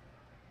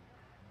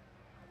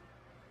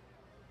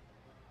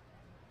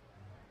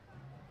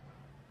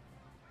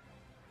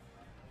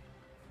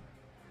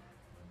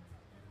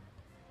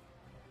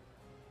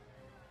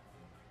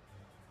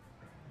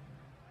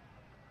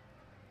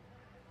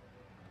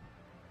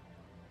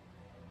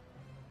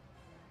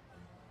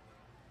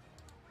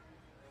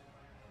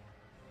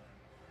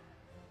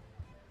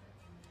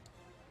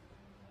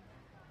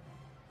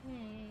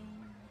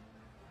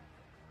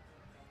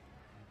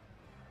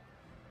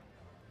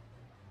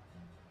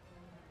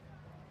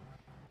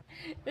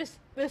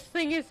 This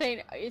thing is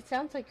saying, it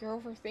sounds like you're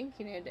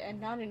overthinking it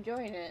and not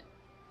enjoying it.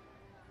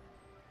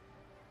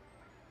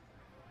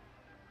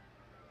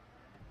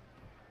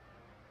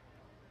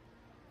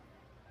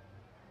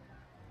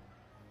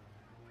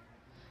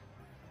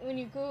 When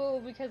you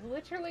Google, because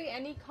literally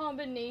any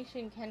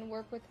combination can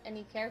work with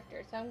any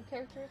character. Some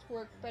characters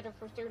work better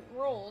for certain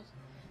roles,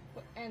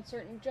 and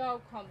certain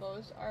job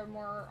combos are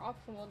more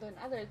optimal than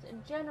others.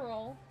 In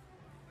general,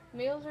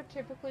 males are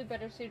typically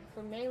better suited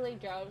for melee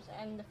jobs,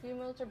 and the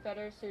females are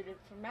better suited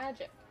for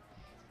magic.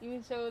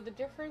 Even so, the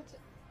difference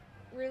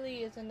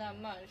really isn't that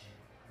much.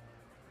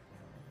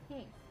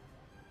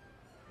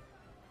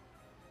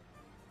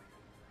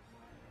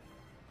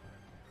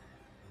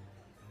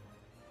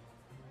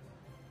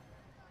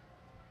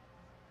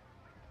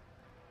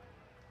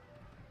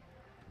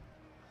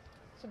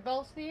 So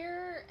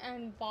Balthier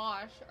and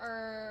Bosch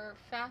are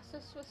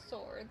fastest with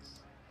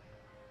swords.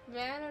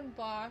 Vaan and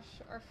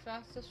Bosch are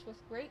fastest with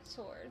great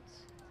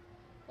swords.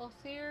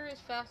 Balthier is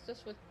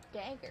fastest with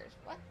daggers.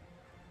 What?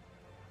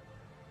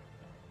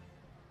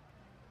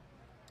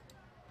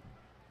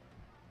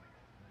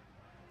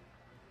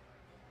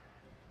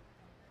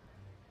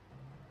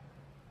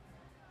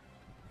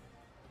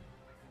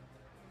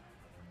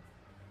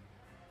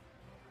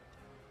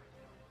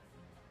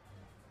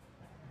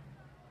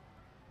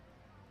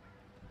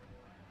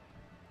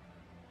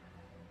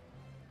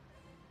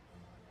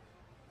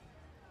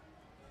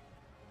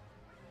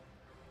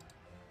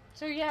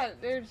 So yeah,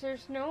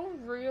 there's no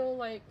real,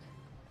 like,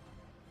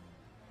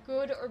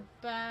 good or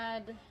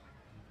bad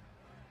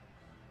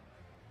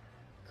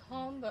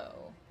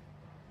combo.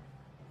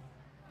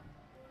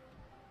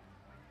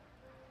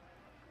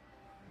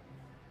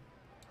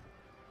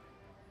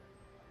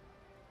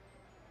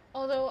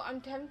 Although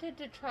I'm tempted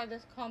to try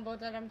this combo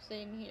that I'm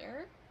seeing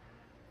here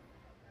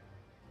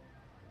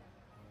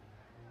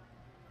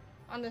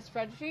on the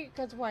spreadsheet,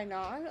 because why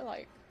not?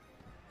 Like,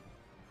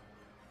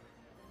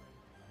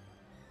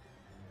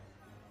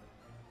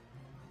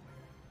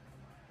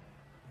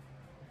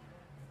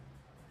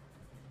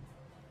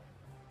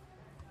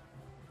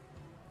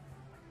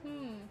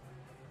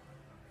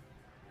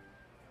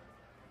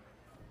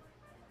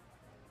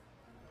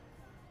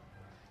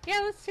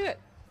 Yeah, let's do it.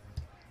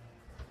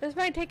 This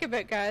might take a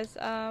bit, guys.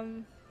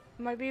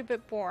 Might be a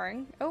bit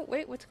boring. Oh,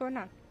 wait, what's going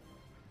on?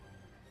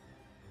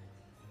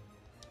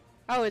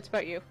 Oh, it's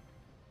about you.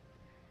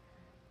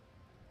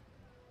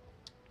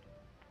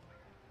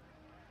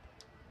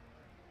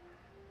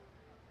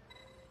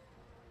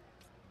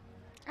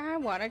 I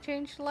want to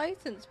change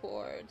license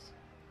boards.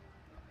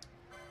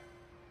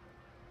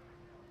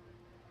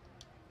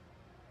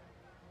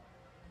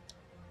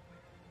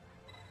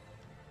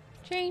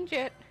 Change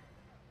it.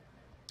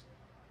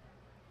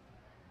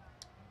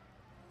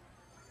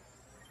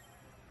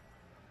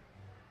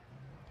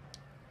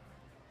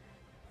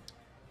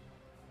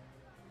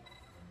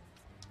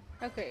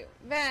 Okay,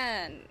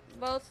 Vaan,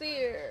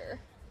 Balthier.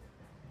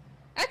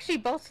 Actually,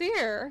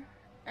 Balthier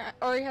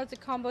already has a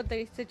combo that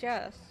he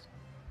suggests.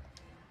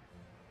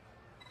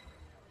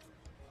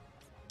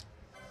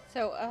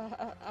 So,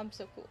 I'm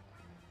so cool.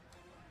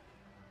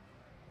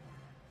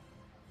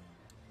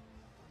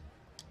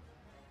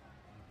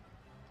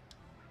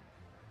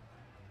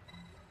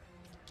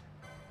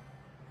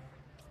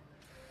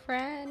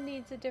 Fran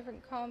needs a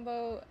different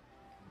combo.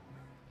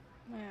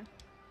 Yeah.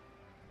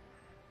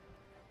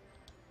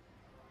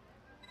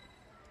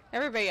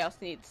 Everybody else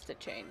needs to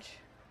change.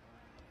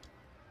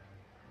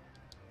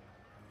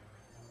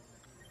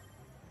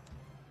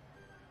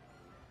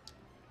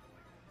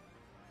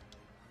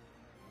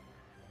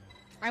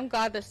 I'm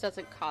glad this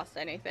doesn't cost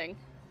anything.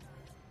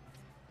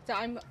 So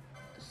I'm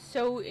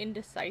so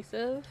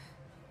indecisive.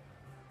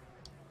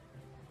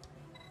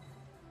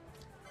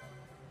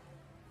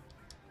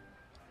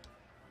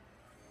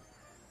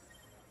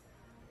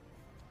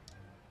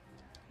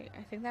 Okay,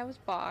 I think that was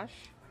Bosch.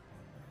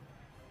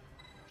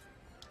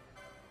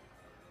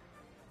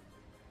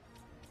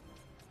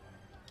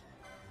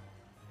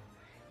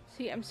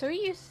 See, I'm so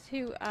used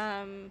to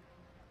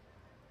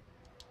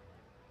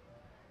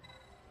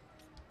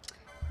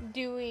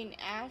doing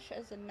Ashe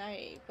as a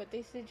knight, but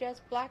they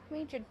suggest Black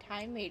Mage and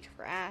Time Mage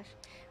for Ashe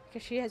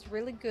because she has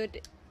really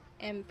good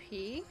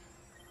MP.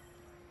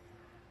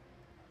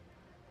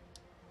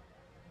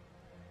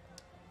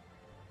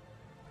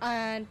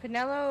 And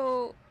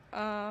Pinello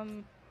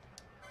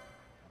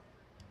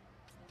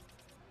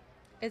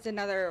is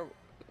another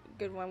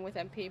good one with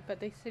MP, but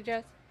they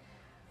suggest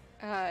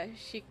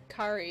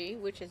Shikari,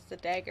 which is the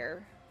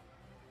dagger,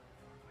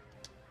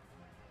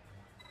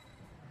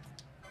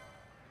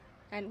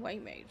 and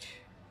White Mage.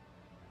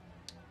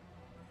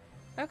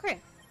 Okay.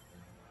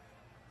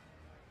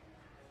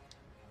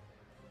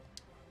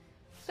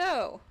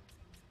 So,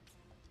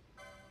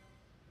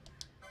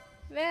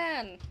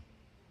 Vaan,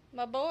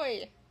 my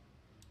boy,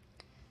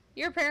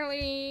 you're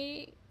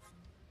apparently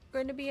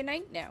going to be a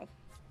knight now.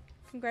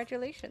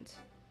 Congratulations.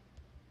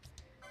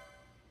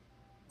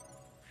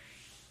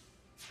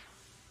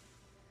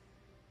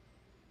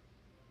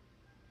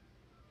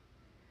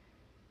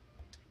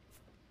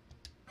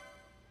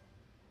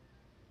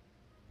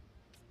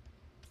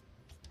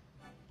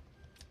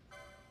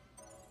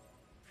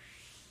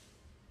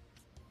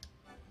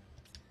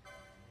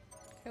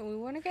 And we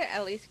want to get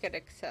at least get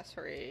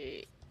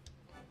accessory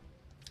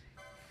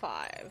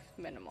 5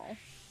 minimal.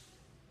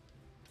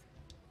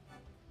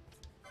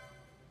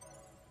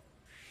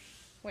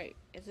 Wait,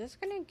 is this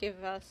gonna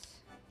give us?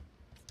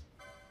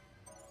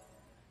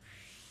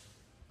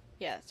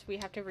 Yes, we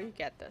have to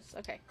re-get this.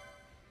 Okay,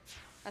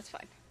 that's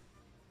fine.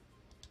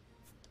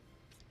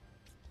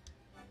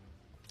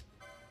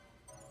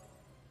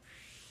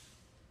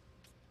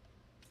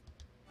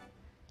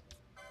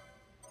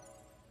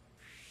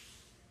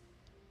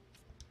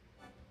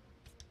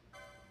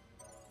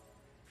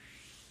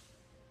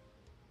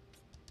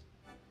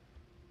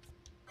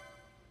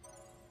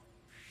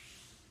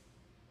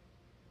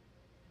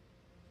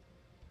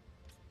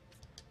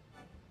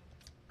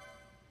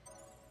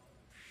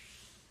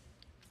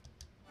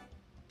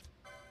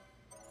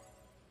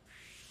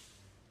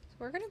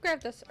 We're gonna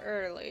grab this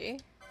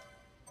early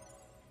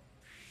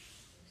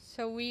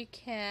so we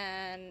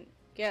can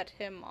get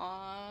him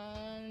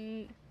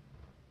on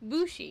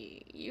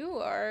Bushi. You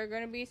are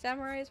gonna be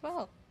samurai as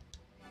well.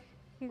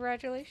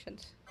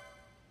 Congratulations.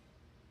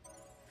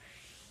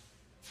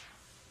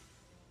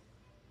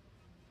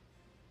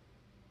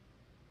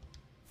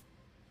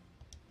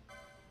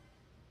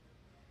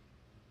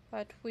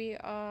 But we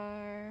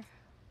are...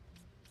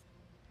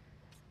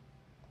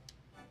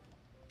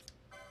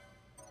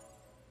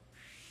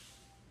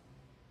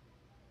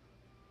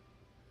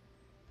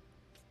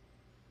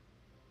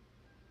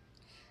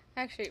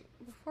 Actually,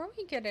 before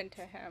we get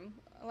into him,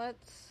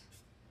 let's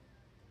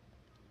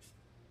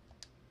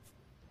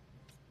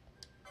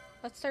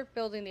start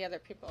building the other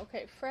people.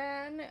 Okay,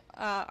 Fran,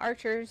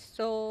 Archer is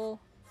still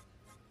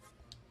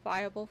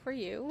viable for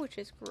you, which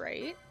is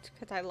great,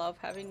 because I love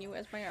having you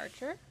as my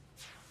Archer.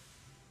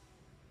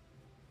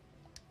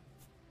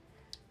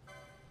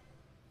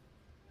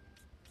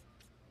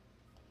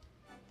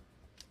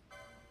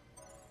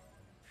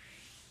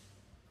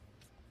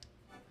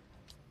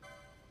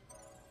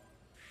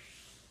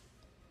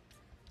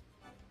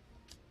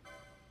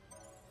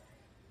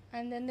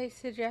 And then they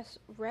suggest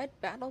Red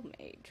Battle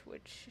Mage,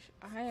 which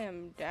I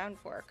am down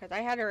for, because I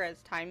had her as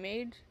Time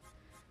Mage.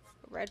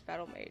 Red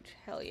Battle Mage,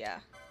 hell yeah.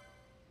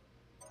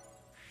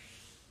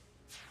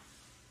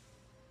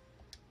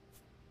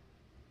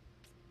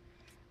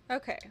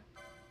 Okay.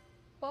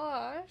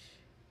 Bosch,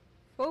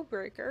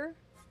 Foebreaker,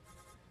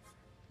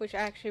 which I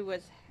actually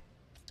was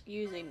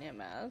using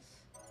him as.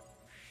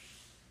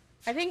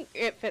 I think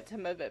it fits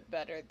him a bit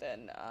better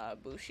than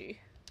Bushi.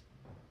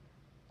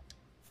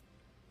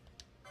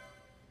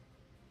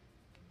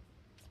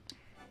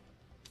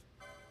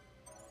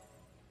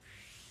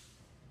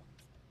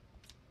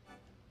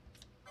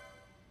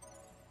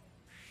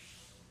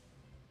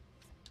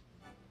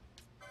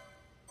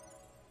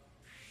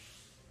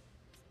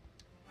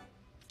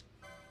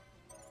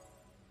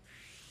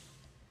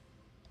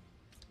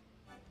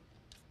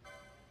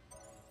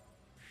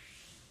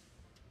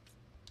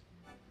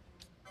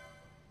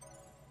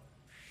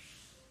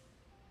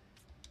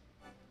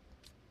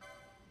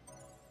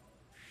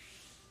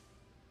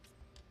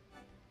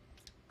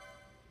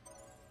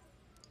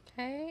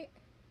 Okay.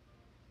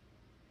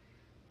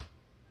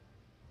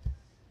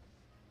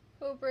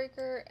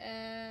 Foebreaker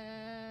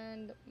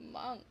and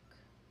Monk.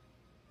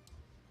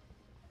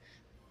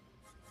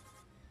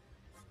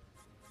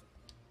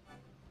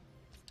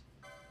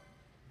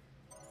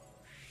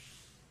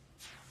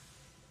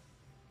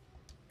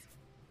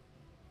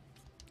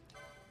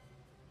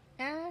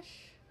 Ashe,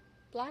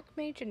 Black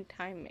Mage, and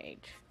Time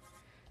Mage.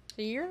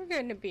 So you're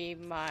going to be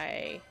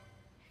my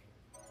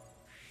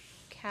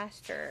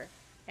caster,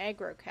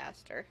 aggro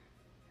caster.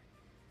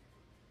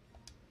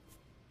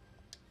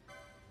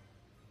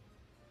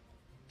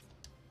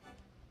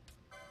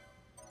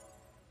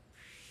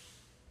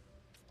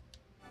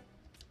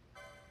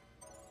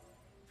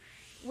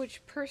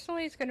 Which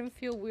personally is going to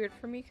feel weird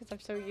for me because I'm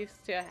so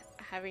used to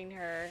having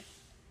her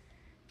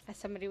as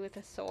somebody with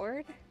a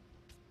sword.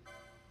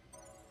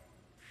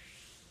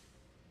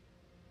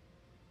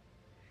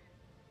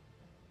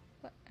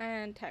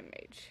 And Time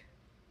Mage.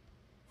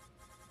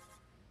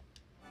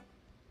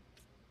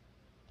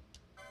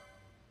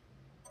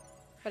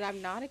 But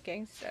I'm not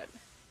against it.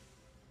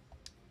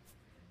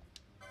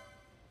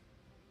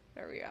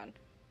 There we go.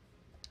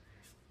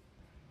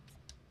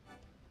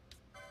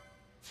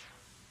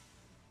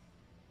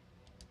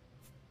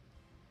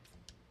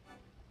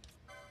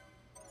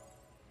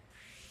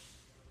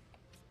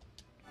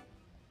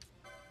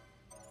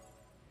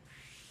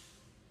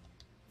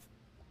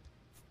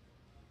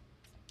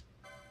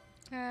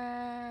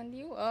 And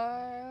you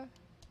are...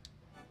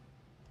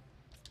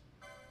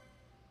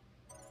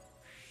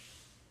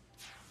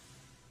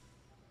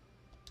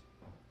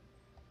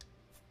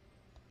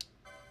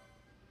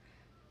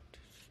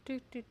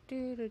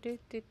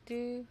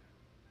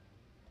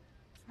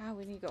 Ah,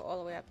 we need to go all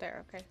the way up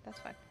there. Okay, that's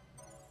fine.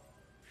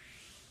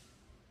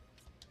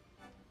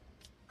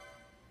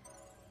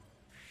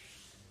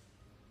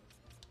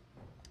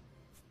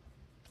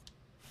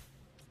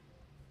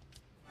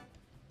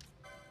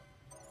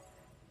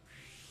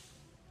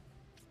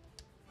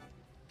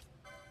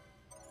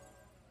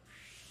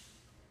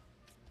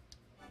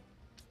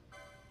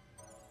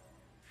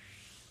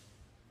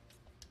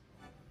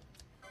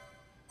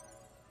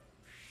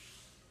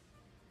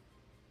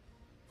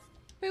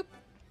 Boop.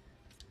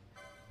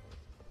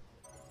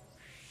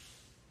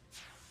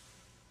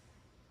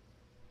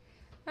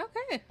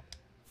 Okay.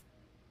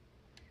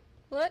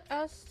 Let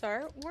us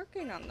start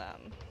working on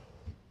them.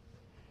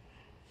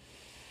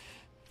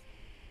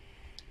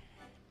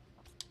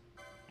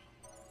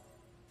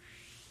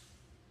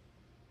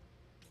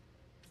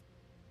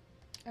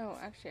 Oh,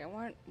 actually, I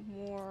want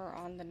more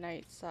on the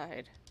night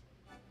side.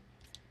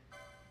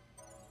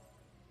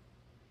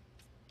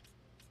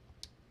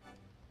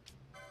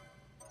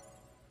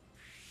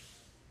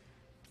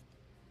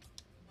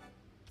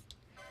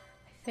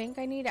 I think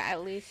I need to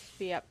at least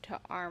be up to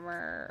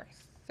armor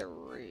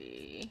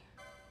 3.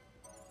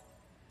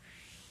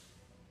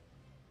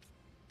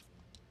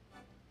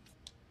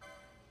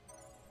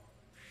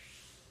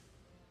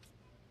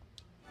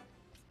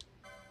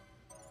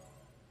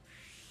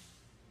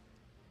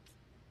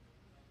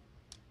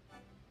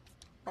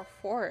 Or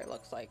 4, it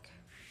looks like.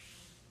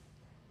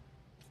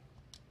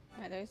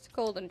 Yeah, there's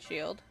golden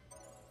shield.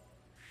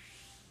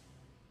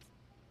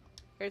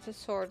 There's a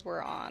sword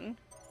we're on.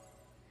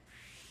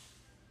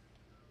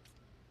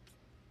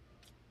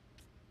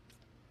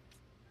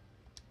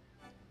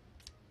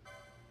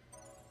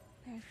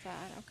 There's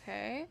that,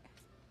 okay.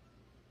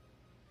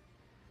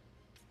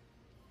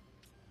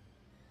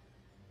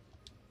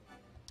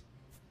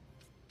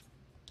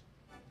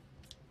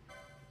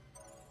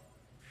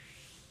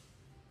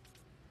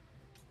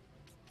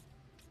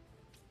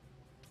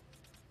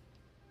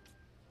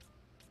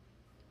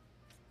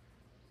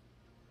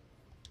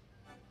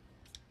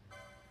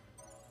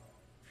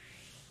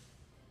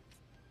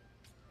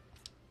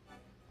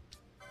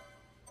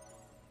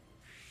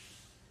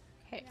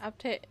 Okay, up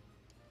to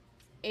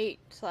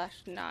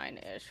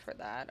 8/9-ish for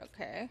that,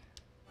 okay.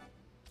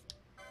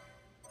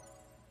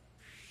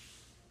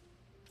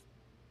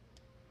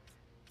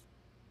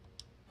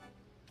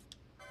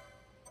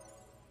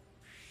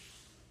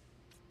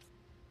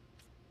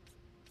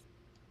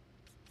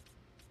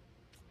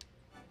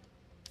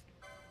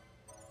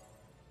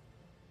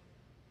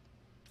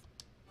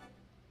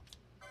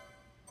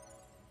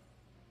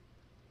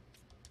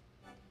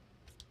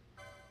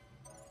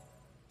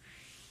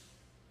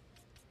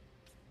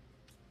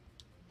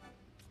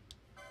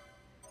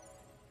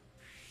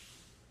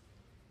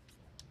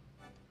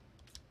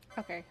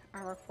 Okay,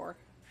 armor 4.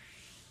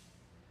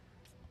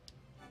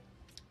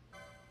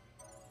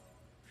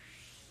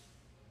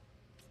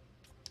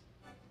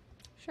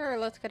 Sure,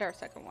 let's get our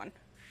second one.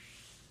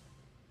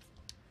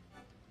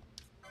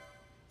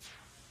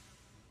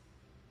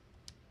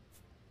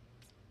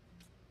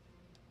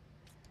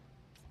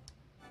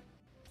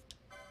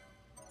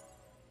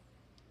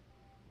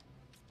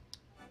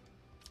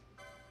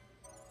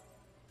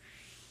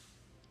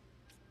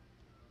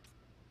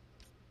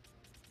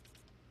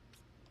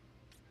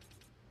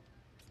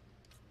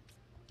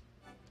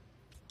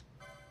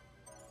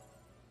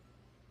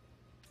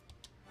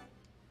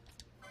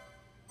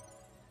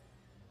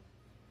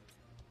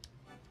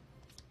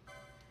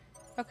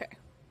 Okay.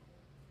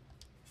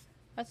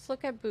 Let's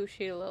look at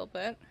Bushi a little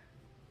bit.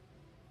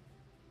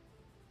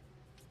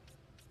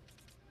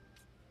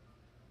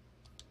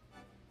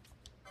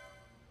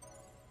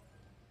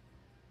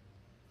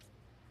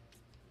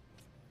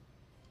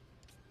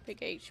 Big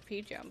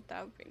HP jump,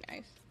 that would be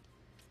nice.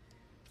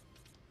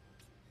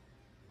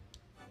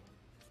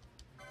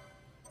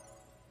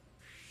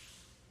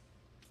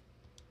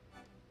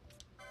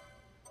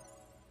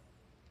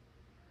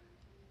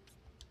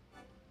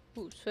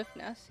 Ooh,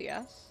 swiftness,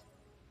 yes.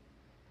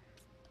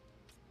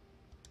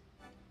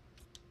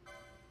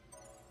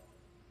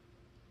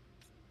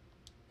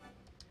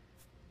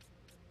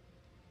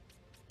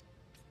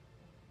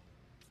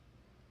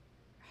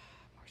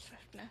 More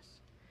swiftness.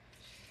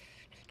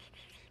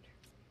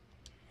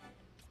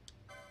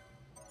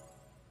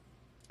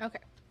 Okay.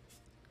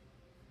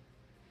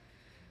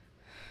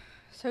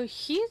 So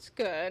he's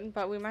good,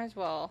 but we might as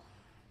well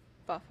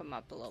buff him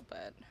up a little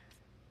bit.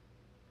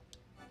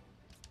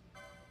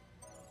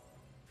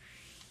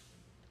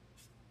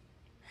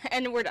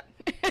 And we're done.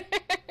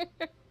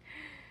 I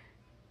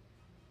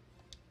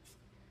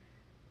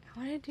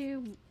want to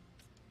do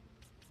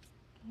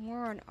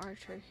more on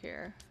Archer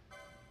here.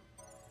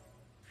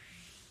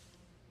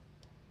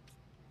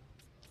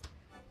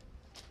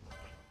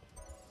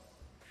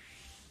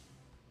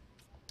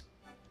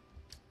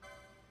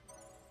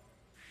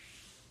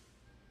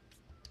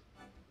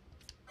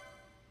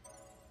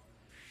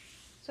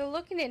 So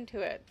looking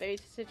into it, they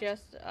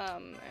suggest,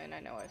 and I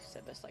know I've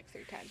said this like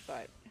 3 times,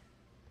 but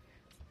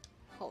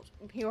hold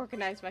me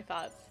organize my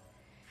thoughts.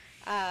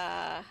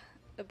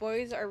 The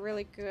boys are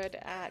really good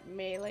at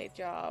melee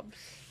jobs.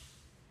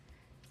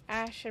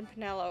 Ashe and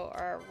Pinello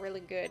are really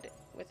good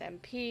with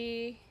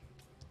MP.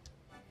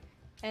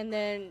 And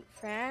then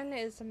Fran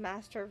is a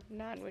master of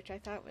none, which I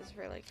thought was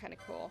really kind of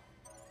cool.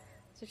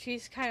 So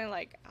she's kind of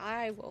like,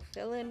 I will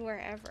fill in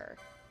wherever.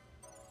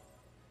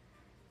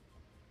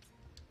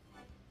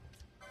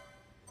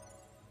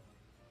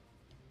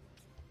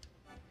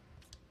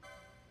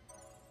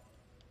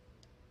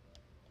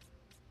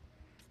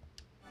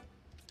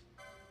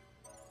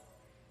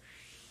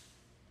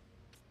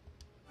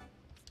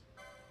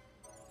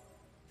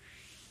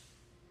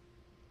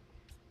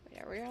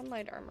 Yeah, we're on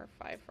light armor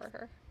 5 for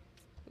her.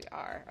 We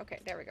are. Okay,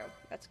 there we go.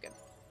 That's good.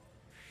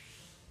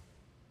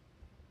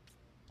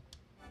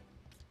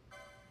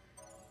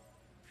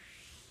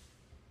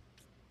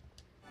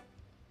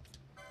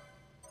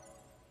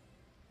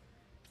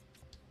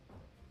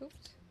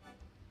 Oops.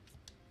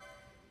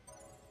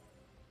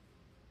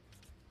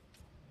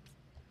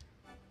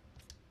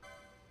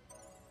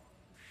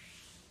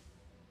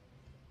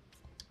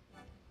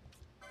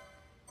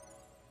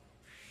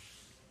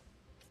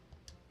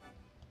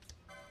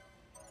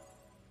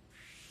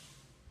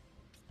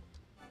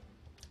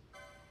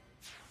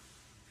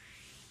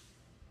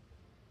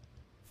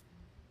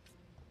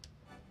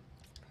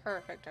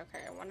 Perfect.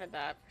 Okay, I wanted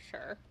that for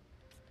sure.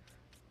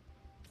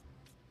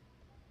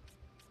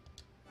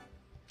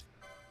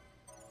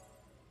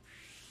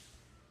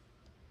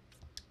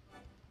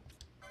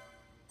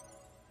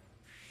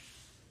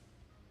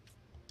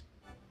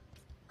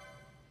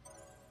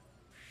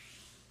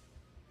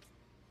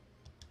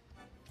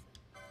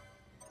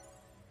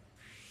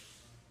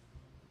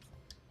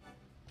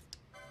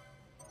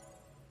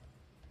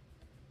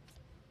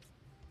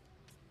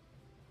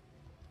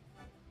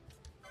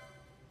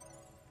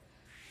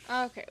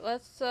 Okay,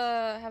 let's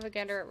have a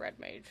gander at Red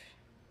Mage.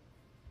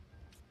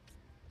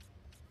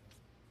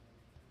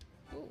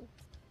 Ooh.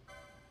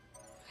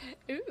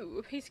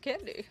 Ooh, piece of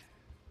candy.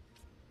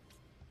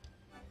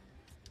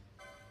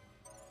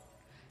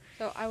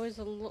 So I was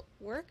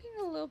working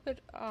a little bit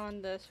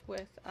on this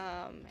with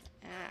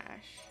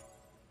Ashe.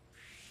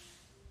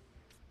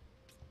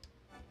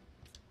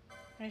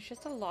 And it's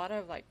just a lot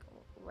of like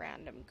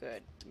random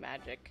good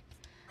magic.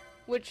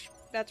 Which,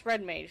 that's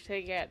Red Mage, so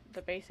you get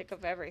the basic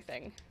of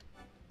everything.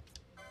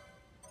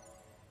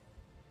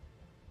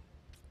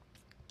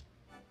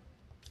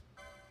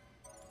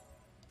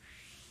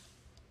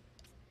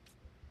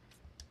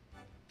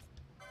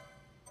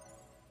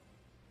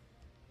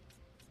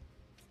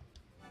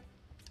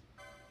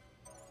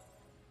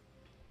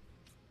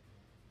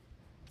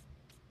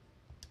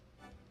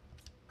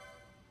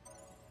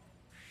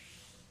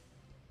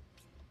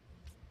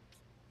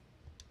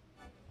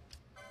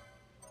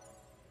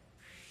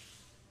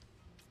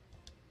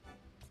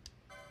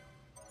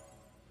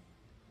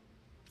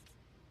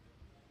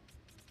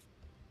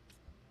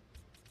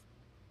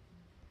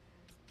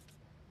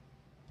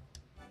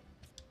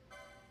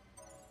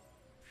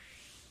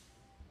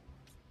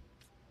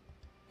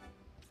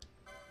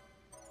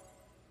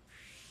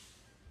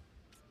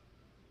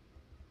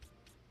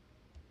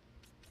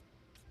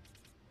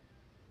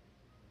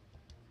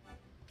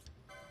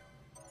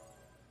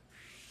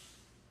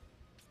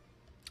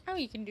 Oh,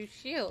 you can do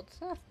shields.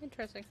 Oh,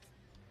 interesting.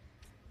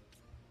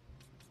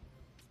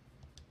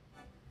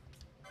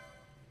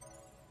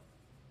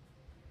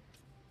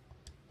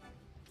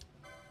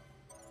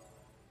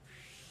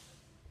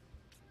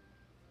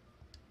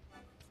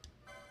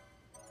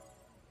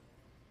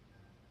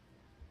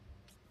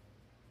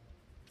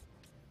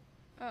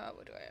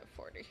 What do I have?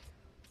 40.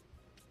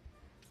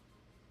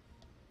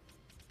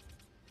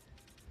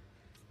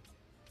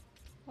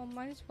 Well,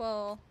 might as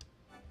well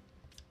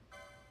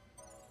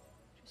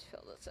just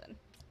fill this in.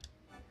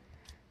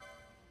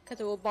 Because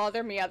it will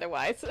bother me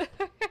otherwise.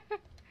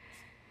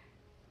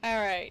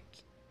 Alright.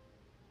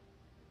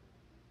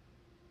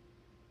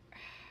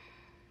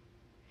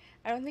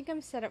 I don't think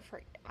I'm set up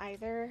for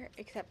either,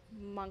 except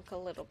monk a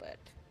little bit.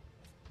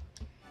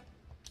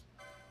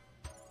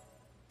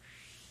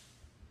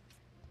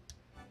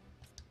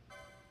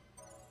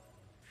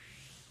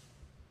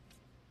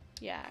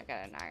 Yeah, I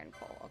got an iron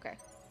pole, okay.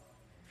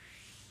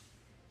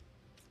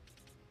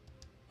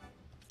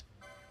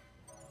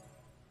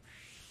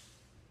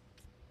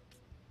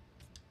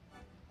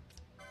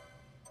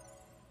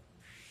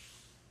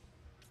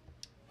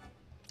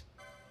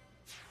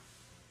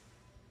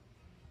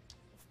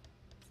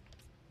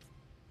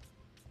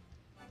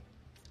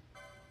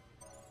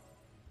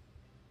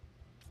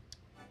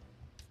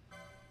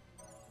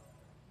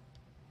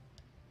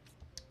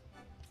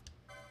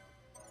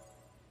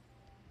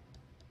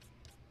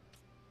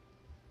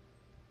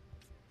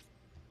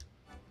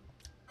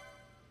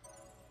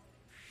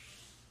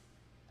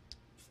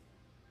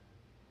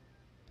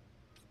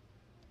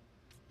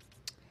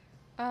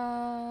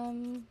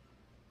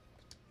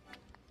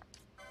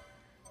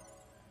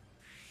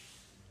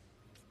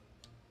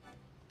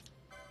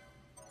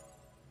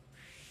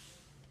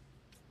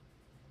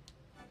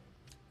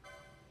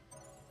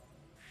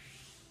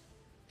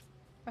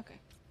 Okay.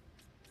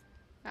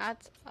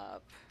 That's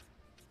up.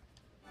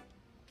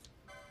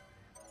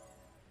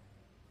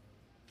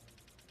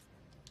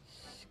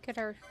 Let's get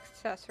our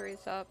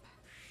accessories up.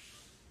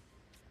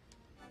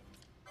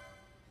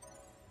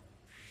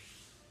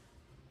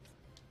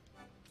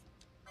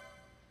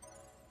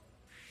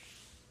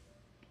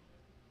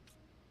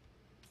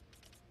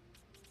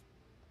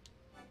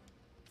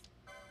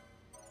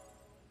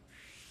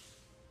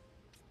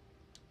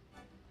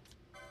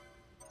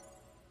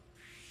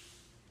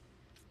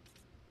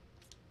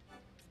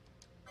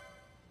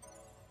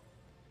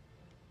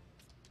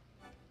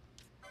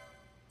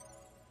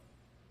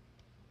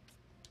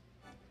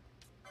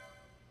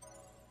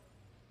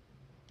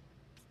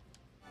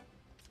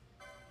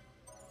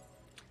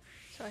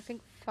 So I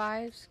think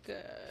 5's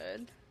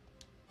good.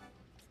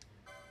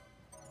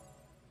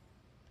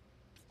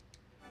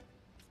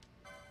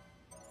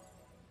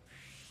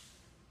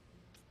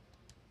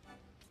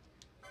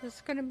 Is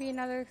this gonna be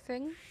another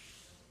thing?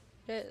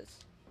 It is.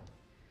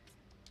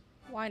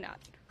 Why not?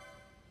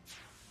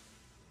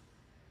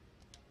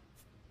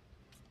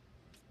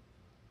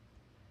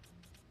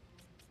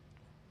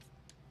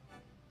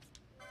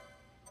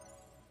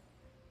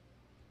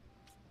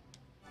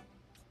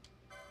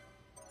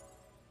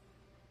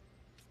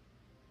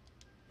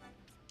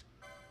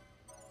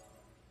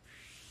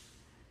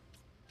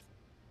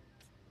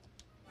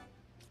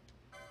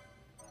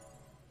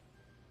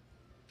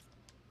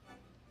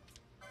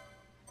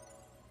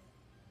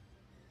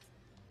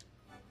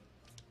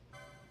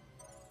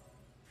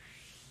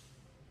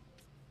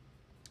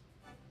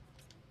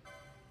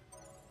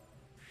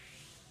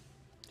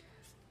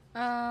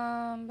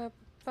 Ba,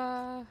 ba.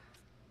 I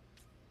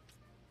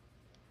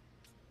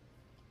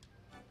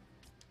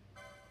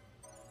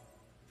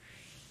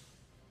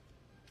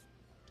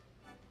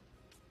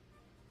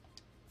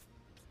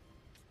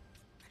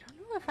don't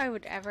know if I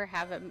would ever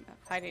have him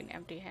fighting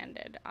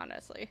empty-handed,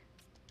 honestly.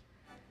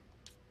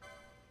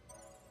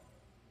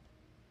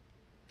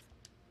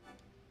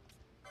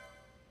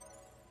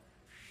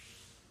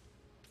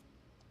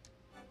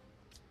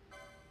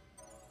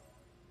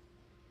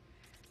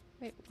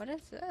 Wait, what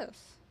is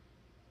this?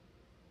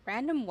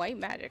 Random white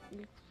magic.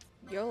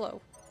 YOLO.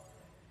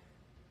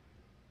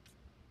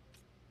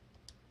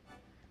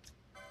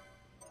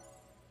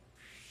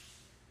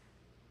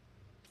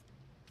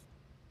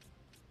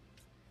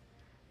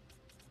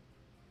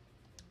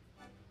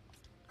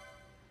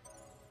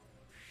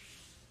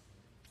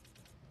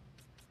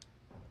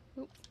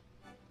 Oop.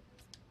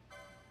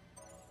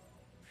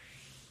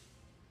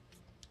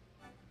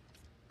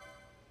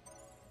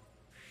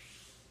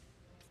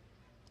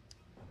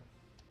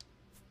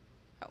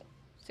 Oh,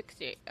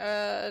 68.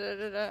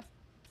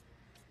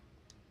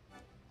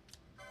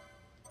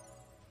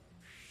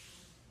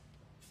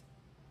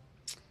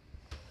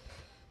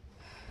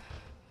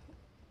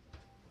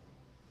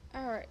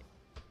 Alright.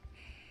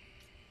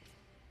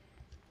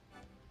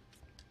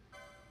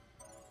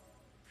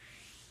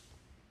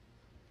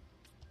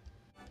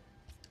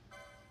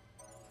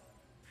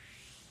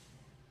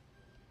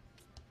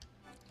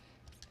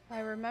 If I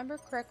remember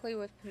correctly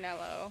with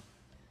Pinello,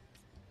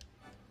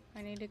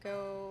 I need to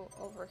go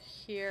over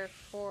here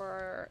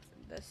for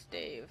the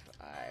stave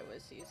I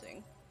was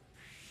using.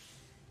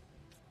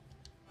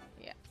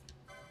 Yeah.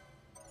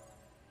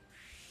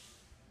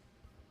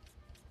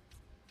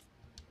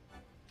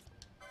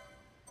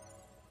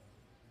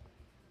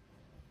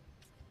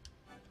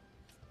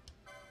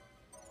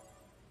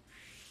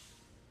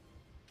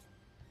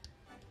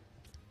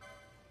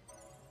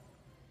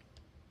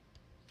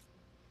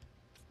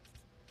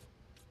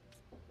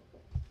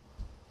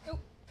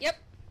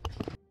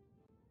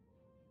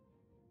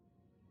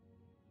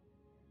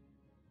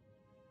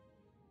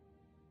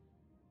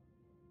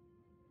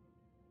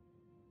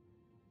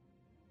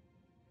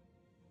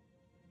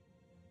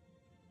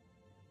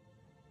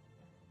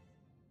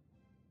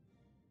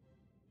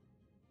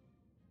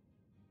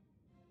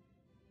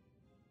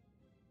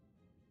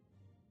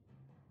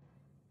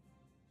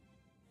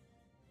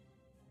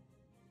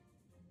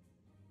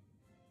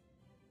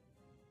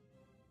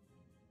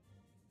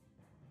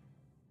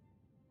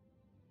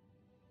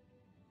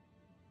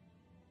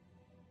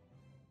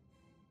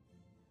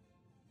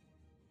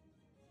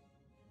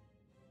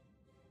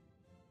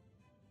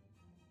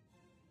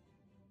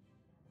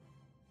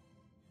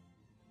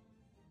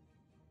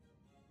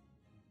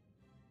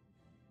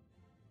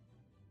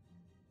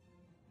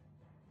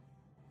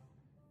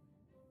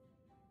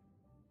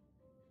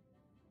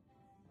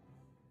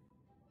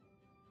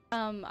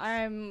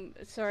 I'm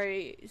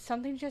sorry.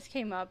 Something just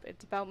came up.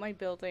 It's about my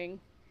building.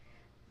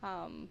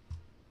 I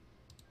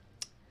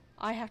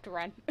have to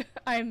run.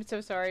 I'm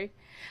so sorry.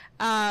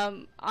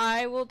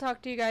 I will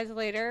talk to you guys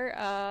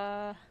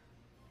later.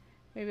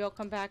 Maybe I'll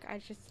come back.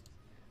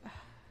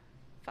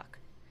 Fuck.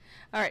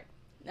 Alright.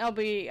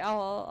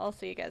 I'll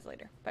see you guys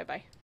later. Bye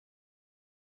bye.